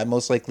info on that,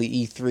 most likely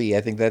E3,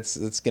 I think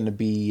that's going to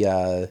be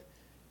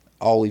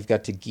all we've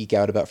got to geek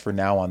out about for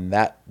now on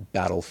that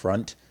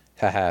Battlefront.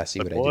 Haha, see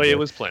what I did there. Boy, it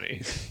was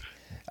plenty.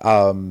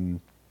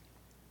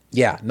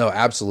 Yeah, no,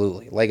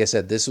 absolutely. Like I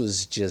said, this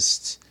was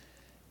just,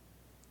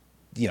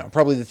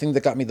 probably the thing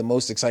that got me the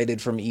most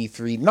excited from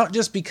E3, not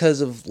just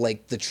because of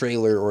like the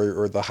trailer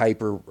or the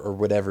hype or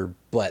whatever,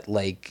 but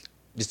like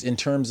just in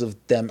terms of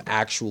them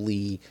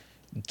actually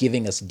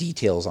giving us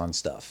details on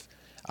stuff.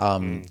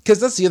 Because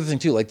that's the other thing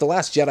too. Like the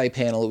Last Jedi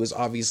panel, it was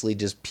obviously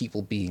just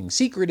people being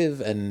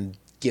secretive and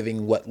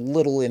giving what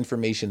little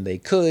information they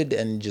could,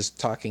 and just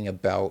talking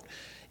about,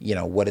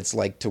 what it's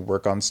like to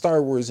work on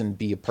Star Wars and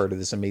be a part of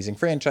this amazing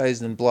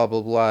franchise and blah,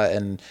 blah, blah.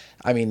 And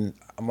I mean,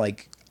 I'm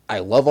like, I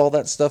love all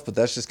that stuff, but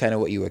that's just kind of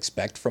what you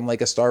expect from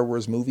like a Star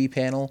Wars movie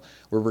panel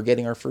where we're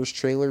getting our first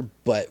trailer.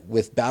 But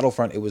with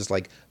Battlefront, it was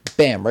like,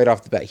 bam, right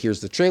off the bat, here's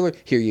the trailer,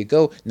 here you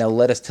go. Now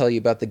let us tell you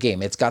about the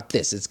game. It's got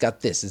this, it's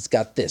got this, it's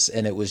got this.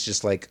 And it was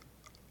just like,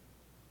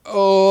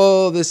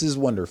 oh, this is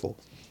wonderful.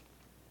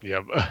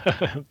 Yeah,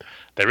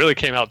 they really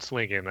came out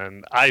swinging,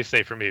 and I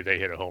say for me, they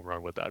hit a home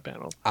run with that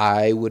panel.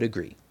 I would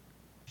agree.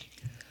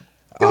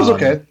 It was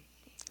okay.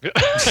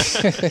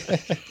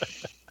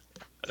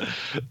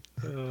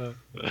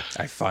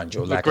 I find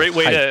your It was lack a great of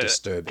way hype to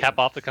disturbing. cap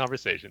off the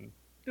conversation.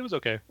 It was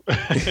okay.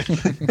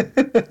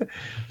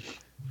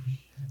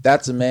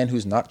 That's a man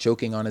who's not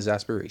choking on his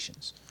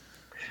aspirations.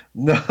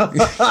 No.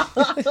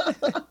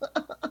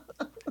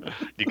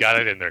 You got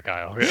it in there,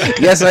 Kyle.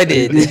 Yes, I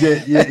did. You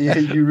did. Yeah,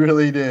 you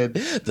really did.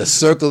 The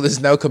circle is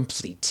now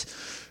complete.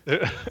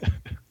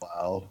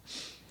 Wow.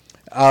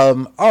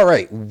 All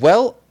right.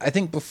 Well, I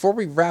think before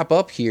we wrap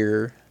up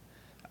here,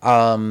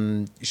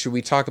 should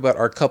we talk about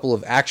our couple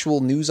of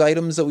actual news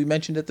items that we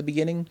mentioned at the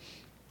beginning?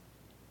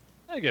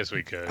 I guess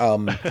we could.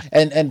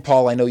 And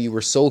Paul, I know you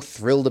were so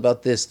thrilled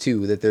about this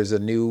too, that there's a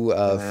new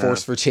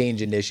Force for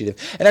Change initiative.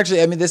 And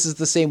actually, I mean, this is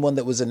the same one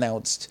that was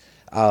announced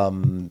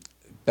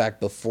back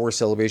before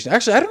Celebration.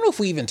 Actually, I don't know if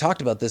we even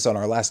talked about this on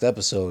our last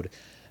episode.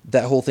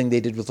 That whole thing they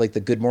did with like the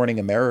Good Morning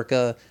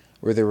America,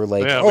 where they were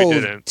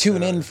like,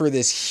 tune in for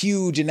this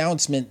huge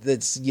announcement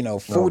that's,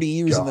 40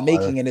 years in the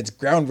making, and it's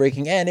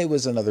groundbreaking. And it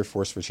was another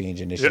Force for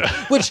Change initiative,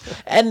 which,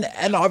 and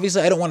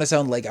obviously I don't want to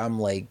sound like I'm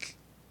like,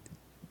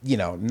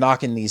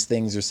 knocking these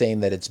things or saying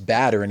that it's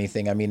bad or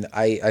anything. I mean,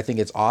 I think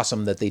it's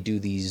awesome that they do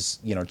these,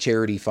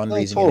 charity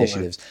fundraising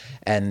initiatives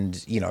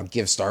and,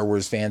 give Star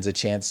Wars fans a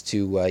chance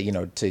to,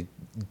 to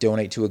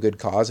donate to a good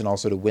cause and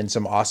also to win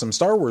some awesome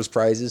Star Wars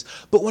prizes.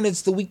 But when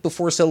it's the week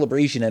before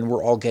Celebration and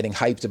we're all getting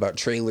hyped about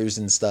trailers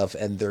and stuff,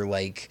 and they're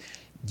like,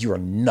 you are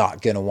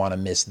not going to want to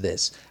miss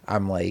this.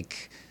 I'm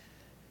like,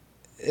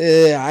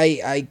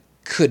 I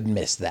could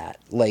miss that.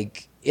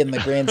 Like, in the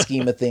grand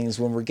scheme of things,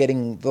 when we're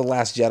getting the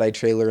Last Jedi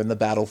trailer and the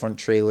Battlefront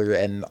trailer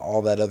and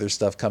all that other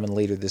stuff coming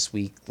later this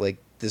week, like,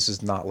 this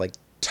is not like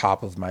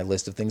top of my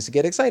list of things to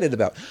get excited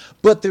about.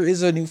 But there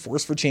is a new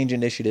Force for Change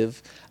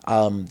initiative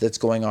that's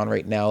going on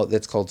right now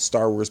that's called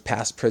Star Wars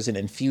Past, Present,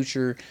 and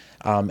Future,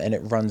 and it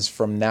runs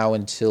from now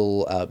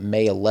until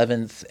May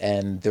 11th,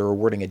 and they're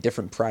awarding a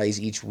different prize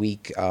each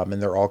week,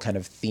 and they're all kind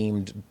of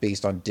themed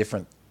based on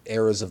different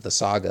eras of the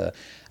saga.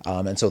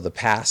 And so the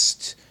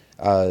past...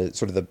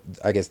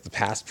 the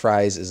past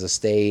prize is a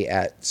stay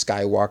at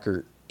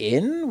Skywalker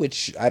Inn,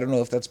 which I don't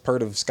know if that's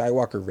part of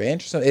Skywalker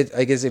Ranch. So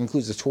I guess it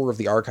includes a tour of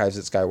the archives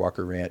at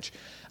Skywalker Ranch,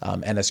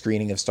 and a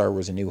screening of Star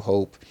Wars A New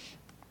Hope.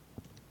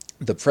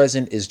 The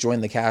present is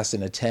join the cast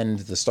and attend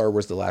the Star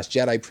Wars The Last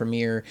Jedi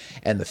premiere,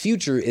 and the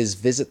future is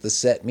visit the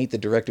set, meet the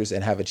directors,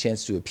 and have a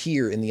chance to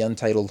appear in the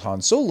untitled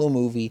Han Solo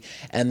movie.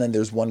 And then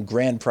there's one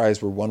grand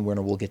prize where one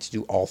winner will get to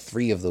do all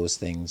three of those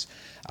things.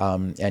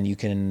 And you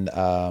can,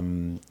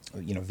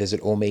 visit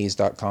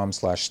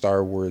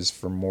omaze.com/Star Wars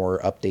for more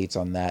updates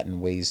on that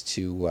and ways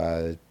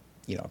to,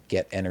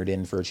 get entered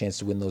in for a chance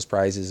to win those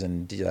prizes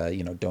and,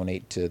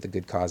 donate to the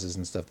good causes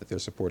and stuff that they're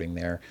supporting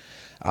there.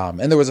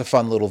 And there was a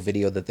fun little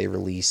video that they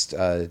released,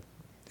 I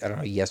don't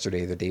know,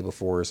 yesterday or the day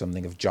before or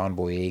something, of John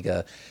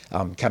Boyega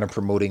kind of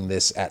promoting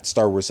this at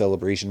Star Wars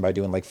Celebration by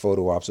doing like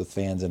photo ops with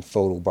fans and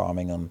photo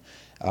bombing them.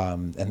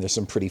 And there's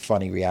some pretty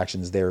funny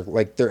reactions there.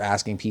 Like, they're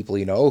asking people,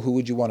 who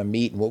would you want to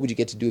meet and what would you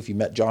get to do if you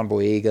met John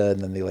Boyega?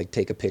 And then they like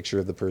take a picture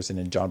of the person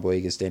and John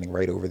Boyega is standing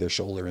right over their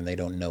shoulder and they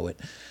don't know it.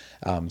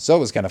 So it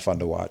was kind of fun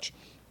to watch.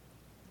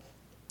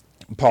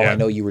 Paul, yeah. I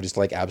know you were just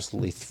like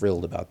absolutely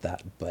thrilled about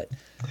that, but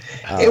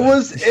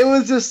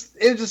it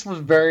just was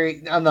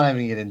very. I'm not even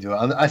gonna get into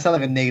it. I sound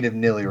like a negative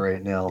Nilly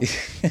right now.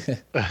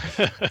 But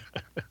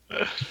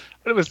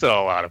it was still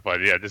a lot of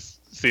fun. Yeah,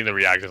 just seeing the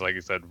reactions, like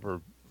you said,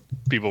 for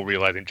people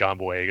realizing John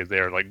Boyega is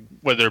there, like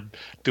when they're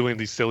doing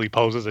these silly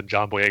poses and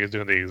John Boyega is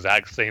doing the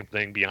exact same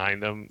thing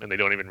behind them, and they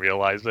don't even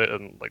realize it.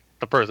 And like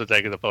the person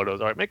taking the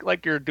photos, all right, make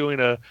like you're doing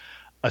a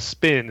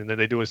spin, and then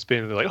they do a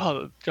spin, and they're like,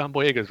 "Oh, John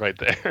Boyega's right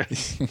there."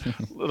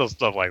 Little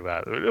stuff like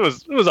that.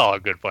 It was all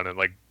good fun, and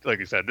like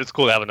you said, it's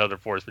cool to have another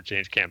Force for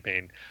Change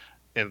campaign,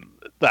 and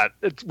that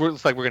it's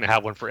like we're gonna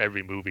have one for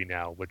every movie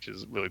now, which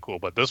is really cool.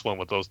 But this one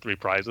with those three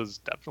prizes,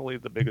 definitely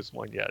the biggest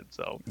one yet.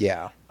 So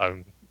yeah,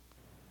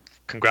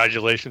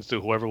 congratulations to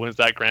whoever wins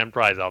that grand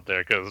prize out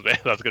there, because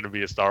that's gonna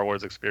be a Star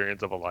Wars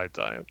experience of a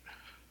lifetime.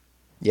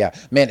 Yeah,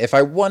 man, if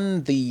I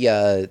won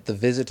the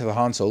visit to the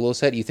Han Solo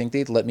set, you think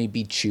they'd let me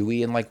be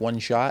Chewie in like one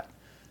shot?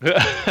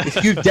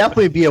 You'd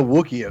definitely be a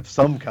Wookiee of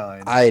some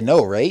kind. I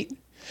know, right?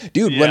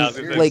 Dude, yeah,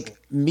 when like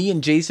me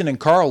and Jason and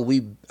Carl, we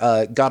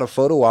got a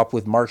photo op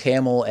with Mark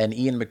Hamill and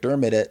Ian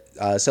McDermott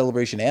at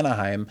Celebration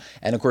Anaheim.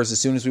 And of course, as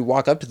soon as we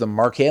walk up to them,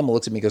 Mark Hamill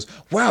looks at me and goes,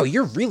 "Wow,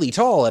 you're really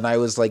tall." And I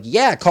was like,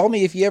 "Yeah, call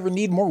me if you ever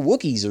need more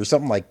Wookiees or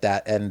something like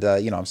that." And,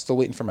 I'm still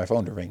waiting for my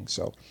phone to ring.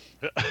 So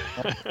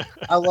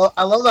I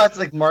love that's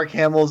like Mark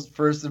Hamill's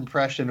first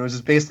impression. It was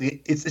just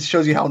basically, it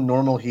shows you how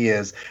normal he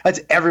is. That's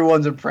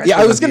everyone's impression.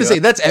 Yeah, I was going to say,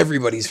 that's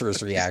everybody's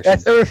first reaction.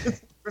 That's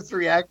everybody's first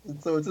reaction.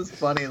 So it's just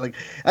funny. Like,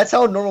 that's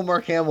how normal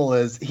Mark Hamill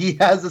is. He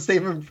has the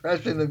same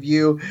impression of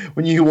you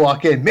when you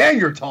walk in. Man,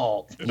 you're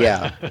tall.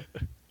 Yeah.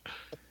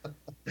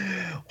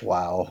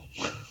 Wow.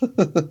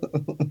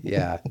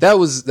 Yeah, that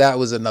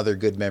was another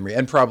good memory,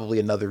 and probably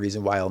another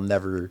reason why I'll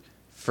never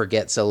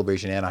forget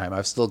Celebration Anaheim.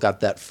 I've still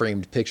got that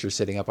framed picture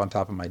sitting up on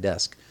top of my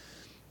desk.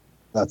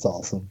 That's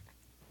awesome.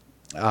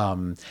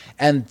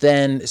 And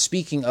then,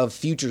 speaking of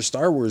future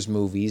Star Wars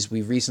movies,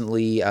 we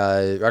recently,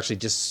 actually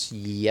just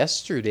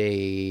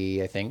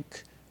yesterday, I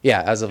think,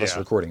 as of us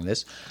recording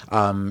this,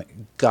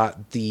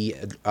 got the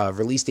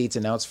release dates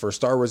announced for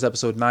Star Wars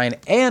Episode 9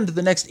 and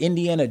the next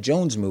Indiana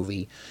Jones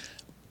movie.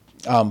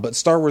 But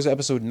Star Wars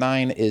Episode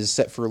 9 is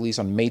set for release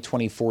on May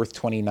 24th,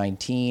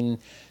 2019.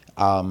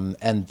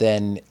 And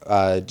then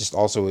just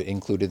also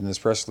included in this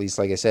press release,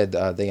 like I said,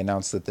 they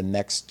announced that the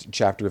next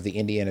chapter of the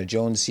Indiana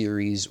Jones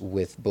series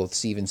with both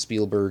Steven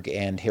Spielberg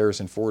and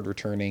Harrison Ford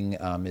returning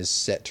is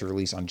set to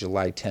release on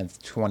July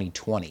 10th,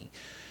 2020.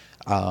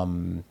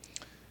 And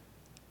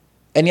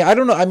yeah, I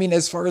don't know. I mean,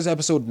 as far as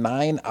Episode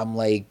 9, I'm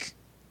like,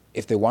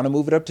 if they want to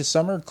move it up to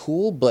summer,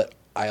 cool. But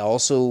I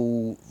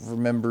also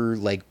remember,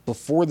 like,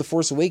 before The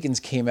Force Awakens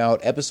came out,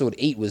 Episode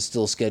 8 was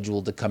still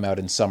scheduled to come out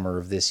in summer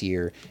of this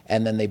year.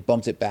 And then they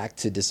bumped it back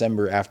to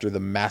December after the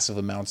massive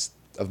amounts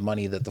of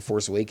money that The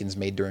Force Awakens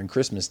made during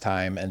Christmas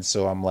time. And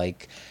so I'm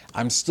like,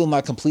 I'm still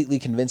not completely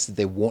convinced that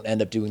they won't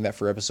end up doing that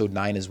for Episode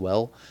 9 as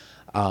well.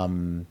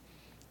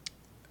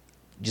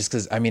 Just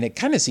because, I mean, it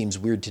kind of seems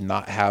weird to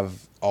not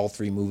have all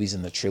three movies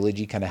in the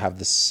trilogy kind of have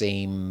the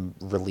same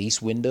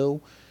release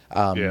window.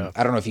 I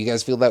don't know if you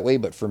guys feel that way,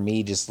 but for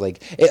me, just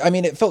like,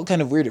 it felt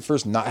kind of weird at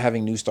first not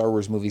having new Star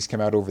Wars movies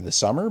come out over the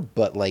summer,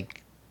 but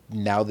like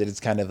now that it's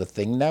kind of a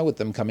thing now with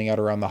them coming out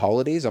around the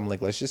holidays, I'm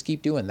like, let's just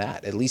keep doing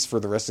that, at least for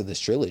the rest of this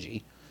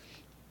trilogy.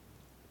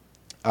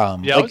 I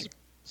was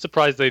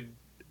surprised they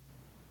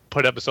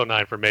put Episode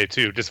 9 for May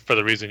too, just for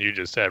the reason you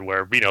just said,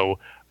 where, you know,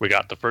 we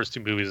got the first two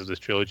movies of this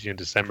trilogy in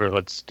December.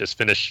 Let's just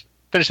finish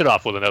it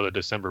off with another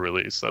December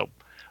release. So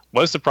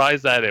was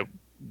surprised that it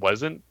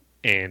wasn't.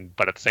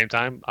 But at the same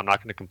time, I'm not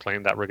going to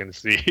complain that we're going to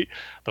see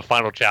the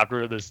final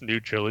chapter of this new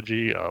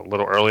trilogy a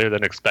little earlier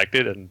than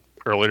expected and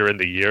earlier in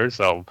the year.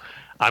 So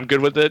I'm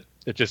good with it.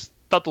 It just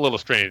felt a little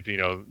strange. You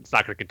know, it's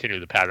not going to continue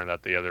the pattern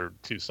that the other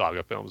two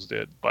saga films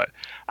did. But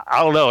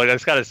I don't know. I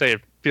just got to say,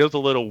 it feels a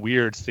little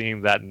weird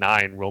seeing that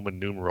 9 Roman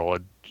numeral.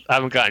 I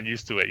haven't gotten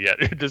used to it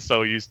yet. Just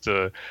so used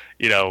to,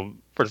 you know,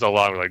 for so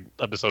long, like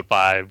Episode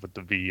 5 with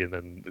the V and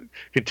then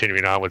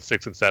continuing on with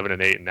 6 and 7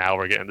 and 8. And now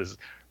we're getting this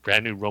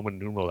brand new Roman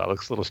numeral that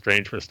looks a little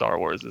strange for Star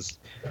Wars. Is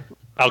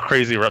how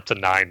crazy we're up to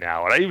 9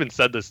 now. And I even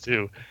said this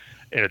too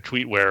in a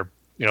tweet where,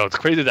 you know, it's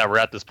crazy that we're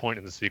at this point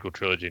in the sequel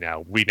trilogy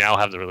now. We now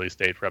have the release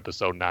date for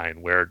Episode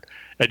 9, where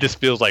it just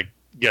feels like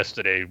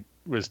yesterday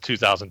was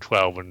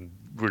 2012 and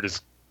we're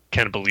just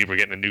can't believe we're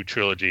getting a new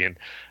trilogy. And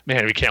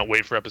man, we can't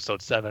wait for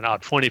Episode 7.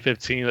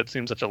 2015, that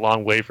seems such a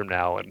long way from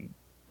now. And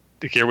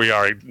here we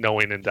are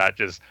knowing in that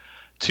just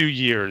 2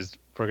 years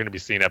we're going to be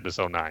seeing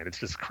Episode 9. It's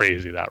just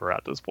crazy that we're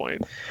at this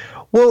point.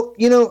 Well,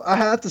 you know, I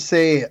have to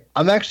say,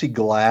 I'm actually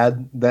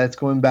glad that it's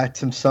going back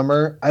to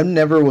summer. I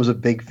never was a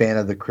big fan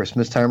of the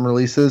Christmas time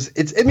releases.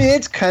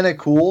 It's kind of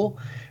cool,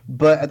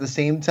 but at the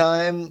same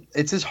time,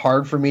 it's just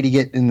hard for me to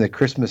get in the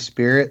Christmas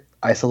spirit.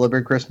 I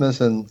celebrate Christmas,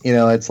 and, you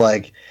know, it's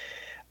like,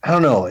 I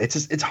don't know.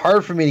 It's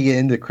hard for me to get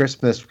into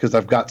Christmas because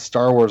I've got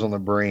Star Wars on the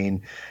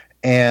brain.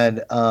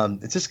 And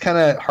it's just kind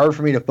of hard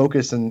for me to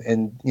focus and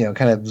you know,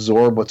 kind of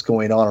absorb what's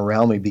going on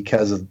around me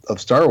because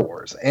of Star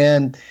Wars.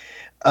 And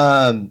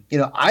you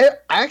know, I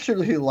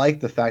actually really like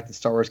the fact that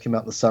Star Wars came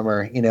out in the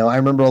summer. You know, I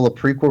remember all the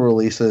prequel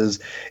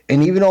releases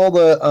and even all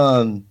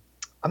the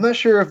I'm not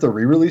sure if the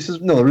re-releases.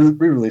 No, the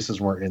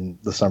re-releases weren't in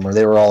the summer.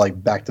 They were all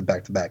like back to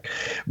back to back.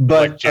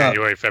 But like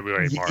January,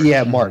 February, March.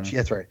 Yeah, March. Mm-hmm.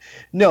 That's right.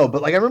 No,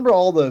 but like I remember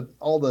all the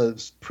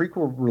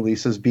prequel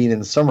releases being in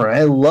the summer.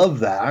 I love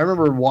that. I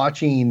remember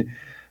watching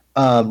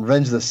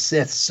Revenge of the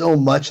Sith so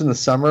much in the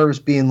summer, was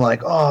being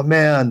like, oh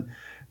man.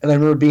 And I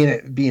remember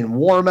being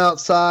warm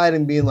outside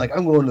and being like,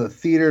 I'm going to the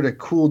theater to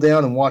cool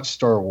down and watch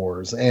Star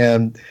Wars.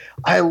 And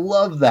I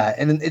love that.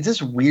 And it's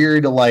just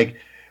weird to like,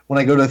 when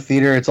I go to the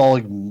theater, it's all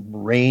like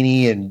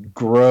rainy and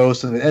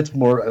gross, and it's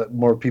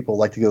more people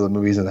like to go to the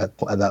movies at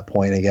that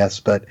point, I guess.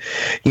 But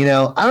you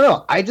know, I don't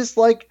know. I just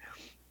like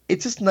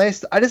it's just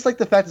nice. I just like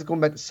the fact it's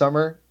going back to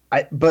summer.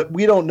 But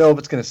we don't know if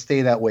it's going to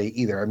stay that way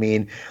either. I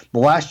mean, The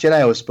Last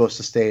Jedi was supposed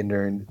to stay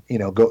during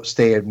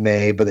stay in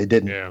May, but they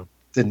didn't. Yeah.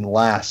 Didn't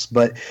last.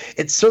 But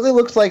it certainly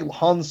looks like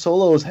Han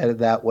Solo is headed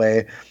that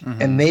way,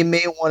 and they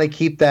may want to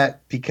keep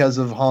that because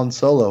of Han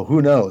Solo. Who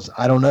knows?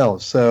 I don't know.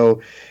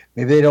 So.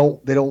 Maybe they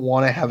don't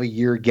want to have a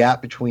year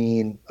gap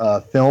between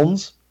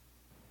films,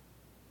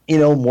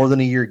 more than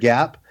a year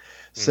gap.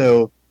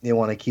 So they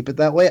want to keep it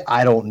that way.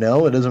 I don't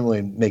know. It doesn't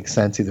really make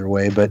sense either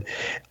way. But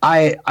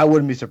I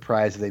wouldn't be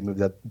surprised if they moved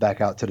that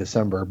back out to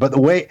December. But the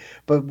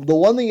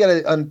one thing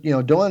you got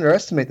to don't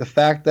underestimate the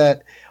fact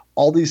that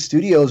all these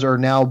studios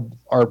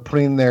are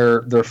putting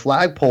their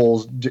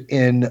flagpoles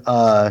in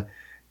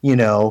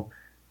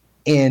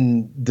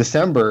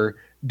December.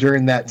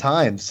 During that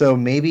time, so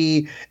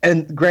maybe,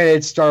 and granted,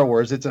 it's Star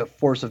Wars; it's a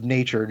force of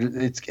nature.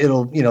 They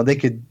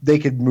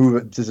could move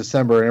it to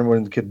December, and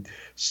everyone could,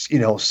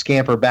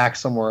 scamper back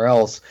somewhere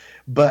else.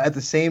 But at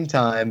the same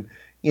time,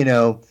 you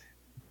just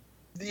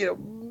I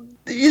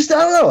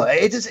don't know.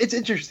 It's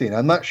interesting.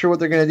 I'm not sure what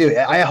they're going to do.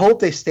 I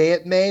hope they stay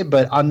at May,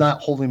 but I'm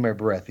not holding my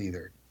breath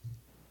either.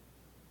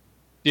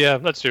 Yeah,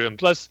 that's true. And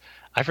plus,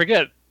 I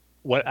forget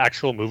what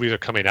actual movies are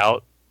coming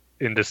out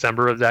in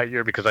December of that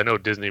year, because I know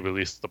Disney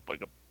released a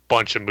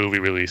bunch of movie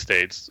release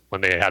dates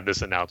when they had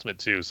this announcement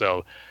too.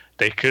 So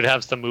they could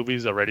have some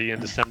movies already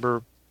in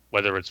December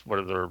whether it's one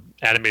of their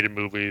animated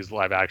movies,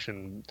 live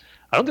action.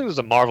 I don't think there's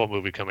a Marvel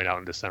movie coming out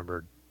in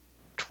December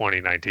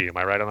 2019. Am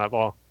I right on that,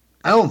 Paul?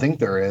 I don't think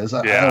there is.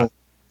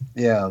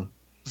 Yeah.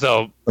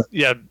 So,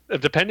 yeah,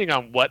 depending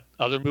on what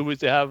other movies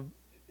they have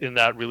in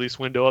that release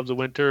window of the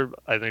winter,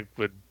 I think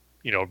would,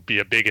 be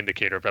a big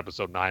indicator if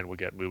episode 9 will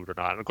get moved or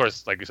not. And of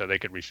course, like you said, they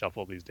could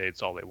reshuffle these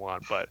dates all they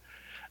want. But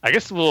I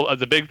guess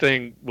the big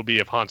thing will be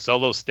if Han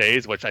Solo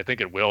stays, which I think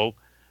it will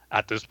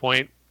at this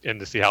point, and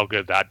to see how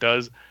good that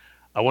does.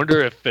 I wonder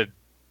if it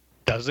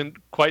doesn't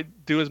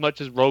quite do as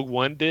much as Rogue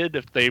One did,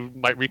 if they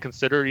might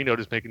reconsider,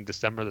 just making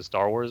December the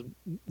Star Wars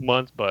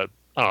month. But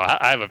I don't know.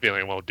 I have a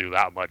feeling it won't do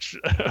that much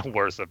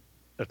worse,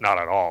 if not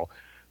at all.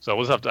 So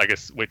we'll just have to, I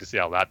guess, wait to see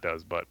how that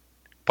does. But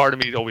part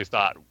of me always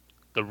thought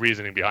the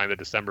reasoning behind the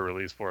December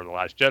release for The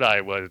Last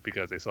Jedi was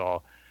because they saw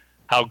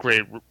how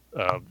great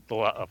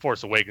The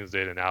Force Awakens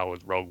did, and now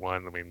with Rogue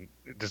One, I mean,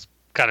 it just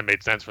kind of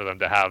made sense for them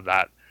to have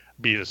that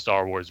be the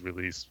Star Wars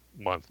release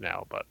month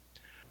now. But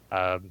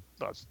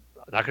that's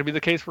not going to be the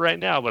case for right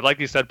now. But like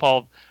you said,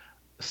 Paul,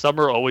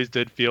 summer always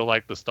did feel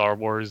like the Star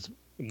Wars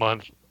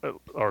month,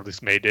 or at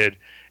least May did.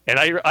 And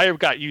I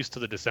got used to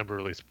the December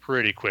release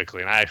pretty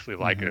quickly, and I actually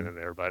like it in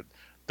there. But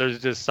there's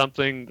just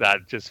something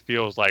that just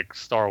feels like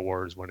Star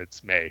Wars when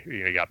it's May.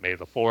 You got May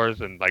the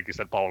 4th, and like you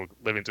said, Paul,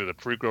 living through the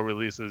prequel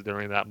releases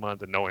during that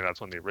month and knowing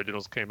that's when the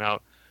originals came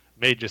out,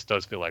 May just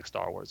does feel like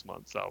Star Wars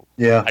month. So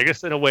yeah, I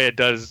guess in a way it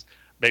does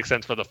make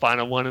sense for the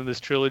final one in this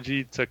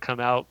trilogy to come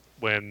out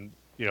when,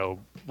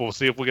 we'll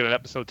see if we get an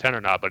episode 10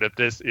 or not. But if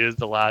this is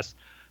the last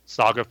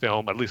saga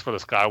film, at least for the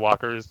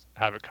Skywalkers,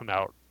 have it come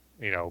out,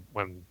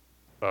 when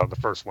the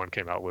first one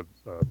came out with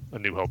A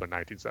New Hope in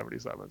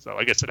 1977. So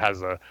I guess it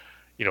has a,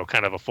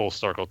 kind of a full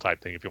circle type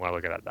thing if you want to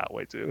look at it that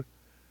way too.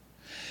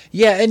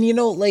 Yeah, and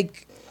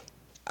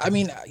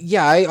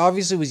I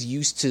obviously was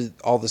used to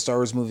all the Star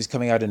Wars movies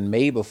coming out in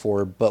May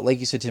before, but like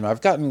you said, Tim,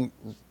 I've gotten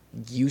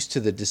used to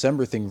the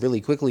December thing really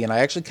quickly, and I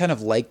actually kind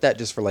of like that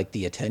just for like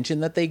the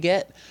attention that they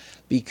get,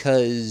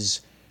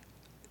 because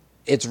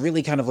it's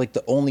really kind of like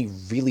the only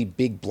really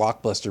big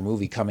blockbuster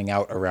movie coming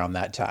out around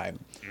that time.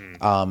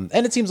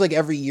 And it seems like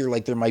every year,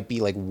 like there might be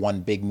like one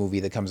big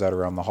movie that comes out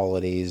around the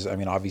holidays. I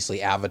mean, obviously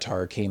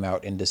Avatar came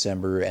out in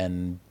December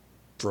and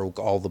broke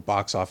all the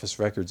box office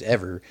records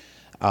ever.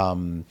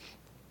 And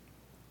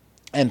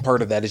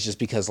part of that is just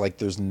because like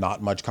there's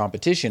not much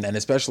competition, and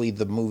especially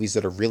the movies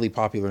that are really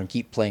popular and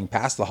keep playing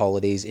past the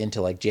holidays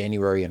into like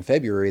January and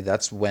February.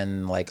 That's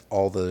when like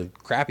all the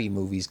crappy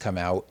movies come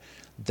out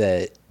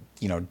that,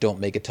 don't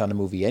make a ton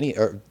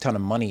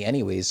of money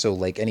anyways. So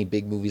like any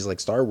big movies like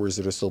Star Wars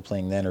that are still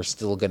playing then are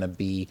still going to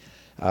be,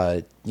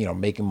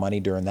 making money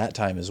during that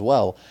time as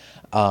well.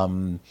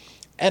 And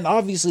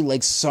obviously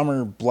like big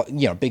summer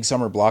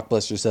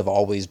blockbusters have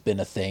always been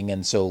a thing.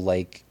 And so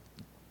like,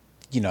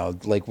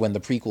 like when the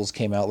prequels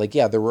came out, like,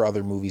 yeah, there were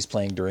other movies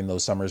playing during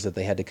those summers that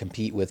they had to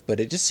compete with, but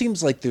it just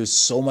seems like there's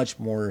so much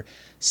more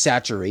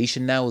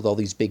saturation now with all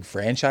these big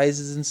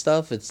franchises and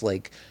stuff. It's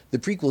like the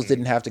prequels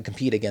didn't have to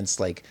compete against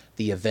like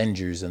the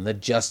Avengers and the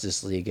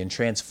Justice League and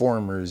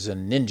Transformers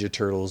and Ninja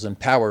Turtles and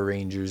Power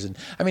Rangers. And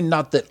I mean,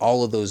 not that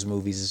all of those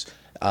movies,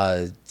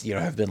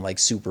 have been like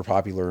super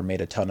popular or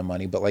made a ton of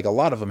money, but like a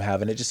lot of them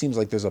have. And it just seems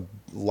like there's a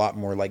lot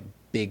more like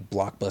big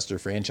blockbuster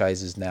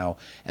franchises now.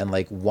 And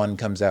like one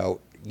comes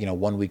out,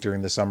 1 week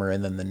during the summer,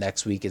 and then the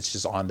next week it's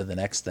just on to the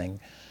next thing.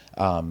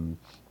 And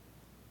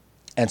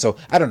so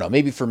I don't know,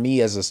 maybe for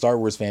me as a Star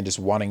Wars fan, just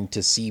wanting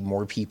to see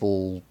more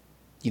people,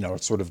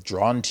 sort of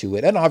drawn to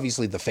it. And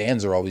obviously the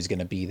fans are always going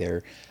to be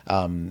there.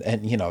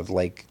 And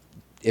like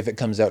if it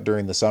comes out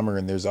during the summer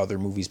and there's other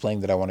movies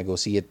playing that I want to go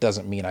see, it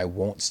doesn't mean I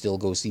won't still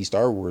go see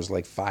Star Wars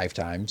like 5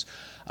 times.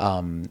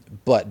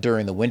 But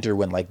during the winter,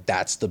 when like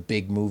that's the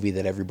big movie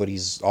that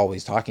everybody's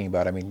always talking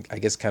about, I mean, I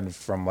guess kind of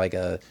from like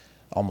a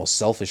almost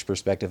selfish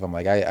perspective, I'm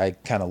like, I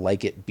kind of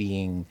like it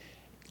being,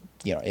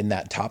 in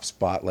that top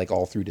spot, like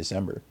all through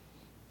December.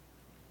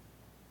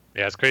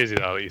 Yeah, it's crazy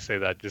though you say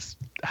that, just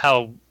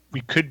how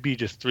we could be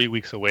just 3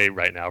 weeks away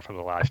right now from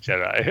The Last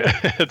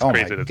Jedi. It's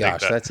crazy to think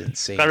that. That's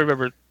insane. I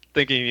remember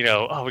thinking,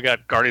 we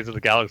got Guardians of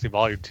the Galaxy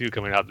Volume 2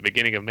 coming out at the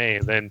beginning of May,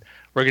 and then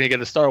we're going to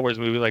get a Star Wars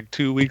movie like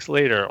 2 weeks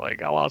later.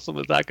 Like, how awesome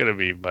is that going to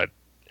be? But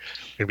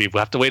we'll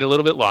have to wait a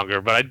little bit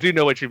longer. But I do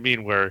know what you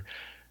mean, where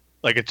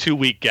like a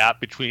 2-week gap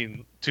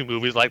between 2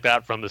 movies like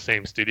that from the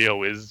same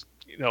studio is,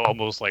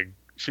 almost like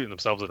shooting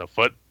themselves in the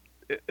foot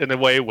in a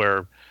way,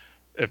 where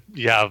if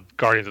you have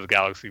Guardians of the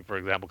Galaxy, for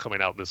example,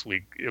 coming out this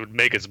week, it would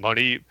make its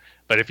money.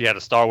 But if you had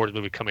a Star Wars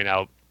movie coming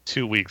out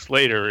 2 weeks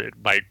later, it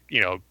might,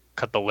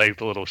 cut the length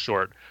a little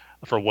short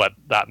for what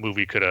that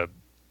movie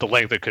the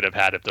length it could have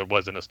had if there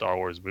wasn't a Star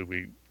Wars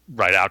movie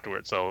right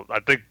afterwards. So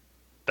I think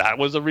that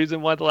was the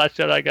reason why The Last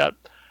Jedi got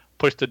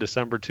pushed to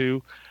December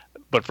too.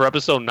 But for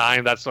episode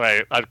 9, that's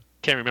why I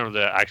can't remember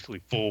the actually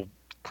full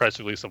press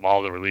release of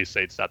all the release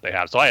dates that they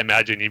have. So I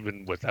imagine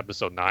even with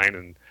episode 9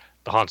 and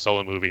the Han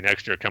Solo movie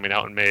next year coming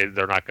out in May,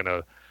 they're not going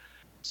to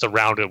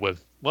surround it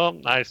with, well,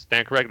 I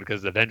stand corrected,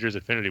 because the Avengers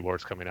Infinity War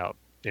is coming out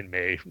in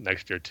May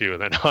next year too.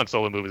 And then Han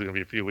Solo movie is going to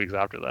be a few weeks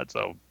after that.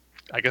 So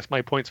I guess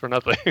my points for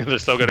nothing. They're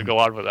still going to go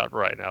on with that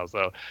right now.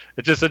 So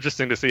it's just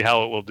interesting to see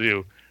how it will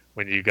do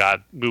when you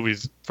got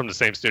movies from the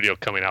same studio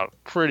coming out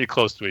pretty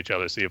close to each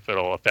other, see if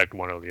it'll affect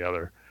one or the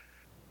other.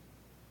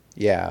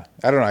 Yeah,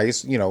 I don't know. I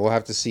guess, we'll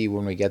have to see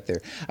when we get there.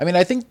 I mean,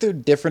 I think they're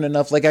different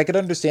enough. Like, I could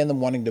understand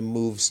them wanting to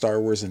move Star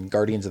Wars and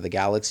Guardians of the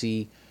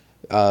Galaxy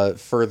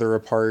further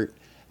apart,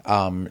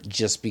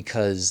 just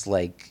because,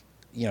 like,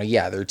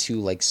 they're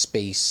two, like,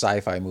 space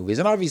sci-fi movies,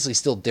 and obviously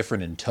still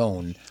different in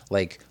tone.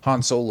 Like,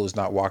 Han Solo's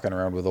not walking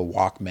around with a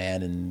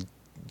Walkman and,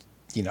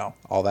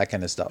 all that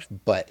kind of stuff.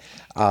 But,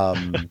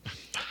 like,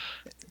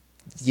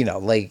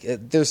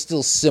 they're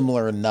still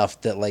similar enough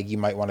that, like, you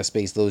might want to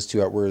space those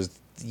two out, whereas,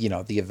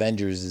 the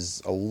Avengers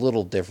is a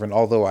little different.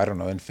 Although, I don't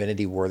know,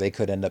 Infinity War, they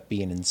could end up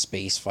being in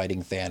space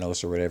fighting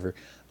Thanos or whatever.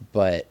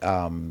 But,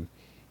 I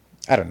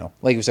don't know.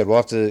 Like you said, we'll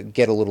have to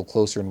get a little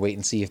closer and wait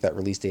and see if that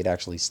release date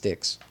actually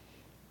sticks.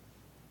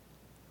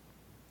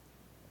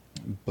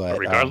 But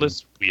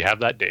regardless, we have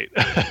that date.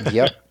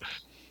 Yep.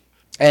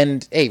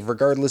 And hey,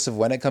 regardless of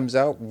when it comes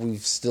out,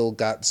 we've still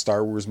got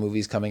Star Wars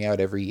movies coming out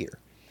every year.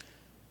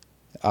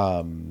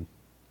 And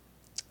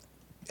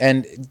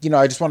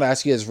I just want to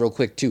ask you guys real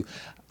quick too.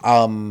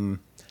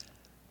 Am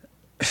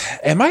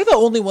I the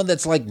only one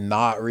that's like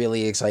not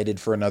really excited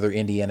for another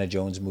Indiana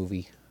Jones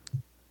movie?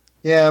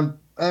 Yeah,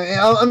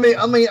 I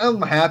mean,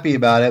 I'm happy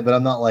about it, but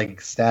I'm not like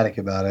ecstatic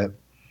about it.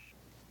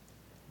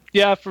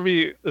 Yeah, for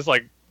me, it's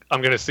like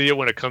I'm gonna see it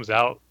when it comes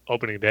out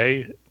opening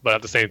day, but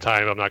at the same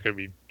time, I'm not gonna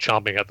be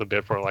chomping at the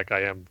bit for like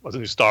I am a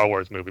new Star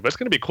Wars movie. But it's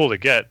gonna be cool to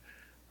get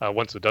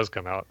once it does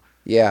come out.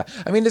 Yeah,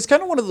 I mean, it's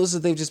kind of one of those that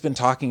they've just been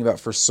talking about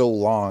for so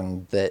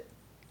long that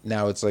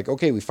now it's like,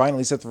 okay, we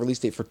finally set the release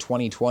date for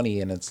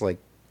 2020, and it's like,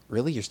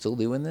 really, you're still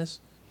doing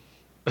this?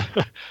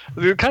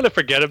 You kind of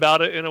forget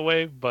about it in a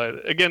way,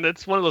 but again,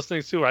 it's one of those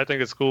things too where I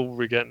think it's cool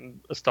we're getting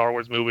a Star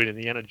Wars movie and an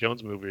Indiana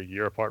Jones movie a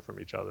year apart from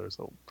each other.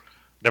 So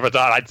never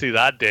thought I'd see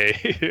that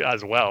day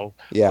as well.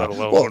 Yeah. Let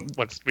alone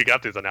once we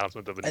got this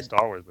announcement of the new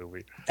Star Wars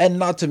movie. And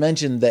not to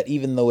mention that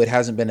even though it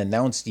hasn't been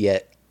announced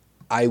yet,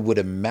 I would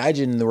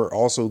imagine we're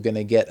also going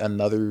to get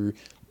another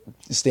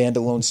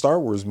standalone Star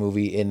Wars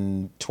movie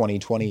in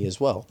 2020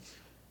 as well.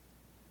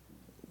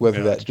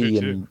 Whether that be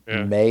in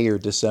May or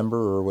December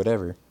or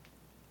whatever.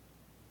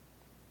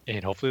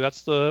 And hopefully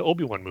that's the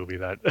Obi-Wan movie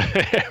that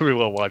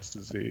everyone wants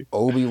to see.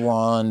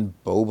 Obi-Wan,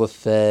 Boba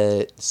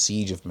Fett,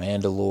 Siege of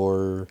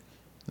Mandalore,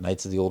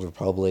 Knights of the Old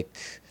Republic.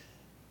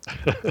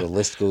 The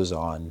list goes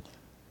on.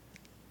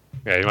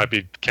 Yeah, you might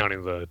be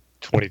counting the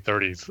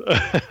 2030s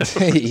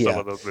some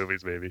of those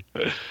movies, maybe.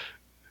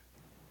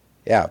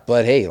 Yeah,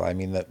 but hey, I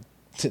mean,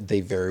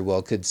 they very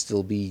well could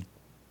still be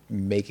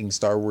making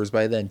Star Wars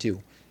by then,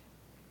 too.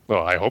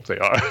 Well, I hope they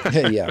are.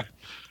 Yeah.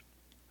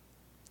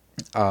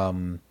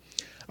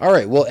 All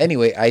right. Well,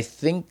 anyway, I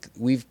think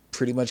we've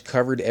pretty much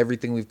covered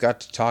everything we've got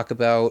to talk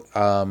about.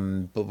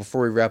 But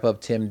before we wrap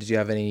up, Tim, did you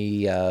have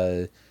any,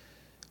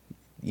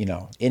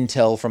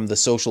 intel from the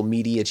social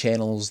media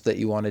channels that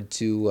you wanted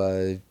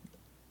to,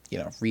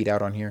 read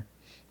out on here?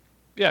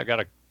 Yeah, I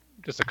got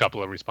just a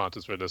couple of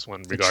responses for this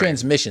one regarding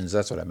transmissions.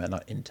 That's what I meant,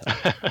 not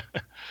intel.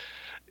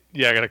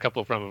 Yeah, I got a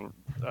couple from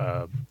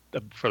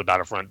for the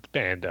Battlefront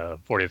and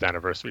 40th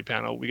anniversary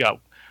panel. We got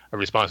a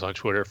response on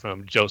Twitter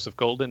from Joseph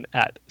Golden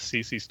at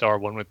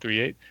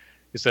CCStar1138.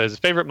 He says,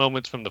 favorite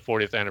moments from the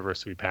 40th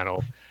anniversary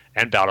panel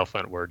and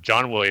Battlefront were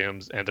John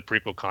Williams and the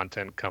prequel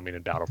content coming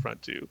in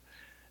Battlefront 2.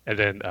 And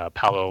then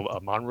Paolo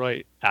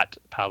Monroy at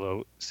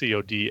Paolo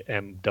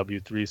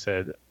CODMW3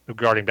 said,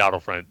 regarding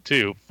Battlefront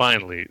 2,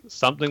 finally,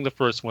 something the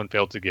first one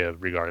failed to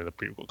give regarding the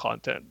prequel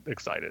content.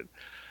 Excited.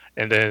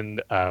 And then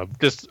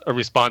just a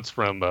response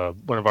from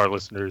one of our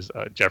listeners,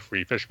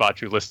 Jeffrey Fishbach,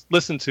 who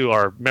listened to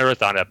our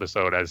marathon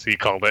episode, as he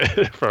called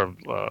it, from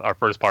our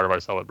first part of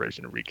our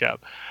celebration recap.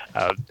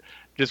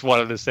 Just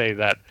wanted to say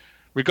that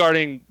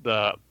regarding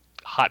the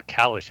Hot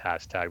Kalish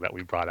hashtag that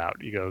we brought out,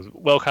 he goes,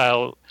 well,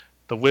 Kyle,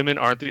 the women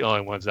aren't the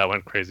only ones that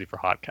went crazy for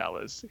Hot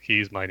Kalish.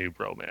 He's my new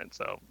bro, man.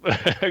 So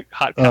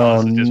Hot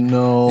Kalish is just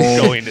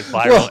going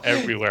viral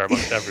everywhere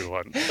amongst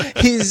everyone.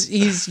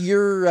 He's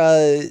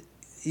your...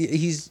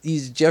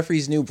 He's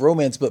Jeffrey's new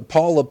bromance, but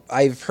Paul,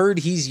 I've heard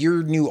he's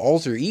your new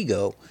alter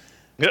ego.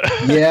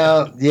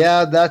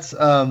 yeah, that's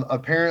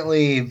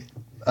apparently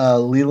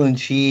Leland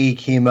Chi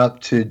came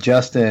up to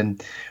Justin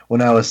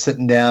when I was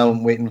sitting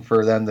down waiting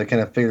for them to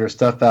kind of figure their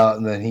stuff out,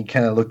 and then he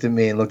kind of looked at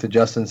me and looked at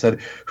Justin and said,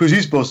 "Who's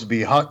he supposed to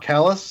be, Hot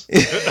Kalish?"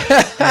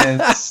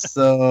 And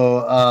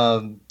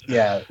so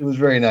yeah, it was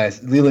very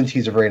nice. Leland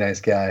Chi's a very nice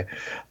guy.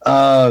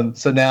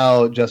 So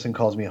now Justin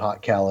calls me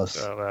Hot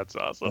Kalish. Oh, that's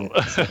awesome.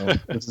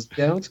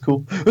 Yeah, it's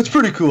cool. It's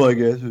pretty cool, I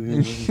guess.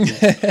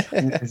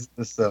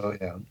 So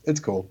yeah, it's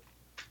cool.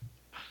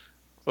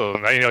 So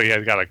now you know you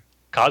guys got a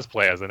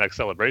cosplay as the next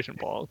celebration,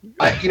 Paul.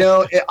 I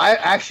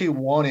actually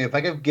want to. If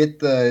I could get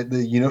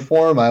the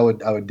uniform, I would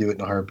do it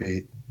in a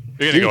heartbeat.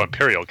 You're gonna go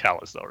Imperial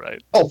Kalish, though,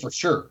 right? Oh, for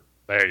sure.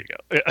 There you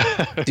go.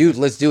 Dude,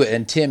 let's do it.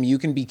 And Tim, you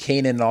can be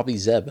Kanan and I'll be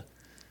Zeb.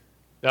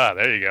 Ah,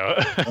 there you go.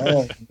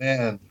 Oh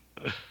man,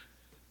 let's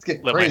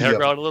get Let crazy my hair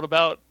grow out a little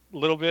bit. a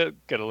little bit,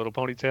 get a little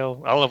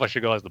ponytail. I don't know if I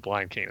should go as the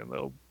Blind Kanan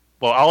though.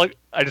 Well,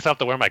 I just have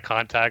to wear my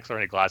contacts or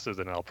any glasses,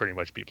 and I'll pretty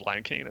much be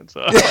Blind Kanan.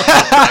 So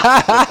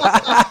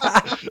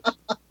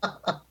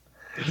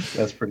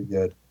That's pretty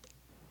good.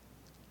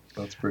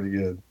 That's pretty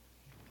good.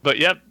 But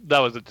yep, that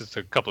was just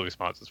a couple of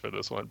responses for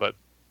this one. But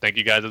thank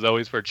you guys as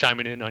always for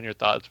chiming in on your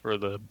thoughts for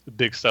the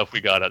big stuff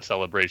we got at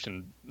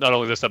Celebration. Not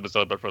only this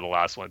episode, but for the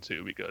last one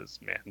too. Because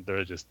man, there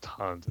are just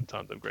tons and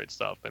tons of great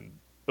stuff, and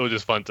it was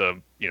just fun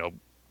to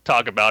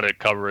talk about it,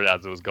 cover it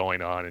as it was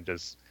going on, and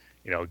just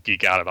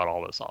geek out about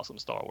all this awesome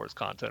Star Wars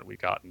content we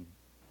got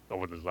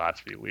over the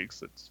last few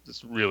weeks. It's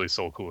just really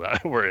so cool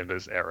that we're in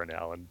this era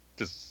now, and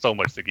just so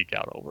much to geek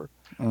out over.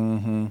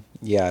 Mm-hmm.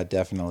 Yeah,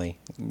 definitely.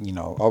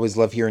 Always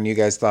love hearing you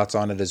guys' thoughts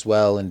on it as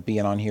well, and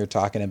being on here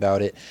talking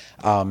about it.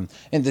 And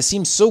this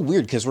seems so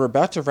weird because we're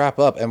about to wrap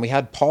up, and we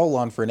had Paul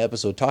on for an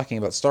episode talking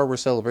about Star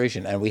Wars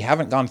Celebration, and we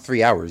haven't gone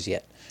 3 hours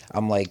yet.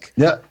 I'm like,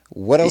 yeah,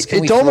 what else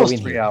can we throw in? It's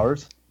almost 3 here?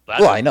 hours.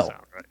 That I know,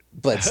 right.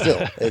 But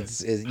still,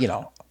 it's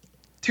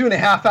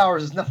 2.5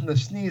 hours is nothing to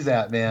sneeze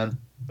at, man.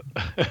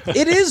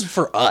 It is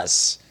for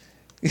us.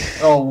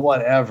 Oh,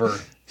 whatever.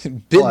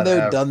 Been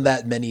there, done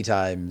that many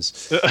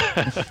times.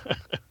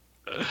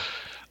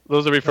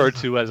 Those are referred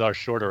to as our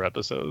shorter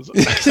episodes.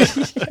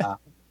 Yeah.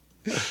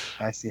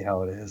 I see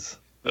how it is.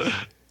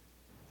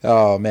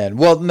 Oh man.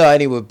 Well, no,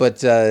 anyway,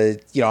 but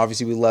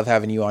obviously we love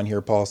having you on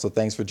here, Paul. So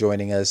thanks for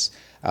joining us.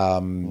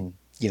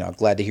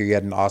 Glad to hear you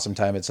had an awesome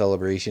time at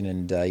Celebration,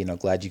 and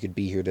glad you could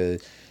be here to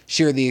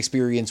share the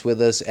experience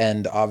with us.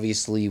 And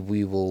obviously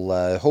we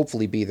will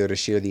hopefully be there to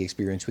share the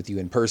experience with you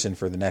in person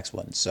for the next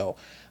one. So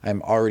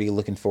I'm already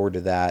looking forward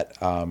to that.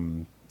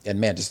 And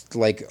man, just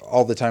like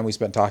all the time we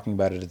spent talking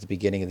about it at the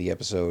beginning of the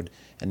episode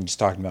and just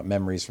talking about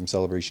memories from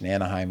Celebration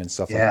Anaheim and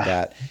stuff like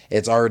that,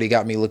 it's already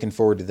got me looking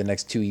forward to the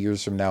next 2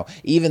 years from now,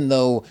 even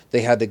though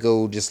they had to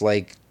go just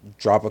like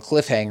drop a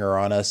cliffhanger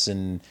on us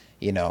and,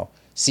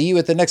 see you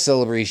at the next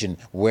Celebration,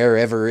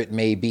 wherever it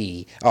may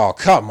be. Oh,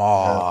 come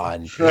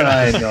on.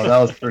 I know, that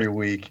was pretty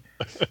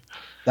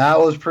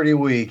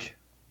weak.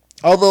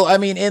 Although, I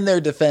mean, in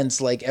their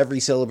defense, like every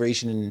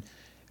Celebration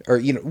I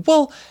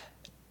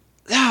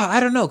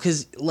don't know,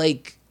 because,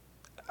 like,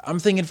 I'm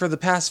thinking for the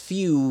past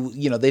few,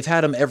 they've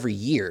had them every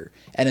year,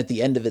 and at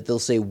the end of it, they'll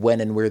say when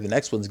and where the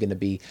next one's going to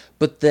be.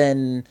 But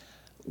then,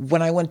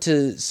 when I went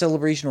to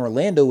Celebration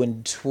Orlando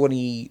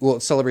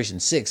Celebration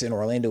 6 in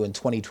Orlando in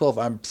 2012,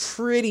 I'm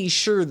pretty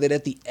sure that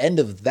at the end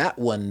of that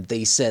one,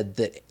 they said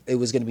that it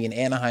was going to be in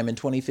Anaheim in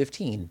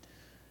 2015.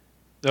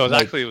 No,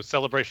 it was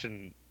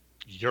Celebration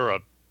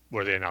Europe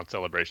where they announced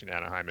Celebration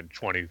Anaheim in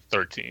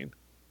 2013.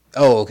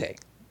 Oh, okay.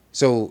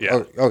 So,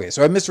 yeah. Okay,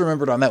 so I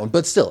misremembered on that one,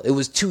 but still, it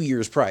was 2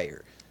 years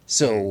prior.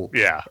 So,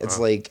 yeah, it's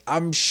like,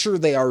 I'm sure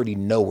they already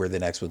know where the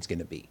next one's going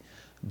to be.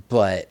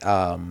 But,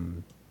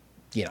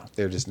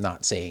 they're just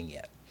not saying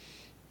yet.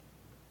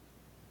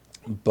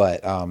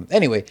 But,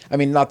 anyway, I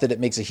mean, not that it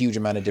makes a huge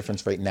amount of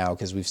difference right now,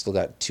 because we've still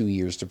got 2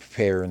 years to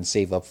prepare and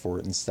save up for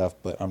it and stuff,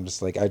 but I'm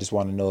just like, I just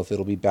want to know if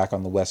it'll be back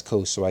on the West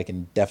Coast so I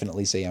can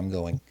definitely say I'm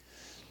going.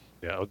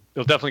 Yeah,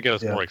 it'll definitely get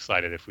us more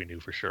excited if we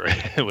knew for sure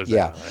it was.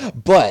 Yeah,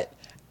 but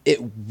it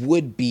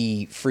would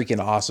be freaking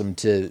awesome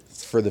to,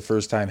 for the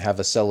first time, have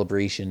a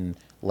celebration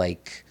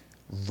like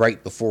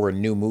right before a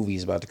new movie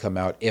is about to come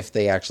out, if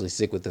they actually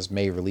stick with this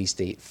May release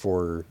date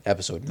for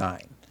Episode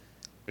 9.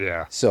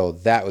 Yeah. So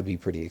that would be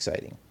pretty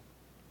exciting.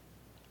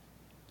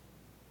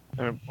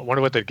 I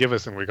wonder what they'd give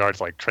us in regards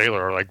to like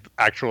trailer or like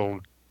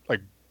actual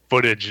like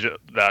footage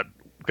that,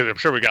 because I'm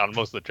sure we got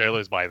most of the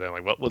trailers by then.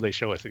 Like, what will they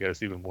show us to get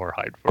us even more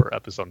hyped for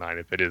Episode 9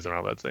 if it is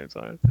around that same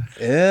time?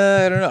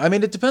 Yeah, I don't know. I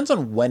mean, it depends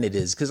on when it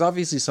is, because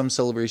obviously some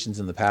celebrations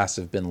in the past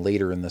have been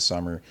later in the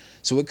summer,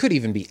 so it could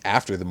even be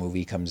after the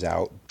movie comes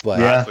out. But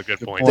that's a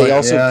good point. They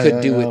also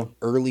could do it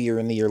earlier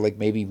in the year, like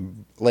maybe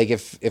like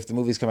if the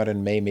movies come out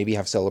in May, maybe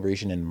have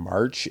Celebration in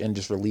March and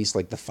just release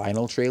like the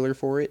final trailer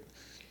for it.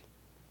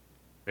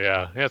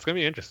 Yeah, it's gonna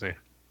be interesting.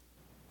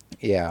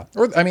 Yeah,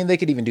 or I mean, they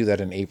could even do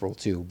that in April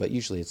too, but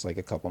usually it's like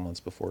a couple months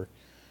before.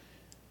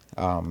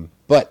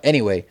 But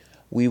anyway,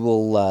 we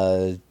will,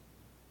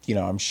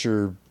 I'm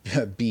sure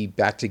be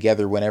back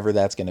together whenever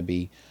that's going to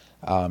be,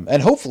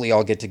 and hopefully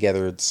I'll get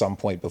together at some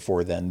point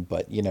before then.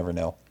 But you never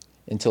know.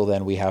 Until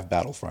then, we have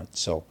Battlefront.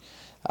 So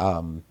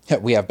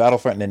we have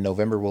Battlefront, and in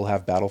November we'll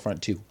have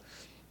Battlefront 2.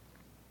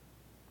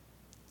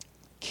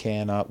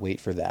 Cannot wait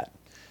for that.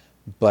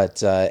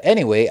 But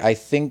anyway, I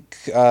think,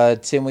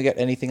 Tim, we got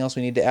anything else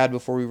we need to add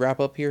before we wrap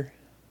up here?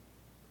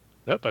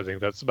 Yep, I think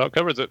that's about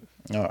covers it.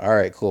 Oh, all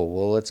right, cool.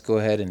 Well, let's go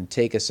ahead and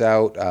take us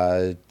out.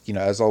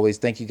 As always,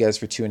 thank you guys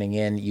for tuning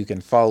in. You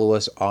can follow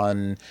us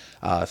on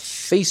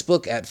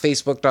Facebook at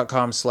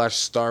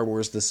facebook.com/Star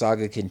Wars The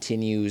Saga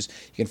Continues.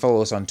 You can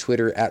follow us on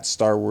Twitter at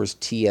Star Wars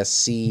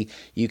TSC.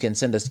 You can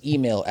send us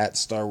email at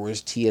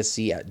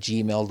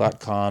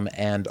starwarstsc@gmail.com,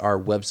 and our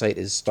website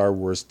is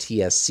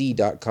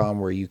starwarstsc.com,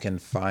 where you can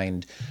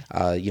find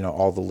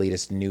all the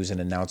latest news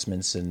and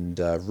announcements and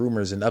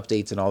rumors and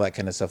updates and all that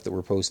kind of stuff that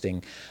we're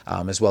posting,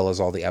 as well as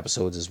all the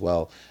episodes as well.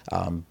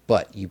 well.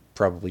 But you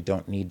probably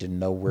don't need to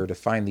know where to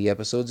find the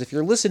episodes if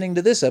you're listening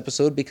to this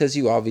episode, because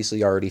you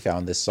obviously already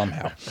found this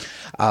somehow.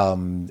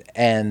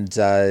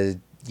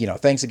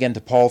 Thanks again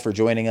to Paul for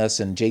joining us,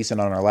 and Jason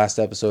on our last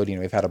episode.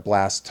 We've had a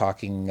blast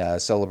talking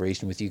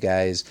Celebration with you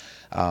guys,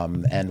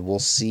 and we'll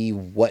see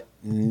what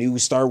new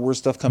Star Wars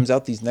stuff comes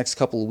out these next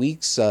couple of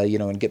weeks,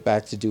 and get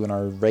back to doing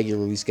our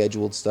regularly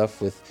scheduled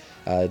stuff with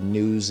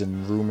news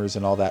and rumors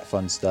and all that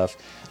fun stuff.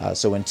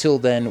 So until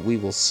then, we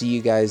will see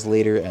you guys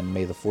later, and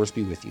may the Force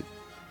be with you.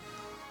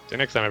 See you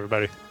next time,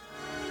 everybody.